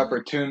me a good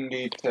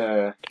opportunity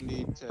to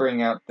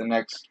bring out the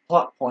next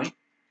plot point.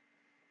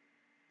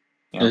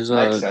 Next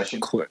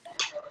session.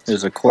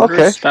 Is a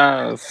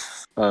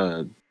quarterstaff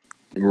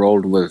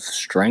rolled with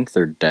strength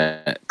or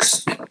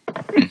dex?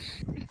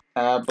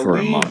 For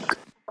a monk.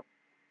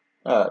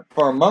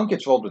 For a monk,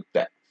 it's rolled with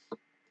dex.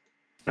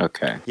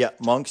 Okay. Yeah,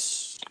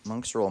 monks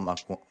roll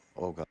monk.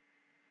 Oh god,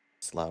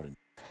 it's loud.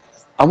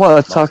 I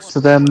want to talk to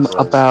them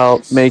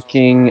about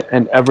making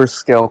an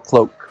Everscale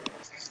cloak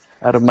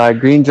out of my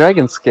green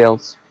dragon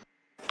scales.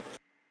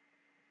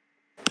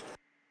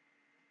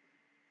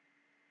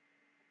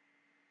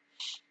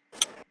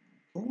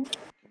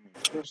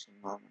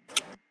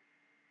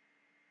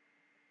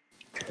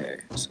 Okay,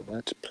 so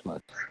that's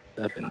plus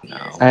 7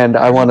 now. And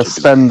I want to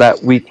spend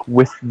that week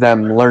with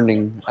them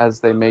learning as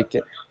they make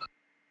it.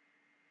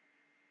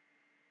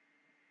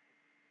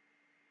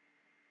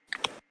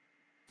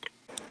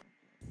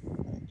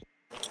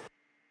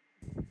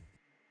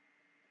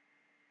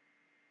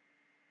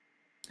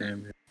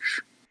 Damage.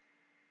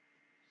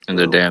 And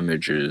the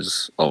damage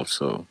is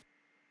also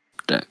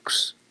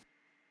dex.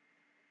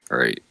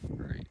 Right.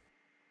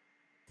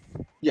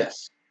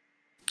 Yes.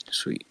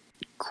 Sweet.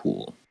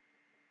 Cool.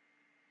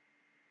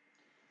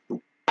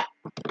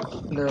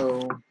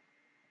 No.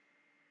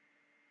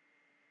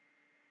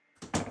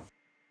 I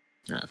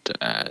have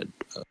to add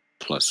a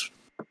plus.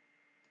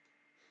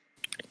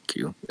 Thank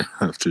you.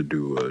 I have to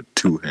do a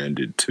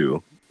two-handed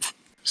too.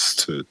 Just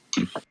to...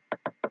 Just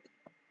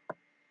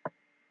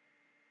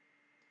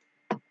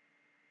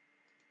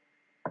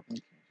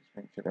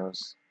make sure that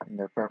was in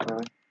there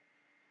properly.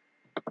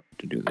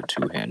 To do the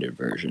two-handed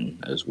version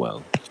as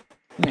well.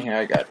 Yeah,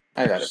 I got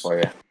it for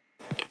you.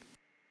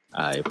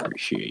 I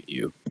appreciate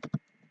you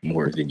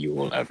more than you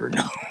will ever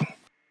know.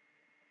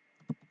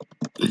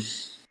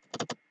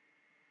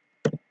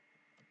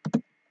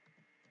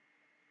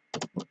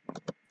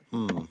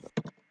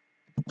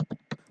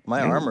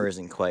 My armor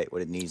isn't quite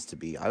what it needs to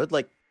be. I would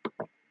like.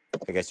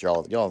 I guess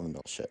y'all in the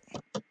middle shit.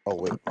 Oh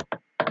wait.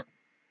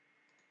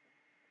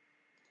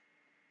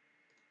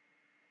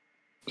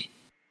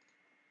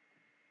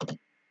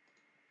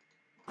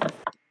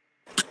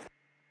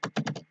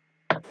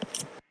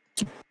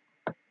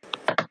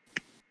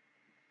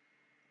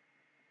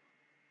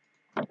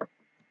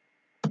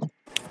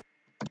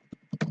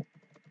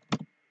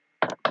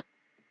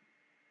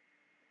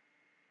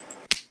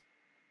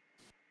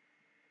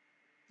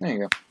 There you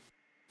go.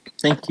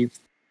 Thank you.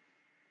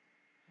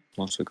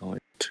 I'm also going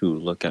to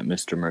look at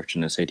Mr.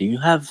 Merchant and say, do you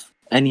have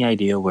any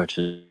idea where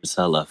to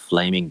sell a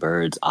flaming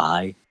bird's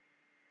eye?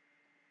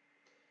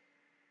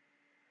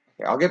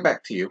 Okay, I'll get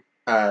back to you.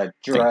 Thank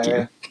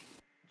Jiraiya,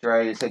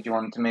 you said you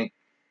wanted to make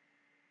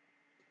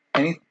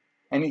any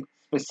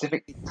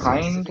specific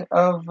kind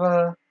of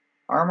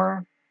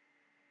armor?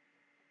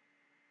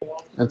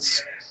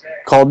 It's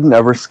called an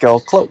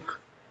Everscale cloak.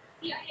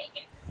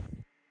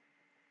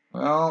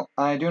 Well,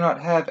 I do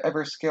not have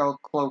Everscale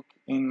cloak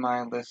in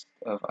my list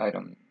of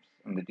items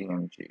in the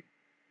DMG.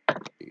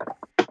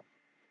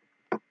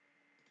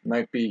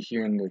 Might be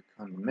here in the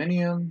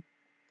condominium.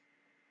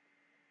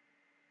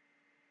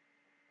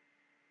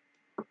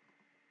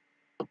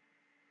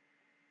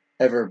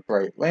 Ever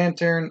bright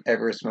lantern,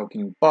 ever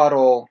smoking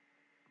bottle,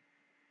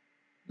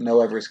 no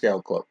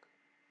Everscale cloak.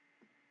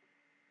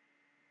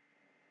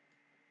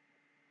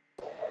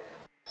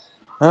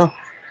 Oh.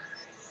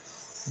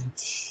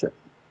 Shit.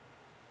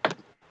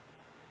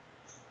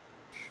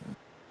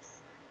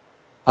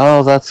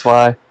 Oh, that's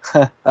why.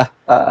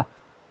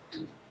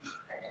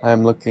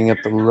 I'm looking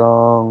at the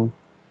wrong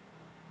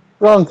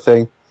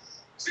thing.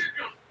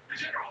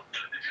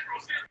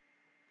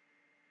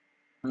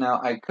 Now,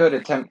 I could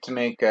attempt to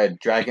make a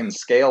dragon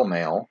scale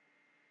mail.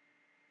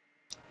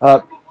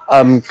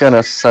 I'm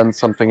gonna send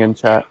something in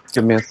chat.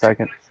 Give me a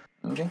second.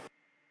 Okay.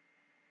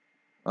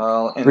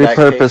 Well,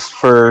 Repurposed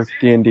for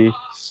D&D.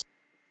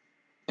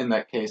 In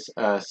that case,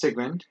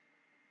 Sigmund,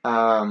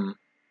 the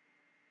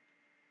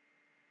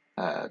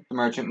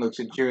merchant looks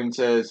at you and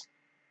says,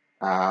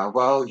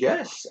 well,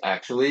 yes,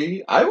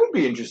 actually, I would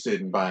be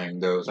interested in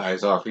buying those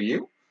eyes off of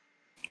you.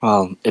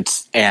 Well,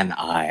 it's an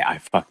eye. I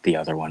fucked the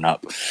other one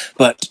up.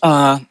 But,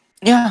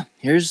 yeah,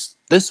 here's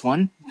this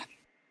one.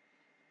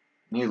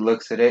 He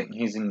looks at it and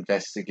he's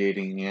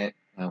investigating it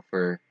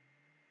for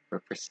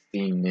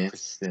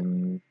pristineness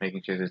and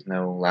making sure there's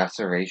no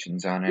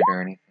lacerations on it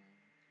or anything.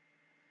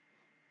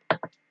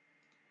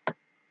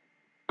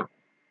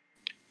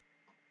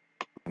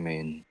 I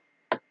mean,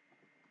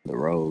 the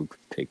rogue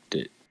picked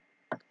it.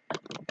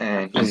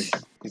 And he's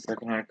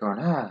looking at it going,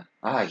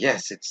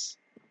 yes, it's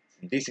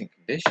in decent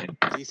condition.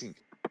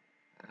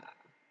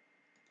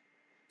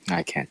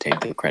 I can't take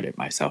the credit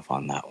myself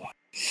on that one.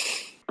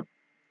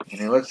 And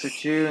he looks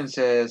at you and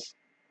says,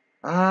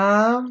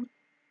 I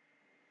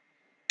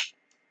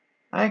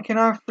can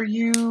offer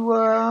you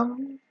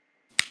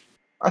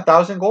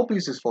 1,000 gold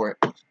pieces for it.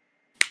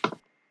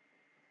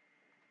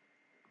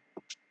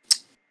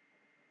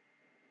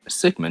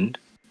 Sigmund,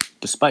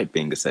 despite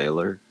being a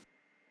sailor,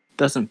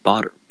 doesn't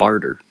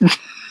barter.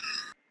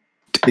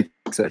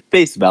 Takes at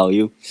face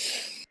value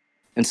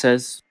and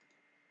says,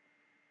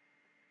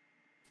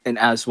 and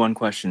asks one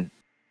question: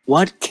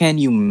 what can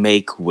you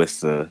make with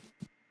the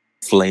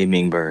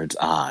flaming bird's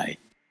eye?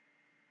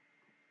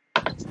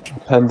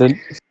 Pendant.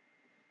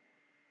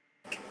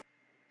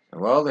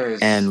 Well,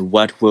 and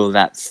what will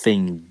that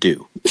thing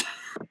do?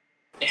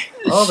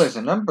 Well, there's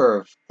a number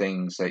of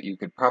things that you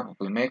could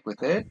probably make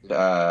with it.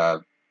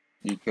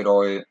 You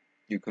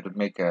could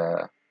make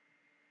a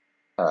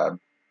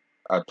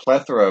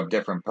plethora of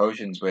different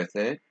potions with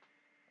it.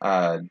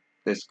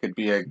 This could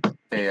be a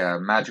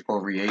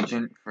magical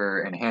reagent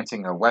for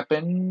enhancing a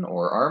weapon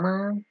or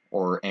armor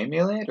or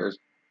amulet or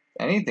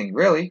anything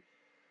really.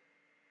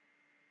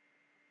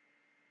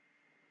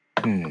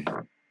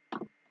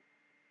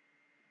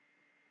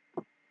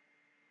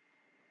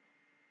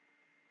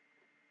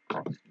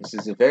 This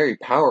is a very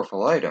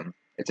powerful item.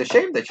 It's a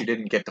shame that you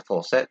didn't get the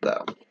full set,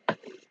 though.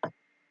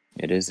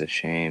 It is a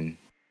shame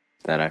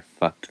that I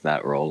fucked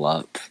that roll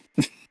up.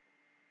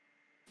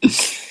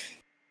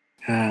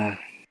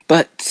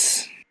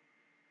 But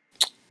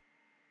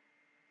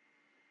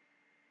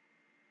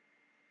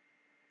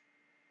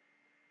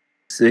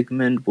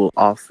Sigmund will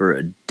offer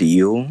a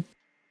deal.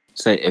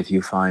 Say if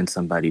you find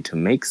somebody to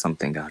make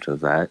something out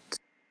of that,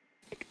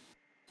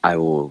 I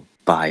will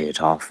buy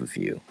it off of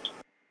you.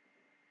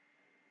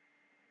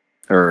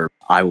 Or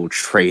I will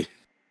trade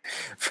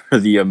for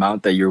the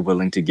amount that you're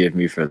willing to give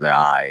me for the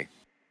eye.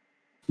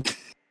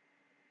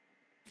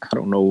 I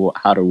don't know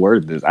how to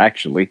word this,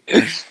 actually.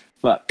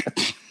 But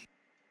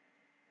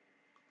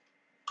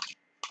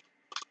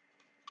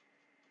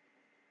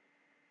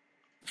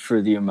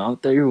for the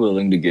amount that you're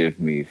willing to give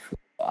me for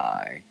the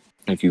eye,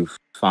 if you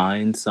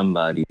find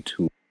somebody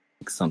to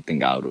make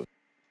something out of,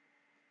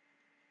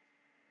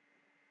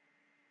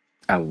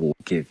 I will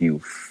give you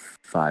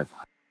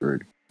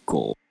 500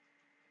 gold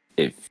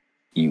if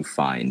you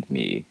find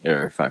me,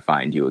 or if I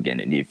find you again,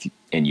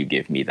 and you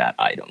give me that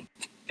item.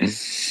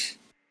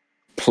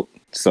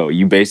 So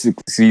he's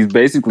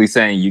basically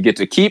saying you get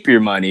to keep your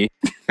money,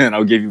 and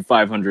I'll give you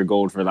 500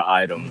 gold for the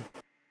item.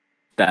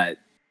 That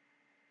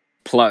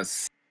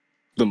plus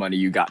the money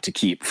you got to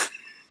keep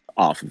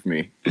off of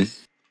me.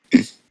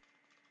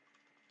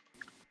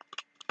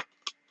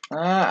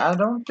 I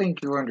don't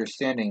think you're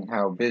understanding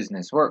how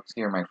business works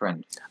here, my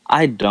friend.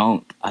 I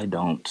don't.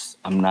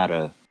 I'm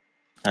not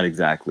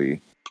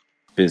exactly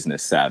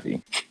business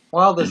savvy.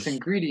 while this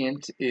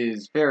ingredient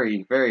is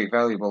very, very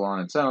valuable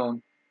on its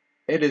own,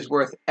 it is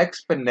worth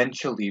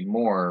exponentially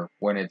more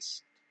when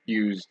it's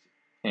used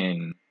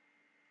in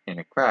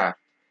a craft.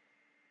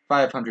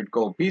 500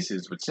 gold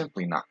pieces would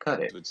simply not cut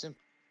it.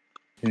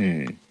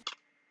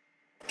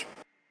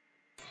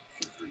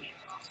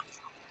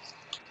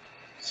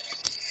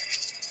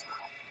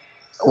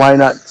 Why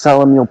not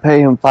tell him you'll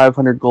pay him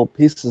 500 gold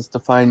pieces to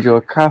find you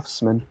a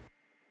craftsman?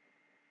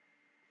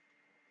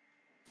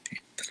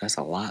 That's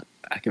a lot.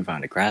 I can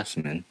find a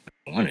craftsman if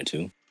I wanted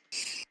to.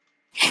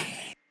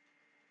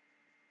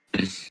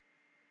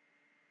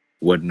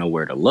 Wouldn't know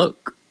where to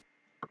look,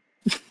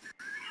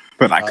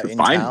 but I could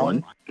find town?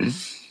 one.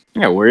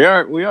 Yeah, we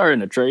are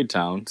in a trade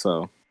town,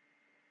 so.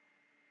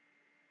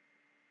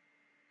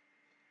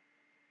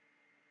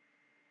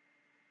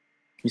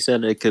 You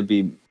said it could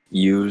be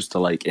used to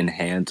like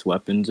enhance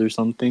weapons or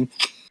something.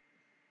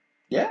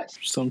 Yes.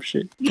 Some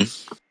shit.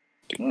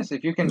 Yes,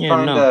 if you can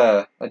find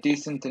a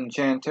decent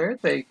enchanter,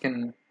 they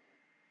could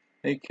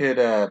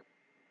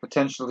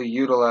potentially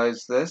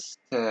utilize this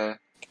to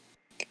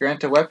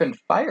grant a weapon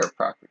fire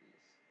properties.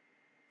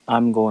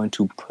 I'm going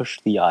to push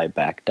the eye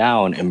back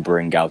down and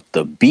bring out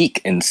the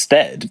beak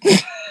instead.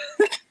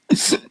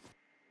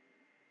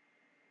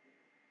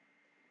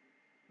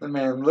 The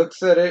man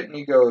looks at it and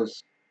he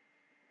goes,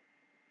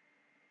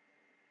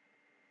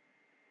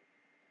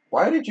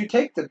 "Why did you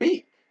take the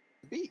beak?"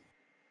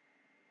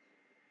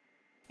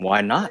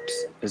 Why not?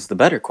 Is the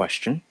better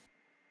question.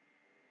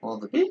 Well,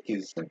 the beak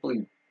is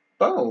simply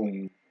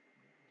bone.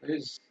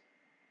 There's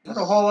not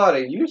a whole lot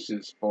of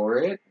uses for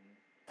it.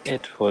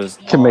 It was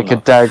Can make a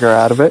dagger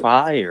out of it.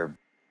 Fire.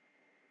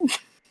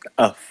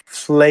 A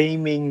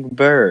flaming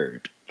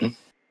bird.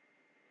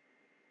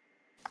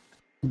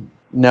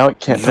 Now it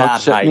can't talk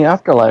shit in the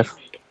afterlife.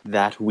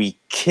 That we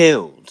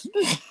killed.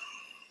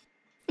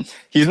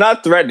 He's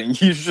not threatening.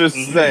 He's just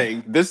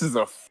saying, this is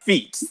a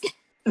feat.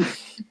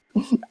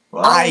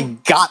 Well, I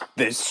got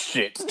this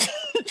shit.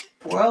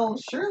 Well,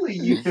 surely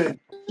you could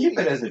keep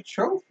it as a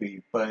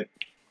trophy, but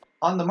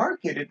on the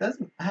market it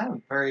doesn't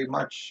have very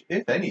much,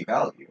 if any,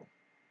 value.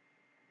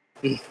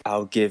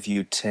 I'll give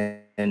you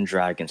 10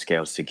 dragon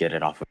scales to get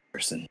it off a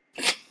person.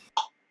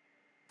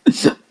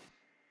 What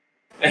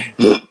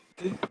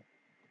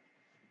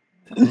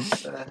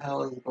the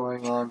hell is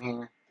going on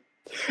here?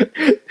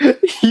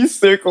 He's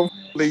circling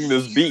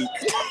this beak.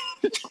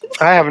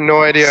 I have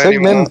no idea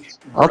anymore.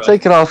 I'll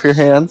take it off your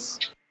hands.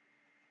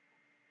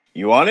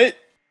 You want it?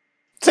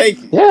 Take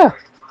it. Yeah.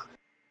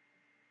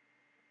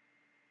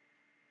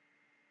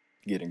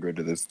 Getting rid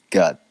of this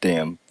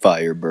goddamn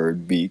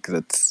firebird beak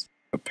that's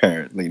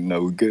apparently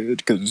no good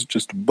because it's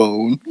just a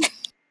bone.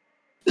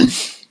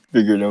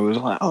 Figured I was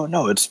like, oh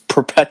no, it's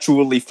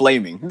perpetually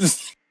flaming.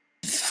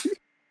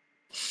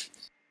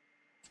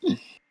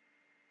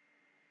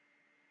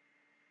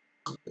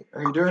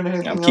 Are you doing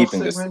anything I'm else,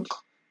 keeping Sigmund?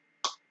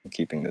 I'm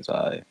keeping this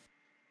eye.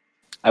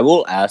 I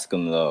will ask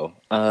him though.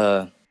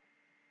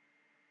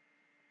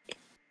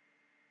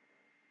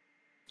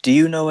 Do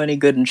you know any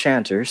good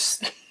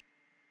enchanters?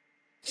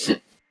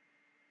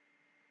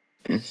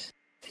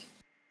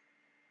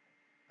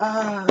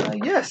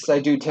 Yes, I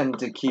do tend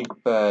to keep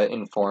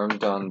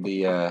informed on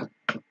the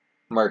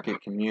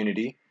market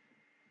community.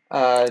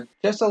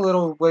 Just a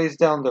little ways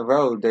down the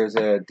road, there's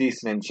a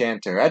decent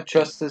enchanter. I'd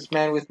trust this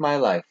man with my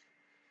life.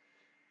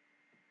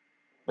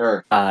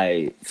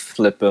 I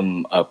flip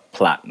him a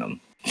platinum.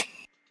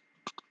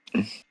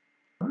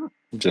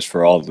 Just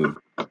for all the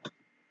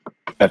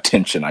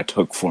attention I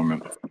took from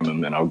him,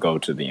 and I'll go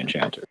to the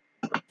enchanter.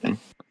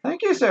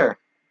 Thank you, sir.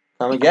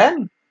 Come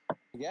again?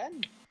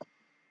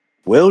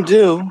 Will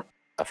do.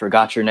 I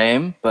forgot your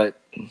name, but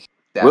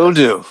Davis. Will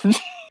do.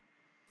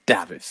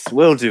 Davis.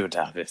 Will do,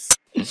 Davis.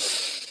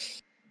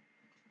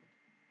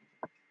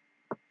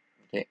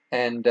 Okay,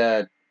 and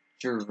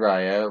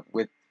Jiraiya,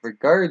 with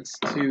regards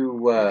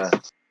to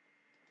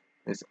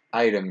this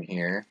item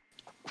here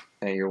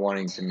that you're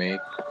wanting to make.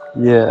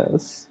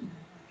 Yes.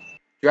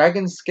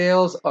 Dragon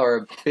scales are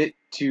a bit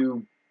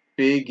too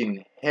big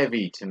and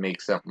heavy to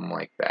make something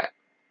like that.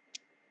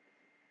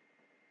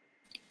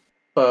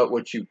 But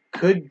what you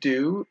could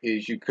do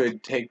is you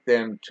could take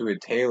them to a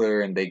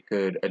tailor and they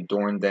could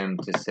adorn them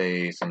to,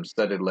 say, some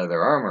studded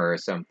leather armor or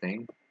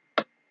something,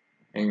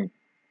 and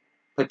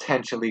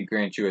potentially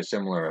grant you a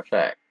similar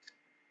effect.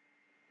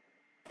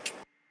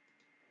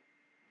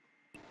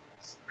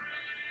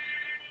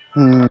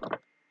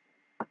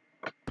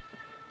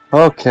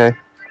 Okay.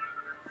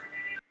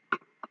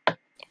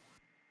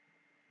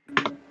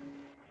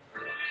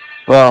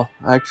 Well,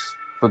 actually,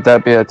 would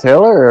that be a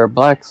tailor or a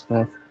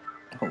blacksmith?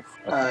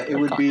 It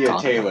would be a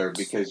tailor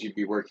because you'd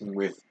be working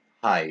with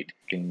hide.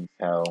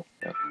 Oh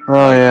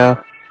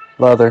yeah,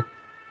 leather.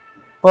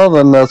 Well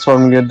then, that's what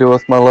I'm gonna do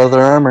with my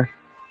leather armor.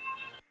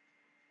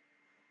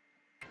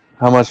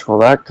 How much will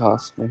that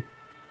cost me?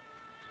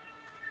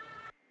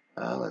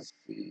 Let's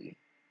see.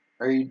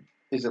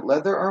 Is it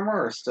leather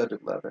armor or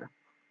studded leather?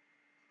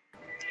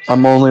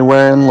 I'm only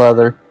wearing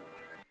leather.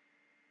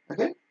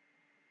 Okay.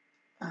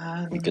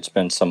 You could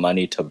spend some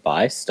money to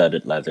buy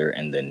studded leather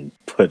and then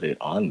put it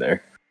on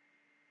there.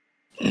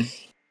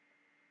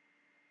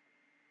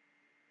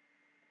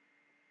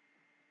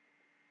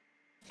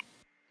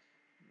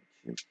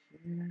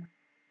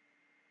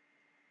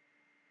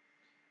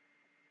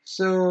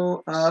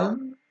 So,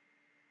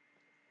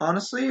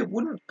 honestly, it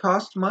wouldn't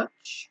cost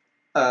much.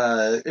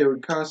 It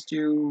would cost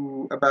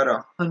you about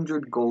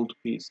 100 gold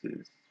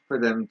pieces for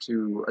them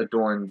to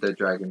adorn the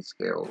dragon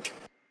scale.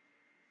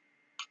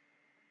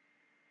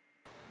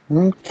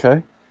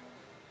 Okay.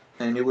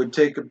 And it would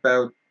take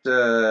about,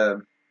 I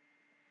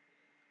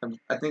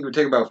think it would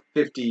take about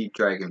 50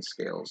 dragon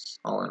scales,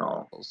 all in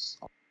all.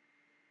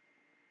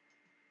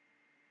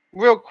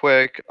 Real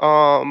quick,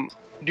 do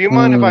you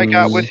mind if I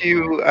got with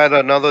you at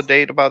another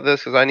date about this?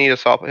 Because I need to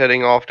stop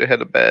heading off to head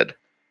to bed.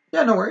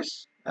 Yeah, no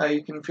worries.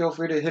 You can feel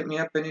free to hit me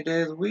up any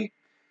day of the week.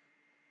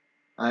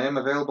 I am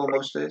available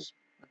most days.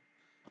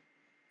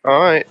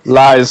 Alright.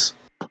 Lies.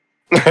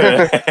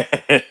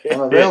 I'm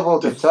available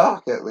to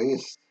talk, at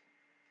least.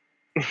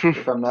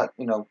 If I'm not,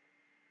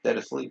 dead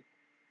asleep.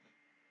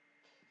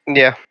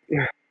 Yeah.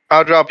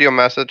 I'll drop you a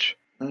message.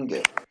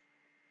 Okay.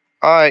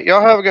 Alright,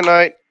 y'all have a good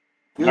night.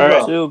 You All as right,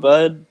 well. too,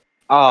 bud.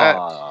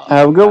 Ah,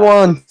 Have a good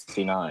one.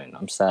 69.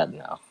 I'm sad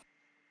now.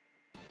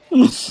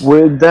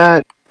 Would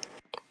that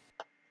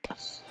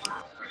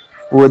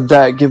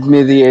give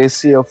me the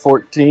AC of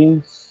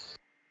 14?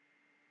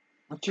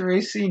 What's your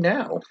AC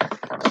now?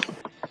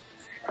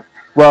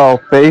 Well,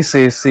 base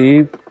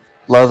AC,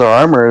 leather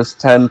armor is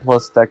 10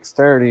 plus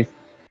dexterity.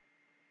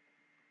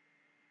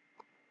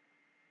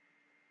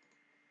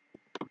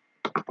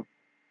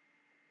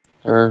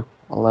 Or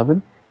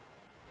 11?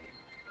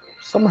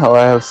 Somehow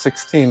I have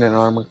 16 in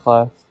armor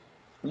class.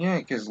 Yeah,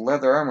 because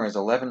leather armor is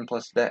 11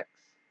 plus dex.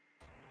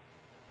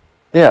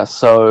 Yeah,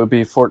 so it would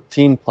be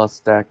 14 plus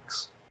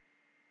dex.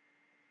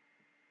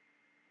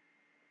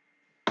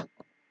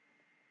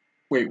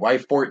 Wait, why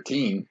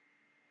 14?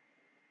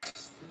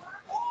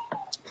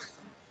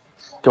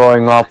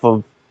 Going off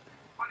of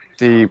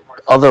the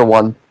other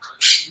one.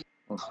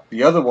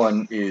 The other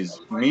one is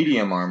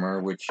medium armor,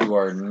 which you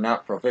are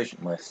not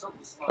proficient with.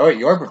 Oh, wait,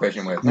 you are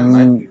proficient with. Never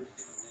mind.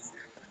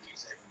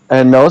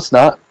 And no, it's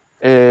not.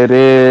 It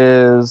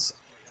is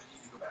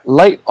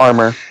light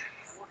armor.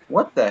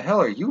 What the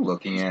hell are you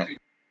looking at?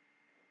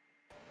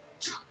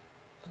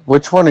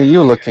 Which one are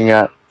you looking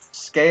at?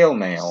 Scale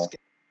mail.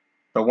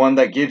 The one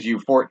that gives you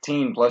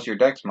 14 plus your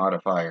dex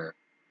modifier.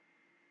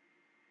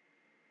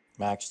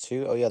 Max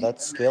 2? Oh, yeah,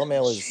 that scale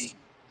mail is...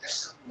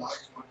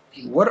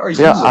 What are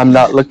you Yeah, looking I'm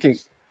not at? looking...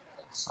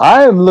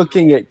 I am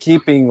looking at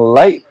keeping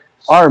light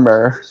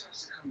armor,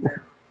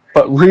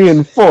 but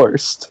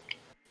reinforced.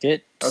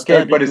 Get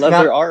Okay, but it's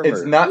leather not. armor.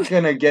 It's not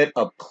gonna get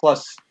a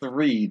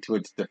 +3 to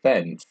its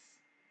defense.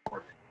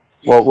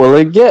 What will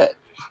it get?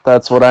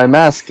 That's what I'm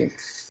asking.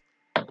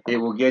 It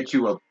will get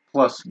you a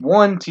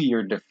 +1 to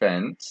your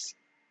defense,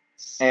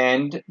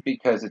 and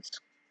because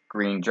it's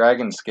green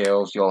dragon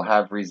scales, you'll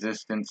have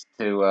resistance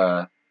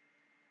to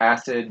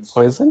acid.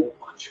 Poison?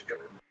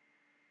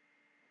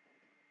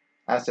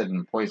 Acid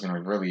and poison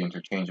are really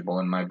interchangeable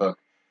in my book.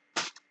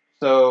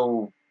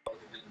 So,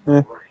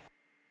 Yeah,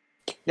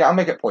 I'll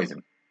make it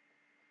poison.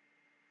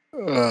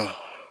 So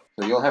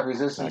you'll have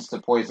resistance to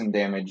poison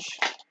damage,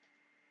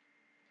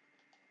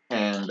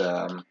 and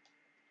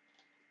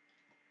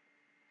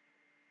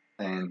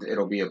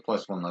it'll be a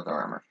 +1 leather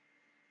armor.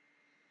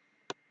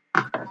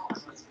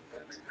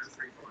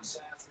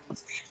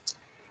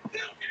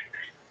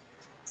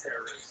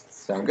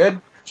 Sound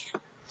good?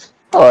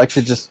 Oh, I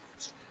could just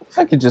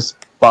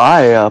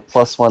buy a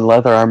 +1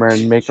 leather armor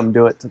and make them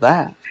do it to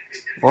that,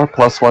 or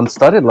 +1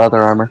 studded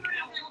leather armor.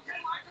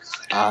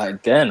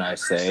 Again, I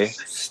say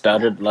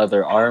studded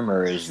leather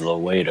armor is the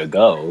way to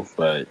go,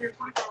 but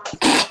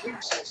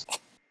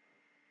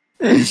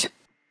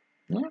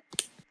Yeah.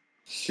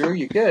 Sure,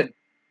 you could.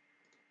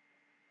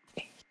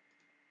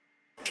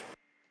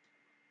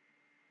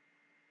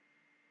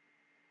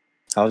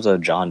 how's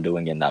John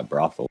doing in that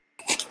brothel?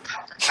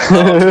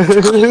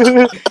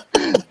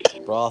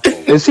 brothel.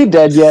 Is he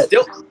dead yet?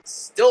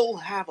 Still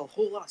have a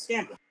whole lot of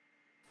stamina.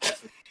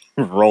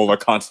 Roll a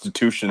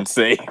Constitution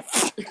save.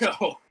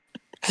 No.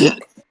 I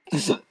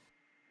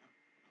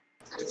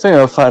think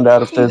I'll find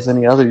out if there's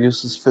any other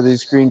uses for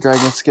these green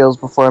dragon scales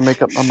before I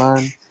make up my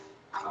mind.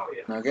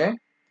 Okay.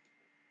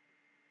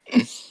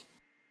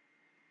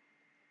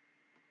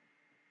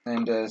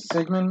 And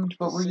Sigmund,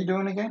 what were you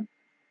doing again?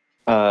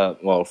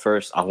 Well,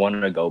 first I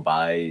wanted to go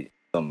buy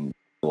some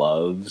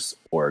gloves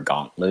or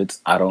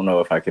gauntlets. I don't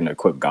know if I can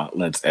equip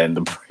gauntlets and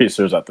the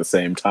bracers at the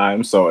same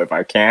time, so if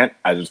I can't,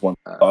 I just want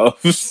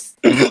gloves.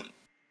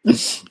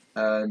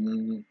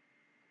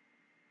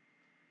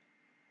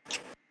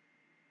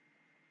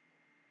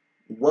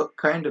 What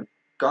kind of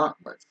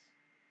gauntlets?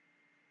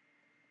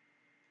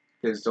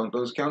 Because don't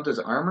those count as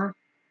armor?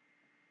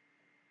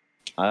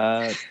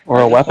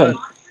 Or a weapon.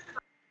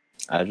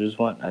 I just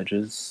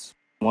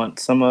want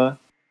some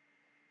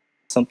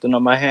something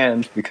on my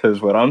hands,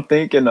 because what I'm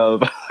thinking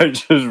of, I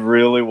just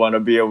really want to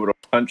be able to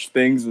punch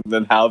things and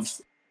then have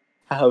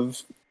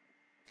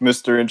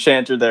Mr.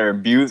 Enchanter there,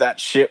 imbue that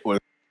shit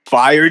with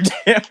fire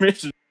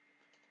damage.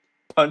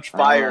 Punch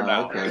fire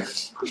now. Okay.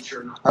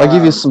 I'll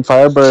give you some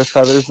firebird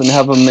feathers and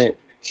have them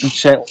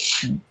enchant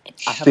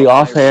the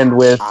offhand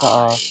with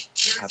I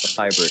have a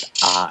firebird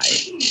eye.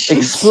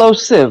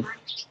 explosive.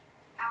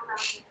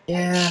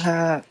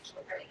 Yeah.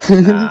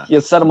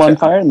 You set them on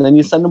fire and then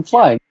you send them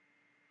flying.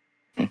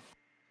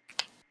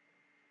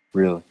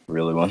 Really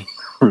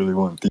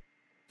want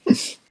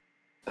these.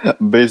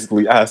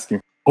 Basically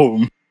asking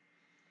home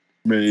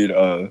made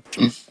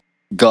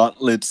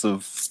gauntlets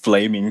of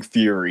flaming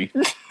fury.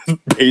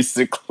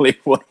 Basically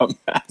what I'm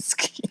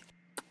asking.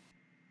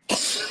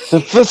 The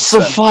fists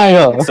of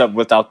fire. Except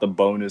without the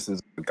bonuses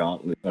of the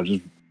gauntlet. I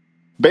just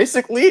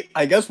basically,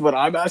 I guess what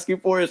I'm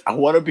asking for is I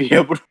want to be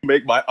able to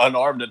make my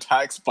unarmed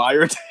attacks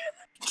fire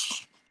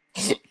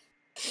damage.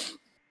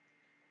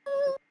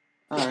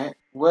 Alright,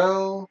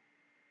 well...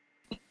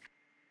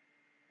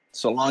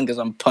 So long as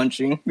I'm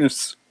punching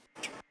this.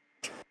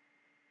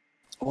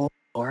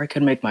 Or I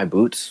could make my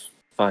boots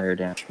fire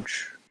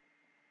damage.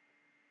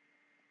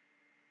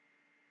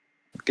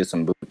 Get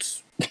some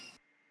boots.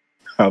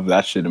 Have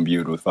that shit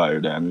imbued with fire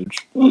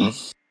damage. I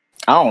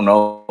don't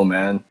know,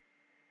 man.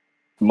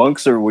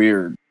 Monks are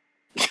weird.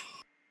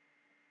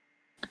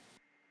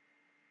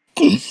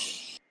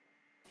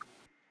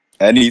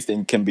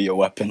 Anything can be a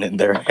weapon in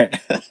their hand.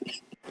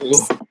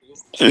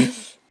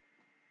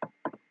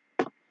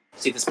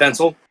 See this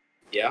pencil?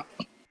 Yeah.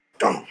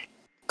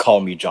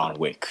 Call me John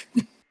Wick.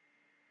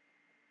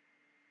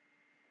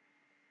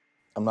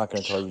 I'm not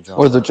going to call you John.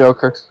 Or the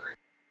Joker.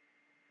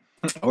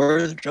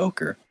 Or the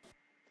Joker.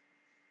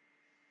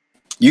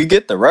 You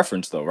get the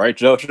reference though, right,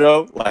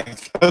 JoJo?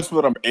 Like, that's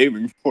what I'm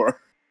aiming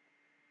for.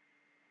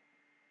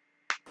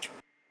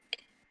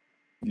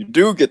 You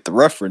do get the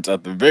reference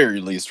at the very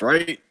least,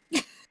 right?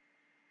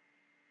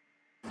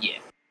 Yeah.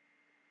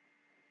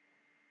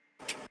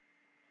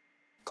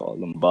 Call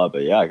them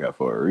Baba Yaga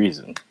for a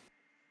reason.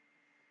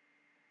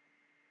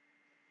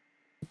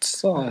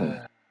 So,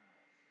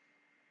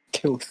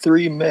 kill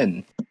 3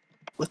 men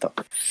with a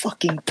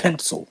fucking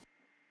pencil.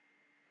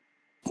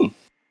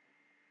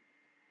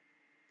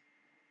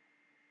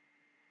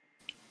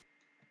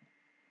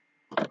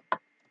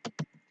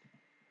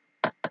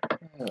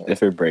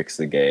 If it breaks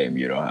the game,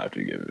 you don't have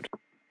to give it.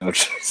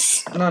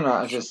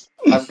 No,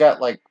 I've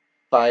got like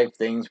 5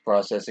 things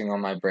processing on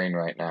my brain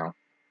right now.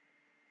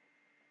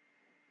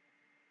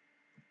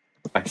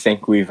 I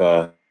think we've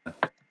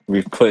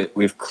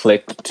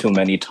clicked too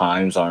many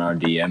times on our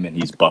DM and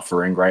he's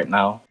buffering right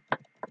now.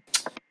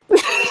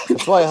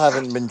 That's why I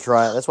haven't been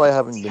trying. That's why I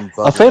haven't been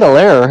bugging. A fatal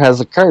error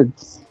has occurred.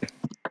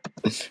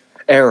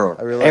 Error.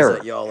 I realize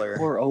that y'all are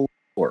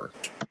 404.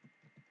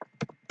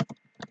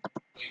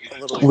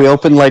 We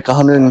opened like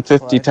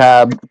 150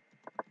 tab.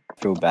 I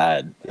feel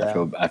bad.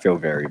 Yeah. I feel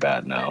very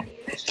bad now.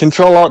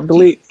 Control Alt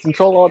Delete.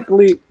 Control Alt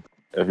Delete.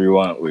 If you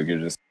want, we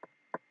could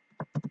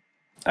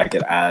I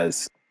could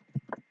as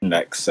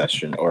next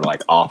session or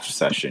like off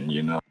session,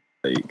 you know,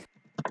 like.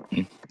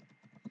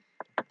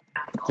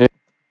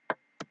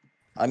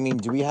 I mean,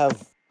 do we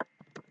have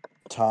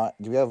time?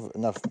 Do we have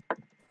enough? I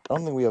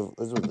don't think we have.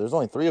 There's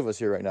only 3 of us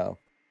here right now.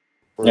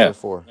 Or Yeah. There's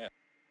 4.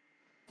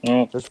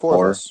 Yeah. There's 4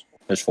 of us.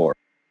 There's 4.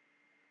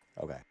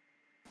 Okay.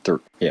 4. Three.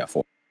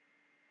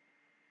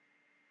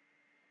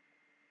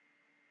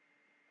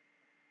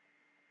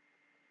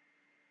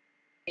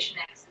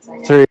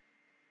 Okay.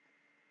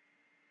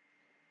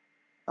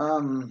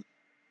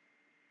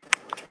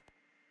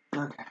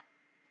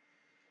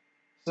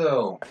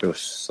 So, I feel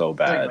so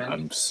bad.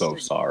 I'm so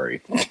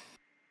sorry.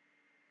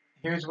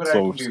 here's what I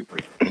can do for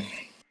you.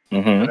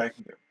 Mm-hmm. What I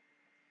can do.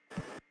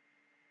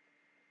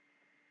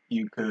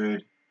 You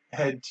could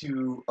head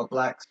to a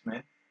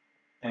blacksmith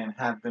and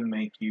have them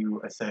make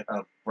you a set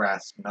of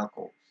brass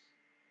knuckles.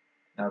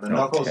 Now, the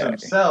knuckles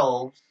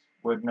themselves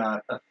would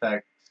not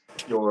affect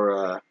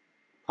your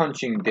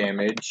punching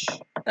damage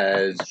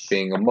as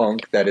being a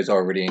monk that is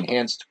already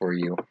enhanced for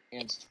you.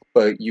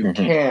 But you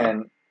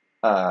can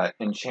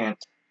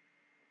enchant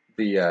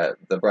the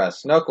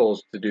brass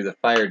knuckles to do the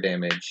fire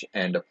damage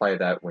and apply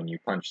that when you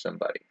punch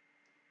somebody.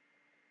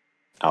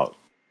 I'll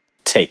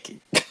take it.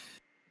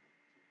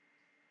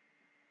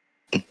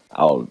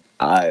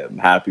 I am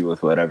happy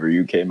with whatever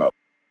you came up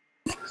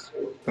with.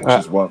 I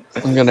just want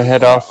I'm gonna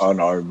head off.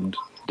 Unarmed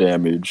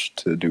damage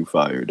to do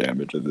fire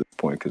damage at this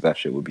point, because that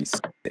shit would be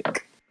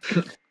sick.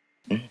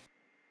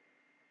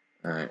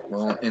 Alright,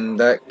 well, in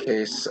that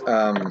case,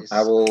 I'll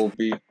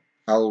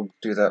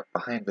do that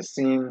behind the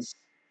scenes.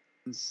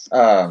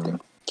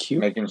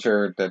 Making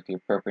sure that the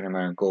appropriate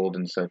amount of gold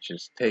and such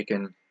is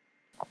taken.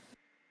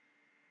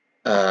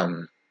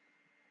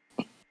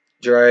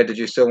 Jiraiya, did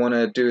you still want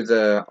to do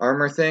the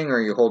armor thing, or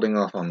are you holding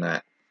off on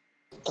that?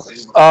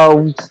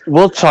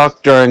 We'll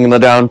talk during the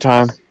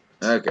downtime.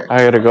 Okay. I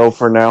gotta go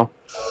for now.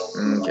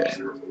 Okay.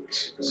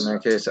 In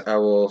that case, I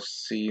will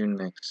see you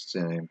next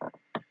time.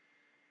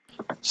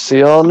 See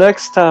y'all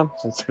next time.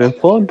 It's been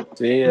fun.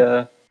 See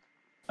ya.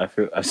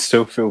 I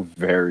still feel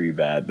very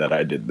bad that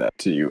I did that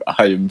to you.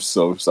 I am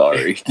so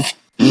sorry.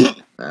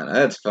 No,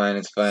 that's fine.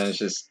 It's fine. It's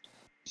just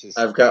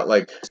I've got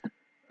like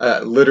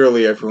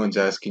literally everyone's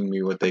asking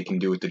me what they can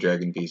do with the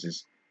dragon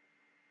pieces.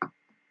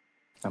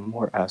 I'm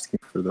more asking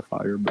for the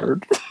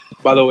Firebird.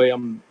 By the way,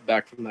 I'm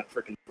back from that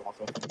freaking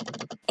brothel.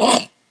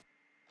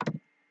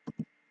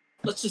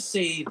 Let's just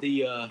say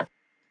the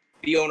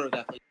owner of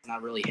that place is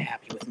not really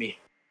happy with me.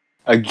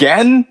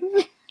 Again?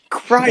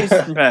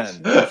 Christ,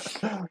 man.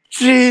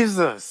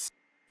 Jesus.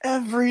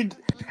 Every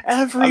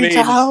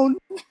town.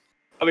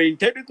 I mean,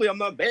 technically I'm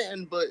not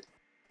banned, but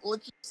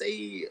let's just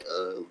say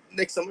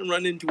next time I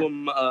run into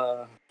him,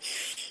 I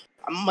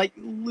might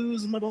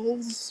lose my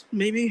balls,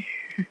 maybe.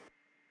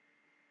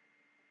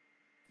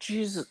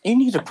 Jesus, you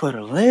need to put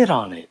a lid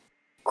on it.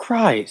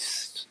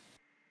 Christ.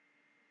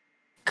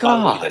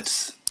 God.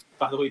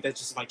 By the way,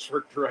 that's just my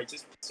character. I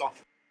just piss off.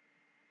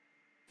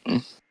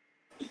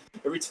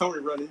 Every time we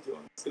run into him,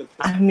 it's gonna piss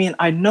I mean,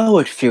 I know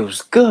it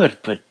feels good,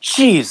 but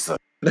Jesus.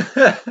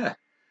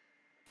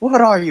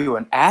 What are you,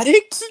 an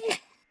addict?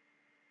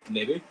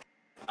 Maybe.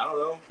 I don't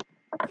know.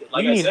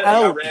 Like You I need said,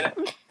 help.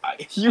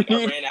 I got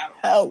ran out.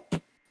 Help.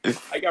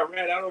 I got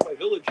ran out of my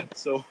village,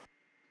 so.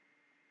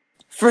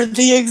 For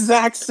the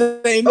exact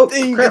same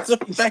thing, crap. it's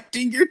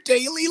affecting your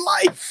daily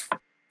life.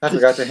 I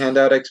forgot to hand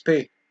out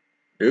XP.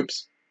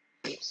 Oops.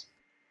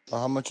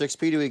 Well, how much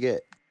XP do we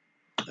get?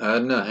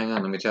 No, hang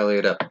on. Let me tally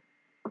it up.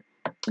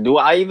 Do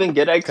I even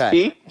get XP?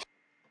 Okay.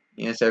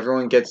 Yes,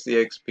 everyone gets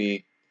the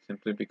XP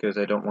simply because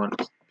I don't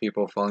want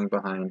people falling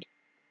behind.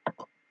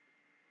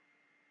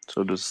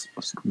 So does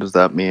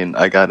that mean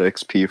I got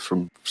XP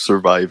from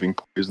surviving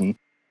poison?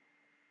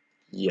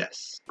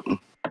 Yes.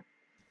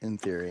 In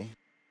theory.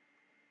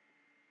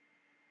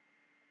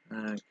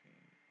 Okay.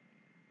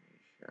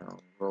 We shall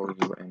roll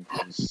you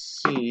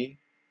NPC.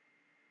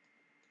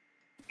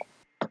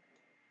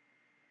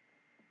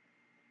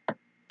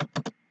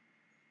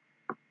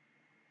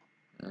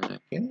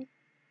 Okay.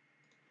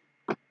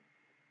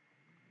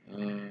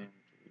 And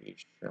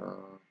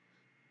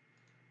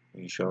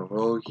we shall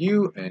roll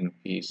you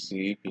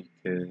NPC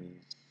because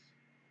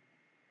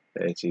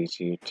it's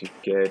easier to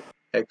get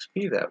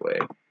XP that way.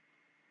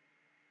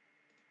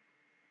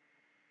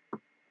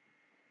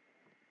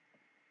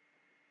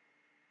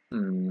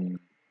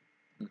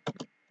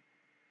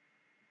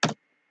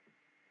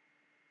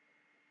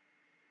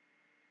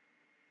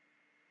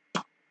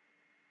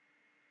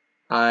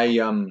 I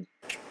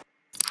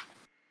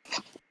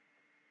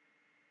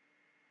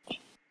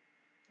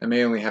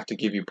may only have to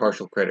give you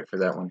partial credit for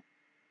that one.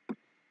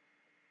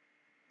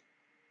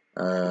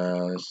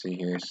 Let's see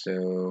here.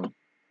 So,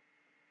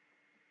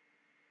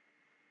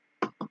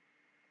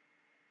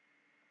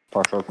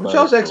 Partial what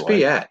y'all's credit for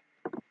XP what? at?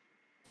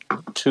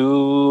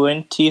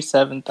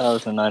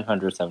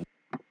 27,970.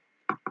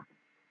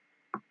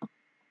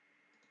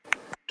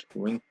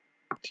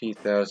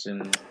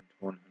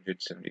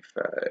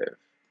 20,175.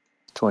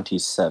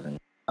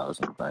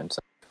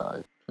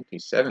 27,975.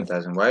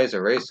 27,000. Why is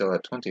Array still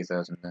at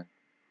 20,000 then?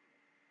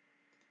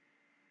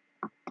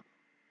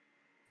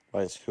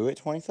 Why is who at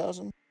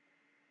 20,000?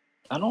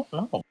 I don't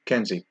know.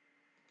 Kenzie.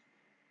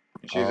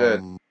 She's at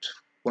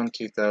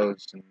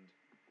 20,000.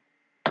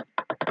 I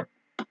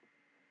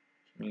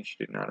mean, she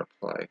did not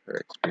apply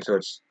her XP. So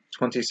it's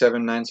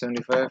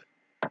 27,975?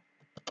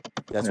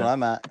 That's what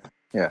I'm at.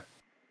 Yeah.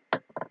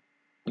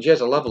 And she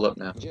has a level up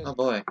now. Oh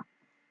boy.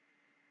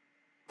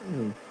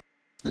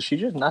 Did she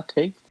just not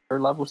take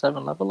her level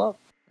 7 level up?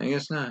 I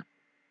guess not.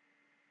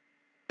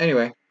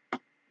 Anyway.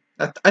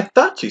 I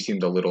thought she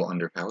seemed a little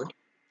underpowered.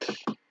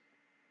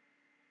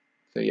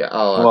 So yeah,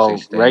 I'll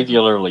actually stay.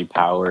 Regularly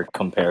powered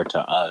compared to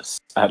us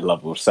at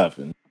level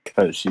 7,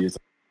 because she's a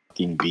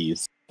fucking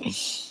beast.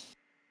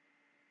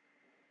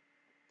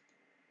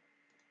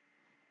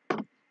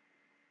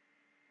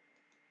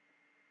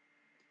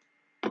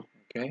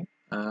 Okay.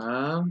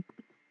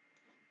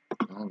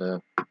 Hold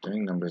up.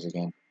 Doing numbers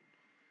again.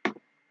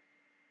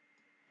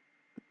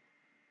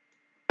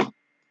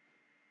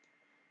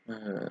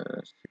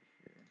 Let's see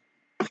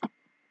here.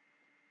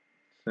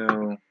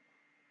 So,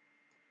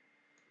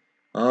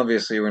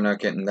 obviously we're not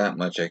getting that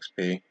much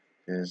XP,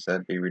 because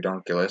that'd be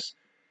redonkulous.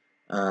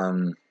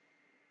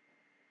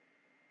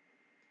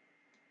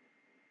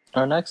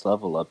 Our next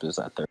level up is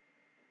at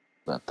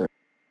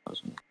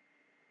 30,000.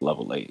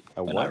 Level 8.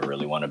 And I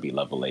really want to be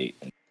level 8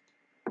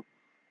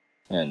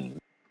 and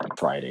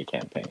Friday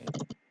campaign.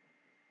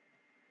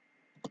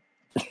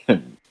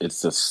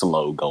 It's a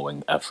slow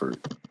going effort.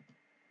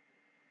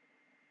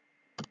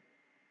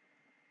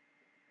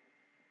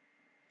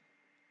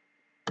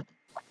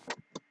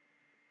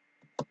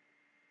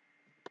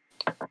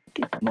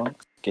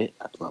 Monks get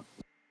at level.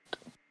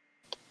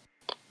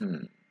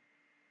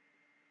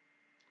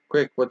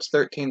 Quick, what's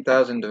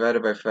 13,000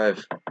 divided by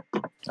 5?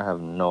 I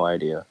have no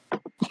idea.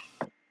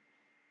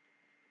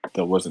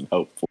 That wasn't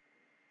helpful.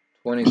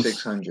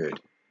 2,600.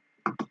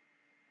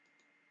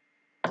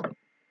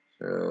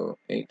 So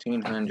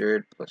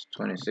 1,800 plus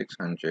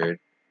 2,600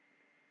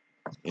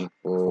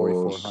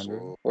 equals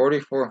 4,400.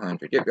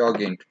 4,400. Yep, y'all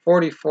gained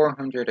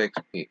 4,400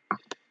 XP.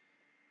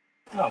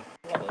 Oh,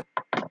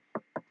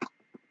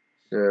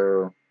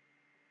 So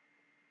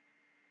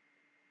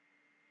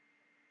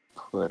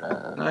put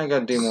I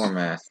gotta do more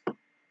math.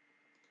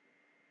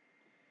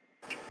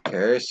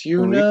 Curse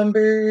you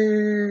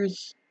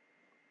numbers!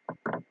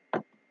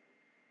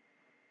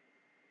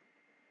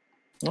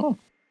 Oh.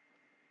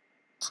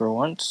 For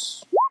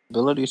once,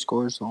 ability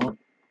scores don't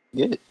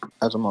get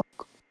as a mark.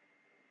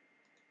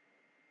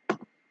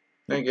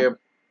 Thank you.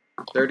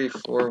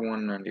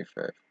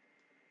 34,195.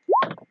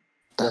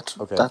 That's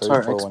Okay, that's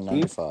our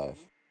 34,195.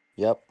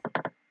 Yep.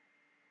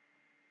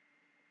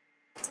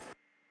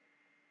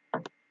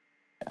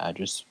 I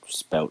just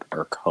spelled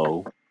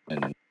Urko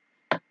and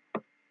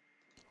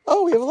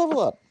Oh, we have a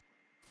level up.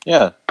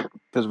 yeah,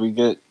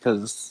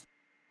 because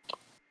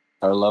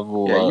our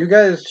level Yeah, up. you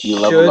guys You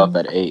level up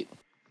at 8.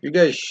 You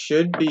guys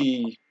should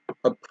be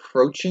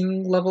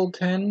approaching level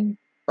 10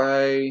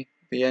 by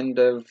the end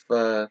of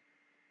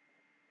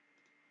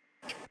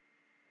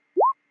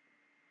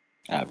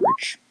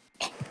Average.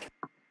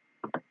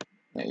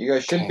 Yeah, you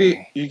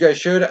guys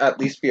should at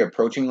least be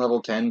approaching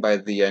level 10 by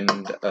the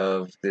end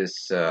of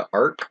this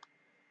arc.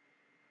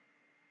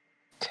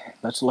 Okay,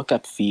 let's look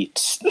at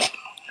feats.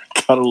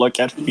 Gotta look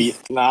at feet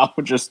now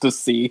just to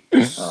see.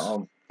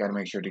 Gotta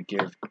make sure to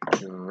give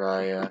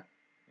Jiraiya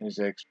his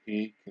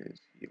XP because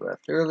he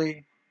left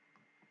early.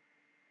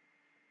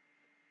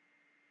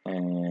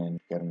 And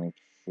gotta make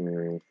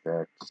sure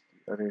that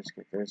the others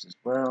get theirs as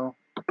well.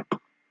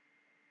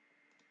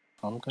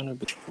 I'm gonna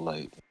be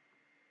late.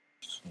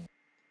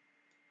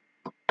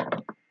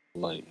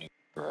 Lightning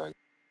drag.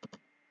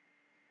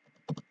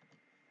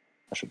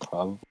 I should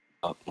probably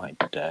up my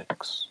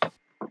dex.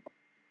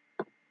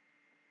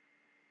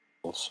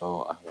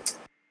 Also, I will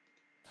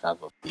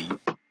have a feat.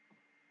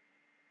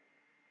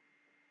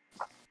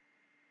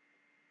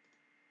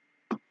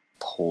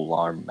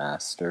 Polar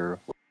Master.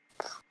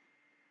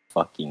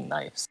 Fucking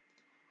nice.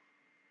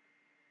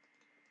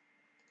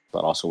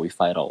 But also, we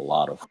fight a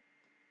lot of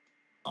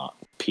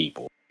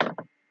people.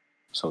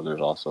 So there's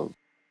also.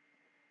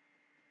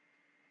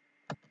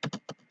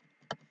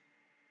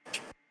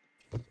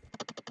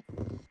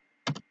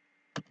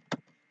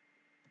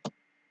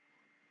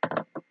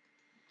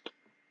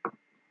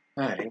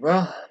 Alright,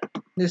 well,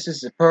 this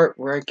is the part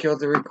where I kill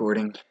the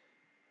recording.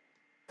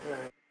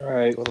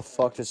 Alright. Go the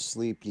fuck to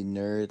sleep, you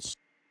nerds.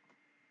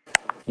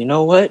 You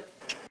know what?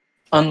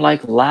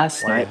 Unlike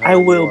last Why the night, hell I are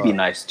you will be up?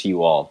 nice to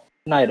you all.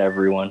 Night,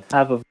 everyone.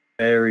 Have a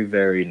very,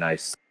 very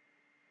nice.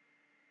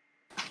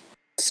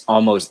 It's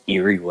almost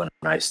eerie when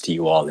I'm nice to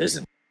you all,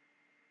 isn't it?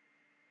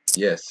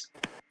 Yes.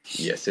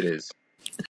 Yes, it is.